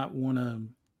would not want to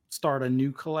start a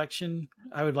new collection.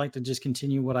 I would like to just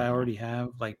continue what I already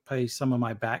have, like play some of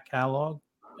my back catalog,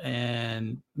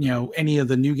 and any of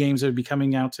the new games that would be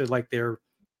coming out to like their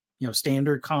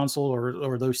standard console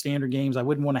or those standard games. I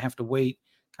wouldn't want to have to wait,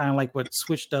 kind of like what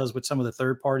Switch does with some of the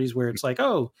third parties, where it's like,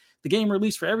 oh, the game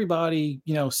released for everybody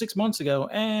 6 months ago,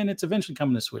 and it's eventually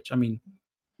coming to Switch. I mean,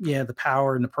 yeah, the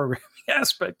power and the programming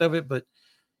aspect of it, but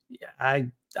yeah,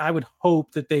 I would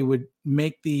hope that they would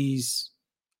make these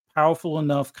powerful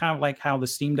enough, kind of like how the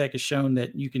Steam Deck has shown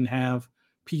that you can have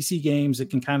PC games that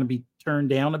can kind of be turned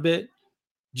down a bit,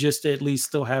 just to at least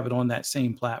still have it on that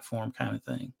same platform, kind of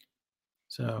thing.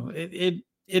 So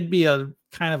it'd be a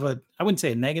kind of I wouldn't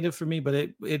say a negative for me, but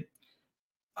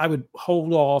I would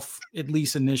hold off at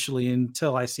least initially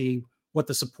until I see what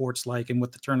the support's like and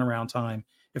what the turnaround time.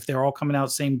 If they're all coming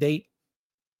out same date,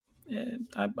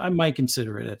 I might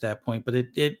consider it at that point, but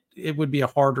it would be a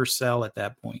harder sell at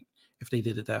that point if they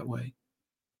did it that way.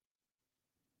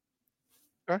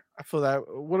 Okay, I feel that.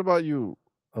 What about you,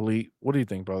 Elite? What do you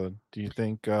think, brother? Do you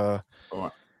think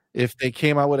if they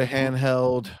came out with a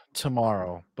handheld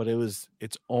tomorrow, but it was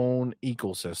its own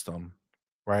ecosystem,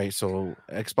 right? So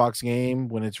Xbox game,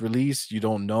 when it's released, you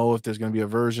don't know if there's going to be a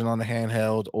version on the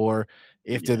handheld or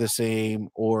if they're the same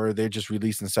or they're just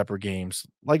releasing separate games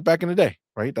like back in the day,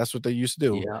 right? That's what they used to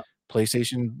do. Yeah.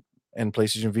 PlayStation and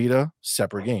PlayStation Vita,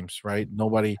 separate games, right?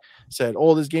 Nobody said,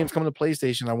 oh, this game's coming to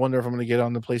PlayStation. I wonder if I'm going to get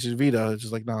on the PlayStation Vita. It's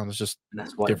just like, no, it's just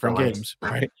That's why different games,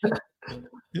 right?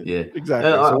 Yeah.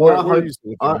 Exactly. I So what do hope- you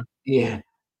see? Yeah.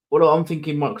 Well, I'm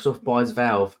thinking Microsoft buys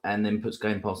Valve and then puts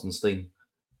Game Pass on Steam.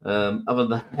 Other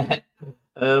than that,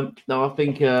 No, I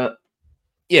think the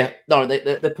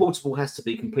portable has to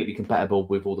be completely compatible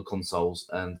with all the consoles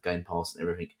and Game Pass and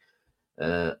everything.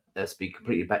 Has to be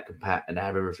completely back compat and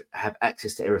have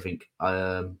access to everything.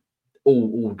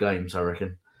 All games, I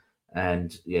reckon.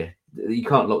 And yeah, you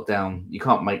can't lock down. You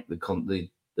can't make the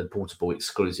portable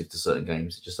exclusive to certain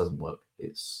games. It just doesn't work.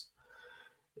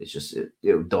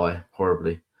 It'll die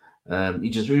horribly.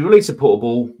 You release a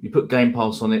portable. You put Game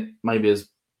Pass on it, maybe as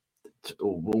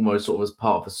almost sort of as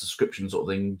part of a subscription sort of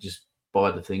thing. Just buy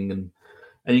the thing and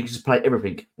you can just play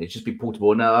everything. It just be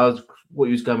portable. Now, what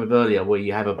you was going with earlier, where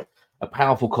you have a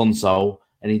powerful console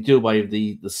and you do away with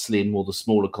the slim or the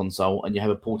smaller console, and you have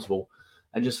a portable.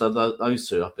 And just for those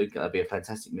two, I think that'd be a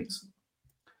fantastic mix.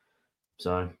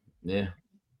 So, yeah.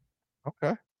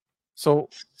 Okay. So,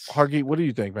 Hargy, what do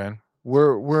you think, man?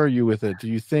 Where are you with it? Do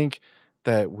you think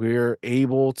that we're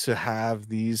able to have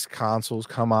these consoles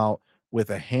come out with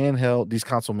a handheld, these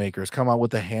console makers come out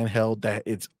with a handheld that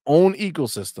its own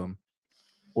ecosystem,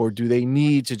 or do they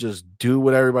need to just do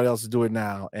what everybody else is doing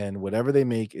now, and whatever they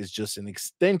make is just an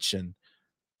extension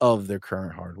of their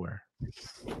current hardware?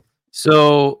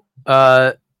 So,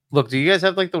 look, do you guys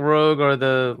have like the Rogue or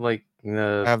the like?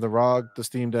 I have the ROG, the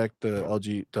Steam Deck, the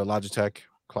LG, the Logitech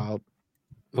Cloud,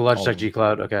 the Logitech G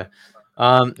Cloud. Okay.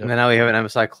 And then now we have an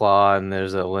MSI Claw, and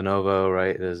there's a Lenovo,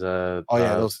 right? There's a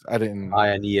those I didn't.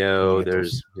 Aya Neo.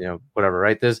 There's whatever,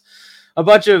 right? There's a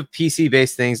bunch of PC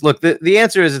based things. Look, the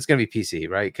answer is it's going to be PC,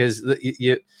 right? Because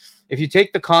if you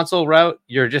take the console route,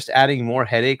 you're just adding more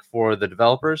headache for the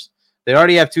developers. They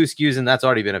already have 2 SKUs, and that's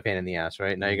already been a pain in the ass,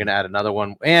 right? Now you're going to add another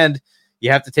one, and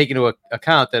you have to take into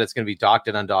account that it's going to be docked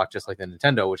and undocked, just like the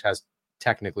Nintendo, which has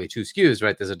technically 2 SKUs,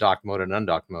 right? There's a docked mode and an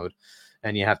undocked mode,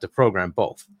 and you have to program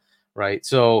both, right?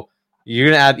 So you're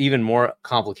going to add even more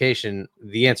complication.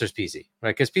 The answer is PC,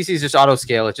 right? Because PC is just auto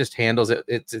scale. It just handles it.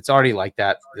 It's already like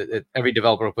that. Every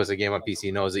developer who puts a game on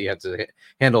PC knows that you have to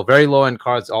handle very low end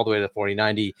cards all the way to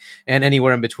 4090 and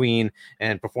anywhere in between,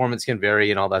 and performance can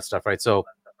vary and all that stuff, right? So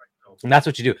and that's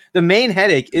what you do. The main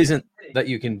headache isn't that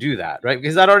you can do that, right?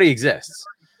 Because that already exists.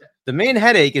 The main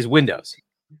headache is Windows.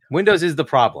 Windows is the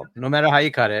problem. No matter how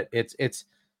you cut it, it's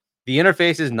the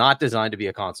interface is not designed to be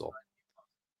a console.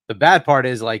 The bad part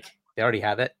is like they already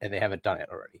have it and they haven't done it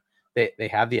already. They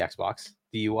have the Xbox.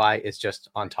 The UI is just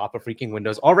on top of freaking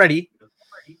Windows already.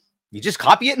 You just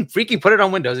copy it and freaking put it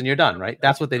on Windows and you're done, right?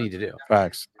 That's what they need to do.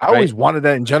 Facts. I always wanted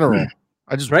that in general.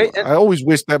 I always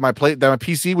wish that my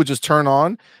PC would just turn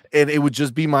on and it would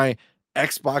just be my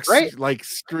Xbox like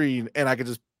screen and I could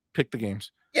just pick the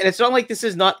games. Yeah, and it's not like this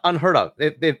is not unheard of.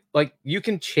 They've like you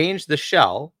can change the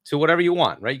shell to whatever you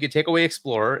want, right? You could take away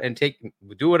Explorer and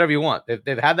do whatever you want.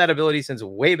 They've had that ability since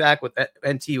way back with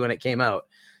NT when it came out.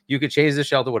 You could change the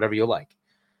shell to whatever you like,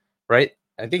 right?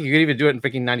 I think you could even do it in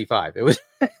freaking 95. It was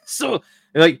so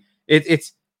like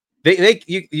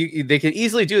they can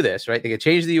easily do this, right? They could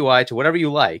change the UI to whatever you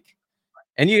like,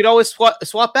 and you could always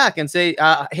swap back and say,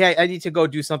 "Hey, I need to go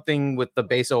do something with the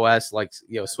base OS, like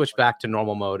switch back to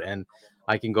normal mode, and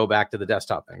I can go back to the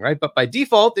desktop thing, right?" But by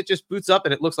default, it just boots up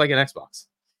and it looks like an Xbox,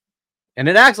 and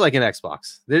it acts like an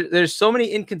Xbox. There's so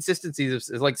many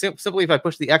inconsistencies. It's like simply if I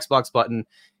push the Xbox button,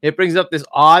 it brings up this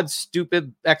odd,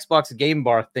 stupid Xbox game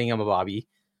bar thingamabobby,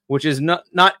 which is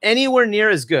not anywhere near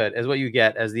as good as what you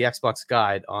get as the Xbox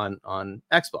guide on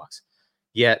Xbox.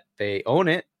 Yet they own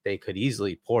it. They could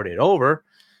easily port it over,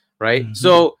 right? Mm-hmm.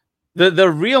 So the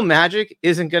real magic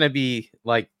isn't going to be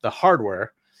like the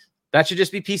hardware. That should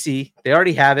just be PC. They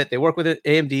already have it. They work with it,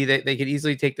 AMD. They could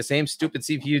easily take the same stupid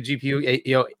CPU,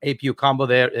 GPU, APU combo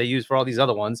they use for all these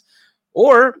other ones.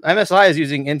 Or MSI is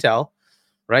using Intel,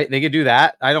 right? They could do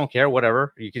that. I don't care,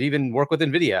 whatever. You could even work with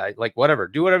NVIDIA, like whatever.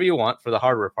 Do whatever you want for the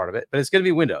hardware part of it, but it's going to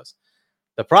be Windows.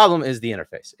 The problem is the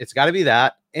interface. It's got to be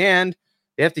that, and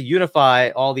they have to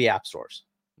unify all the app stores,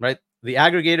 right? The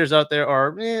aggregators out there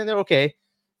are, they're okay.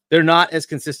 They're not as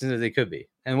consistent as they could be.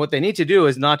 And what they need to do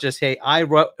is not just, hey, I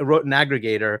wrote an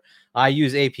aggregator, I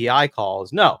use API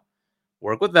calls. No,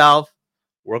 work with Valve,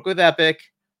 work with Epic,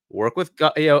 work with CD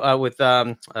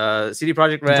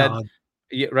Projekt Red,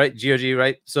 right? GOG,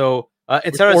 right? So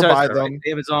et cetera, right?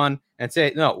 Amazon, and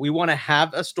say, no, we want to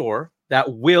have a store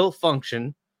that will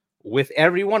function with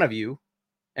every one of you,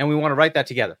 and we want to write that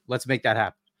together. Let's make that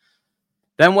happen.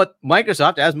 Then what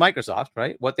Microsoft, as Microsoft,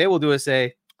 right? What they will do is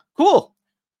say, cool,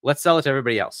 let's sell it to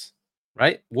everybody else,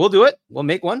 right? We'll do it. We'll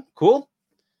make one. Cool.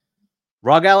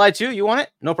 ROG Ally 2, you want it?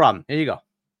 No problem. Here you go.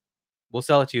 We'll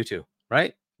sell it to you too,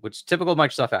 right? Which is typical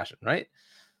Microsoft fashion, right?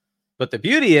 But the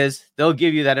beauty is they'll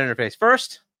give you that interface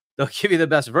first. They'll give you the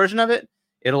best version of it.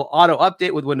 It'll auto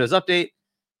update with Windows Update.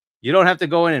 You don't have to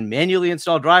go in and manually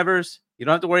install drivers. You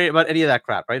don't have to worry about any of that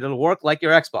crap, right? It'll work like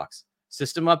your Xbox.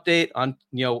 System update on,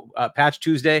 Patch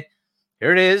Tuesday.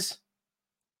 Here it is.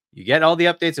 You get all the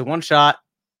updates in one shot.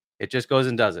 It just goes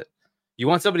and does it. You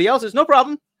want somebody else's? No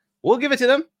problem. We'll give it to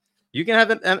them. You can have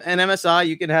an MSI.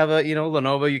 You can have a,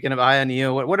 Lenovo. You can have Aya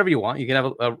Neo, whatever you want. You can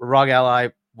have a ROG Ally,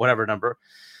 whatever number.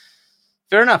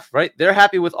 Fair enough, right? They're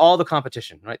happy with all the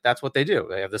competition, right? That's what they do.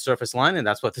 They have the Surface line, and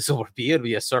that's what this will be. It'll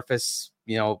be a Surface,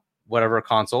 whatever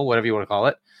console, whatever you want to call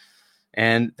it.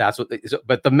 And that's what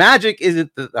but the magic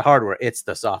isn't the hardware, it's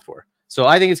the software. So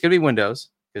I think it's going to be Windows,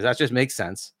 because that just makes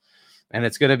sense. And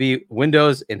it's going to be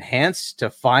Windows enhanced to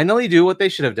finally do what they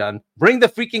should have done. Bring the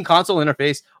freaking console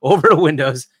interface over to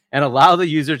Windows and allow the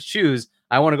user to choose,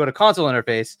 I want to go to console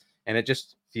interface, and it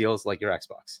just feels like your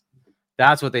Xbox.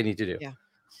 That's what they need to do. Yeah.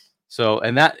 So,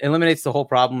 and that eliminates the whole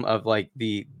problem of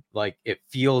it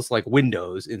feels like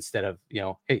Windows instead of,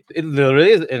 hey, it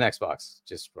literally is an Xbox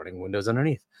just running Windows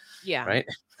underneath. Yeah. Right.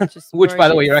 Just Which, by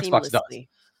the way, your merge Xbox it does. seamlessly.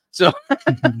 So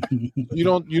You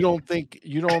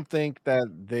don't think that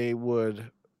they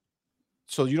would,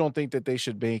 so you don't think that they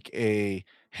should make a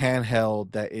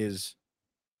handheld that is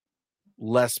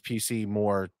less PC,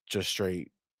 more just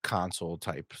straight console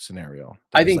type scenario?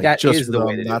 I think that just is for the them,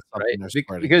 way to do not it, right? something they're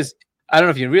spreading. Because I don't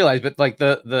know if you realize, but like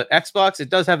the Xbox, it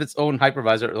does have its own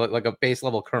hypervisor, like a base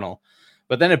level kernel,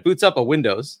 but then it boots up a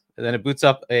Windows, and then it boots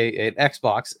up an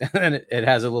Xbox, and then it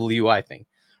has a little UI thing,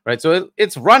 right? So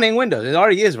it's running Windows. It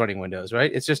already is running Windows,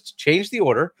 right? It's just change the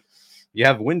order. You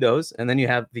have Windows, and then you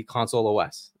have the console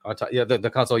OS on top. Yeah, the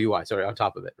console UI, sorry, on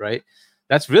top of it, right?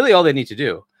 That's really all they need to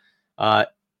do.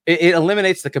 It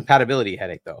eliminates the compatibility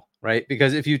headache, though, right?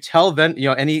 Because if you tell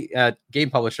any game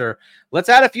publisher, let's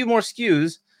add a few more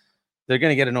SKUs, they're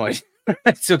going to get annoyed.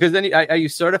 So, because then are you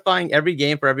certifying every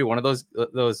game for every one of those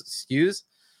SKUs,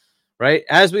 right?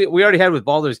 As we already had with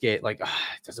Baldur's Gate, like, it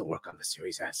doesn't work on the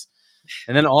Series S,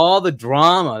 and then all the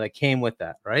drama that came with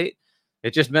that, right?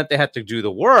 It just meant they had to do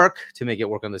the work to make it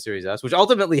work on the Series S, which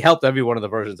ultimately helped every one of the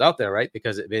versions out there, right?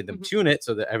 Because it made them tune it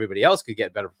so that everybody else could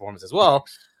get better performance as well.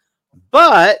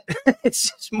 But it's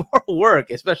just more work,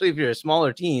 especially if you're a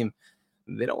smaller team.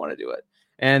 They don't want to do it.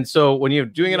 And so when you're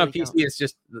doing it on PC, it's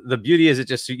just the beauty is it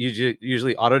just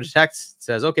usually auto detects,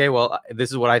 says, okay, well,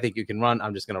 this is what I think you can run.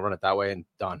 I'm just going to run it that way and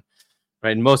done.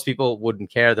 Right. And most people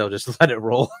wouldn't care. They'll just let it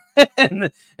roll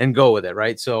and go with it.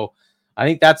 Right. So I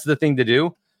think that's the thing to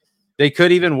do. They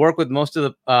could even work with most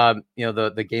of the,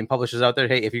 the game publishers out there.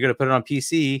 Hey, if you're going to put it on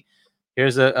PC,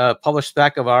 here's a published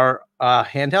spec of our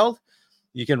handheld.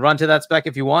 You can run to that spec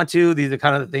if you want to. These are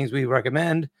kind of the things we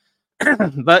recommend.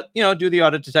 But, do the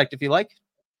auto detect if you like.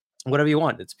 Whatever you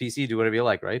want. It's PC. Do whatever you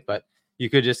like, right? But you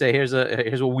could just say, here's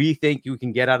what we think you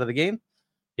can get out of the game.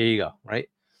 Here you go, right?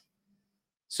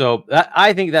 So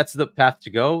I think that's the path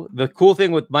to go. The cool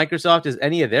thing with Microsoft is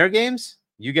any of their games,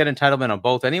 you get entitlement on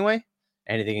both anyway.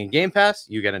 Anything in Game Pass,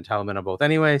 you get entitlement on both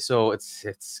anyway. So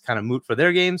it's kind of moot for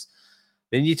their games.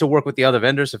 They need to work with the other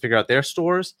vendors to figure out their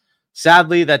stores.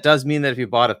 Sadly, that does mean that if you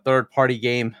bought a third-party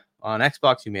game on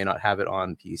Xbox, you may not have it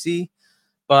on PC.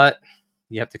 But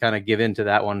you have to kind of give in to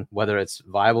that one, whether it's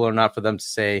viable or not for them to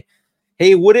say,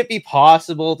 hey, would it be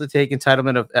possible to take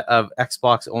entitlement of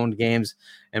Xbox-owned games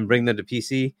and bring them to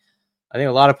PC? I think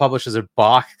a lot of publishers are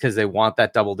balked because they want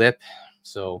that double dip.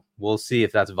 So we'll see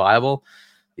if that's viable.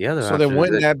 The other so then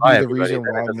wouldn't that be the reason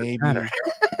why maybe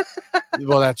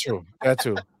well, that's true.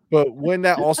 But wouldn't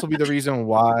that also be the reason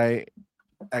why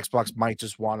Xbox might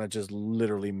just want to just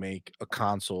literally make a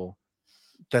console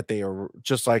that they are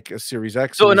just like a Series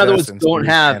X? So in other words, and don't Series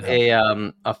have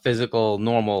handheld. a physical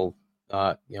normal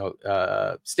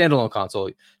standalone console.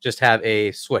 Just have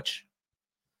a Switch,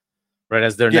 right,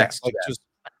 as their next. Like just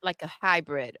Like a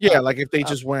hybrid. yeah, like if they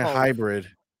just went both. hybrid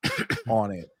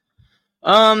on it.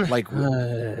 Like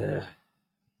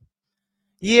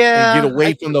yeah, And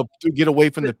get away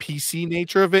from the PC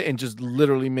nature of it and just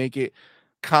literally make it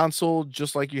console,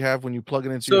 just like you have when you plug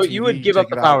it into so your TV, you would give up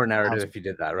take the it out, power narrative if you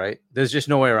did that, right? There's just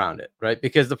no way around it, right?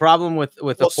 Because the problem with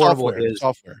the portable is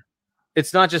software.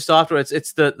 it's not just software,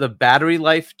 it's the battery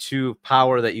life to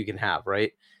power that you can have,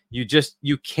 right?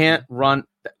 You can't run.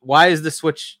 Why is the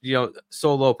Switch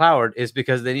so low powered? Is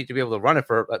because they need to be able to run it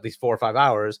for at least 4 or 5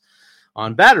 hours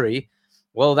on battery.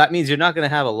 Well, that means you're not going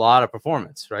to have a lot of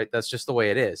performance, right? That's just the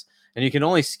way it is. And you can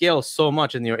only scale so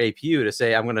much in your APU to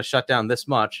say, I'm going to shut down this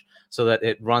much so that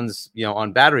it runs,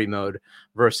 on battery mode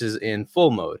versus in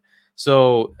full mode.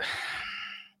 So,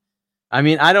 I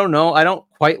mean, I don't know. I don't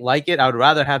quite like it. I would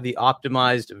rather have the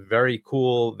optimized, very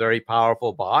cool, very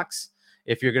powerful box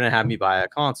if you're going to have me buy a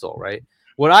console, right?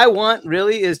 What I want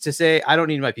really is to say, I don't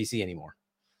need my PC anymore.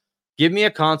 Give me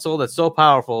a console that's so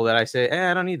powerful that I say,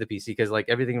 I don't need the PC because like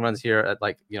everything runs here at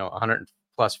like 100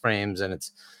 plus frames and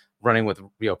it's running with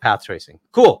path tracing.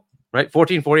 Cool, right?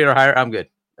 1440 or higher, I'm good.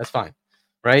 That's fine,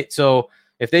 right? So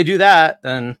if they do that,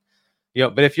 then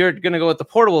but if you're gonna go with the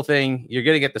portable thing, you're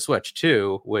gonna get the Switch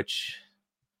too, which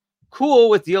cool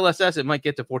with DLSS, it might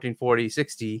get to 1440,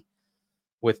 60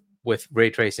 with ray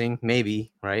tracing,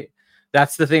 maybe, right?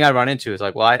 That's the thing I run into. Is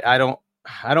like, well, I don't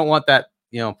want that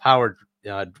power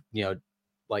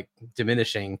like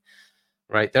diminishing,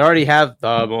 right? They already have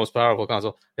the most powerful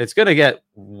console. It's gonna get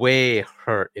way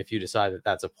hurt if you decide that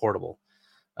that's a portable.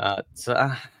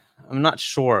 So I'm not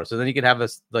sure. So then you could have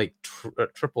this like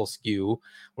triple SKU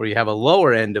where you have a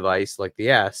lower end device like the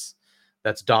S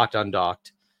that's docked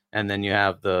undocked, and then you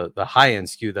have the high end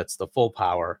SKU that's the full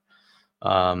power.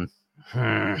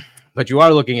 But you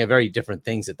are looking at very different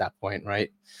things at that point,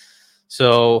 right?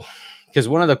 So because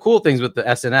one of the cool things with the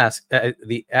S and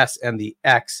the S and the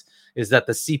X is that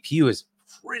the CPU is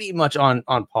pretty much on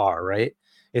par, right?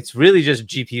 It's really just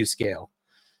GPU scale.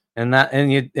 And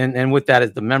with that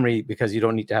is the memory, because you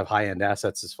don't need to have high-end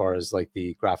assets as far as like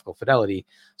the graphical fidelity.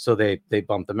 So they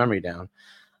bump the memory down.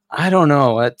 I don't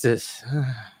know. That's just,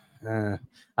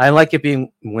 I like it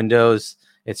being Windows.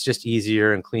 It's just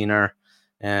easier and cleaner.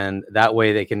 And that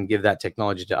way they can give that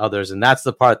technology to others. And that's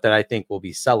the part that I think will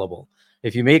be sellable.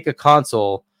 If you make a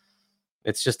console,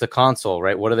 it's just a console,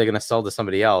 right? What are they going to sell to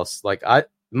somebody else? Like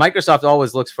Microsoft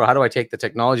always looks for, how do I take the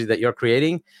technology that you're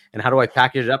creating and how do I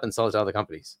package it up and sell it to other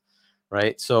companies,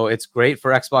 right? So it's great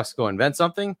for Xbox to go invent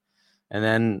something, and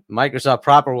then Microsoft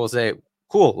proper will say,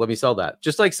 cool, let me sell that.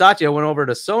 Just like Satya went over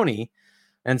to Sony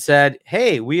and said,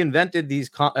 hey, we invented these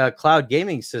cloud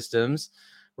gaming systems,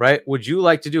 right? Would you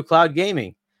like to do cloud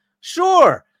gaming?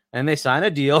 Sure. And they sign a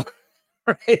deal,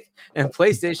 right? And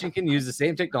PlayStation can use the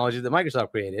same technology that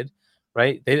Microsoft created,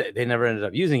 right? They never ended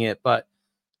up using it, but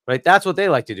right, that's what they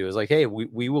like to do, is like, hey,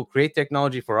 we will create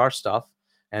technology for our stuff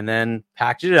and then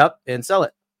package it up and sell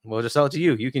it. We'll just sell it to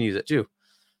you. You can use it too,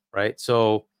 right?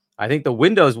 So I think the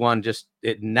Windows one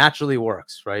it naturally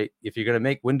works, right? If you're going to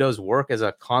make Windows work as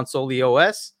a console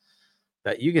OS,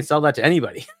 that you can sell that to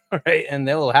anybody, right? And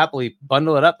they will happily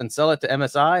bundle it up and sell it to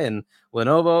MSI and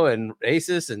Lenovo and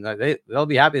Asus, and they'll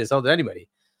be happy to sell it to anybody.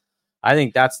 I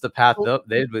think that's the path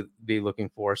they'd be looking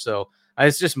for. So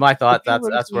it's just my thought.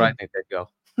 That's where I think they'd go.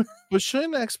 But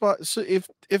shouldn't Xbox? So if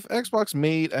Xbox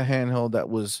made a handheld that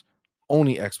was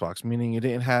only Xbox, meaning it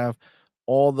didn't have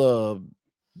all the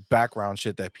background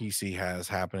shit that PC has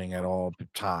happening at all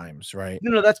times, right?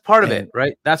 No, that's part of it,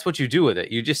 right? That's what you do with it.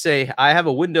 You just say, I have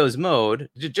a Windows mode,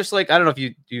 just like, I don't know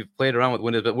if you've played around with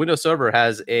Windows, but Windows Server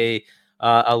has a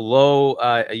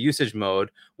low usage mode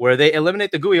where they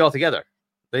eliminate the GUI altogether.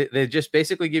 They just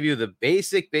basically give you the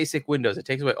basic Windows. It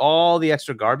takes away all the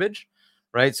extra garbage,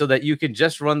 right? So that you can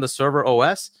just run the server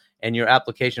OS and your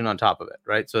application on top of it,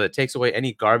 right? So it takes away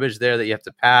any garbage there that you have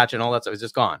to patch and all that stuff is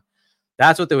just gone.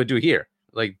 That's what they would do here.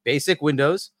 Like basic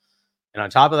Windows. And on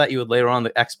top of that, you would layer on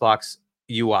the Xbox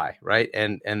UI, right?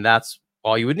 And that's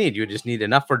all you would need. You would just need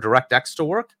enough for DirectX to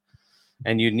work.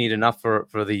 And you'd need enough for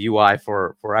the UI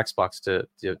for Xbox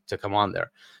to come on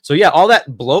there. So yeah, all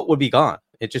that bloat would be gone.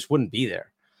 It just wouldn't be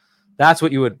there. That's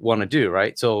what you would want to do,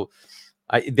 right? So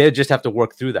they just have to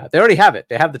work through that. They already have it.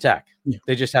 They have the tech. Yeah.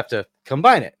 They just have to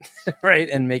combine it, right,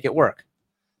 and make it work.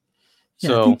 Yeah,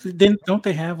 so then don't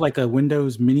they have like a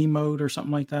Windows Mini mode or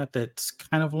something like that? That's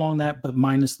kind of along that, but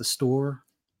minus the store.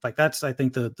 Like that's, I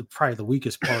think, the probably the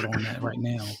weakest part on that right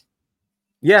now.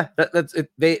 Yeah, that's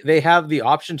it. They have the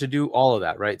option to do all of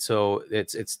that, right? So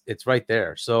it's right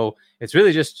there. So it's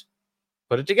really just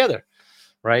put it together,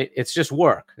 right? It's just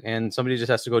work, and somebody just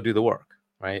has to go do the work,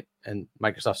 right? And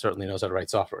Microsoft certainly knows how to write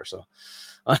software, so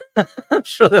I'm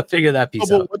sure they'll figure that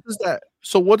piece out.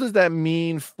 What does that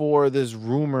mean for this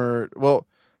rumor? Well,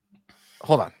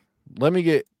 hold on. Let me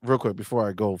get real quick before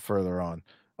I go further on.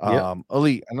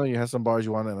 Elite, I know you have some bars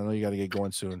you want, and I know you got to get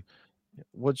going soon.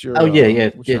 What's your?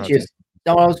 Cheers.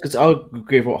 No, I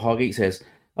agree with what Hargeek says.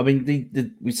 I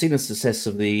mean, we've seen the success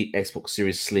of the Xbox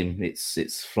Series Slim.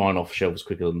 It's flying off shelves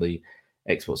quicker than the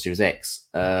Xbox Series X.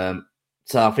 So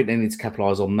I think they need to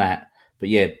capitalize on that. But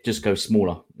yeah, just go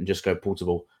smaller and just go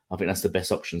portable. I think that's the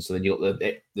best option. So then you got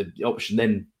the option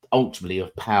then ultimately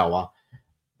of power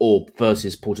or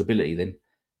versus portability then.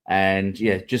 And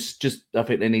yeah, just I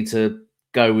think they need to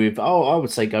go with I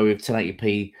would say go with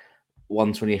 1080p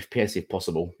 120 FPS if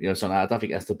possible. You know, so I don't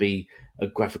think it has to be a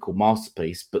graphical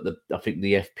masterpiece, but I think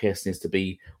the FPS needs to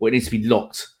be it needs to be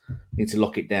locked. You need to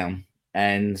lock it down.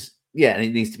 And yeah, and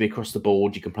it needs to be across the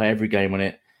board. You can play every game on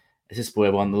it.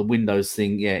 accessible one, the Windows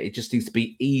thing, yeah, it just needs to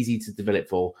be easy to develop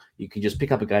for. You can just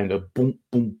pick up a game and go boom,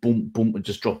 boom, boom, boom, and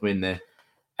just drop them in there.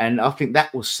 And I think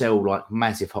that will sell like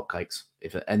massive hotcakes.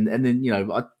 And then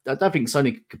I don't think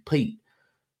Sony can compete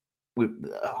with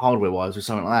hardware wise with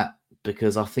something like that,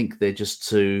 because I think they're just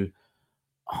too.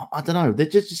 I don't know. They're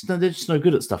just no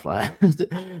good at stuff like that.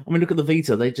 I mean, look at the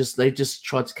Vita. They just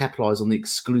tried to capitalize on the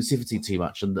exclusivity too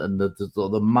much and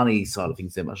the money side of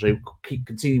things too much. They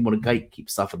continue want to gatekeep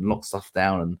stuff and lock stuff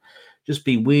down and just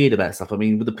be weird about stuff. I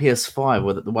mean, with the PS5,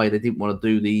 where the way they didn't want to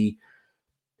do the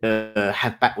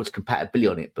have backwards compatibility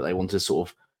on it, but they want to sort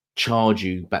of charge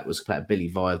you backwards compatibility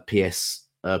via PS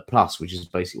Plus, which is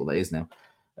basically what that is now.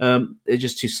 They're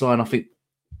just too slow, and I think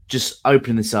just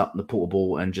opening this up, the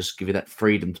portable, and just giving that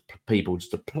freedom to people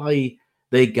just to play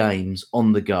their games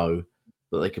on the go,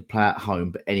 that they could play at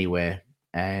home but anywhere,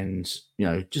 and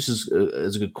just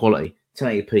as a good quality,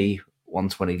 1080p,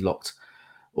 120 locked,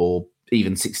 or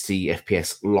even 60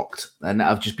 FPS locked, and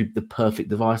that would just be the perfect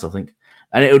device, I think.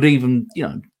 And it would even,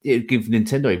 it would give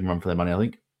Nintendo even run for their money, I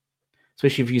think.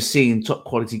 Especially if you're seeing top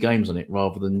quality games on it,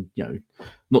 rather than,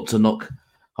 not to knock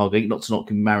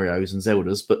Mario's and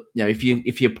Zeldas, but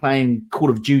if you're playing Call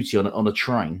of Duty on a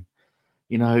train,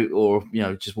 or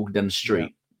just walking down the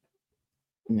street,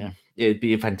 it'd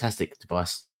be a fantastic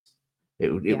device.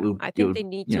 I think they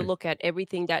need to look at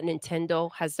everything that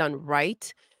Nintendo has done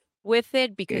right with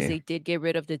it, because they did get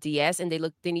rid of the DS, and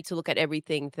they need to look at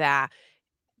everything that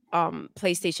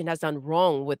PlayStation has done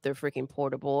wrong with their freaking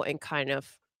portable, and kind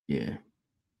of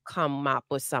come up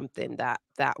with something that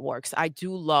works. I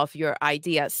do love your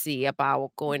idea, C,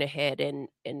 about going ahead and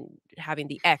having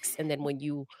the X, and then when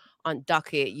you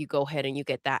undock it, you go ahead and you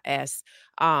get that S.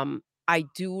 I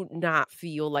do not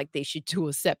feel like they should do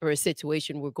a separate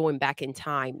situation. We're going back in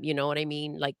time, you know what I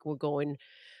mean? Like, we're going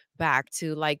back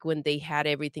to like when they had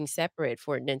everything separate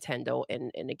for Nintendo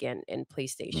and again and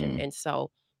PlayStation. And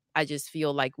so I just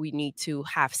feel like we need to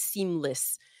have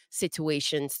seamless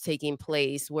situations taking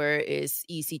place where it's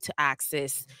easy to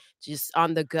access, just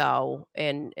on the go,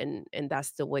 and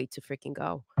that's the way to freaking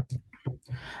go.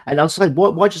 And I'll say,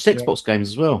 why just Xbox games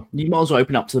as well? You might as well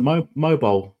open up to the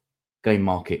mobile game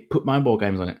market. Put mobile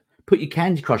games on it. Put your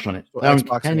Candy Crush on it.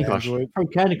 Candy Crush. Throw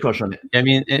Candy Crush on it. I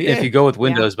mean, if you go with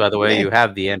Windows, by the way, you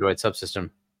have the Android subsystem,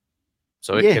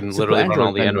 so it can literally run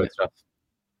all the Android stuff.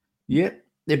 Yeah.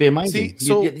 It'd be amazing.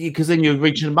 Because then you're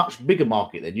reaching a much bigger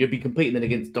market. Then you'd be competing then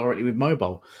against directly with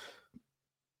mobile.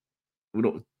 We're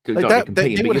not they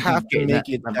would have to make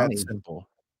it that simple.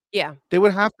 Yeah, they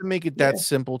would have to make it that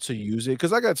simple to use it.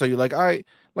 Because I gotta tell you, I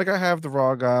have the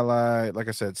ROG Ally. Like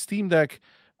I said, Steam Deck.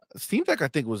 I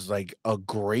think was like a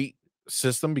great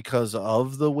system because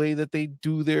of the way that they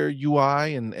do their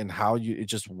UI and how it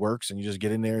just works, and you just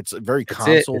get in there. It's very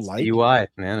console like UI,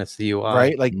 man. It's the UI,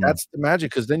 right? Like that's the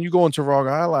magic. Because then you go into ROG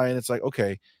Ally and it's like,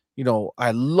 okay,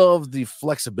 I love the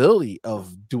flexibility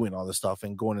of doing all this stuff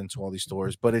and going into all these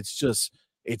stores, but it's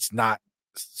not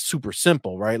super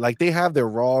simple, right? Like they have their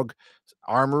ROG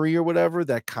Armory or whatever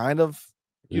that kind of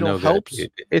helps.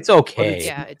 It's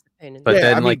okay. It's but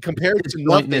then, compared to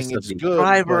nothing, it's good.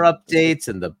 Driver updates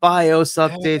and the BIOS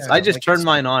updates. I just turned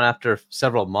mine on after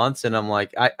several months, and I'm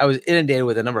like, I was inundated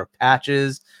with a number of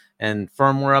patches and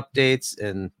firmware updates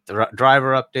and the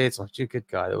driver updates. I'm like, good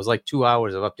God, it was like 2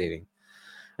 hours of updating.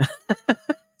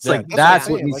 That's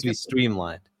what needs to be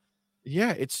streamlined.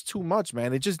 Yeah, it's too much,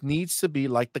 man. It just needs to be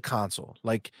like the console.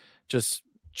 Like, just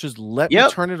let me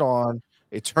turn it on.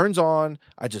 It turns on.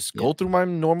 I just go through my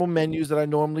normal menus that I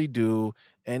normally do,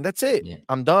 and that's it.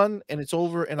 I'm done, and it's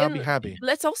over, and I'll be happy.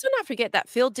 Let's also not forget that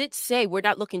Phil did say we're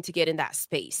not looking to get in that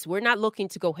space. We're not looking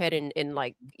to go ahead and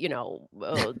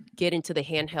get into the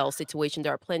handheld situation.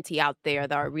 There are plenty out there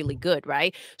that are really good,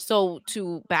 right? So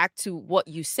back to what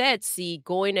you said, see,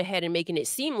 going ahead and making it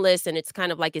seamless, and it's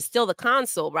kind of like it's still the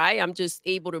console, right? I'm just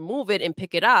able to move it and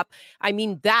pick it up. I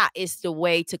mean, that is the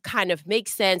way to kind of make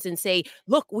sense and say,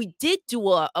 look, we did do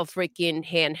a freaking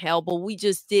handheld, but we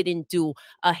just didn't do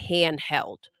a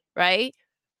handheld. Right?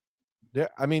 Yeah,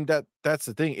 I mean that's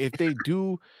the thing. If they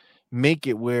do make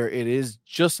it where it is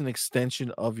just an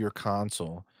extension of your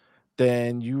console,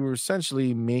 then you're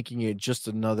essentially making it just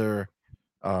another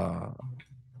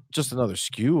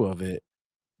SKU of it.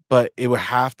 But it would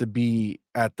have to be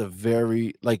at the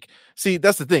very see,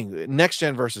 that's the thing. Next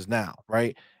gen versus now,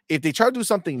 right? If they try to do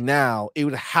something now, it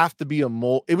would have to be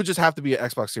it would just have to be an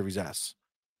Xbox Series S.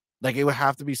 Like it would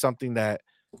have to be something that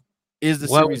is the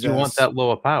Why Series would you S. want that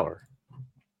lower power?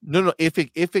 No. If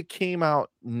it came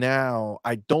out now,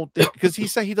 I don't think, because he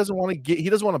said he doesn't want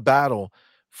to battle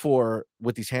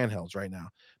with these handhelds right now.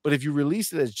 But if you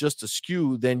release it as just a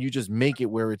SKU, then you just make it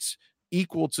where it's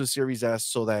equal to Series S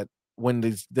so that when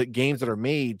the games that are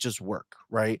made just work,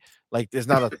 right? Like there's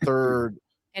not a third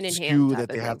And in hand SKU type that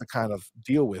of they have thing. to kind of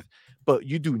deal with. But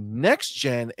you do next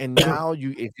gen, and now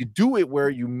if you do it where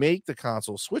you make the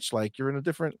console Switch like, you're in a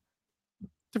different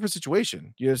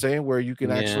situation. You know what I'm saying? Where you can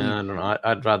Yeah, actually, I don't know.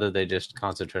 I'd rather they just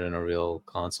concentrate on a real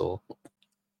console.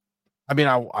 I mean,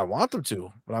 I want them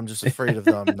to, but I'm just afraid of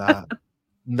them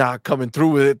not coming through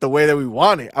with it the way that we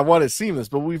want it. I want it seamless.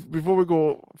 But before we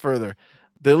go further,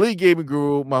 the Elite Gaming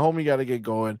Guru, my homie, got to get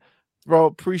going. Bro,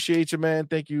 appreciate you, man.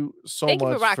 Thank you so Thank you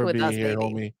for much rocking for with being us, here,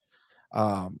 baby.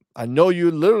 homie. I know you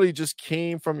literally just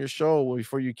came from your show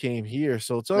before you came here.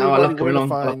 So tell No, I everybody love where coming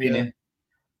to on. I love find being you. here.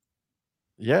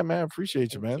 Yeah, man.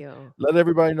 Appreciate you, Thank man. you. Let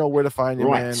everybody know where to find you,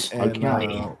 man. Right. And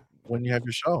Okay. when you have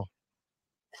your show.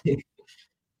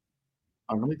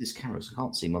 I'm going to move this camera so I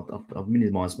can't see. I've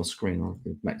minimized my screen. I'll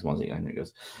maximize it again. There it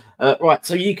goes. Right.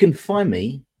 So you can find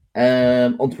me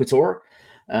on Twitter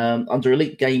under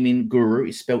Elite Gaming Guru.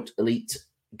 It's spelled Elite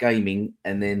Gaming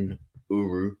and then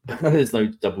Uru. There's no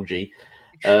double G.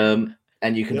 And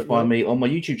you can find me on my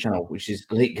YouTube channel, which is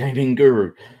Elite Gaming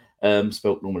Guru,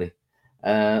 spelled normally.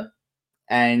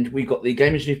 And we've got the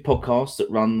Gamers News podcast that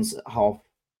runs at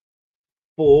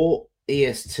 4:30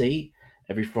 EST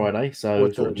every Friday. So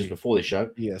sort of just before the show.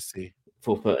 EST.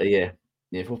 4:30, yeah.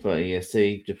 Yeah, 4:30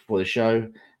 EST just before the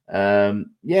show.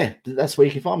 Yeah, that's where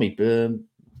you can find me.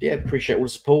 Yeah, appreciate all the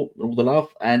support, all the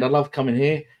love, and I love coming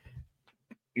here.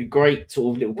 You're great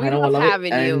sort of little We panel. I love love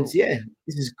having it. And you. yeah,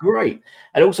 this is great.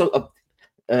 And also,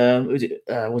 where's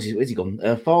he gone?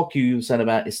 Farq said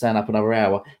about his stand up another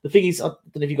hour. The thing is, I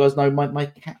don't know if you guys know, my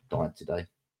cat died today.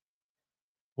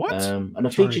 What? And I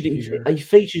Sorry featured to it. hear. He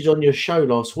featured on your show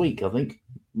last week, I think.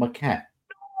 My cat.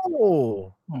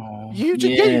 Oh, Aw. you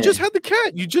just had the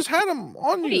cat. You just had him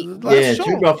on Wait. you last Yeah,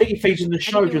 show. I think he featured in the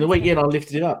show during the week. Yeah, and I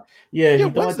lifted it up. Yeah, he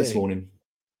died Wednesday. this morning.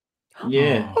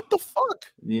 Yeah. What the fuck?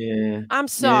 Yeah. I'm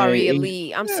sorry, Yeah,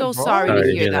 Elite. I'm yeah, so bro. sorry Sorry to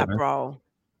to hear hear that, that, man. bro.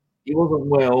 He wasn't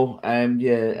well.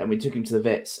 Yeah, and we took him to the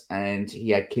vets, and he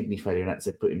had kidney failure, and had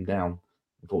to put him down.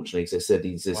 Unfortunately, because they said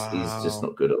he's just Wow.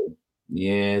 not good at all.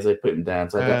 Yeah, so they put him down.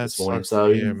 So I got That this morning. sucks to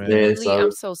So hear, man. yeah, Elite, so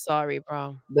I'm so sorry,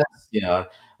 bro. that's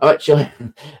actually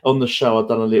on the show I've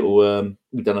done a little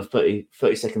we've done a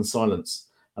 30-second silence,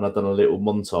 and I've done a little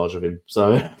montage of him.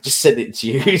 So just send it to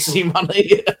you, see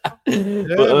money.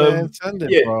 Yeah, But man, send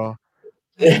it, yeah. bro.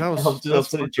 Man, that I'll was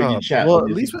send it fucked to you in up. chat. Well, at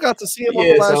obviously. least we got to see him on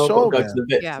Yeah, the last so I've got show, to go man. to the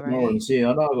vets Yeah, tomorrow right. and see. I know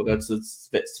I've got to go to the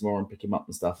vets tomorrow and pick him up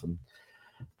and stuff. And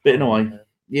bit Oh, annoying. man.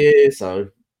 Yeah, so it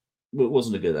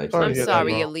wasn't a good day. Sorry I'm to hear that,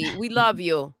 sorry, bro. Elite. We love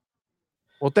you.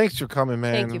 Well, thanks for coming,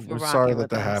 man. Thank you for We're sorry rocking that with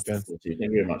that us. happened. Thank you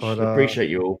very much. But, Appreciate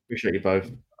you all. Appreciate you both.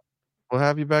 We'll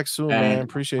have you back soon, man. And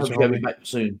Appreciate you, hopefully I'll be homie. back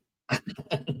soon.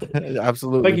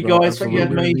 Absolutely. Thank you, bro. guys. Thank you for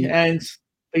having Absolutely. me. And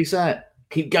peace out.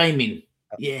 Keep gaming.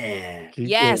 Yeah. Keep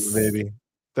Yes. gaming, baby.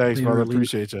 Thanks, Later, brother. Elite.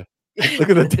 Appreciate you. Look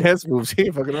at the dance moves. He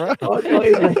ain't fucking around. Oh, no,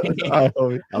 he's like- All right,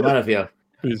 homie. I'm out of here.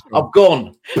 Peace, bro. I'm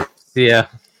gone. Yeah.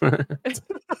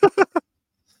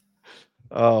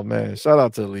 Oh man, shout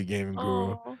out to Elite Gaming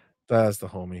Guru. Oh, That's the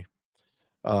homie.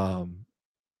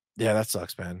 Yeah, that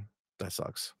sucks, man. That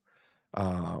sucks.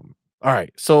 All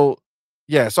right. So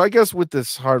yeah, so I guess with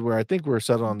this hardware, I think we're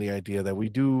settled on the idea that we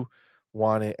do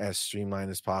want it as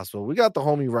streamlined as possible. We got the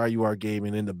homie Ryuar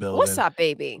Gaming in the building. what's up,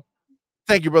 baby?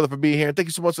 Thank you, brother, for being here. Thank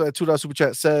you so much for that $2 super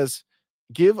chat. Says,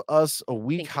 give us a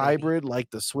weak Thank you, baby. hybrid like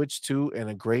the Switch 2 and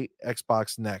a great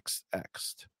Xbox Next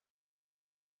X.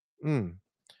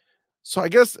 So I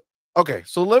guess okay.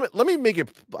 So let me make it.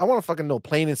 I want to fucking know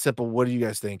plain and simple. What do you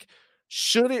guys think?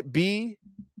 Should it be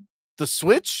the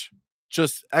Switch,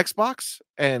 just Xbox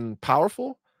and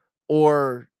powerful,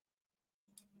 or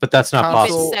But that's not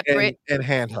console possible. Separate. and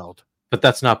handheld? But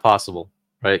that's not possible,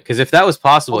 right? Because if that was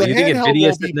possible, Well, the you think handheld Nvidia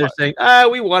won't sitting be there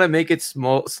saying, we want to make it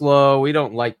slow. We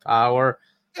don't like power.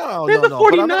 No, Man, no, the no.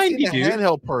 But I'm not saying 4090, the dude.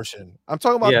 handheld portion. I'm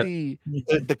talking about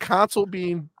Yeah. the console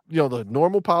being, the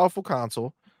normal powerful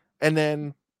console, and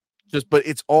then but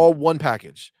it's all one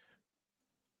package.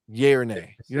 Yay or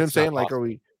nay? You know what I'm It's not saying? Like, possible. are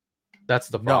we? That's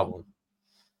the No. problem.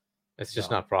 It's just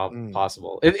No. not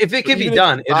possible. If it can be Even if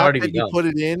done, you it'd already thought be that you done. put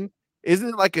it in, isn't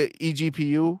it like a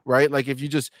eGPU, right? Like if you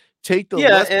just take the Yeah,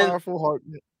 less and powerful hard,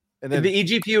 and then the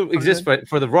eGPU exists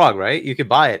for the ROG, right? You could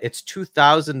buy it. It's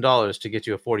 $2,000 to get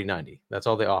you a 4090. That's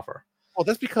all they offer. well,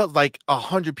 that's because like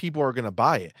 100 people are gonna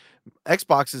buy it.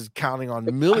 Xbox is counting on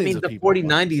millions I mean, of the people. buying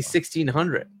 4090 it, is so.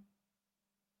 1,600.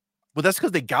 But that's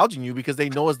because they're gouging you because they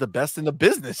know it's the best in the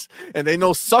business, and they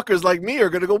know suckers like me are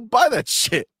gonna go buy that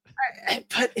shit.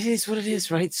 But it is what it is,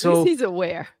 right? At least So he's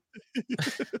aware. It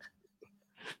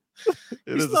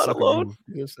He's is a not sucker alone. move,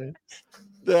 you know what I'm saying?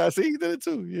 Yeah, see, he did it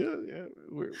too. Yeah.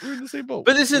 We're in the same boat.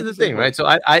 But this We're is in the same thing, boat. right?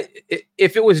 So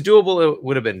if it was doable, it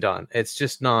would have been done. It's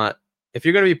just not. If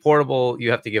you're going to be portable,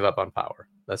 you have to give up on power.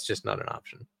 That's just not an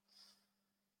option.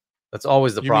 That's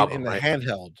always the You problem, mean in the right?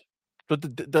 handheld? But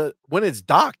the when it's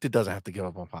docked, it doesn't have to give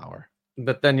up on power.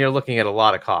 But then you're looking at a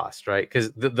lot of cost, right?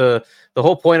 Because the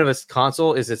whole point of a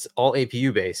console is it's all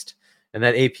APU based, and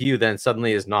that APU then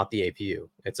suddenly is not the APU.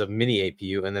 It's a mini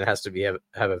APU, and then it has to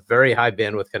have a very high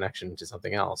bandwidth connection to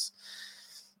something else,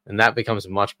 and that becomes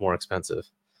much more expensive.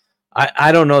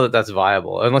 I don't know that that's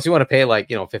viable unless you want to pay like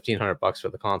 $1,500 for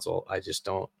the console. I just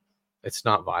don't. It's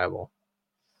not viable.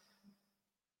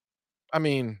 I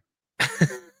mean,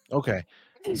 okay.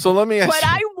 So let me ask But you.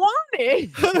 I want it.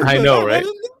 I know, right?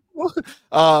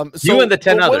 So, You and the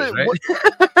 10 but others,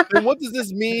 right? And what does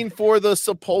this mean for the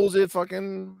supposed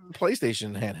fucking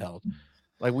PlayStation handheld?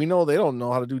 Like, we know they don't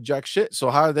know how to do jack shit.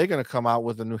 So how are they going to come out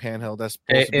with a new handheld that's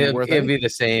supposed to be worth It'd be anything? the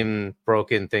same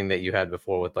broken thing that you had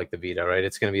before with like the Vita, right?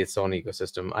 It's going to be its own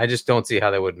ecosystem. I just don't see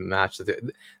how they would match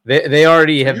the. They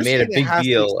already have You're made a saying it big has to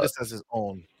deal. exist as its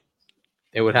own.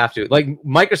 It would have to. Like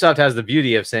Microsoft has the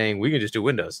beauty of saying we can just do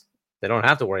Windows. They don't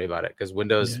have to worry about it because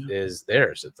Windows is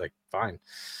theirs. It's like fine,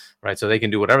 right? So they can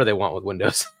do whatever they want with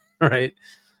Windows, right?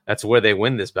 That's where they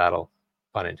win this battle,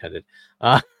 pun intended.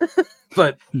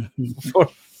 But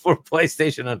for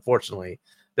PlayStation, unfortunately,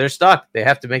 they're stuck. They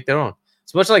have to make their own.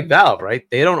 It's much like Valve, right?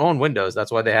 They don't own Windows.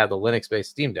 That's why they have the Linux-based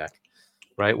Steam Deck,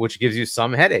 right? Which gives you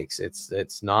some headaches.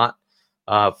 It's not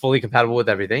fully compatible with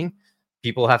everything.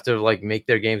 People have to like make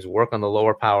their games work on the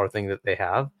lower power thing that they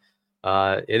have.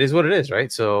 It is what it is,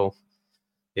 right? So,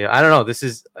 yeah, I don't know. This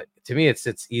is to me, it's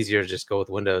easier to just go with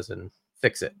Windows and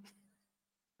fix it.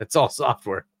 It's all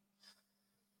software.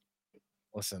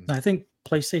 Listen, I think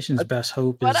PlayStation's best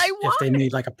hope is But I if they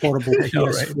made like a portable I know,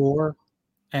 right? PS4,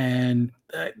 and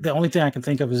the only thing I can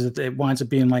think of is that it winds up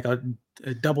being like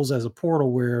it doubles as a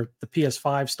portal where the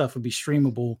PS5 stuff would be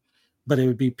streamable, but it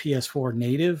would be PS4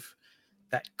 native.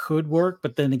 That could work,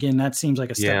 but then again, that seems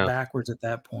like a step backwards at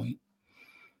that point.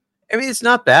 I mean, it's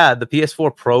not bad. The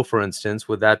PS4 Pro, for instance,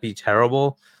 would that be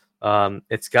terrible?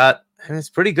 It's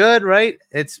pretty good, right?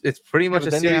 It's pretty much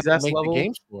a Series S level.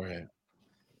 games for it.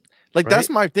 Like that's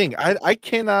my thing. I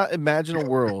cannot imagine a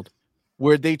world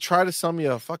where they try to sell me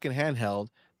a fucking handheld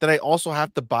that I also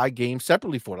have to buy games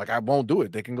separately for. Like I won't do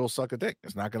it. They can go suck a dick.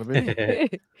 It's not gonna be me.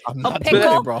 I'm not doing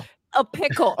it, bro. A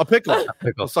pickle. A pickle.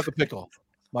 I'll suck a pickle.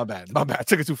 My bad.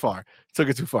 Took it too far.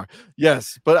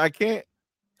 Yes, but I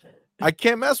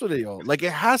can't mess with it, yo. Like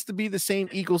it has to be the same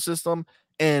ecosystem.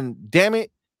 And damn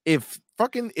it, if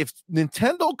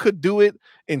Nintendo could do it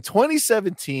in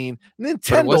 2017,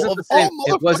 Nintendo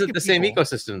it wasn't the same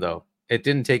ecosystem though. It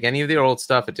didn't take any of the old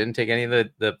stuff. It didn't take any of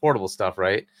the portable stuff,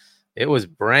 right? It was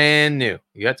brand new.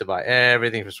 You had to buy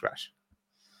everything from scratch.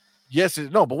 Yes,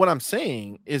 no, but what I'm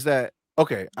saying is that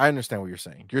okay, I understand what you're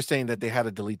saying. You're saying that they had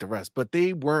to delete the rest, but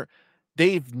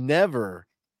they've never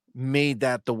made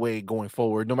that the way going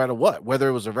forward, no matter what, whether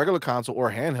it was a regular console or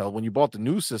a handheld. When you bought the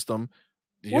new system,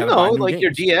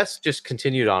 your DS just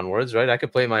continued onwards, right? I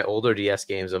could play my older DS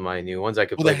games on my new ones. I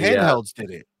could play the handhelds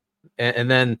did it. And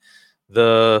then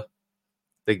the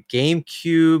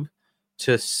GameCube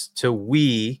to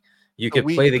Wii, you could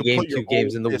play the GameCube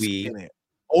games in the Wii.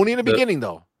 Only in the beginning,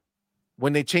 though.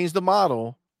 When they changed the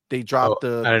model, they dropped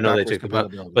the. I don't know they took them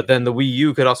out, but then the Wii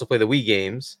U could also play the Wii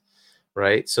games,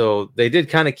 right? So they did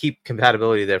kind of keep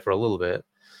compatibility there for a little bit,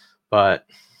 but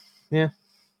yeah.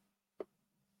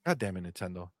 God damn it,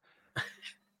 Nintendo!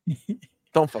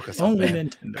 Don't fuck us up, Only man.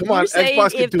 Nintendo. Come on,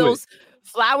 Xbox can if do those it.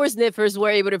 flower sniffers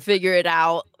were able to figure it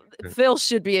out, Phil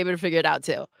should be able to figure it out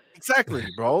too. Exactly,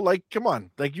 bro. Like, come on.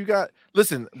 Like, you got.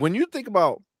 Listen, when you think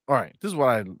about, all right, this is what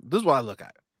I look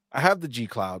at. I have the G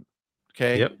Cloud.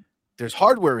 Okay. Yep. There's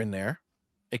hardware in there.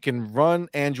 It can run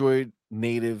Android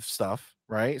native stuff,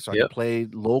 right? So I can play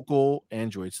local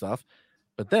Android stuff,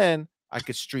 but then I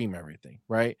could stream everything,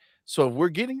 right? So if we're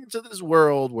getting into this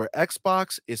world where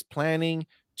Xbox is planning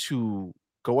to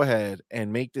go ahead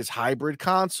and make this hybrid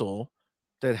console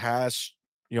that has,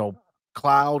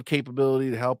 cloud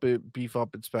capability to help it beef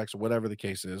up its specs or whatever the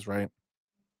case is, right?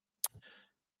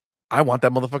 I want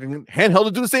that motherfucking handheld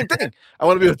to do the same thing. I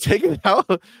want to be able to take it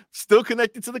out, still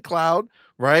connected to the cloud,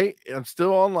 right? I'm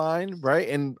still online, right?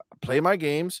 And play my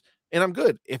games, and I'm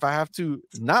good. If I have to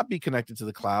not be connected to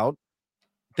the cloud,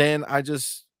 then I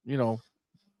just,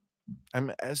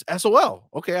 I'm SOL.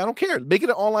 Okay, I don't care. Make it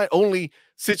an online only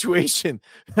situation.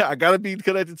 I gotta be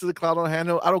connected to the cloud on a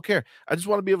handheld. I don't care. I just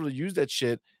want to be able to use that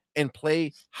shit and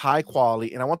play high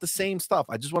quality. And I want the same stuff.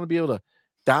 I just want to be able to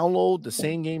download the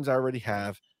same games I already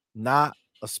have. Not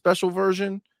a special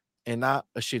version and not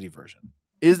a shitty version.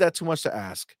 Is that too much to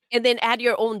ask? And then add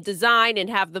your own design and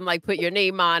have them like put your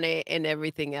name on it and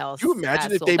everything else. Can you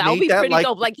imagine if So they that would made be that pretty like?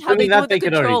 dope. Like I how they mean, do that with they the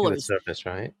could already do the controllers. surface,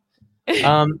 right?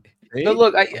 See? But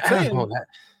look, I I'm don't know saying.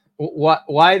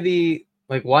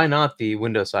 that. Why not the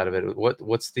Windows side of it?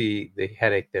 What's the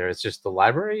headache there? It's just the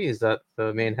library. Is that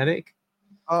the main headache?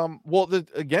 Well,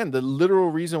 the literal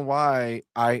reason why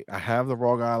I have the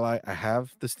ROG Ally, I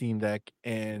have the Steam Deck,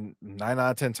 and 9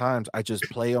 out of 10 times I just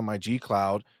play on my G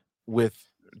Cloud with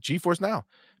GeForce Now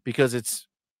because it's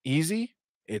easy,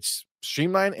 it's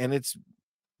streamlined, and it's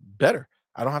better.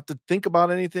 I don't have to think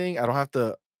about anything. I don't have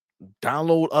to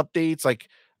download updates. Like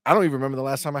I don't even remember the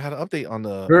last time I had an update on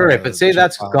the Right, but say G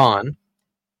that's Cloud. gone,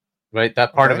 right?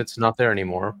 That part of Okay. it's not there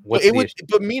anymore. But What's it the would, issue?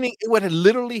 but meaning it would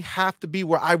literally have to be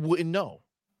where I wouldn't know.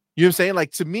 You know what I'm saying?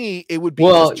 Like to me, it would be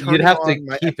Well, just you'd turning have to on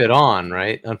my keep it on,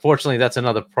 right? Unfortunately, that's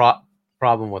another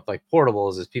problem with like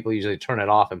portables is people usually turn it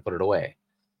off and put it away.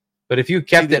 But if you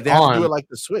kept it they have to do on, it like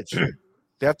the Switch.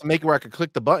 They have to make it where I could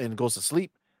click the button, it goes to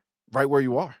sleep right where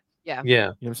you are. Yeah. yeah, You know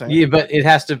what I'm saying? yeah, but it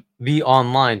has to be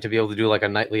online to be able to do like a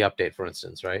nightly update, for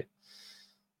instance, right?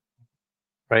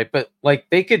 Right, but like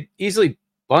they could easily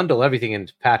bundle everything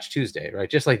into Patch Tuesday, right?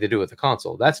 Just like they do with the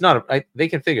console. That's not they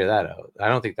can figure that out. I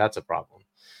don't think that's a problem,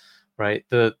 right?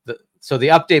 So the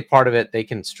update part of it, they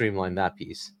can streamline that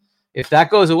piece. If that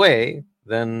goes away,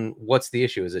 then what's the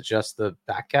issue? Is it just the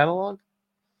back catalog?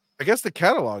 I guess the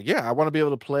catalog. Yeah, I want to be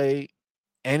able to play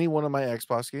any one of my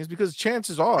Xbox games because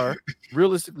chances are,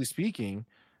 realistically speaking,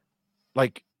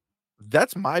 like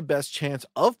that's my best chance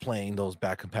of playing those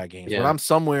back compat games. When Yeah. I'm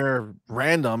somewhere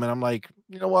random and I'm like,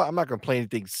 you know what, I'm not gonna play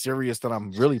anything serious that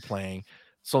I'm really playing.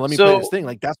 So let me play this So- thing.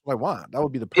 Like that's what I want. That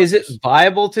would be the purpose. Is it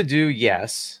viable to do?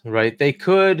 Yes, right. They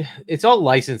could. It's all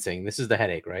licensing. This is the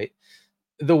headache, right?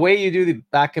 The way you do the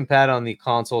back compat on the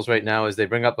consoles right now is they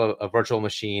bring up a virtual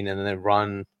machine and then they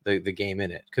run the game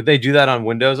in it. Could they do that on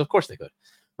Windows? Of course they could,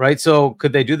 right? So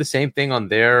could they do the same thing on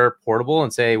their portable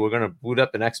and say, we're going to boot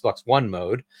up an Xbox One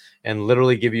mode and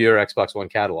literally give you your Xbox One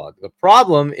catalog? The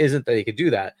problem isn't that they could do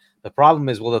that. The problem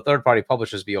is, will the third-party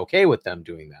publishers be okay with them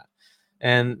doing that?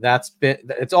 And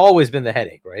it's always been the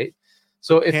headache, right?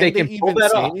 So if they can pull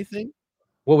that off, anything,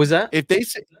 what was that? if they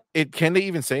say it, can they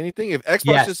even say anything? If Xbox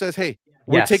Yes. just says, "Hey,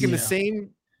 we're Yes. taking the Yeah.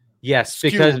 same," Yes,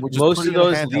 SKU, because we're just most putting of it in a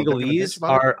those handheld, they're gonna bitch legalese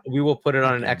about it? are we will put it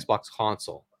on an Okay. Xbox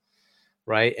console,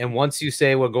 right? And once you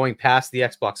say we're going past the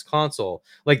Xbox console,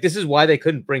 like this is why they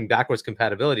couldn't bring backwards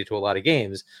compatibility to a lot of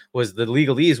games, was the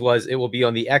legalese was it will be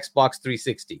on the Xbox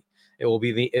 360. It will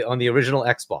be on the original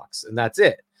Xbox, and that's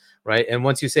it, right? And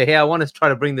once you say, hey, I want to try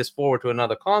to bring this forward to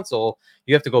another console,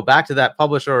 you have to go back to that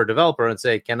publisher or developer and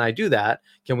say, can I do that?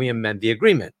 Can we amend the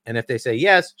agreement? And if they say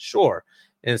yes, sure.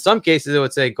 In some cases, it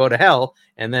would say go to hell,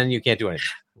 and then you can't do anything,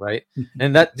 right?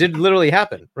 And that did literally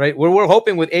happen, right? We're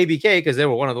hoping with ABK, because they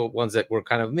were one of the ones that were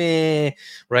kind of meh,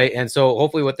 right? And so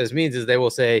hopefully what this means is they will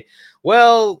say,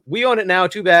 well, we own it now,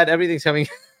 too bad, everything's coming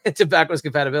into backwards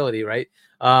compatibility, right?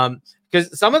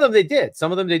 Because some of them they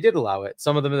did allow it.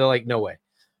 Some of them they're like, no way,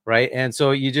 right? And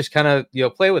so you just kind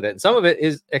of play with it. And some of it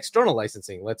is external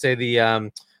licensing. Let's say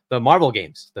the Marvel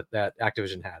games that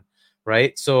Activision had.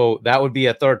 Right. So that would be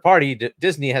a third party.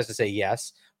 Disney has to say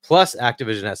yes, plus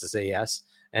Activision has to say yes,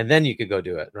 and then you could go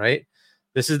do it. Right.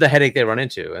 This is the headache they run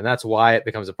into. And that's why it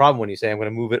becomes a problem when you say, I'm going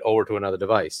to move it over to another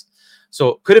device.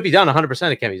 So could it be done?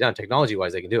 100% it can be done. Technology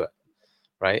wise, they can do it.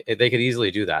 Right. They could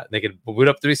easily do that. They could boot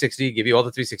up 360, give you all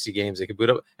the 360 games. They could boot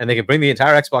up and they can bring the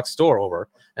entire Xbox store over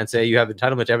and say you have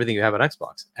entitlement to everything you have on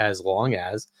Xbox, as long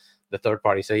as the third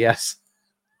party say yes.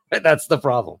 That's the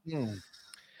problem.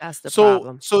 That's the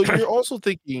problem. So you're also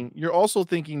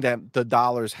thinking that the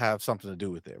dollars have something to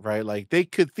do with it, right? Like they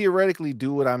could theoretically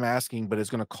do what I'm asking, but it's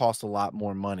going to cost a lot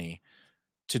more money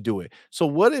to do it. So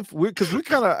what if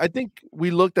I think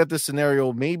we looked at the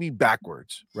scenario maybe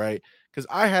backwards, right? Because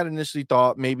I had initially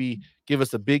thought maybe give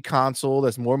us a big console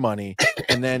that's more money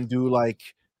and then do like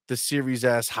the Series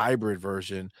S hybrid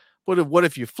version. But what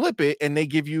if you flip it and they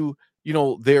give you,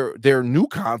 their new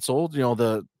console,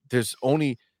 there's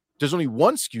only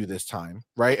one SKU this time,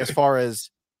 right? As far as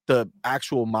the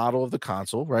actual model of the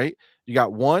console, right? You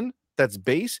got one that's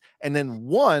base and then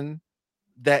one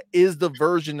that is the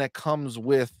version that comes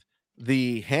with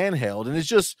the handheld. And it's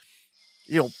just,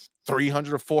 $300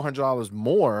 or $400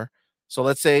 more. So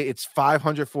let's say it's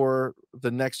 $500 for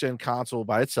the next gen console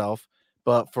by itself,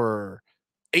 but for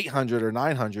 $800 or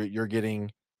 $900, you're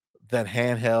getting that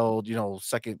handheld,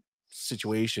 second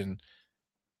situation.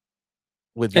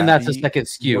 And that's a second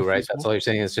SKU, right? That's all you're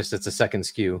saying. It's a second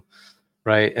SKU,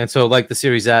 right? And so, like the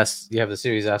Series S, you have the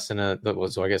Series S and I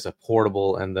guess a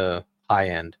portable and the high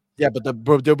end. Yeah, but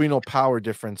there'll be no power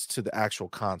difference to the actual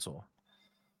console.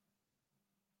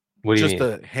 What do you just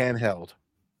mean? a handheld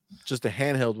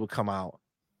would come out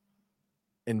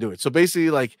and do it. So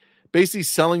basically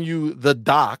selling you the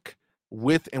dock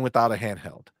with and without a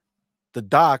handheld. The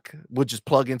dock would just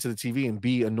plug into the TV and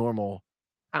be a normal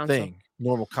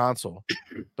normal console.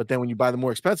 But then when you buy the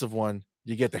more expensive one,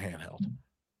 you get the handheld.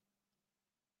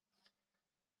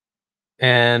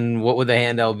 And what would the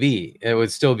handheld be? It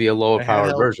would still be a lower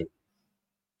powered version.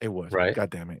 It would. Right.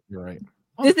 God damn it. You're right.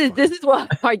 This is what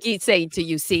Hargeet's saying to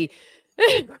you. See.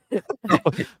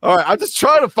 All right, I'm just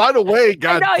trying to find a way.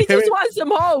 God, no, he damn just it. wants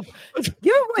some hope.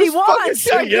 Give him what he Just fucking wants.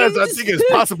 say yes, I think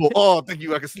it's possible. Oh, thank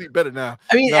you. I can sleep better now.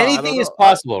 I mean, No, I anything don't is know.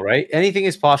 possible, right? Anything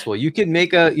is possible. You could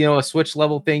make a Switch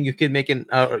level thing. You could make a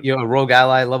Rogue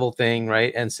Ally level thing,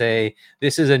 right? And say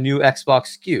this is a new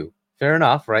Xbox SKU. Fair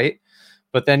enough, right?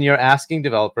 But then you're asking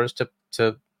developers to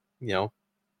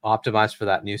optimize for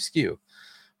that new SKU,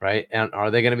 right? And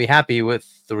are they going to be happy with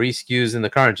 3 SKUs in the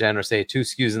current gen, or say 2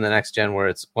 SKUs in the next gen, where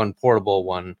it's one portable,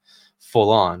 one full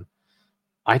on?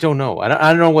 I don't know. I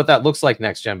don't know what that looks like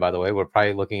next gen. By the way, we're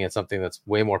probably looking at something that's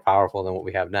way more powerful than what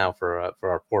we have now for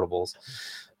our portables.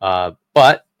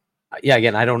 But yeah,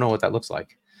 again, I don't know what that looks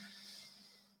like.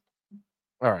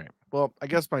 All right. Well, I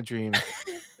guess my dream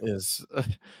is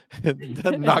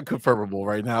not confirmable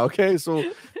right now. Okay, so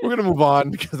we're gonna move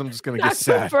on because I'm just gonna get Not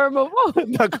sad. confirmable.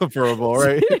 Not confirmable, all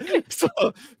right? So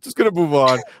just gonna move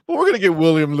on. But we're gonna get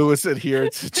William Lewis in here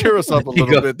to cheer us up a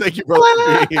little bit. Thank you, brother,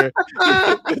 for being here.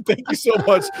 Thank you so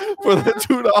much for the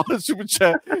 $2 super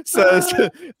chat. Says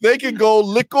they can go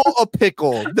lickle a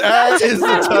pickle. That is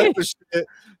the type of shit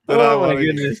that I want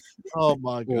to get. Oh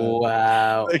my god!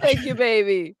 Wow! Thank you,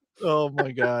 baby. Oh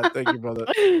my god! Thank you, brother.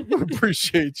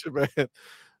 Appreciate you, man.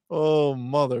 Oh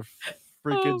mother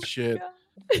freaking shit.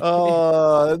 The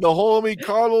homie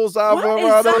Carlos Alvarado.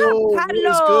 What is up, Carlos?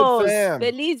 Carlos? Fam?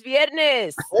 Feliz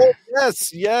viernes. Oh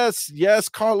yes,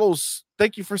 Carlos.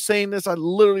 Thank you for saying this. I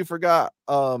literally forgot.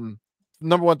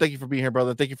 Number one, thank you for being here,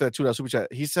 brother. Thank you for that $2 super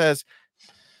chat. He says,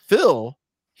 Phil,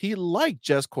 he liked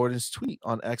Jess Corden's tweet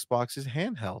on Xbox's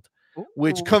handheld,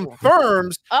 which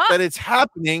confirms that it's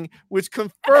happening, which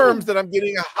confirms that I'm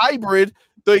getting a hybrid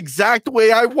the exact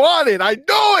way I want it. I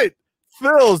know it.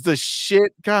 Phil's the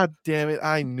shit. God damn it.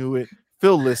 I knew it.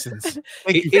 Phil listens.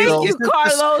 Thank you, Phil. you,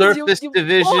 Carlos. Surface You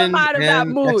Division out of that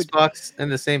and mood. Xbox in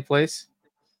the same place?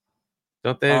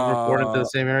 Don't they report into the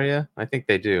same area? I think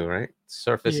they do, right?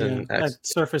 Surface and that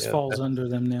Surface falls under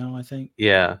them now, I think.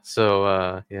 Yeah.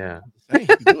 So yeah. Hey,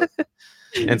 you do it.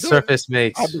 And Surface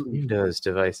makes Windows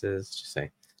devices. Just saying.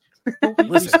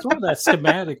 We saw that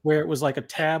schematic where it was like a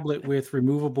tablet with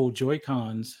removable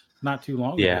Joy-Cons not too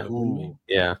long Yeah. ago. didn't we?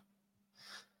 Yeah.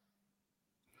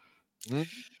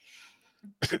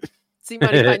 See,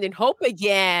 money finding hope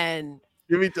again.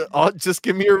 Just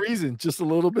give me a reason. Just a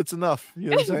little bit's enough. You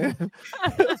know what I'm saying?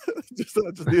 just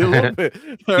need a little bit.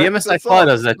 The MSI Claw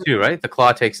does that too, right? The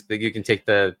Claw you can take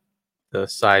the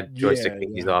side joystick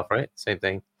thingies off, right? Same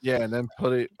thing. Yeah, and then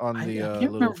put it on the. I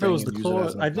can't remember if it was the Claw.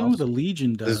 I know the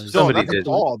Legion does. Somebody not did.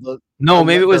 Claw,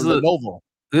 Maybe it was the Lenovo.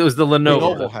 It was the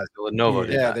Lenovo. Lenovo has the Lenovo.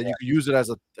 did that. Then you can use it as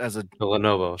a the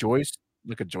Lenovo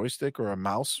like a joystick or a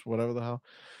mouse, whatever the hell.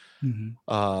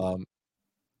 Mm-hmm.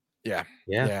 Yeah.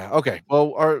 Okay.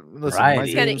 Well, listen,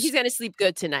 he's gonna sleep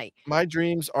good tonight. My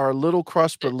dreams are a little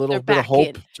crushed, but a little They're bit of back hope,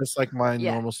 in. just like my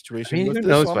normal situation. I mean, with who this,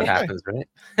 knows so I'm what okay. happens, right?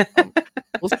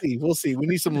 We'll see. We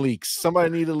need some leaks.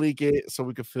 Somebody need to leak it so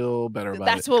we can feel better about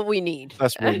That's it. what we need.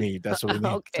 That's what we need.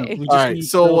 Okay. We just All right, need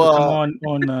so, Phil to come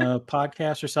on a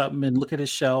podcast or something and look at his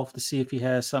shelf to see if he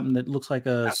has something that looks like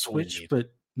a That's what we Switch, need.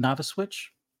 but not a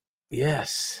Switch.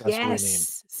 Yes. That's what we need.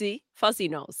 Yes. See, Fuzzy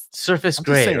knows. Surface I'm just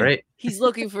gray, saying. right? He's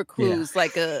looking for clues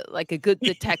like a good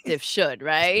detective should,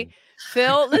 right?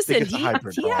 Phil, listen, it's a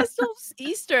hybrid, he bro. has those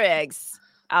Easter eggs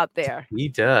out there. He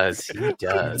does. He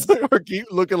does. Or keep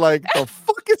looking like the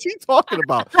fuck is he talking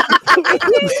about? I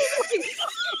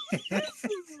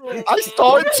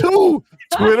saw it too,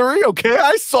 Twittery. Okay,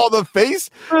 I saw the face.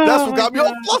 That's what got me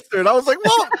all flustered. I was like,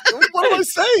 "Well, what am I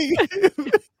saying?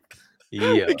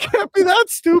 Yeah. It can't be that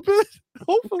stupid."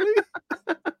 Hopefully.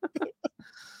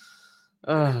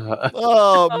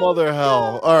 Oh, mother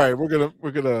hell! All right, we're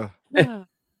gonna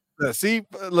see.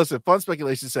 Listen, Fun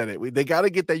Speculation said it. They got to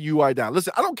get that UI down.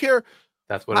 Listen, I don't care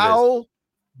That's what it is. how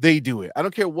they do it. I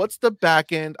don't care what's the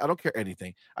back end. I don't care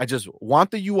anything. I just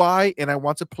want the UI, and I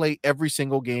want to play every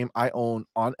single game I own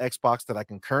on Xbox that I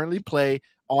can currently play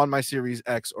on my Series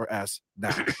X or S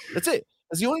now. That's it.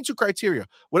 That's the only two criteria.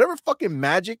 Whatever fucking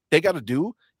magic they got to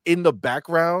do in the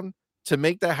background to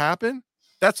make that happen,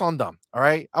 that's on them. All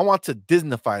right. I want to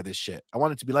Disneyfy this shit. I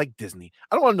want it to be like Disney.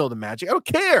 I don't want to know the magic. I don't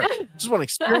care. I just want to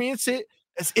experience it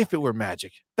as if it were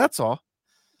magic. That's all.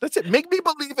 That's it. Make me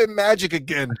believe in magic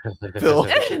again, Phil.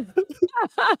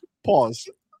 Pause.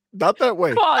 Not that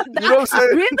way. Pause. You know what I'm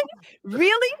saying?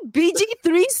 Really?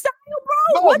 BG3 style,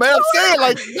 bro? No, What's man, I'm going saying on?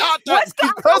 like not that What's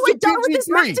going because on of done with this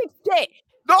BG3. magic shit?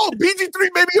 No, BG3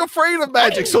 made me afraid of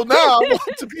magic, so now I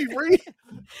want to be free.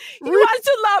 He wants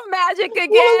to love magic again.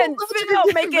 magic Phil,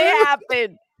 again, make man. it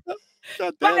happen.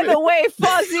 God By damn the it. way,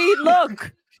 Fuzzy,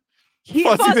 look. Fuzzy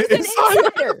Fuzzy's the an insider.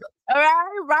 insider. All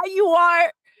right, right you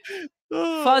are.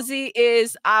 Oh. Fuzzy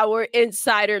is our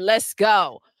insider. Let's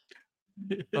go.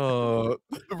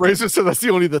 Razor said that's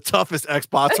the toughest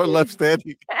Xbots are left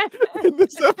standing in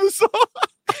this episode.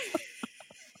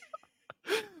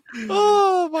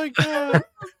 Oh my god.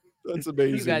 That's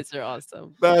amazing. You guys are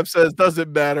awesome. Bab says,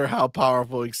 doesn't matter how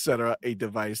powerful, etc. a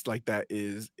device like that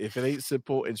is. If it ain't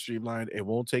simple and streamlined, it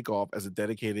won't take off as a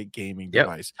dedicated gaming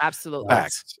device. Absolutely.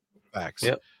 Facts.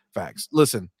 Yep. Facts.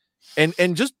 Listen,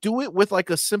 and just do it with like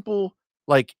a simple,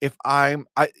 like if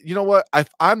you know what? If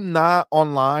I'm not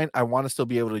online, I want to still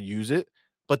be able to use it.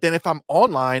 But then if I'm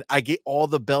online, I get all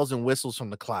the bells and whistles from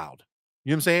the cloud.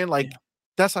 You know what I'm saying? Like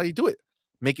that's how you do it.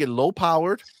 Make it low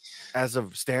powered as a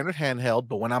standard handheld,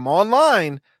 but when I'm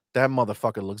online, that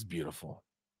motherfucker looks beautiful.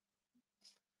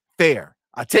 Fair.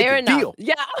 I take Fair a enough. deal.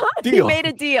 Yeah, he Deal. made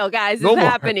a deal, guys. No It's more.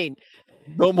 happening.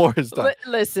 No more is done.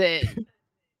 Listen,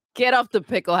 Get Off the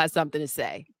Pickle has something to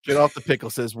say. Get Off the Pickle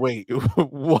says, wait,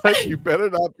 what? You better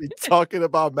not be talking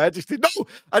about Magic Stick. No,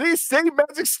 I didn't say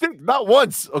Magic Stick, not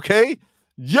once, okay?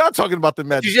 You're talking about the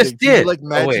Magic You just Stick. Do you did. like Oh,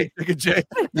 Magic wait. Stick and J?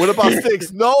 What about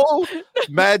sticks? No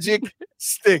Magic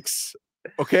Sticks,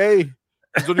 okay?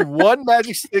 There's only one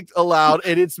Magic Stick allowed,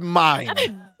 and it's mine,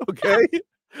 okay?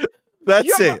 That's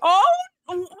Your it.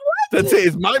 own? What? That's it.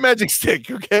 It's my Magic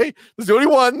Stick, okay? There's the only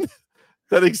one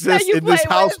that exists you in this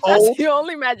play with? household. That's the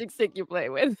only magic stick you play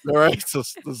with. All right, so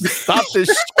stop this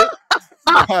shit.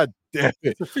 God damn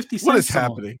it. It's a 50 What is cent song.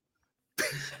 happening?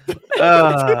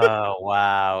 Oh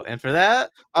wow! And for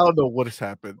that, I don't know what has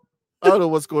happened. I don't know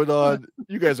what's going on.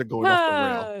 You guys are going off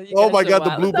the rail. You Oh guys my are god, the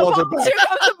wild. blue balls are back. Here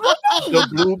comes the blue balls.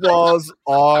 The blue balls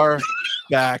are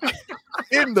back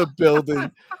in the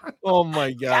building. Oh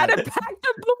my god. Gotta pack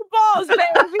the blue balls,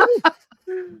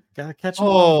 baby. Gotta catch them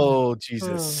all. Oh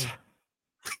Jesus.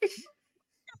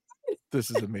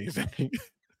 This is amazing.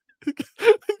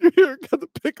 You hear got the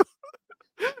pickle.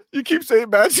 You keep saying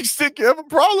Magic Stick. You have a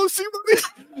problem. See what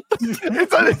I'm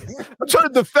trying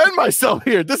to defend myself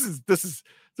here. This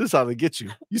is how they get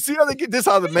you. You see how they get this?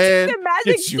 How the man The magic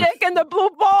gets you. stick and the blue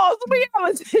balls. We have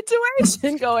a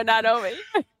situation going on over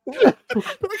here.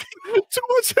 Too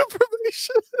much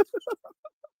information.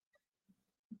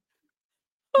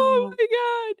 Oh my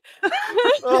god.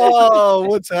 Oh,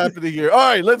 what's happening here? All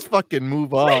right, let's fucking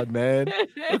move on, man.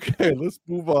 Okay, let's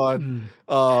move on.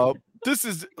 This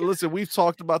is listen, we've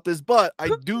talked about this, but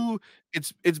I do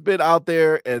it's been out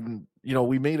there, and you know,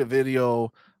 we made a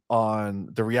video on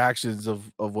the reactions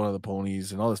of one of the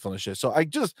ponies and all this fun shit. So I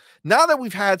just now that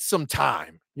we've had some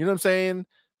time, you know what I'm saying?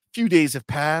 Few days have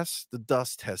passed, the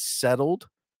dust has settled.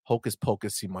 Hocus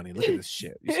pocus, see money. Look at this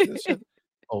shit. You see this shit?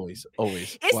 Always. Is Why?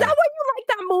 that why you like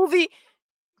that movie?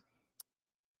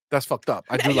 That's fucked up.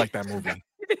 I do like that movie.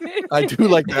 I do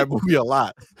like that movie a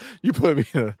lot. You put me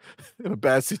in a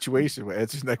bad situation with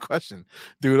answering that question,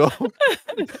 dude.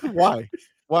 Why?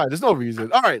 There's no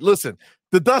reason. All right, listen.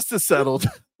 The dust is settled.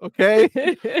 Okay,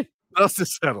 dust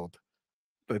is settled.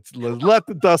 Let's let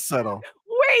the dust settle.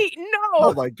 Wait, no.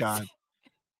 Oh my god.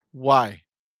 Why?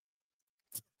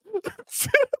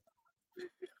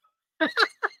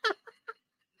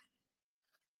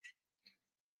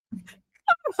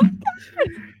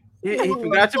 he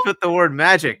forgot to put the word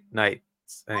magic night.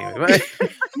 Anyway,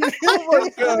 Oh my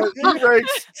god. He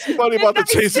ranks somebody about to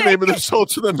change the name of the show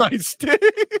to the Night Stick.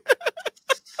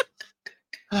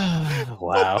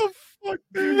 wow. What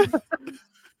the fuck, man?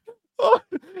 Oh,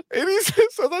 and he said,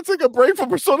 so let's take a break from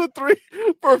Persona 3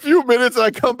 for a few minutes and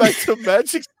I come back to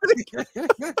Magic Stick.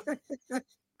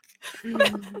 The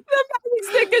magic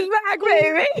stick is back,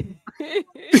 baby.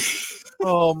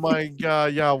 Oh my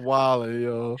god, y'all wildin',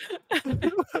 yo.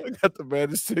 I got the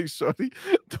Magic Stick, shorty.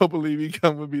 Don't believe he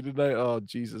come with me tonight. Oh,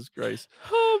 Jesus Christ.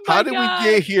 Oh my How did God.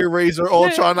 we get here, Razor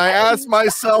Ultron? I asked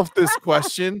myself this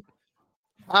question.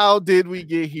 How did we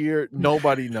get here?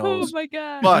 Nobody Oh knows. my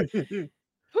god. But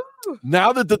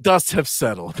now that the dust have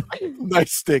settled,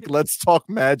 Nice Stick, let's talk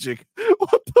magic.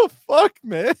 What the fuck,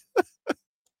 man?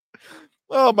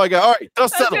 Oh my god. All right,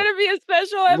 dust That's settled. gonna be a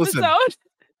special episode. Listen.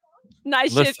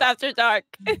 Night Listen. shift after dark.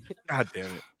 God damn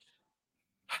it.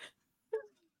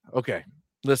 Okay,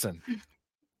 listen.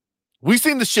 We've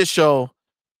seen the shit show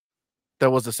that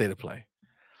was the state of play.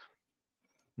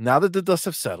 Now that the dust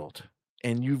have settled,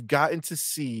 and you've gotten to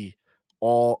see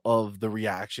all of the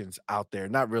reactions out there.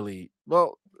 Not really.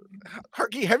 Well,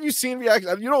 Harky, have you seen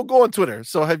reactions? You don't go on Twitter,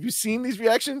 so have you seen these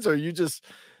reactions, or are you just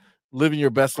living your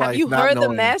best life? Have you not heard the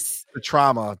knowing mess? the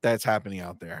trauma that's happening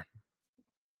out there?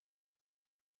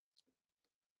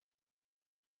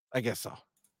 I guess so.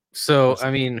 So,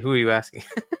 I mean, who are you asking?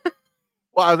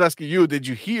 Well, I was asking you, did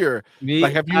you hear? Me?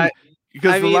 Like, have you?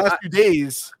 Because I the mean, last few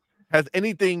days, has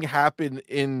anything happened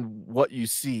in what you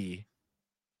see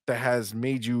that has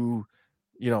made you,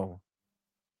 I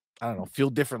don't know, feel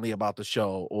differently about the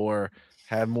show, or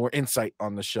have more insight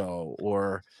on the show,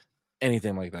 or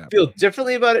anything like that? Feel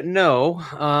differently about it? No.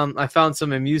 I found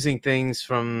some amusing things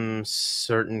from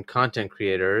certain content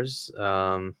creators,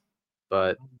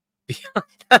 but beyond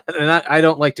that, and I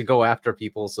don't like to go after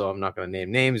people, so I'm not going to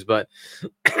name names. But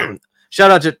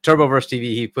shout out to Turboverse TV.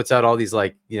 He puts out all these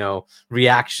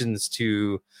reactions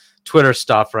to Twitter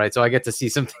stuff, right? So I get to see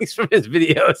some things from his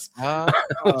videos,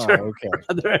 which are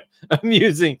rather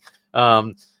amusing.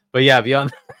 But yeah,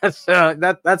 beyond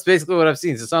that, that's basically what I've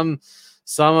seen. So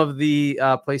some of the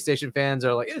PlayStation fans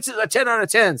are like, "It's a 10 out of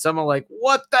 10." Some are like,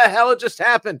 "What the hell just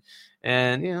happened?"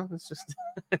 And it's just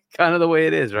kind of the way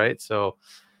it is, right? So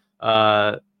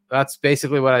that's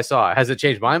basically what I saw. Has it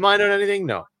changed my mind on anything?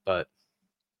 No, but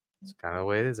it's kind of the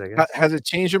way it is, I guess. Has it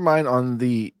changed your mind on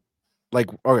the,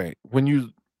 okay, when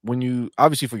you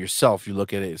obviously for yourself, you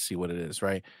look at it and see what it is,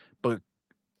 right? But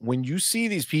when you see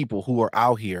these people who are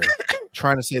out here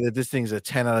trying to say that this thing's a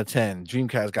 10 out of 10,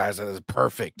 Dreamcast guys, that is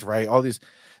perfect, right? All these,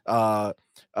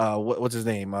 what's his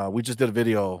name? We just did a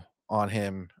video on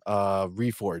him,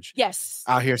 Reforge. Yes.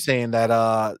 Out here saying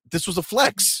that this was a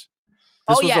flex.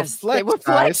 This was yes, a flex, they were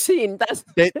flexing. That's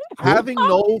having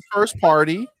no first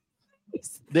party.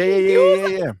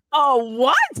 Yeah. Oh,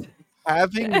 what?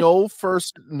 Having no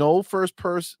first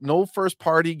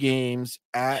party games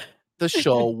at the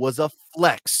show was a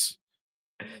flex.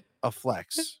 A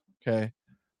flex.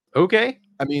 Okay.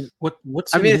 I mean,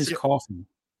 what's in his coffee?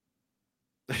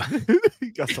 He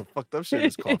got some fucked up shit in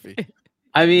his coffee.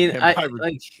 I mean,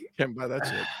 can't buy that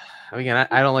shit. Again,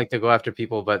 I don't like to go after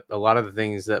people, but a lot of the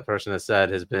things that person has said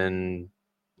has been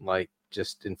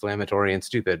just inflammatory and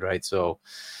stupid, right? So,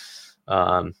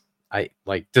 I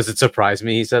does it surprise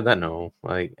me he said that? No,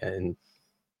 what do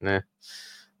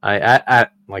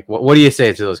you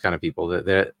say to those kind of people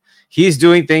that he's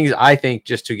doing things, I think,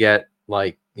 just to get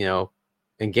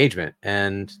engagement,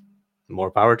 and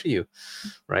more power to you,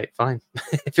 right? Fine.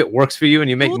 If it works for you and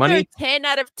you make money. 10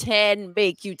 out of 10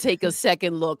 make you take a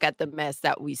second look at the mess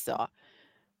that we saw?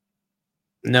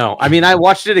 No, I mean, I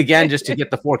watched it again just to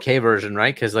get the 4K version,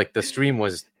 right? Because the stream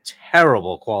was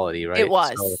terrible quality, right? It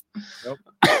was. So,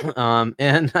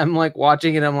 and I'm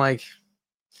watching it, I'm like,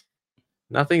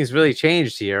 nothing's really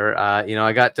changed here.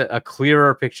 I got a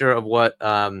clearer picture of what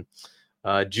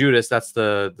Judas, that's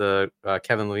the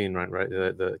Kevin Levine, right?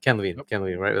 The Ken Levine,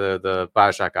 right? The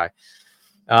BioShock guy.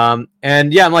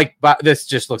 And yeah, I'm like, this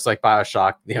just looks like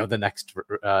BioShock, the next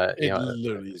it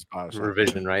literally is BioShock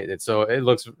revision, right? So it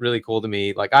looks really cool to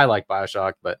me. I like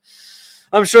BioShock, but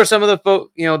I'm sure some of the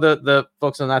the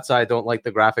folks on that side don't like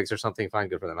the graphics or something. Fine,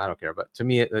 good for them. I don't care. But to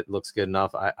me, it looks good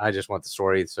enough. I just want the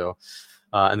story. So,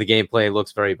 and the gameplay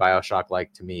looks very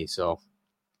BioShock-like to me. So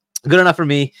good enough for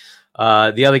me.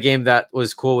 The other game that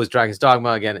was cool was Dragon's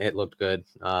Dogma. Again, it looked good.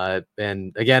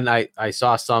 And again, I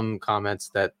saw some comments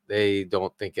that they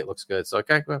don't think it looks good. So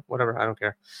okay, well, whatever. I don't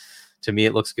care. To me,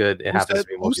 it looks good. It happens to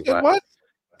be multi-plat. What?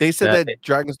 They said that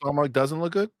Dragon's Dogma doesn't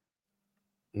look good?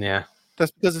 Yeah.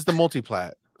 That's because it's the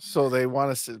multi-plat. So they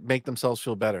want to make themselves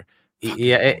feel better.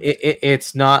 Yeah,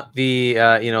 it's not the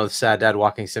Sad Dad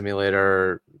Walking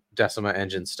Simulator Decima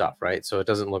engine stuff, right? So it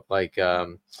doesn't look like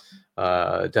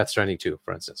Death Stranding 2,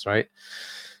 for instance, right?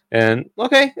 And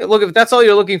okay, look, if that's all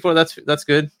you're looking for, that's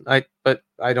good. But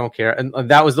I don't care. And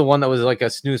that was the one that was like a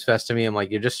snooze fest to me. I'm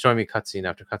like, you're just showing me cutscene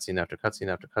after cutscene after cutscene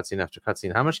after cutscene after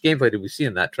cutscene. How much gameplay did we see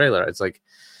in that trailer? It's like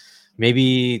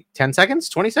maybe 10 seconds,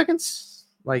 20 seconds.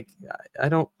 I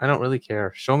don't really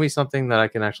care. Show me something that I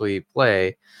can actually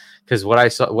play, because what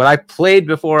I played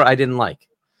before, I didn't like.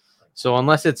 So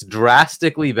unless it's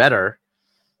drastically better,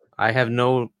 I have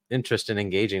no interest in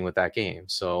engaging with that game.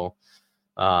 So,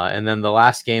 and then the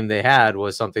last game they had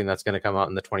was something that's going to come out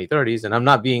in the 2030s, and I'm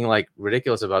not being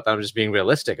ridiculous about that. I'm just being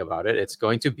realistic about it. It's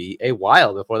going to be a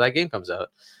while before that game comes out.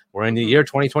 We're in the year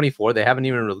 2024. They haven't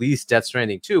even released Death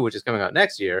Stranding 2, which is coming out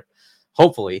next year.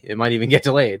 Hopefully, it might even get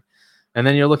delayed. And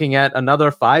then you're looking at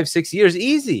another 5-6 years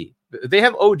easy. They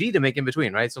have OD to make in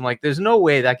between, right? So I'm like, there's no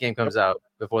way that game comes out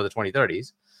before the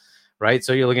 2030s, right?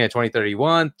 So you're looking at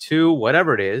 2031, 2,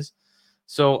 whatever it is.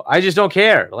 So I just don't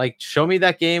care. Like, show me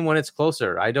that game when it's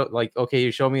closer. I don't like, okay,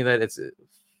 you show me that it's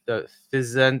the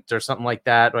Physent or something like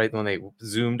that, right? When they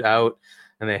zoomed out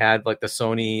and they had like the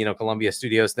Sony, Columbia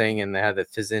Studios thing, and they had the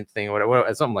Physent thing or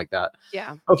whatever, something like that.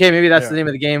 Yeah. Okay, maybe that's the name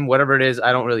of the game, whatever it is.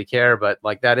 I don't really care, but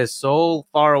like that is so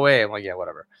far away. I'm like, yeah,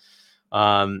 whatever.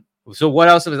 So what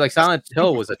else was like? Silent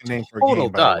Hill was a name for total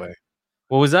game, by dud. the way.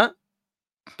 What was that?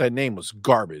 That name was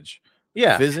garbage.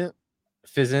 Yeah,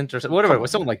 Physent or whatever, it was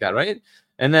something like that, right?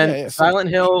 And then Yeah, Silent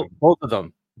Hill, both of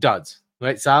them duds,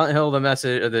 right? Silent Hill, the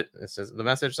message, or the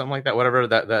message, something like that, whatever.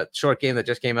 That short game that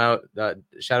just came out,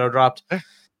 Shadow Dropped,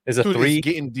 is a 3. It's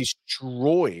getting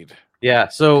destroyed. Yeah,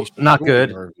 so not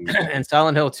good. Reviews. And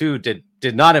Silent Hill 2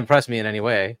 did not impress me in any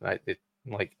way. Like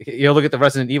you look at the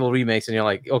Resident Evil remakes and you're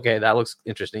like, okay, that looks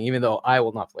interesting, even though I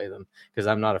will not play them because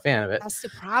I'm not a fan of it. That's the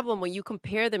problem when you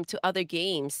compare them to other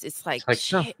games. It's like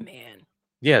shit, man.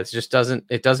 Yeah, it just doesn't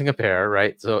compare,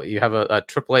 right? So you have a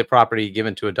AAA property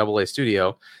given to a AA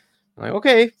studio. I'm like,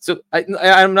 okay, so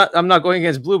I'm not going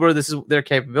against Bloober. This is their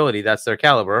capability. That's their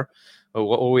caliber. But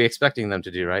what were we expecting them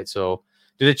to do, right? So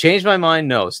did it change my mind?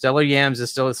 No. Stellar Yams is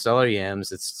still Stellar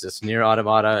Yams. It's just Nier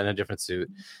Automata in a different suit.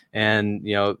 And,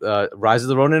 Rise of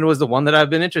the Ronin was the one that I've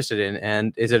been interested in.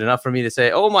 And is it enough for me to say,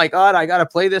 oh my God, I got to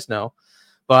play this? No.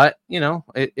 But,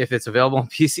 if it's available on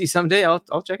PC someday,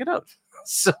 I'll check it out.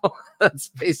 So that's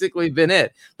basically been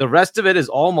it. The rest of it is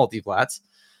all multi-plats.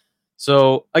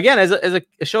 So again, as a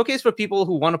showcase for people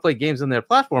who want to play games on their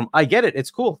platform, I get it.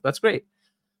 It's cool. That's great.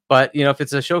 But, if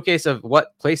it's a showcase of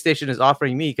what PlayStation is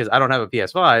offering me, because I don't have a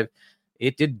PS5,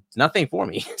 it did nothing for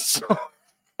me. So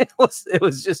it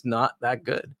was just not that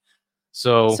good.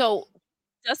 So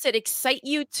does it excite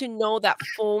you to know that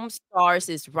Foam Stars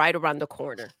is right around the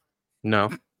corner? No.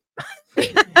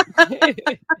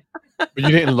 But you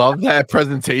didn't love that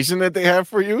presentation that they have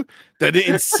for you? That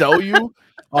didn't sell you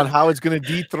on how it's going to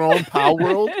dethrone Power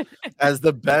World as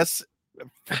the best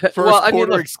first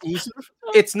quarter exclusive?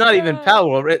 It's not even Power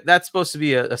World. That's supposed to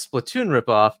be a Splatoon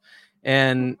ripoff.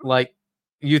 And like,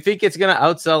 you think it's going to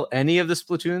outsell any of the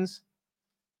Splatoons?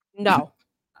 No,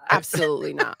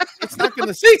 absolutely not. It's not going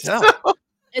to sell. So.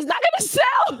 It's not going to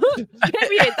sell.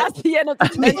 Period. That's the end of the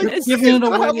business. Giving it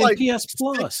away like PS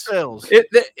Plus.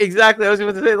 Exactly. I was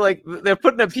going to say, like, they're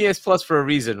putting a PS Plus for a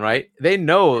reason, right? They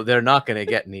know they're not going to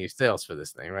get any sales for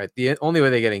this thing, right? The only way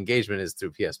they get engagement is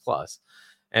through PS Plus.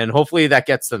 And hopefully that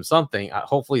gets them something.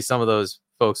 Hopefully some of those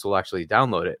folks will actually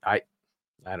download it. I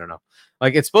don't know.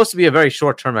 Like, it's supposed to be a very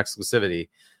short-term exclusivity.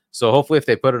 So hopefully if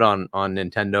they put it on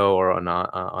Nintendo or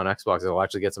on Xbox, it'll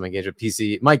actually get some engagement.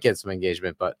 PC might get some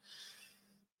engagement, but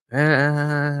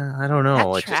I don't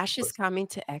know. That trash is coming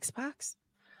to Xbox?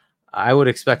 I would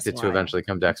expect it to eventually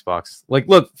come to Xbox. Like,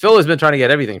 look, Phil has been trying to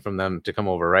get everything from them to come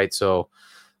over, right? So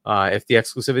if the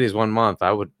exclusivity is 1 month,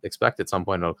 I would expect at some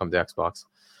point it'll come to Xbox.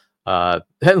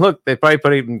 And look, they probably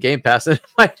put it in Game Pass and it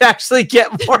might actually get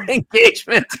more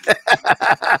engagement.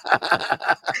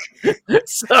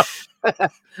 So,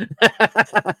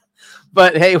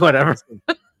 but hey, whatever.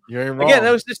 You ain't wrong. Again,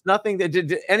 there was just nothing that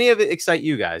did any of it excite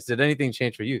you guys. Did anything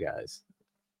change for you guys?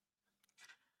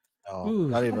 No,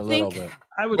 not even a little bit.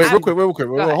 Real quick.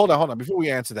 Hold on. Before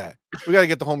we answer that, we got to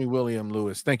get the homie William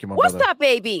Lewis. Thank you, my brother. What's up,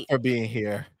 baby? For being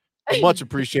here. Much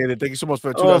appreciated. Thank you so much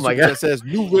for the Oh my God. That says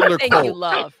new Riddler Thank quote. you,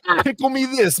 love. Pickle me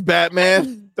this,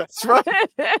 Batman. That's right.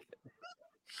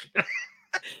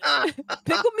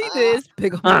 Pickle me this,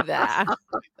 pickle me that.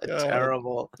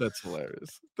 Terrible. That's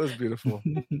hilarious. That's beautiful.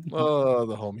 Oh,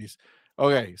 the homies.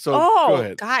 Okay, so go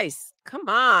ahead. Guys, come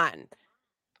on.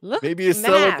 Look, maybe a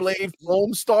Stellar Blade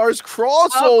Foam Stars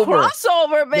crossover.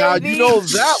 Crossover, baby. Now you know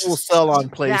that will sell on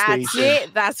PlayStation. That's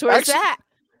it. That's where it's at.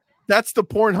 That's the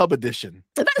Pornhub edition.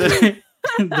 The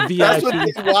VIP. That's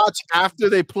what they watch after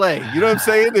they play. You know what I'm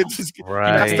saying? It's just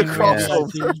that's the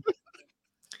crossover.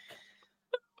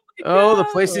 Oh, the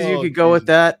places you could go with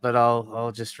that, but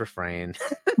I'll just refrain.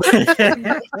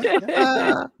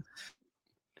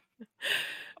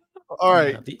 All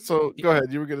right. So go ahead.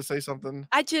 You were gonna say something.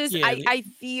 I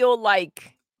feel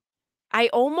like I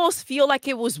almost feel like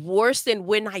it was worse than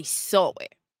when I saw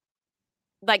it.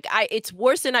 Like it's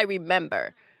worse than I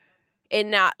remember.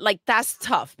 And like that's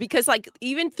tough because like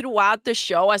even throughout the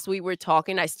show as we were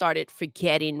talking, I started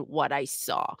forgetting what I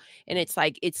saw. And it's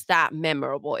like it's that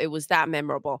memorable. It was that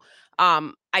memorable.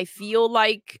 I feel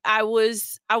like I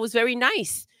was very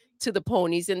nice to the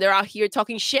ponies and they're out here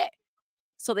talking shit.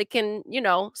 So they can,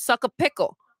 suck a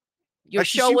pickle. Your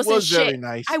show wasn't shit. Very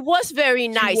nice. I was very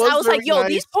nice. I was like, yo, nice.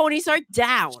 These ponies are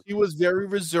down. She was very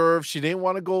reserved. She didn't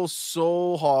want to go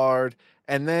so hard.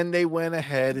 And then they went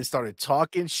ahead and started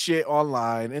talking shit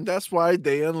online, and that's why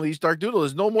they unleashed Dark Doodle.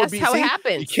 There's no more That's how it BC. You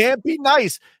happens. can't be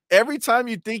nice. Every time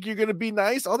you think you're gonna be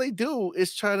nice, all they do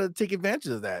is try to take advantage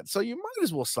of that. So you might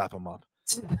as well slap them up.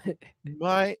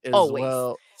 Might as Always.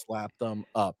 well slap them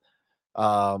up.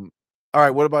 All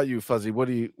right, what about you, Fuzzy? What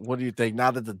do you think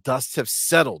now that the dust have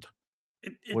settled?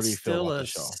 What do It's you feel still about a the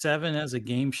show? 7 as a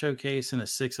game showcase and a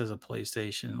 6 as a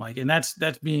PlayStation. Like, and that's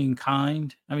being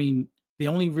kind. I mean, the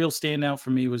only real standout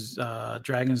for me was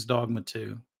Dragon's Dogma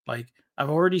 2. Like, I've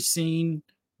already seen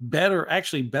better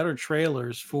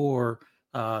trailers for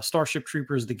Starship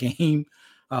Troopers, the game.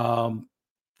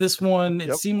 This one,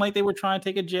 it seemed like they were trying to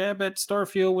take a jab at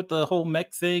Starfield with the whole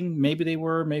mech thing. Maybe they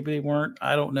were, maybe they weren't.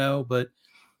 I don't know, but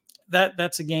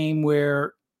that's a game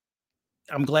where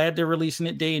I'm glad they're releasing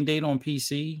it day and date on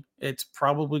PC. It's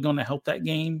probably going to help that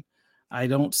game. I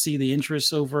don't see the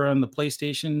interest over on the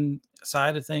PlayStation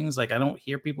side of things. Like, I don't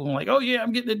hear people like, oh yeah,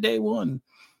 I'm getting it day one.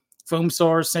 Foam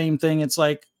Stars, same thing. It's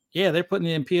like, yeah, they're putting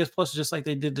it in PS Plus just like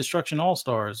they did Destruction All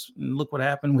Stars. And look what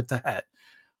happened with that.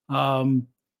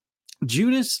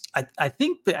 Judas, I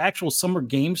think the actual Summer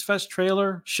Games Fest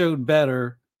trailer showed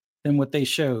better than what they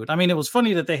showed. I mean, it was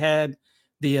funny that they had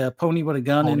the pony with a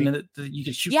gun and you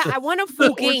could shoot. Yeah, I want a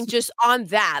full game just on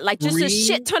that. Like, just a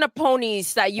shit ton of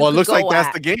ponies that you Well, could it looks go like that's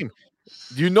at. the game.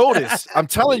 You notice, I'm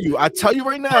telling you, I tell you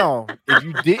right now, if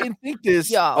you didn't think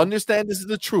this, understand this is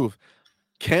the truth.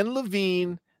 Ken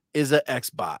Levine is an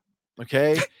X-bot.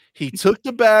 Okay, he took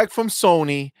the bag from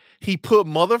Sony. He put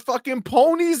motherfucking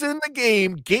ponies in the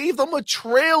game, gave them a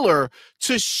trailer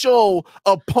to show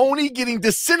a pony getting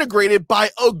disintegrated by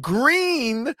a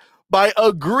green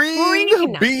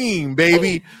beam,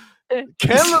 baby.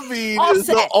 Ken Levine is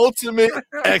the ultimate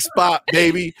X-bot,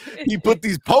 baby. He put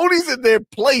these ponies in their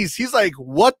place. He's like,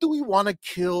 what do we want to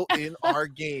kill in our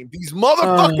game? These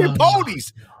motherfucking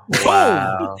ponies.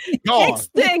 Wow. Gone.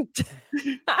 Extinct.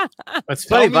 It's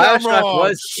funny, BioShock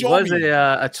was Show me.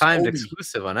 a timed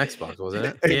exclusive on Xbox, wasn't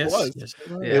it? It was. Yes,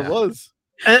 It was.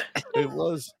 It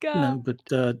was. No,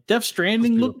 but Death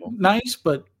Stranding looked nice,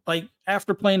 but like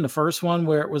after playing the first one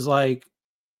where it was like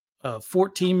a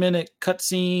 14-minute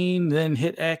cutscene, then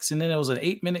hit X, and then it was an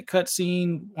 8-minute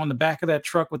cutscene on the back of that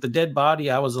truck with the dead body,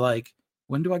 I was like,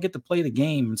 when do I get to play the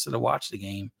game instead of watch the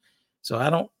game? So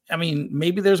I mean,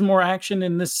 maybe there's more action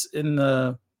in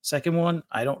the second one.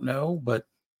 I don't know, but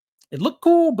it looked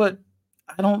cool, but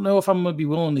I don't know if I'm going to be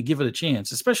willing to give it a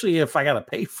chance, especially if I got to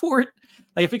pay for it.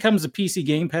 Like if it comes to PC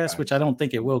Game Pass, which I don't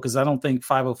think it will, because I don't think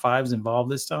 505 is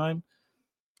involved this time.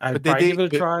 I'd probably give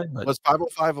it a try. But was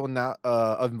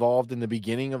 505 involved in the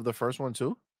beginning of the first one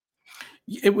too?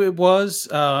 It was,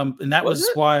 and that was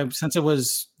why, since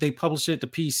they published it to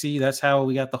PC, that's how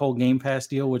we got the whole Game Pass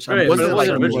deal. Which right, it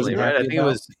originally, right? I think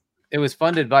it was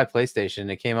funded by PlayStation.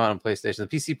 It came out on PlayStation.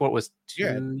 The PC port was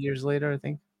 2 years later, I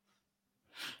think,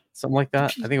 something like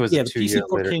that. I think it was 2 years later. The PC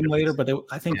port came later, but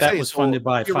I think that was funded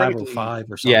by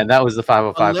 505 or something. Yeah, that was the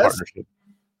 505 partnership.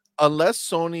 Unless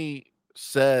Sony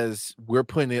says we're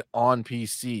putting it on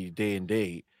PC day and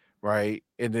date, right?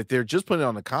 And if they're just putting it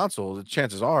on the console, the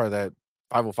chances are that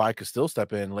 505 could still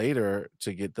step in later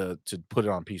to put it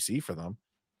on PC for them.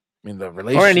 I mean, the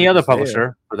relationship, or any other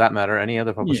publisher for that matter, any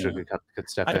other publisher could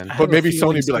step in. But maybe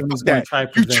Sony would be like, "Fuck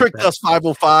that! You tricked us,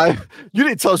 505. You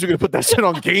didn't tell us you're gonna put that shit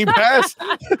on Game Pass.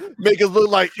 Make us look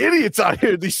like idiots out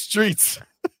here in these streets."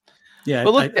 Yeah,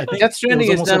 but look, Death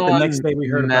Stranding is done on the next day we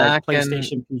heard Mac about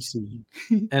PlayStation, PC,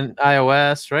 and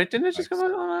iOS, right? Didn't it just come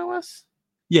out on iOS?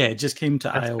 Yeah, it just came to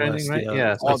Death iOS, Stranding, right?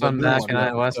 Yeah, so it's on Mac and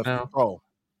iOS now. Pro.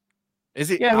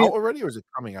 Is it out already, or is it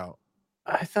coming out?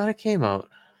 I thought it came out.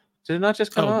 Did it not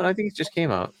just come out? I think it just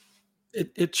came out.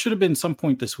 It should have been some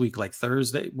point this week, like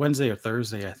Wednesday or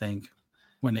Thursday, I think,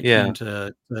 when it came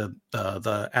to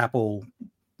the Apple,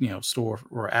 store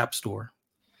or App Store.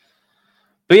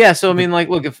 But yeah, so I mean, like,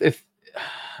 look, if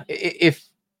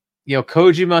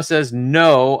Kojima says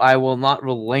no, I will not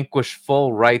relinquish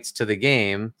full rights to the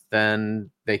game,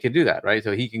 then they could do that, right?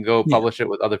 So he can go publish it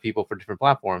with other people for different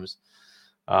platforms.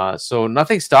 So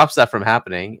nothing stops that from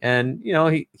happening. And,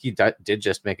 he did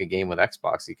just make a game with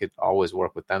Xbox. He could always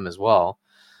work with them as well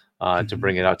to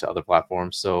bring it out to other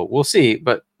platforms. So we'll see.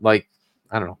 But I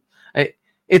don't know.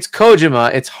 It's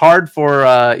Kojima. It's hard for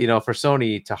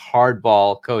Sony to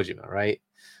hardball Kojima, right?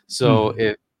 So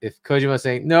if Kojima's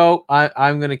saying, no,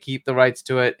 I'm going to keep the rights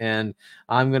to it and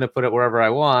I'm going to put it wherever I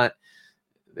want,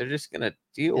 they're just going to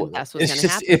deal with it. That's what's going to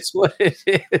happen. It's what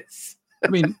it is. I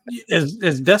mean,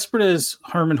 as desperate as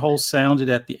Herman Hulse sounded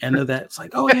at the end of that, it's like,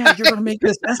 oh yeah, you're going to make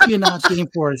this espionage game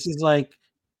for us. He's like,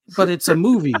 but it's a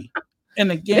movie.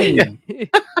 and a game,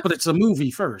 but it's a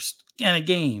movie first and a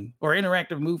game or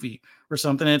interactive movie or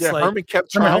something. It's Yeah, like Herman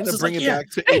kept Herman trying Hulse to is bring like, it yeah, back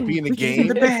to it being a we can do game.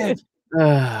 the bad.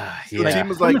 Yeah. Team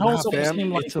was like, Herman nah, Hulse almost fam,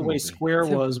 seemed like it's the a way movie. Square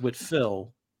was with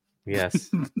Phil Yes.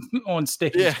 on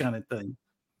stage, Yeah. kind of thing.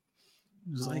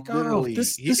 It was like, Literally.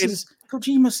 this He- and- is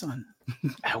Kojima's son.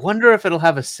 I wonder if it'll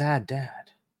have a sad dad.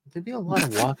 There'd be a lot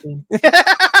of walking.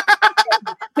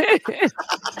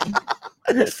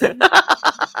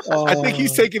 I think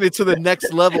he's taking it to the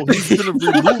next level. He's going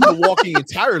to remove the walking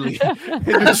entirely, and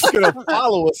you're just going to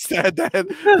follow a sad dad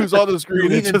who's on the screen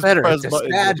and Even just better, press it's a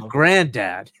buttons. sad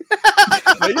granddad.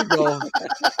 There you go.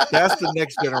 That's the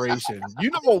next generation.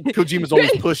 You know, Kojima's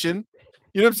always pushing.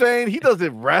 You know what I'm saying? He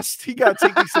doesn't rest. He got to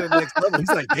take things to the next level. He's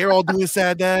like, they're all doing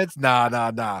sad dads.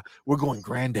 Nah. We're going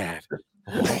granddad.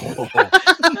 Oh,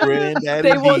 granddad.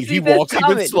 They won't indeed. see He this walks even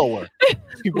coming. slower.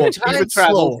 He walks Time even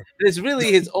travel. slower. It's really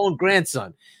his own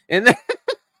grandson. And then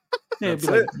Yeah, it'd be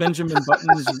That's like Benjamin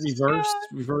Button's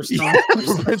reverse time.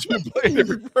 Benjamin Button in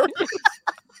reverse.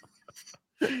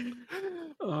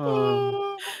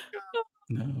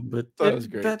 No, but That was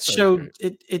great. that That was show great.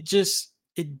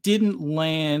 it didn't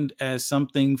land as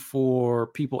something for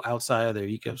people outside of their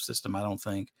ecosystem. I don't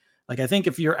think. Like, I think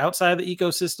if you're outside the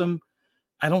ecosystem,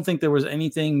 I don't think there was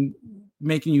anything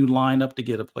making you line up to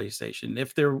get a PlayStation.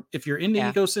 If you're in the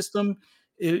Yeah. ecosystem,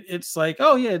 it's like,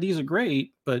 oh yeah, these are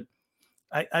great. But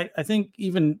I think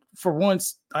even for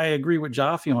once, I agree with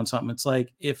Jaffe on something. It's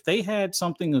like if they had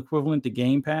something equivalent to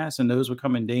Game Pass and those would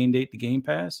come in day and date to Game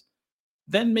Pass,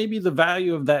 then maybe the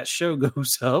value of that show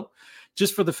goes up,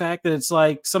 just for the fact that it's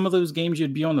like some of those games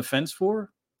you'd be on the fence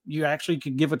for, you actually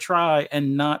could give a try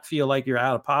and not feel like you're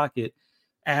out of pocket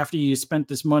after you spent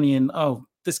this money and, oh,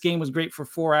 this game was great for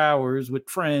 4 hours with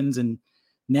friends and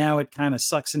now it kind of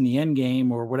sucks in the end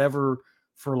game or whatever.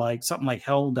 For like something like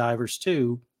Helldivers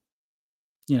 2,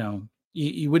 you know,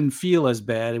 you wouldn't feel as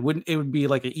bad. It would be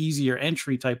like an easier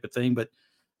entry type of thing. But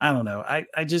I don't know.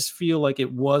 I just feel like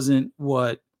it wasn't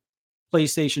what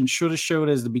PlayStation should have showed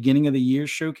as the beginning of the year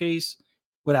showcase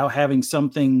without having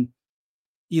something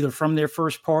either from their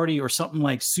first party or something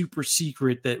like super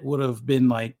secret that would have been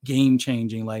like game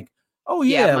changing. Like, oh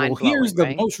Yeah, yeah, well, mind-blowing, here's the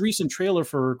right? most recent trailer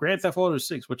for Grand Theft Auto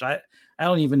 6, which I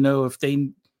don't even know if they,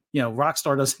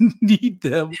 Rockstar doesn't need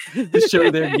them to show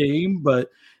their game, but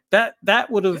that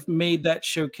would have made that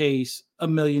showcase a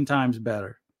million times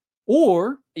better.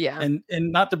 Or Yeah. and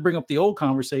not to bring up the old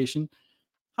conversation,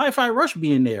 Hi-Fi Rush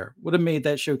being there would have made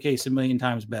that showcase a million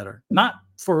times better. Not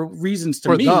for reasons to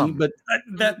For me, them.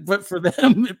 but for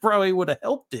them, it probably would have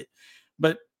helped it.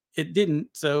 But it didn't.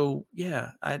 So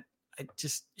yeah, I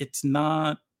just, it's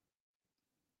not.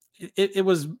 It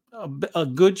was a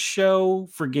good show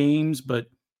for games, but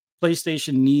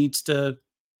PlayStation needs to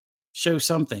show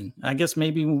something. I guess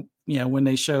maybe when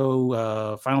they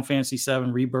show Final Fantasy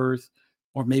VII Rebirth,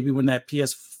 or maybe when that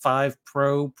PS5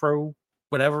 Pro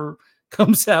whatever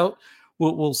comes out,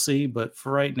 we'll see. But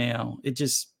for right now,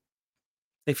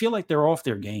 they feel like they're off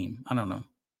their game. I don't know.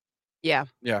 Yeah.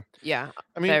 Yeah.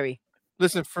 I mean, Very.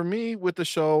 listen, for me with the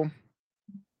show,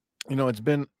 it's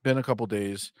been a couple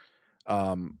days.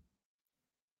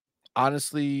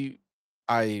 Honestly,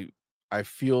 I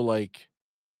feel like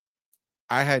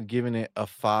I had given it a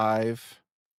 5,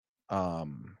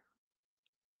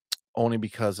 only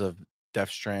because of Death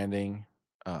Stranding.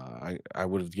 I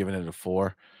would have given it a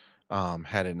 4,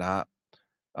 had it not.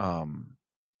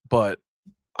 But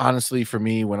honestly, for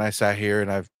me, when I sat here and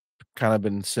I've kind of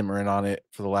been simmering on it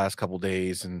for the last couple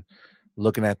days and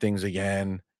looking at things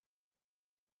again,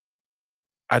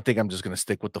 I think I'm just gonna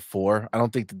stick with the 4. I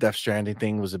don't think the Death Stranding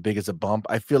thing was as big as a bump.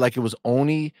 I feel like it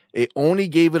only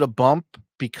gave it a bump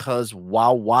because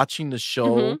while watching the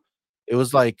show, it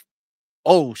was like,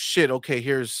 oh shit, okay,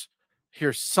 here's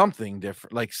something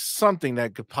different, like something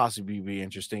that could possibly be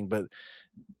interesting. But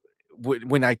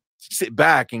when I sit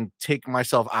back and take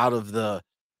myself out of the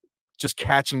just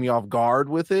catching me off guard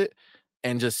with it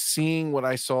and just seeing what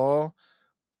I saw,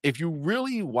 if you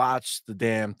really watch the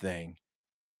damn thing,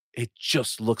 it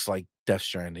just looks like Death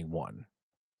Stranding 1,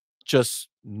 just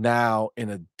now in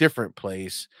a different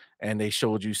place. And they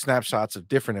showed you snapshots of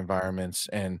different environments,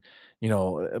 and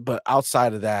but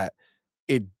outside of that,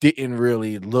 it didn't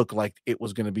really look like it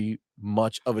was going to be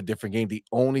much of a different game. The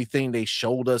only thing they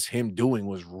showed us him doing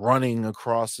was running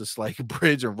across this like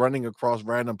bridge and running across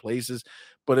random places.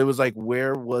 But it was like,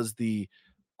 where was the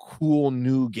cool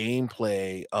new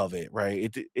gameplay of it?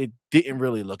 Right? It didn't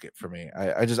really look it for me.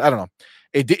 I don't know.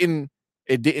 It didn't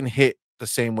hit the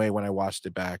same way when I watched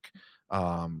it back.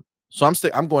 So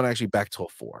I'm going actually back to a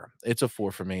 4. It's a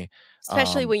 4 for me.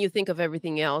 Especially when you think of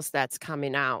everything else that's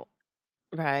coming out,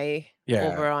 right?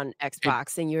 over on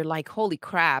Xbox, and you're like, holy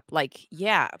crap! Like,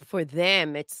 yeah, for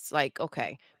them, it's like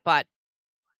okay, but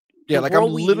the like I'm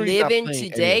world we literally live not in playing any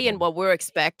of today and them. what we're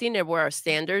expecting and where our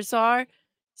standards are,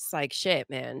 it's like shit,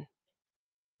 man.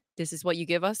 This is what you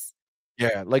give us?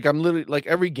 Yeah, like I'm literally like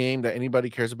every game that anybody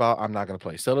cares about, I'm not gonna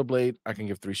play. Stellar Blade, I can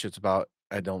give 3 shits about.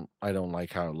 I don't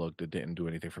like how it looked. It didn't do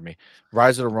anything for me.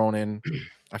 Rise of the Ronin,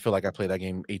 I feel like I played that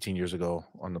game 18 years ago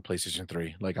on the PlayStation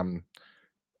 3. Like I'm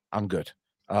good.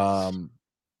 So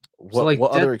What like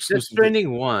other Death exclusive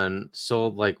Stranding 1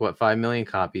 sold like what 5 million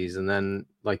copies, and then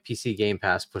like PC Game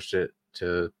Pass pushed it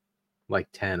to like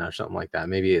 10 or something like that.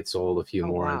 Maybe it sold a few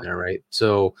more in there, right?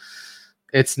 So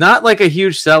it's not like a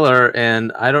huge seller,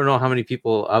 and I don't know how many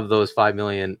people of those 5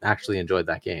 million actually enjoyed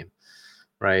that game,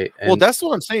 right? And well, that's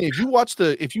what I'm saying. If you watch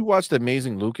the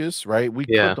Amazing Lucas, right? We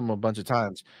Yeah. clipped him a bunch of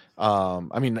times.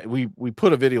 I mean, we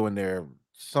put a video in there.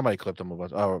 Somebody clipped him a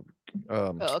bunch.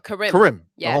 Karim,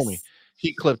 the homie.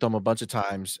 He clipped them a bunch of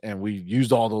times, and we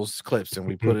used all those clips and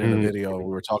we put it in a video. We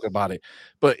were talking about it,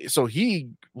 but so he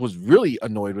was really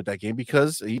annoyed with that game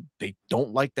because they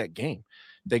don't like that game.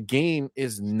 That game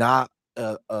is not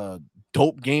a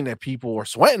dope game that people are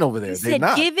sweating over there. They're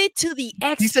not. Give it to the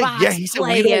Xbox. He said, he said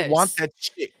we don't want that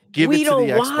shit. We don't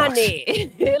want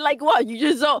it. Like what?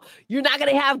 You're not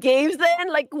gonna have games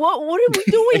then? Like what are we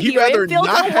doing He'd here? rather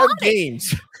not have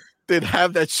games than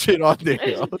have that shit on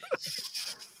there.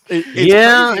 It's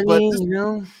crazy, but you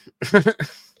know,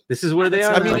 this is where they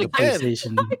are. I mean,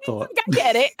 PlayStation thought.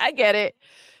 I get it.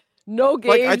 No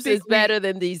games is better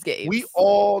than these games. We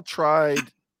all tried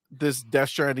this Death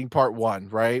Stranding Part 1,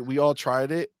 right? We all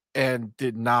tried it and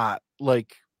did not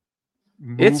like.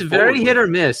 It's very hit or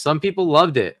miss. Some people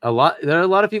loved it a lot. There are a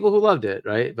lot of people who loved it,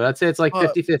 right? But I'd say it's like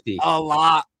 50-50. A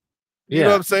lot. You know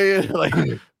what I'm saying? Like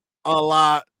a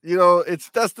lot. You know,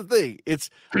 that's the thing. It's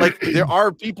like there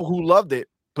are people who loved it.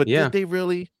 But did they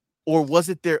really, or was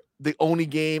it the only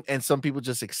game and some people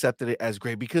just accepted it as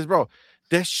great? Because bro,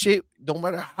 that shit, no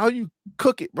matter how you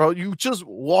cook it, bro, you just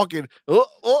walk in. Like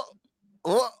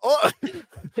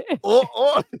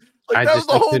that was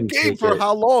the whole game for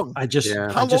how long? I just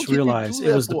realized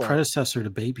it was the predecessor to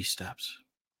Baby Steps.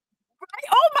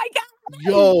 Oh my god.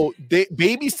 Yo,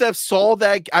 Baby Steps saw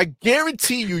that. I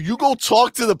guarantee you go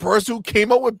talk to the person who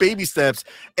came up with Baby Steps,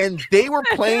 and they were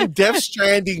playing Death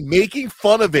Stranding, making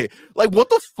fun of it. Like, what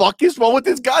the fuck is wrong with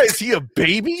this guy? Is he a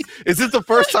baby? Is this the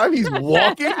first time he's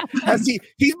walking?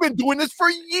 He's been doing this for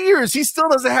years. He still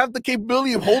doesn't have the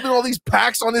capability of holding all these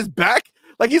packs on his back.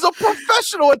 Like, he's a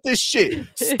professional at this shit,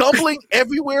 stumbling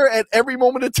everywhere at every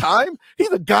moment of time.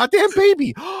 He's a goddamn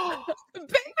baby.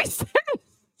 Baby Steps.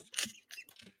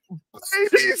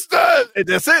 Baby Steps. And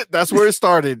that's it. That's where it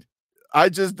started. I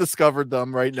just discovered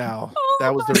them right now.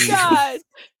 That was the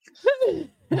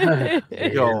reason.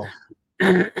 Yo,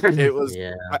 it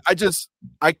was.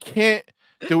 I can't.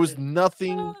 There was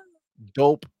nothing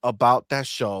dope about that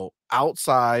show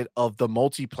outside of the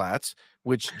multiplats,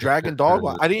 which Dragon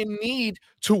Dogma. I didn't need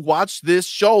to watch this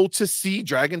show to see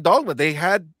Dragon Dogma. They've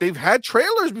had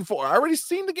trailers before. I already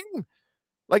seen the game.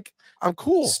 Like, I'm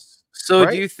cool. So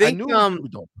right? do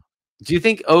you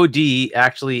think OD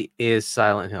actually is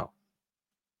Silent Hill?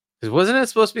 Because wasn't it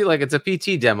supposed to be like it's a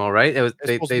PT demo, right? It was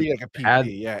supposed to be like a PT,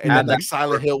 and then like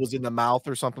Silent Hill was in the mouth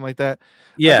or something like that.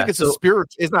 Yeah, I think it's a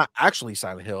spirit. It's not actually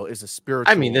Silent Hill. It's a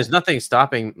spiritual. I mean, there's nothing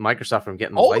stopping Microsoft from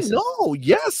getting the license. No,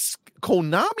 yes,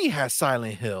 Konami has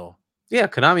Silent Hill. Yeah,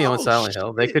 Konami owns Silent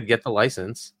Hill. They could get the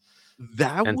license.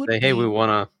 That and would say, hey, we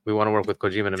wanna work with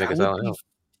Kojima to make a Silent Hill.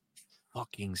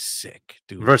 Fucking sick,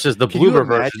 dude. Versus the Bloober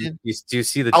version. Do you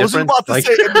see the difference? I was about to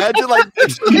say, imagine like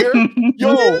next year.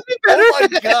 Yo, oh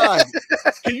my god.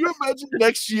 Can you imagine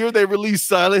next year they release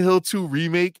Silent Hill 2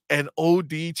 remake and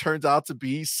OD turns out to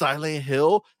be Silent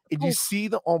Hill? And you see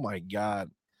oh my god.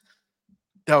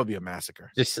 That would be a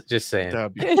massacre. Just saying. That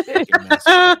would be a fucking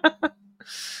massacre.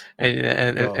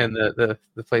 and the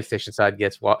PlayStation side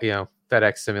gets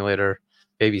FedEx Simulator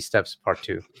Baby Steps Part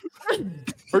 2.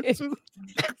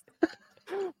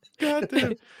 God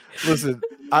damn. Listen,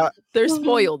 they're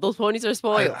spoiled. Those ponies are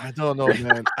spoiled. I don't know,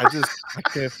 man. I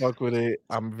can't fuck with it.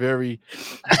 I'm very,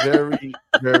 very,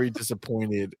 very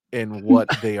disappointed in what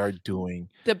they are doing.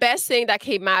 The best thing that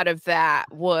came out of that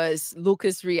was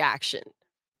Lucas' reaction.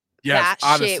 Yes, that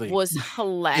honestly. shit was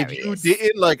hilarious. If you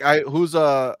didn't who's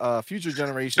a future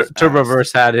generation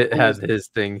Turboverse had his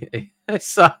thing. I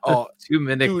saw a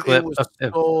 2-minute clip of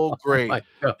him. So great.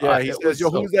 Yeah, he says,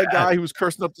 "Yo, who's that guy who was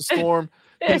cursing up the storm?"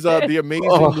 He's the amazing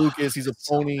Lucas. He's a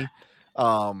pony.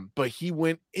 But he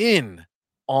went in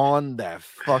on that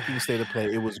fucking state of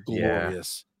play. It was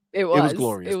glorious. It It was was.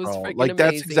 glorious, It was bro. freaking Like that's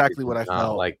amazing. exactly what I Not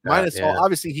felt. like that, Minus all, yeah.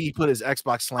 obviously he put his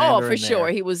Xbox Oh, slander for in sure.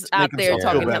 there He was to out make there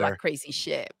himself feel talking hella better. crazy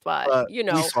shit. But, But you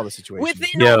we know, saw the situation.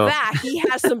 within Yo. all that, he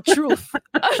has some truth.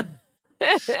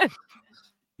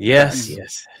 Yes,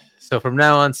 yes. So from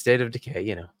now on, State of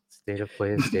Decay, State of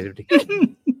Play, State of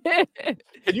Decay.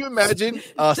 Can you imagine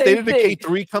Same State of Decay thing.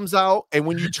 3 comes out and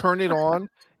when you turn it on,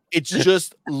 it's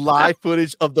just live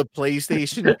footage of the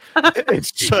PlayStation.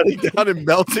 It's shutting down and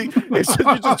melting. It's just,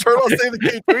 you just turn on State of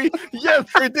Decay 3. Yeah,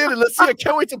 they did it. Let's see. I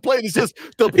can't wait to play it. It's just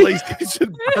the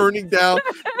PlayStation burning down,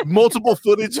 multiple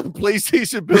footage of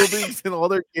PlayStation buildings and all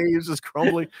their games just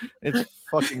crumbling. It's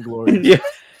fucking glorious. Yeah.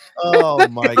 Oh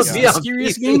my It'll god. be on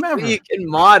Scariest PC, game so ever. You can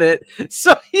mod it,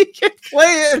 so you can play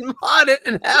it and mod it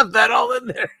and have that all in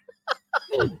there.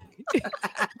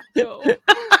 Yo.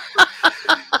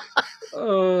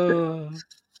 Yo,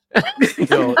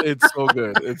 it's so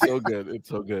good. It's so good. It's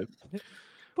so good. Ponies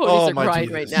Oh, are my crying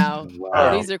Jesus. right now. Wow.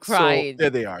 Ponies are crying. So, yeah,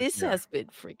 they are. This they are. has been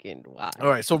freaking wild. All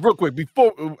right. So real quick,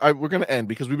 before we're gonna end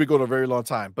because we've been going a very long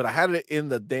time, but I had it in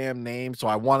the damn name, so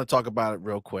I want to talk about it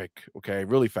real quick. Okay,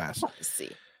 really fast. Let's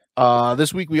see.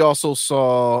 This week we also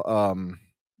saw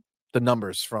the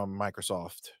numbers from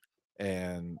Microsoft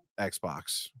and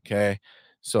Xbox. Okay,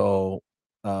 so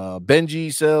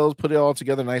Benji sales put it all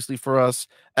together nicely for us.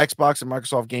 Xbox and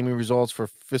Microsoft gaming results for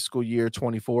fiscal year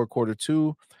 24 quarter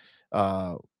 2.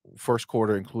 First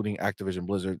quarter, including Activision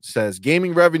Blizzard, says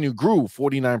gaming revenue grew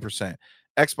 49%.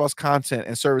 Xbox content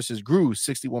and services grew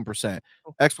 61%.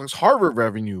 Xbox hardware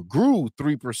revenue grew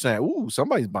 3%. Ooh,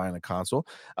 somebody's buying a console.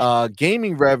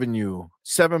 Gaming revenue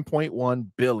 7.1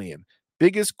 billion.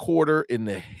 Biggest quarter in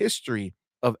the history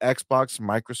of Xbox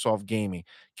Microsoft gaming.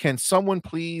 Can someone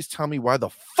please tell me why the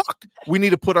fuck we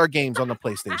need to put our games on the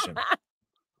PlayStation?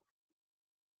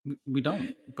 We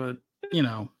don't, but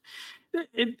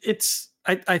it's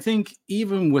I think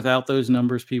even without those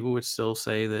numbers, people would still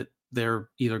say that they're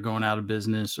either going out of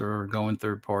business or going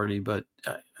third party. But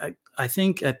I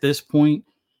think at this point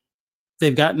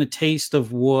they've gotten a taste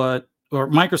of what, or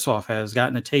Microsoft has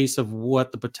gotten a taste of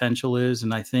what the potential is,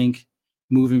 and I think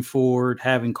moving forward,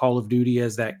 having Call of Duty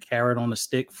as that carrot on the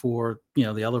stick for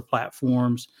the other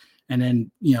platforms, and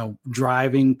then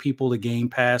driving people to Game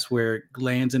Pass where it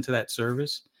lands into that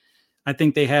service. I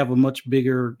think they have a much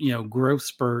bigger, growth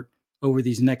spurt over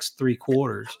these next 3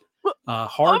 quarters.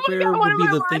 Hardware would be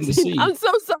the thing to see. I'm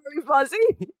so sorry, Fuzzy.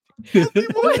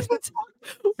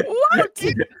 What?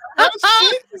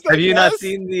 Have you not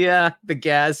seen the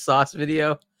Gaz sauce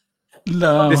video?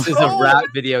 No. This is a rap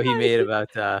video he made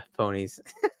about ponies.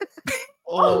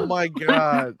 Oh my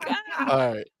god!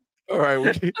 All right.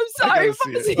 I'm sorry,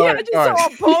 Fuzzy. All I right, just all saw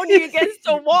a pony against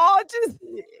the wall, just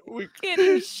We-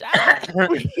 getting shot.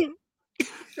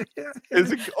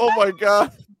 Is it? Oh my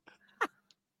god!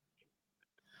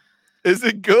 Is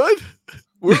it good?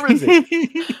 Where is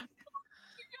it?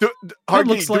 That Harky,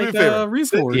 looks do me a like favor.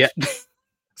 Reforged. Yeah.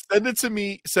 Send it to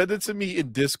me. Send it to me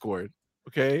in Discord.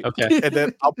 Okay. Okay. And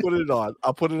then I'll put it on.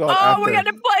 I'll put it on. Oh, after. we're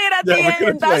gonna play it at Yeah, we're the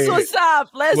gonna end. play That's it. what's up.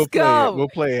 Let's We'll play go. it. We'll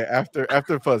play it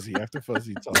after Fuzzy. After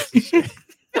Fuzzy talks. His shit.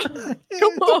 Come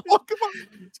on.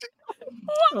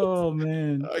 Oh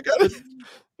man. I gotta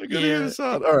hear this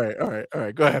out. All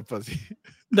right. Go ahead, Fuzzy.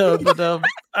 No, but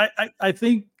I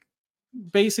think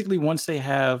basically once they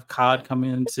have COD come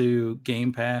into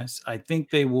Game Pass, I think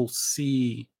they will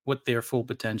see what their full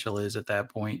potential is at that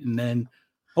point, and then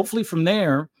hopefully from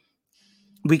there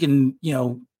we can,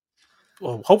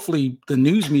 hopefully the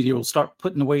news media will start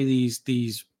putting away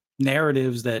these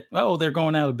narratives that they're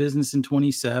going out of business in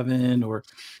 27, or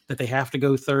that they have to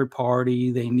go third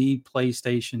party, they need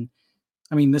PlayStation.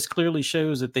 I mean, this clearly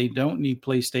shows that they don't need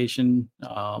PlayStation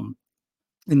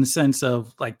in the sense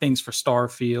of like things for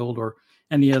Starfield or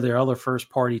any of their other first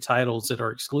party titles that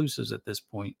are exclusives at this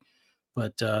point.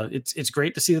 But it's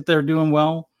great to see that they're doing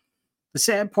well. The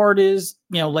sad part is,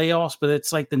 layoffs, but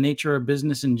it's like the nature of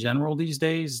business in general these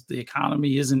days. The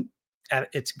economy isn't at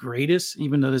its greatest,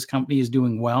 even though this company is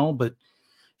doing well, but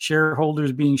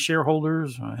shareholders being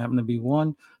shareholders, I happen to be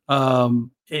one,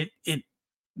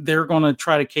 they're going to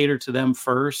try to cater to them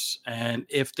first. And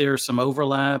if there's some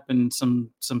overlap and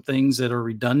some things that are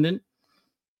redundant,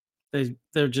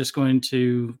 they're just going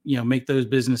to, make those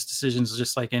business decisions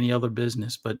just like any other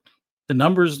business. But the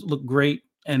numbers look great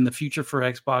and the future for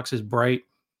Xbox is bright.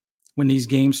 When these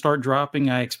games start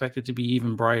dropping, I expect it to be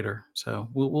even brighter. So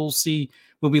we'll see.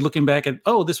 We'll be looking back at,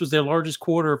 this was their largest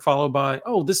quarter, followed by,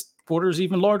 this quarter is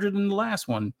even larger than the last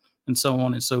one, and so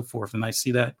on and so forth. And I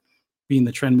see that being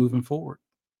the trend moving forward.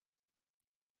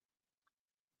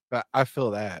 I feel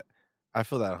that.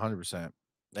 100%.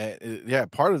 Yeah,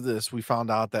 part of this, we found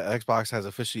out that Xbox has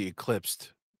officially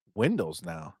eclipsed Windows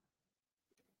now.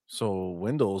 So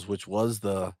Windows, which was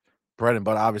the bread and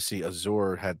butter, obviously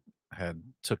Azure had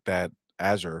took that,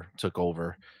 Azure took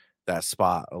over that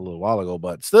spot a little while ago,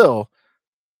 but still,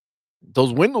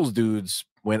 those Windows dudes,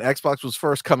 when Xbox was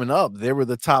first coming up, they were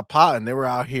the top pot and they were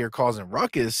out here causing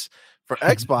ruckus for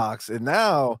Xbox. And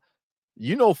now,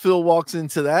 Phil walks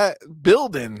into that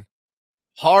building,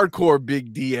 hardcore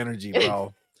Big D energy,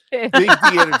 bro. Big D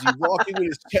energy, walking with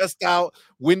his chest out.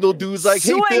 Window dude's like,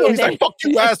 "Hey Phil," he's like, "Fuck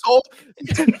you, asshole."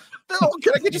 Phil,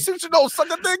 can I get you sushi? No, suck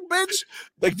a dick, bitch.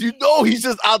 Like, he's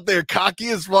just out there cocky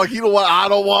as fuck. I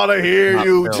don't want to hear not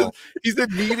you. He's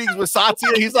in meetings with Satya.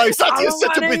 He's like, "Satya,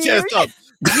 set your bitch ass up."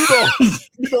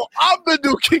 I'm the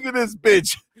new king of this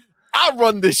bitch. I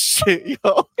run this shit,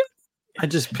 yo. I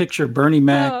just picture Bernie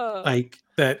Mac like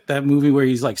that movie where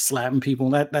he's like slapping people.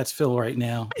 That's Phil right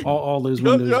now. All those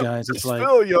Windows guys. It's like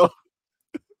Phil, yo.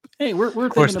 Hey, we're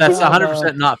of course that's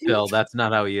 100% not Phil. That's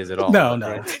not how he is at all. No.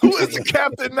 Who is the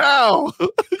captain now?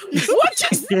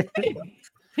 What you say?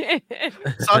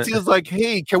 Satya's like,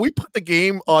 "Hey, can we put the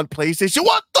game on PlayStation?"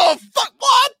 What the fuck?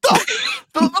 What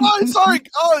the? I'm sorry.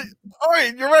 Oh, all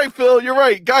right, you're right, Phil. You're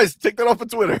right, guys. Take that off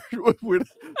of Twitter.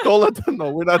 Don't let them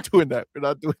know. We're not doing that. We're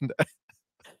not doing that.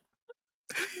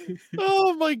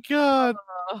 Oh my god,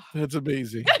 that's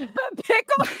amazing.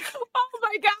 Pickle. Oh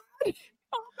my god.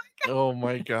 Oh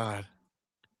my god.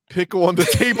 Pickle on the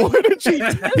table energy.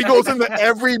 He goes into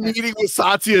every meeting with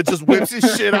Satya, just whips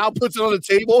his shit out, puts it on the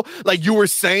table. Like you were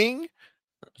saying.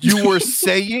 All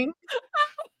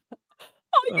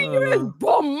you hear is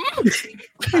boom.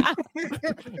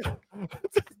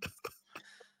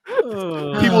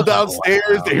 People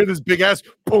downstairs, they hear this big ass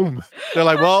boom. They're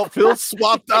like, "Well, Phil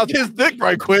swapped out his dick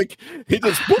right quick. He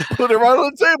just put it right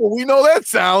on the table. We know that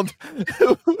sound.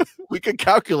 We can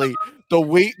calculate the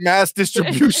weight mass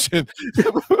distribution."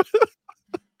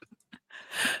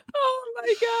 Oh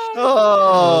my god.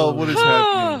 Oh, what is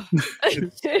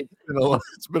happening?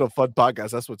 It's been a fun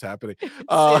podcast. That's what's happening.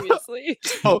 Seriously.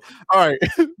 So, all right.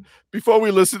 Before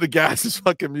we listen to Gas's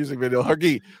fucking music video,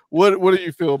 Hargi, what do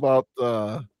you feel about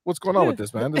what's going on with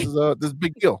this, man? This is a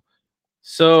big deal.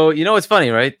 So it's funny,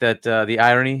 right? That the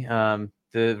irony,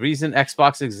 the reason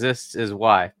Xbox exists is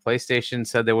why PlayStation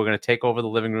said they were going to take over the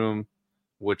living room,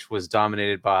 which was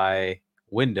dominated by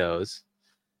Windows,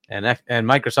 and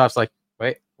Microsoft's like,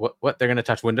 "Wait, what? They're going to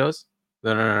touch Windows?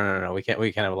 No. We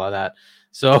can't allow that."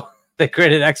 So they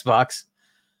created Xbox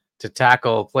to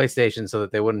tackle PlayStation so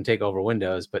that they wouldn't take over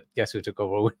Windows. But guess who took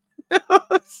over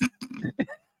Windows?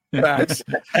 Facts.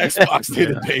 Xbox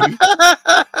did it, baby.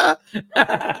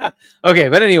 Okay,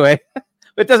 but anyway,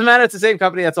 it doesn't matter. It's the same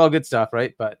company. That's all good stuff,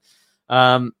 right? But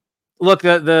look,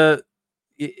 I'll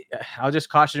just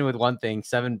caution you with one thing: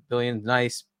 7 billion,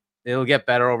 nice. It'll get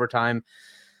better over time.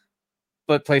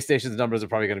 But PlayStation's numbers are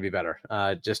probably going to be better.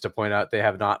 Just to point out, they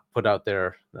have not put out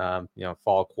their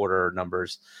fall quarter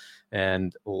numbers,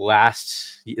 and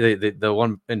the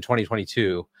one in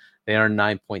 2022 they earned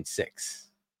 9.6.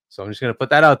 So I'm just going to put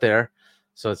that out there.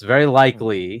 So it's very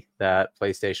likely that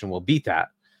PlayStation will beat that.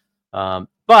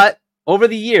 But over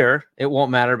the year, it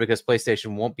won't matter because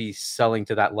PlayStation won't be selling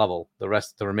to that level the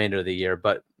remainder of the year.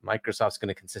 But Microsoft's going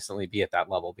to consistently be at that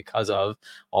level because of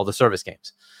all the service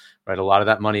games. Right, a lot of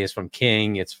that money is from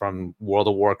King. It's from World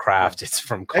of Warcraft. It's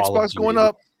from Call of Xbox going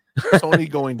up, Sony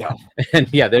going down.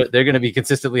 And yeah, they're going to be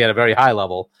consistently at a very high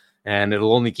level, and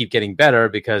it'll only keep getting better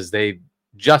because they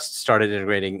just started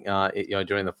integrating.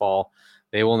 During the fall,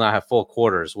 they will not have full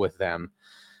quarters with them,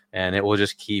 and it will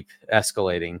just keep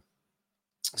escalating.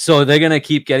 So they're going to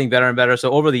keep getting better and better.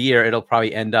 So over the year, it'll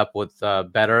probably end up with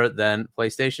better than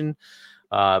PlayStation.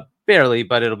 Barely,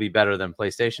 but it'll be better than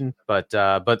PlayStation. But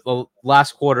the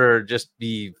last quarter, just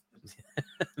be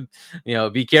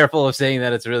be careful of saying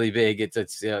that it's really big.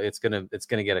 It's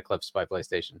gonna get eclipsed by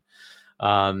PlayStation.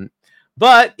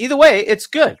 But either way, it's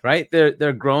good, right?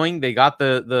 They're growing. They got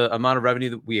the amount of revenue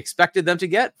that we expected them to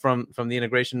get from the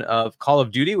integration of Call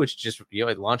of Duty, which just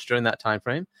it launched during that time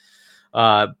frame.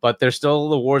 But there's still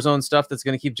the Warzone stuff that's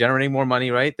going to keep generating more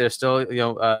money, right? There's still,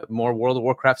 more World of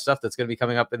Warcraft stuff that's going to be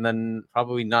coming up, and then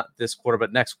probably not this quarter,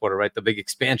 but next quarter, right? The big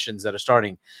expansions that are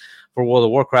starting for World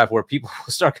of Warcraft, where people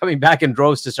will start coming back in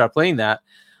droves to start playing that.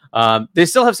 They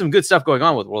still have some good stuff going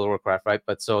on with World of Warcraft, right?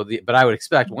 But I would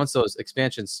expect once those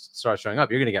expansions start showing up,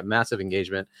 you're going to get massive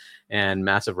engagement and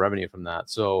massive revenue from that.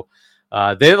 So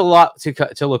they have a lot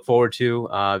to look forward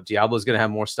to. Diablo is going to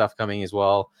have more stuff coming as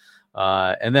well.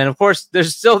 And then, of course,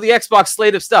 there's still the Xbox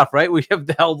slate of stuff, right? We have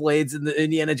the Hellblades and the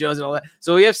Indiana Jones and all that.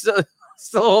 So we have still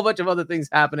a whole bunch of other things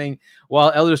happening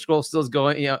while Elder Scrolls still is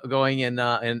going,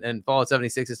 and Fallout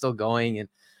 76 is still going. And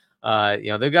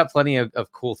they've got plenty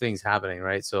of cool things happening,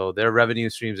 right? So their revenue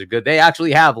streams are good. They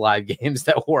actually have live games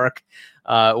that work,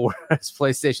 whereas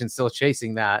PlayStation's still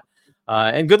chasing that.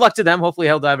 And good luck to them. Hopefully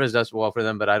Helldivers does well for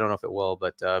them, but I don't know if it will.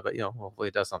 But hopefully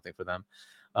it does something for them.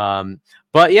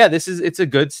 But yeah, it's a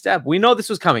good step. We know this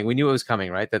was coming. We knew it was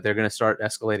coming, right? That they're going to start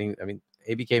escalating. I mean,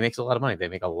 ABK makes a lot of money. They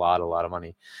make a lot of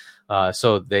money.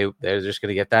 So they're just going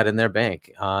to get that in their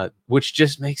bank, which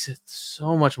just makes it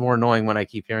so much more annoying when I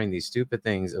keep hearing these stupid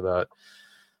things about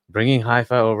bringing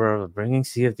Hi-Fi over, bringing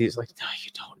Sea of Thieves. Like, no,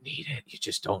 you don't need it. You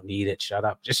just don't need it. Shut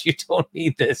up. You don't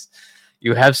need this.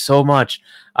 You have so much.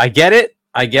 I get it.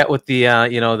 I get with the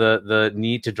the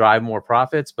need to drive more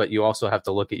profits, but you also have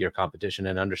to look at your competition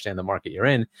and understand the market you're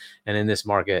in. And in this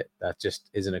market, that just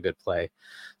isn't a good play.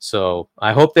 So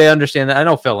I hope they understand that. I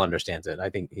know Phil understands it. I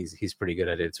think he's pretty good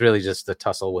at it. It's really just the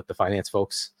tussle with the finance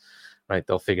folks, right?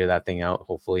 They'll figure that thing out,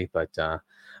 hopefully. But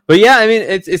yeah, I mean,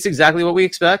 it's exactly what we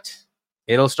expect.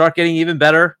 It'll start getting even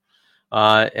better,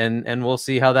 and we'll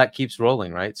see how that keeps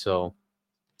rolling, right? So.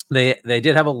 They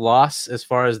did have a loss as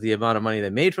far as the amount of money they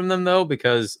made from them, though,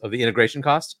 because of the integration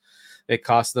cost. It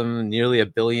cost them nearly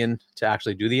 $1 billion to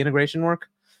actually do the integration work.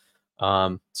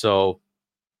 So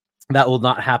that will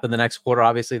not happen the next quarter.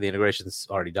 Obviously, the integration's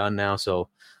already done now. So,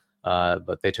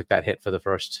 but they took that hit for the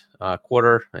first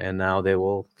quarter, and now they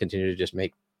will continue to just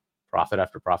make profit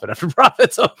after profit after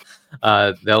profit. So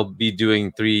they'll be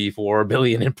doing $3-4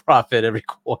 billion in profit every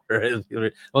quarter.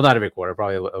 Well, not every quarter,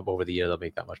 probably over the year they'll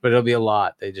make that much, but it'll be a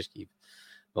lot.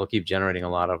 They'll keep generating a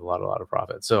lot of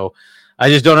profit. So I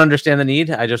just don't understand the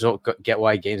need. I just don't get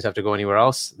why games have to go anywhere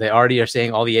else. They already are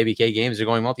saying all the ABK games are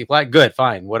going multi-plat. Good,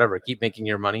 fine, whatever. Keep making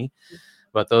your money,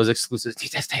 but those exclusives need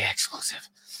to stay exclusive.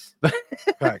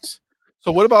 Facts.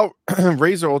 So what about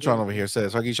Razor Ultron over here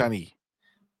says, Huggy Shiny,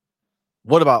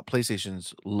 what about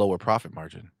PlayStation's lower profit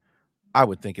margin? I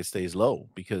would think it stays low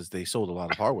because they sold a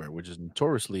lot of hardware, which is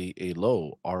notoriously a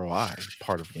low ROI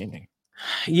part of gaming.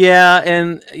 Yeah,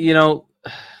 and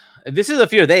this is a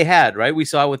fear they had, right? We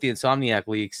saw with the Insomniac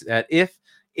leaks that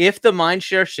if the mind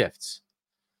share shifts,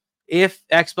 if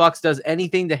Xbox does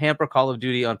anything to hamper Call of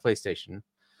Duty on PlayStation,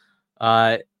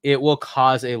 it will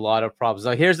cause a lot of problems.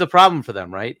 Now, here's the problem for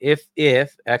them, right? If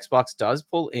Xbox does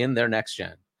pull in their next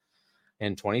gen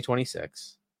in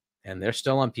 2026 and they're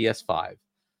still on PS5,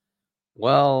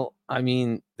 well, I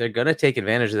mean, they're going to take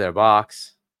advantage of their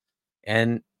box,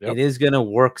 and it is going to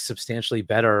work substantially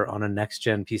better on a next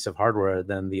gen piece of hardware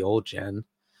than the old gen.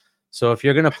 So if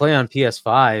you're going to play on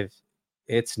PS5,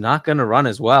 it's not going to run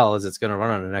as well as it's going to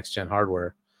run on a next gen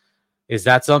hardware. Is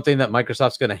that something that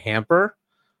Microsoft's going to hamper?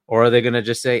 Or are they going to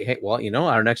just say, hey, well,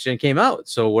 our next gen came out,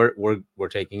 so we're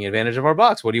taking advantage of our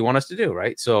box. What do you want us to do,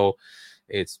 right? So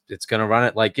it's going to run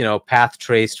it like, path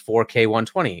traced 4K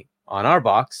 120 on our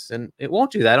box, and it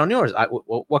won't do that on yours.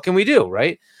 What can we do,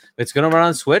 right? It's going to run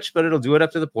on Switch, but it'll do it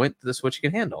up to the point that the Switch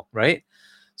can handle, right?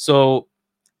 So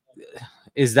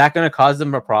is that going to cause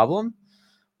them a problem?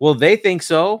 Well, they think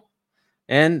so,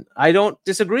 and I don't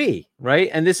disagree, right?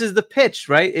 And this is the pitch,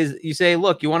 right? Is you say,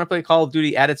 look, you want to play Call of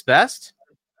Duty at its best?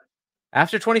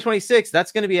 After 2026,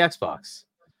 that's going to be Xbox.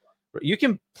 You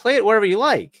can play it wherever you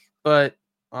like, but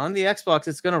on the Xbox,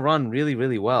 it's going to run really,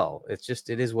 really well. It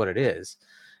is what it is.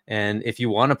 And if you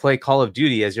want to play Call of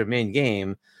Duty as your main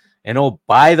game, and oh,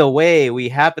 by the way, we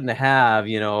happen to have,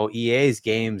 EA's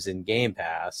games in Game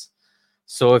Pass.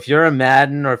 So if you're a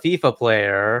Madden or FIFA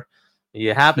player,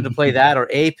 you happen to play that or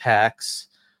Apex.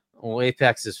 Well,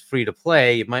 Apex is free to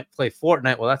play. You might play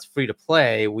Fortnite. Well, that's free to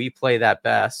play. We play that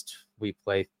best. We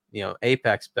play,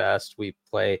 Apex best. We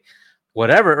play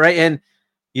whatever, right? And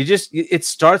it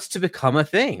starts to become a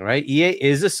thing, right? EA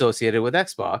is associated with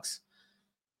Xbox,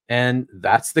 and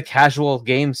that's the casual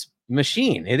games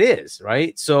machine. It is,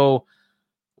 right? So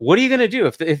what are you going to do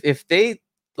if they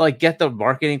get the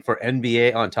marketing for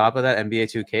NBA on top of that, NBA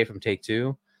 2K from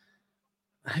Take-Two?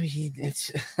 I mean,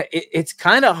 it's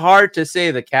kind of hard to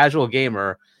say the casual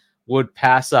gamer would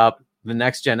pass up the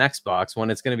next gen Xbox when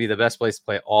it's going to be the best place to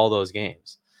play all those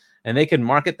games. And they can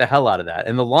market the hell out of that.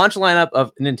 And the launch lineup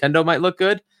of Nintendo might look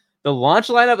good. The launch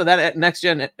lineup of that next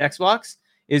gen Xbox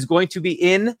is going to be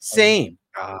insane.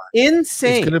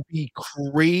 Insane. It's going to be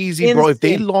crazy, bro. If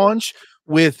they launch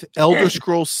with Elder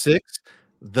Scrolls 6,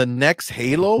 the next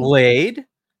Halo, Blade.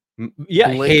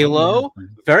 Halo,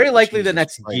 very likely the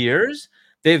next Gears.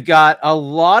 They've got a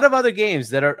lot of other games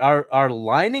that are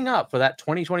lining up for that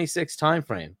 2026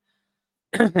 timeframe.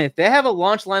 If they have a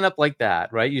launch lineup like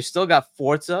that, right? You still got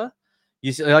Forza.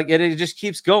 You see, it just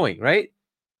keeps going, right?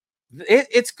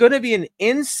 It's going to be an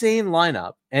insane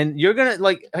lineup, and you're gonna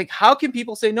like how can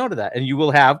people say no to that? And you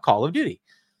will have Call of Duty.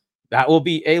 that will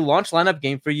be a launch lineup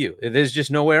game for you. There's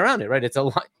just no way around it, right?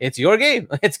 It's your game.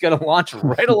 It's going to launch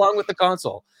right along with the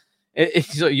console.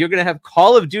 So you're going to have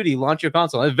Call of Duty launch your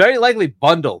console. It's very likely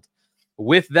bundled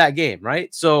with that game,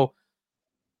 right? So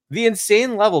the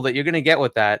insane level that you're going to get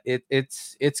with that,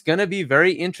 it's going to be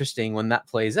very interesting when that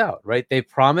plays out, right? They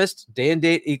promised day and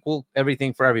date equal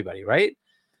everything for everybody, right?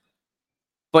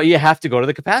 But you have to go to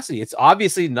the capacity. It's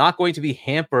obviously not going to be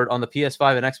hampered on the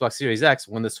PS5 and Xbox Series X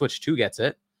when the Switch 2 gets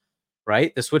it,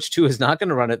 right? The Switch 2 is not going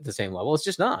to run at the same level. It's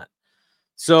just not.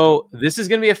 So this is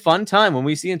going to be a fun time when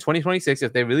we see in 2026,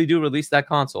 if they really do release that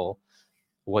console,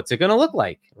 what's it going to look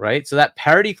like, right? So that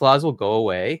parity clause will go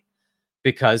away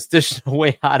because there's no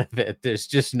way out of it. There's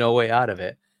just no way out of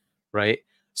it, right?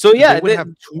 So yeah, they would have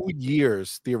 2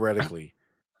 years theoretically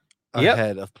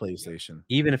ahead of PlayStation,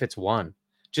 even if it's one.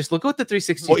 Just look at what the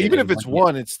 360. Well, even if it's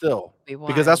one, it's still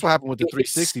because that's what happened with the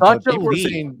 360. But people are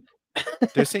saying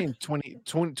they're saying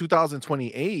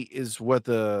 2028 is what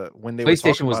when they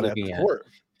PlayStation were was about looking at. court.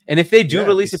 And if they do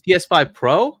release a PS5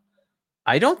 Pro,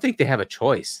 I don't think they have a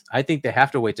choice. I think they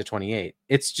have to wait to 28.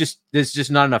 It's just there's just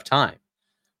not enough time,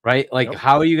 right? Like,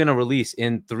 how are you going to release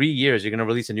in 3 years? You're going to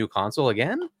release a new console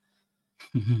again?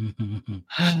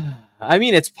 I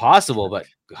mean, it's possible, but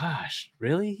gosh,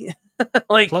 really?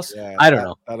 Like, plus, I don't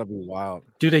know. That'll be wild.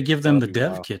 Do they give them the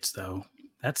dev kits though?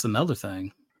 That's another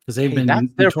thing because they've been that's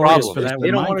their problem. for that. They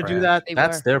don't want to do that.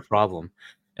 That's their problem.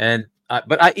 And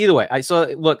but either way, I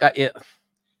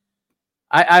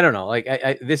don't know. Like,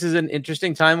 this is an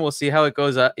interesting time. We'll see how it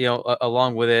goes.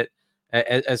 Along with it,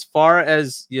 as far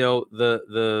as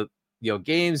the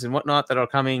games and whatnot that are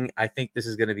coming, I think this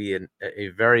is going to be a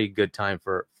very good time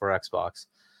for Xbox.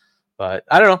 But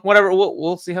I don't know. Whatever.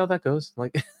 We'll see how that goes.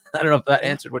 Like, I don't know if that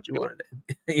answered what you wanted.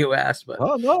 You asked, but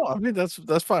no. I mean, that's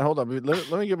fine. Hold on. Let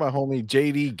me get my homie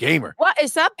JD Gamer. What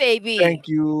is up, baby? Thank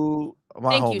you.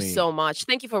 Thank you so much.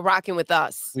 Thank you for rocking with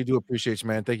us. We do appreciate you,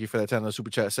 man. Thank you for that $10 super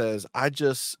chat. Says, I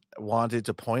just wanted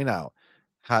to point out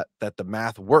that the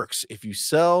math works. If you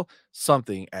sell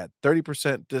something at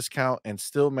 30% discount and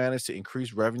still manage to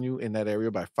increase revenue in that area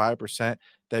by 5%,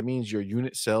 that means your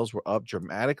unit sales were up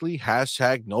dramatically. #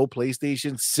 no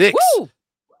PlayStation 6. Woo!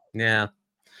 Yeah.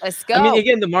 Let's go. I mean,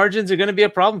 again, the margins are going to be a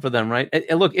problem for them, right?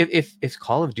 And look, if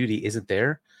Call of Duty isn't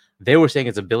there, they were saying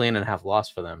it's $1.5 billion loss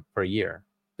for them per year.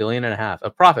 $1.5 billion, a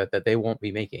profit that they won't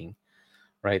be making,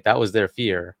 right? That was their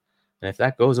fear. And if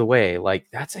that goes away, like,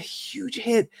 that's a huge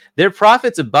hit. Their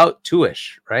profit's about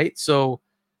 2-ish, right? So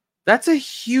that's a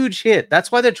huge hit.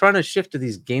 That's why they're trying to shift to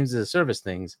these games as a service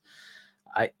things.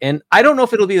 I don't know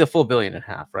if it'll be the full $1.5 billion,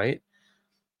 right?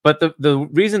 But the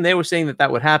reason they were saying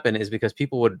that would happen is because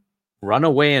people would run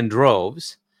away in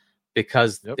droves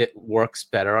because it works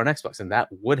better on Xbox. And that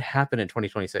would happen in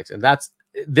 2026. And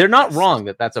they're not wrong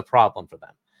that that's a problem for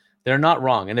them. They're not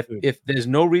wrong. And if there's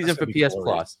no reason for PS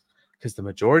Plus, because the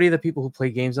majority of the people who play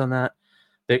games on that,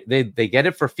 they get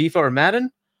it for FIFA or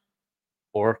Madden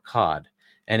or COD.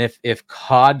 And if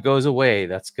COD goes away,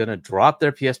 that's going to drop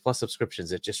their PS Plus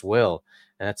subscriptions. It just will.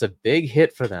 And that's a big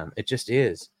hit for them. It just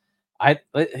is.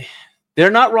 They're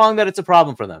not wrong that it's a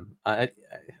problem for them. I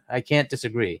can't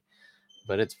disagree.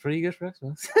 But it's pretty good for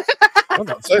Xbox. I'm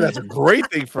not saying that's a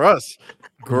great thing for us.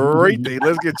 Great thing.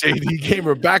 Let's get JD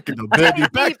Gamer back in the building.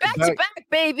 Back to back,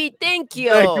 baby. Thank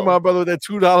you. Thank you, my brother. That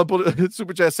 $2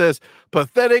 super chat says,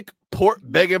 pathetic port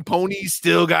begging ponies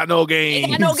still got no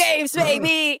games. Got no games,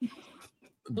 baby.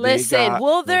 Listen,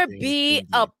 will there be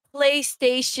a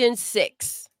PlayStation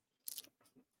 6?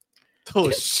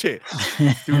 Oh shit!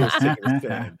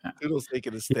 Doodle's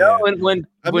taking a stand.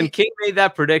 When King made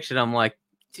that prediction, I'm like,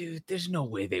 dude, there's no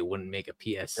way they wouldn't make a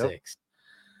PS6.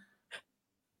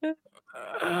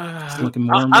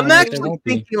 I'm actually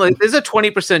thinking like there's a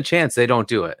 20% chance they don't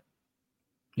do it.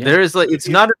 Yeah. There is it's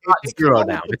not zero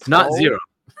now. It's not zero.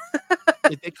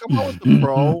 If they come out with the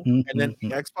Pro and then the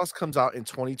Xbox comes out in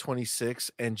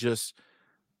 2026 and just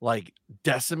like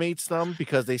decimates them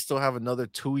because they still have another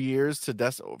 2 years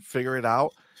to figure it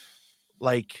out,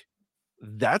 like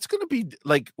that's gonna be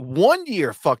like 1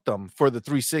 year fucked them for the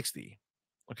 360.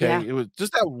 Okay, it was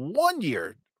just that 1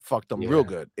 year fucked them real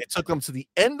good. It took them to the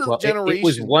end of the generation. It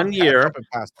was 1 year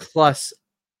plus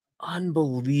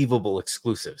unbelievable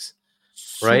exclusives,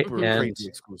 right? And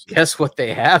guess what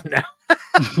they have now?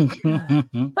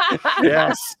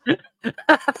 Yes.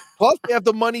 Plus, they have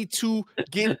the money to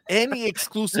get any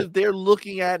exclusive they're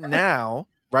looking at now,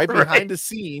 right behind the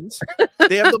scenes.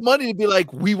 They have the money to be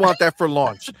like, we want that for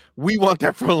launch. We want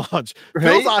that for launch.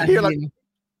 Phil's out here like,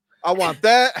 I want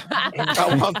that.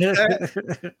 I want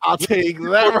that. I'll take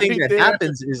that. The thing that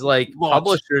happens is like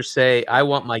publishers say, I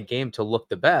want my game to look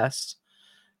the best.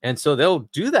 And so they'll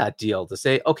do that deal to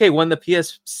say, okay, when the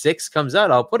PS6 comes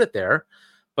out, I'll put it there,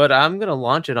 but I'm going to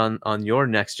launch it on your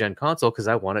next gen console because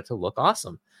I want it to look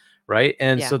awesome. Right.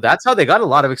 And so that's how they got a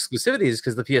lot of exclusivities,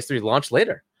 because the PS3 launched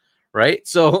later. Right.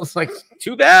 So it's like,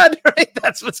 too bad. Right.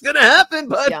 That's what's going to happen.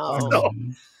 But no.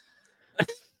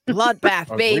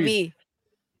 Bloodbath, baby.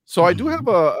 So I do have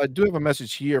a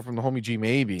message here from the homie G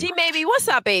Maybe. G Maybe, what's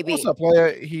up, baby? What's up,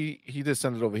 player? He did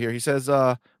send it over here. He says,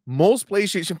 most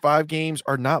PlayStation 5 games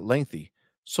are not lengthy.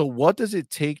 So what does it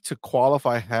take to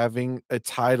qualify having a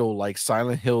title like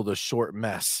Silent Hill: The Short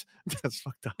Mess? That's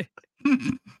fucked up.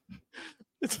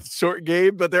 It's a short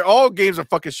game, but they're all games are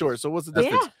fucking short. So what's the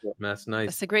difference? Mess, nice.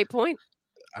 That's a great point.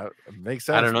 Makes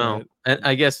sense. I don't know. And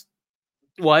I guess,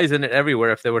 why isn't it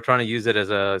everywhere if they were trying to use it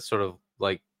as a sort of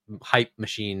like hype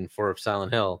machine for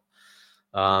Silent Hill?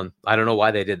 I don't know why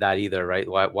they did that either, right?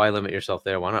 Why limit yourself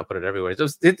there? Why not put it everywhere?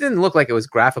 It didn't look like it was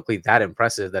graphically that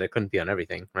impressive that it couldn't be on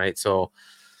everything, right? So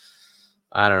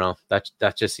I don't know.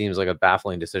 That just seems like a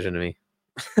baffling decision to me.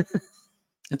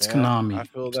 It's Konami. I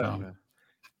feel that. Man.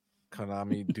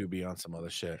 Konami do be on some other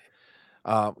shit.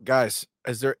 Guys,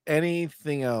 is there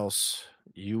anything else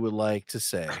you would like to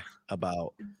say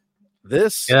about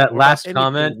this? Yeah, last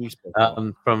comment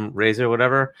from Razer,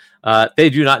 whatever. They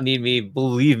do not need me.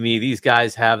 Believe me, these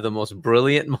guys have the most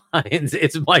brilliant minds.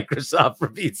 It's Microsoft, for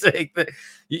Pete's sake.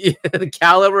 The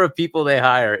caliber of people they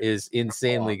hire is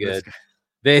insanely good.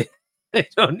 They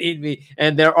don't need me,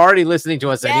 and they're already listening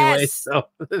to us anyway. So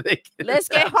let's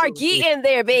get Hargeet in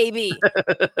there, baby.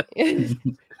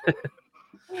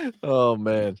 Oh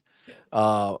man.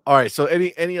 All right. So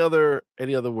any other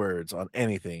words on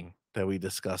anything that we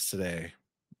discussed today,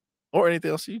 or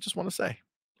anything else you just want to say?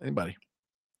 Anybody?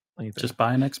 Anything? Just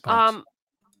buy an Xbox.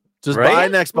 Just buy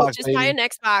an Xbox. Just buy an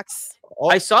Xbox. Oh,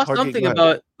 I saw something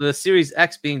about the Series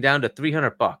X being down to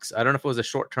 $300. I don't know if it was a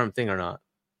short-term thing or not,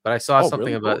 but I saw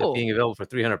something about it being available for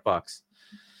 $300.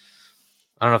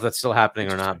 I don't know if that's still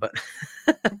happening or not, but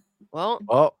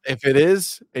well, if it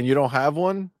is and you don't have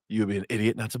one, you'd be an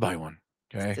idiot not to buy one.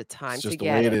 Okay, it's the time it's just to the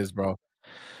get way it is, bro.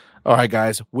 All right,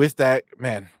 guys. With that,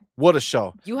 man, what a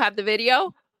show! You have the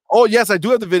video? Oh yes, I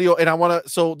do have the video, and I want to.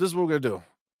 So this is what we're gonna do.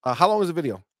 How long is the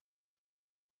video?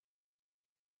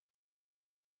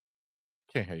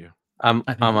 Can't hear you. I'm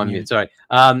on mute. Sorry.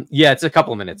 Yeah, it's a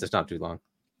couple of minutes. It's not too long.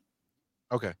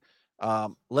 Okay.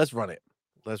 Let's run it.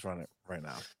 Let's run it right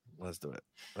now. Let's do it.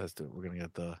 We're gonna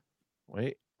get the.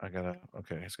 Wait, I gotta.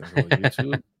 Okay, it's gonna go to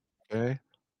YouTube. Okay.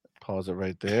 Pause it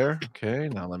right there. Okay.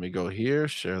 Now let me go here.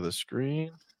 Share the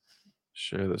screen.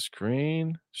 Share the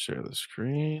screen. Share the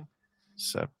screen.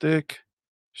 Septic.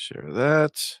 Share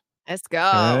that. Let's go.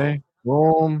 Okay.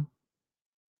 Boom.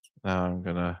 Now I'm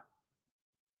gonna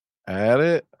add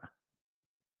it.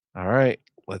 All right.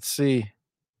 Let's see.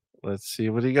 Let's see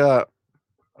what he got.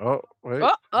 Oh, wait.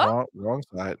 Wrong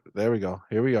side. There we go.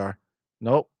 Here we are.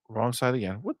 Nope. Wrong side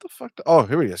again. What the fuck? Oh,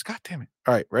 here he is. God damn it.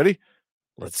 All right. Ready?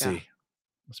 Let's see.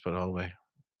 Let's put it all the way.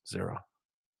 0.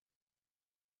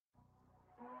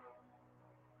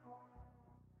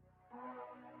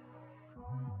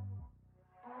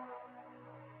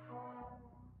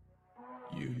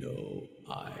 You know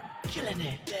I'm killing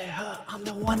it. They're hurt, I'm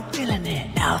the one feeling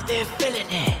it. Now they're feeling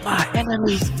it. My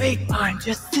enemies fake, I'm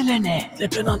just stealing it.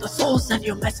 Flipping on the source and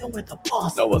you're messing with the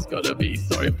boss. No one's gonna be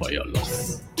sorry for your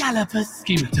loss. Gallopers,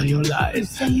 keep it to your lies. And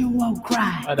say you won't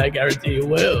cry, and I guarantee you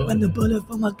will. When the bullet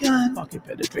from a gun fucking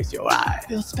penetrates your eye.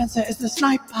 Phil Spencer is the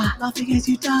sniper, laughing as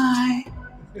you die.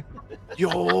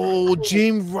 Yo,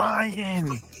 Jim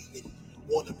Ryan.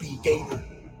 Wanna be gamer.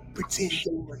 Pretend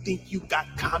you think you got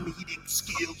comedic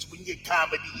skills when your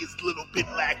comedy is a little bit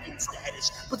lacking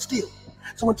status. But still,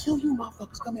 so until you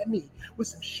motherfuckers come at me with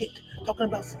some shit, talking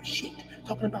about some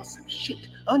shit,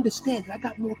 understand that I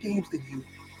got more games than you.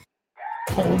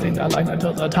 Holding the line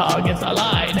until the target's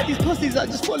aligned. These pussies are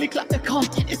just fully clapped, the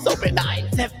content is so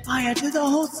benign. Set fire to the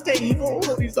whole stable.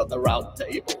 Pussies on the round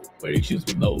table, wearing shoes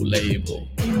with no label.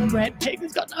 Inbred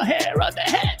pigs got no hair on their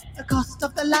head. The cost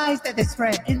of the lies that they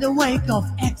spread in the wake of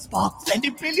Xbox.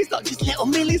 Spending billions, not just little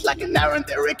millies, like an Aaron,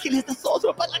 their Achilles, the source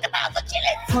but like 1,000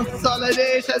 chilies.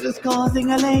 Consolidation is causing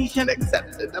elation,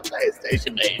 except in the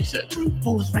PlayStation Nation.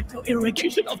 Force rectal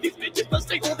irrigation of these bitches, must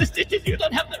take all the stitches. You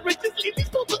don't have the riches, leave these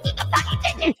portals in the back.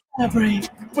 Celebrate,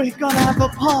 we're gonna have a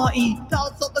party.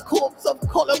 Dance on the corpse of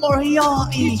Colin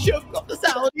Moriarty. Shook off the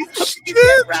Saudis, get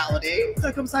rowdy.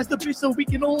 Circumcise the bitch so we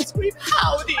can all scream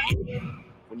howdy.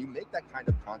 When you make that kind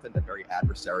of content that's very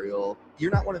adversarial,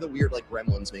 you're not one of the weird like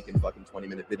gremlins making fucking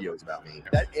 20-minute videos about me.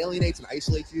 That alienates and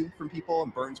isolates you from people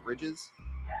and burns bridges.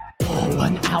 Pour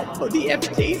one out for the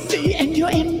FTC and your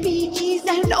MBGs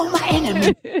and all my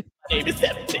enemies. Name is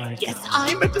septic. Yes,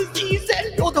 I'm a disease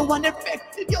and you're the one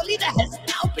infected. Your leader has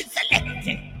now been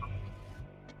selected.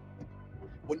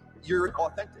 When you're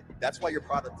authentic, that's why your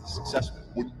product is successful.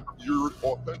 When you're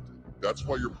authentic, that's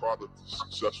why your product is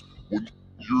successful. When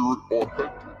you're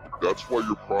authentic, that's why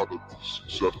your product is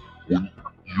successful. When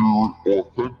you're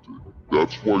authentic,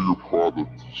 that's why your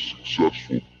product is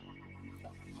successful.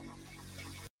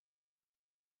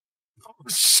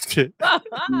 Shit.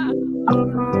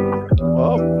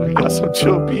 Well, we got some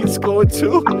chill beats going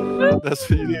too. That's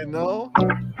what you didn't know.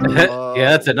 Yeah,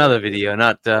 that's another video,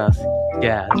 not gas. But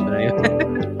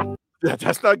anyway. Yeah,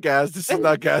 that's not Gaz. This is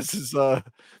not Gaz's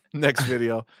next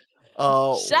video.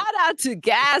 Shout out to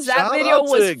Gaz. That Shout video out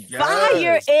was to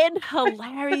fire Gaz. and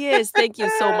hilarious. Thank you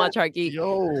so much, Harky.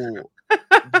 Yo,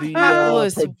 the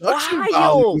was production value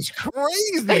wild. was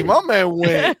crazy. My man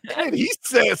went and he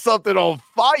said something on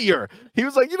fire. He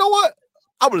was like, you know what?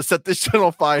 I'm gonna set this shit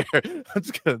on fire. I'm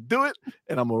just gonna do it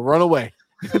and I'm gonna run away.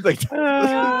 Like,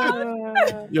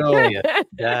 yo, Yeah,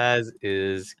 Gaz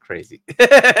is crazy.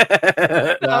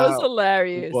 That was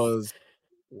hilarious. was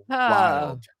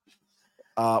Ah.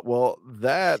 wild. Well,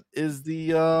 that is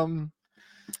the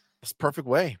it's perfect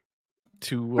way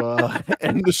to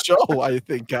end the show, I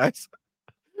think, guys.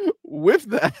 With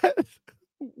that,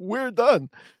 we're done.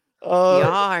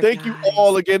 are, Thank you guys.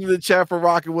 all again in the chat for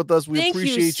rocking with us. We Thank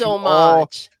appreciate you so all.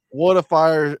 much. What a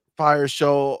fire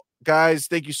show. Guys,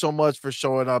 thank you so much for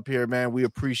showing up here, man. We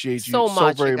appreciate you So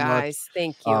much, very you guys.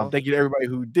 Thank you. much. Thank you to everybody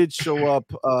who did show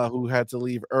up, who had to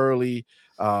leave early.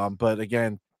 But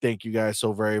again, thank you guys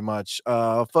so very much.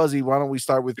 Fuzzy, why don't we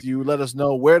start with you? Let us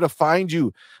know where to find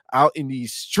you out in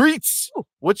these streets.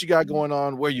 What you got going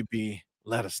on, where you be.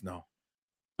 Let us know.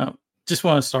 Just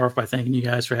want to start off by thanking you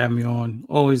guys for having me on.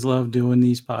 Always love doing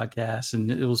these podcasts,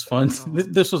 and it was fun.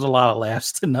 This was a lot of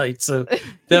laughs tonight, so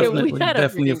definitely, we had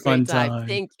definitely a freaking fun great time. time.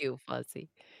 Thank you, Fuzzy.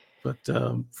 But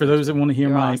for those that want to hear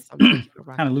You're my awesome. Thank you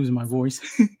for kind of losing my voice,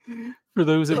 for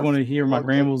those that want to hear my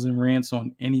rambles and rants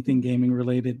on anything gaming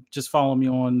related, just follow me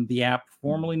on the app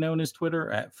formerly known as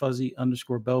Twitter at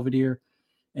Fuzzy_Belvedere.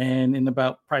 And in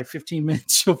about probably 15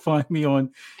 minutes, you'll find me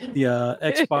on the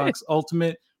Xbox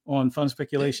Ultimate on Fun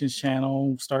Speculations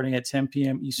channel starting at 10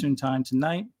 p.m. Eastern time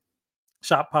tonight.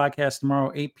 Shop podcast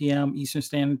tomorrow, 8 p.m. Eastern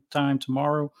Standard Time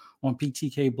tomorrow on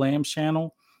PTK Blam's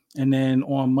channel. And then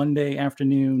on Monday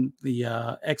afternoon, the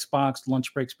Xbox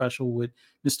lunch break special with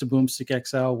Mr. Boomstick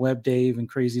XL, Web Dave, and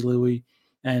Crazy Louie,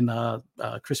 and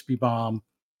Crispy Bomb,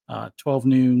 12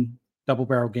 noon, Double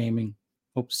Barrel Gaming.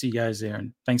 Hope to see you guys there.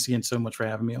 And thanks again so much for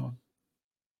having me on.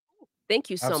 Thank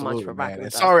you so much Absolutely, for man. rocking And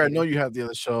with us. sorry, I baby. know you have the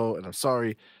other show, and I'm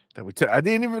sorry that I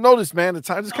didn't even notice, man. The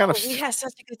time just kind of We had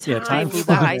such a good Yeah, time, time you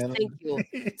flew by, guys. man. Thank you.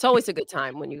 It's always a good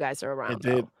time when you guys are around.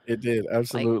 It did,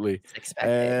 absolutely. It's expected.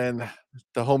 And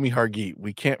the homie Hargeet,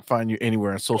 we can't find you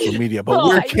anywhere on social media, but Oh,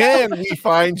 where I know. can we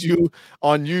find you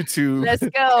on YouTube Let's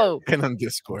go. and on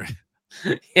Discord?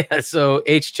 Yeah, so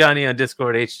H-Johnny on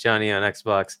Discord, H-Johnny on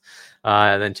Xbox.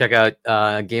 And then check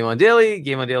out Game On Daily,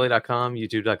 gameondaily.com,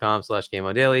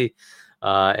 youtube.com/GameOnDaily.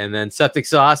 And then Septic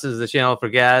Sauce is the channel for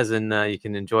Gaz, and you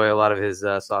can enjoy a lot of his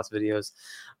sauce videos.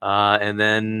 And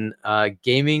then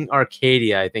Gaming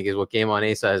Arcadia, I think, is what Game On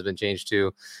Asa has been changed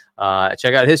to.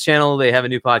 Check out his channel. They have a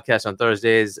new podcast on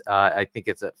Thursdays. I think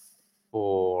it's at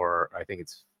 4. I think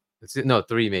it's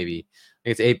 3 maybe. I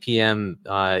think it's 8 p.m.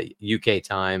 UK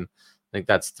time. I think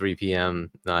that's 3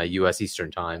 p.m. US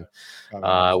Eastern time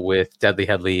with Deadly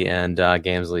Headley and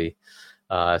Gamsley.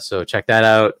 So check that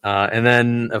out. And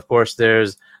then, of course,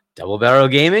 there's Double Barrel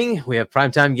Gaming. We have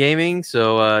Primetime Gaming.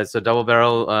 So Double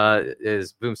Barrel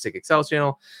is Boomstick XL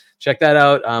channel. Check that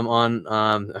out.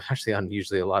 On actually on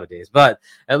usually a lot of days, but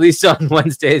at least on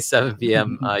Wednesdays, 7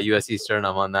 p.m. US Eastern,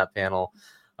 I'm on that panel.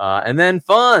 And then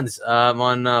Fonz, I'm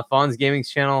on Fonz Gaming's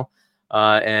channel.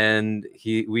 And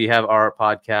we have our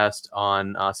podcast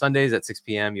on Sundays at 6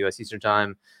 p.m. US Eastern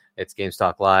time. It's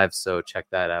GameStalk Live, so check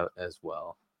that out as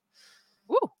well.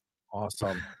 Woo.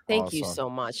 Awesome. Thank you Awesome. so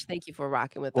much. Thank you for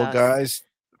rocking with Well, us. guys,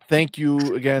 thank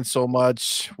you again so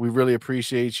much. We really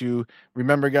appreciate you.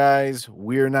 Remember, guys,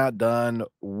 we're not done.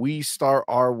 We start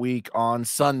our week on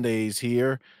Sundays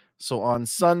here. So on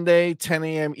Sunday, 10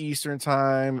 a.m. Eastern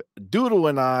time, Doodle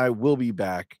and I will be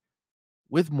back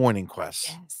with Morning Quest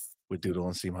Yes. with Doodle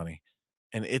and C Money.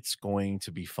 And it's going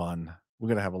to be fun. We're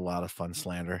going to have a lot of fun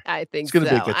slander. I think It's gonna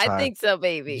so. be a good I time. think so,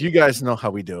 baby. You guys know how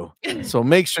we do. So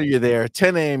make sure you're there,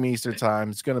 10 a.m. Eastern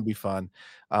time. It's going to be fun.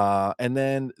 And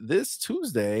then this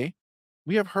Tuesday,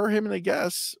 we have her, him, and a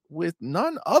guest with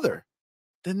none other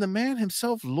than the man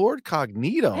himself, Lord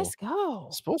Cognito. Let's go.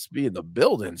 supposed to be in the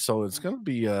building, so it's gonna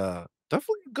be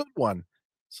definitely a good one.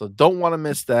 So don't want to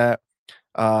miss that.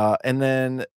 And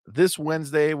then this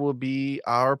Wednesday will be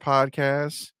our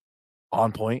podcast,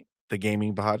 On Point, the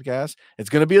gaming podcast. It's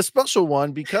gonna be a special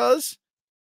one because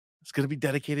it's gonna be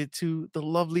dedicated to the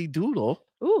lovely Doodle,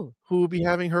 Ooh. who will be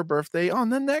having her birthday on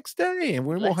the next day, and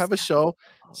we will Let's have a go. show.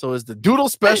 So it's the Doodle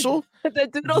special. The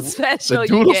Doodle special. The you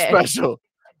Doodle get. special.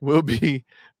 We'll be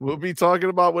talking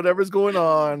about whatever's going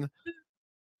on,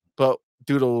 but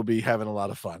Doodle will be having a lot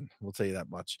of fun. We'll tell you that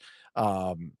much.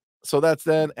 So that's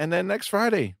then, and then next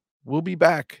Friday we'll be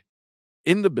back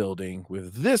in the building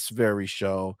with this very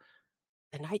show,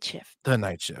 The Night Shift. The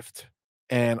Night Shift.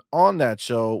 And on that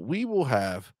show, we will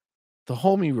have the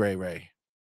homie Ray Ray.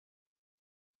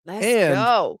 Let's And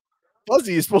go.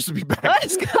 Fuzzy is supposed to be back.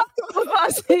 Let's go,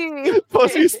 Fuzzy.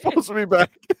 Fuzzy is supposed to be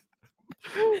back.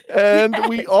 And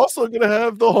we also gonna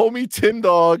have the homie Tin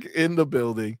Dog in the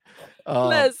building.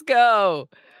 Let's go.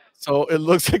 So it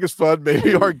looks like it's fun.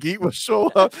 Maybe our geek will show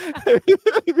up.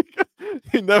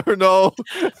 You never know.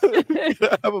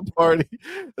 Have a party.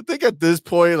 I think at this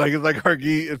point, like it's like our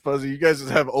geek and Fuzzy. You guys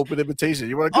just have open invitation.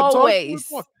 You want to come Always.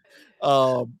 talk?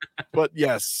 But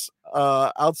yes.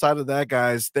 Outside of that,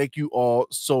 guys, thank you all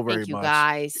so very Thank you, much.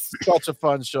 guys. Such a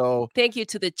fun show. Thank you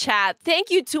to the chat. Thank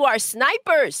you to our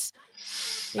snipers.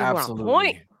 They were on Absolutely.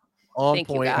 point. On Thank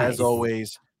you, point as guys.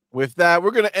 always. With that,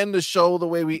 we're gonna end the show the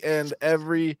way we end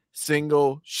every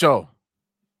single show.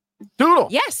 Doodle.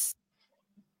 Yes,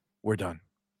 We're done.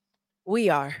 we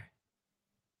are.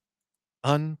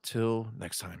 Until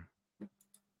next time,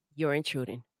 You're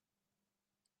intruding.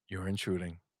 you're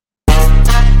intruding.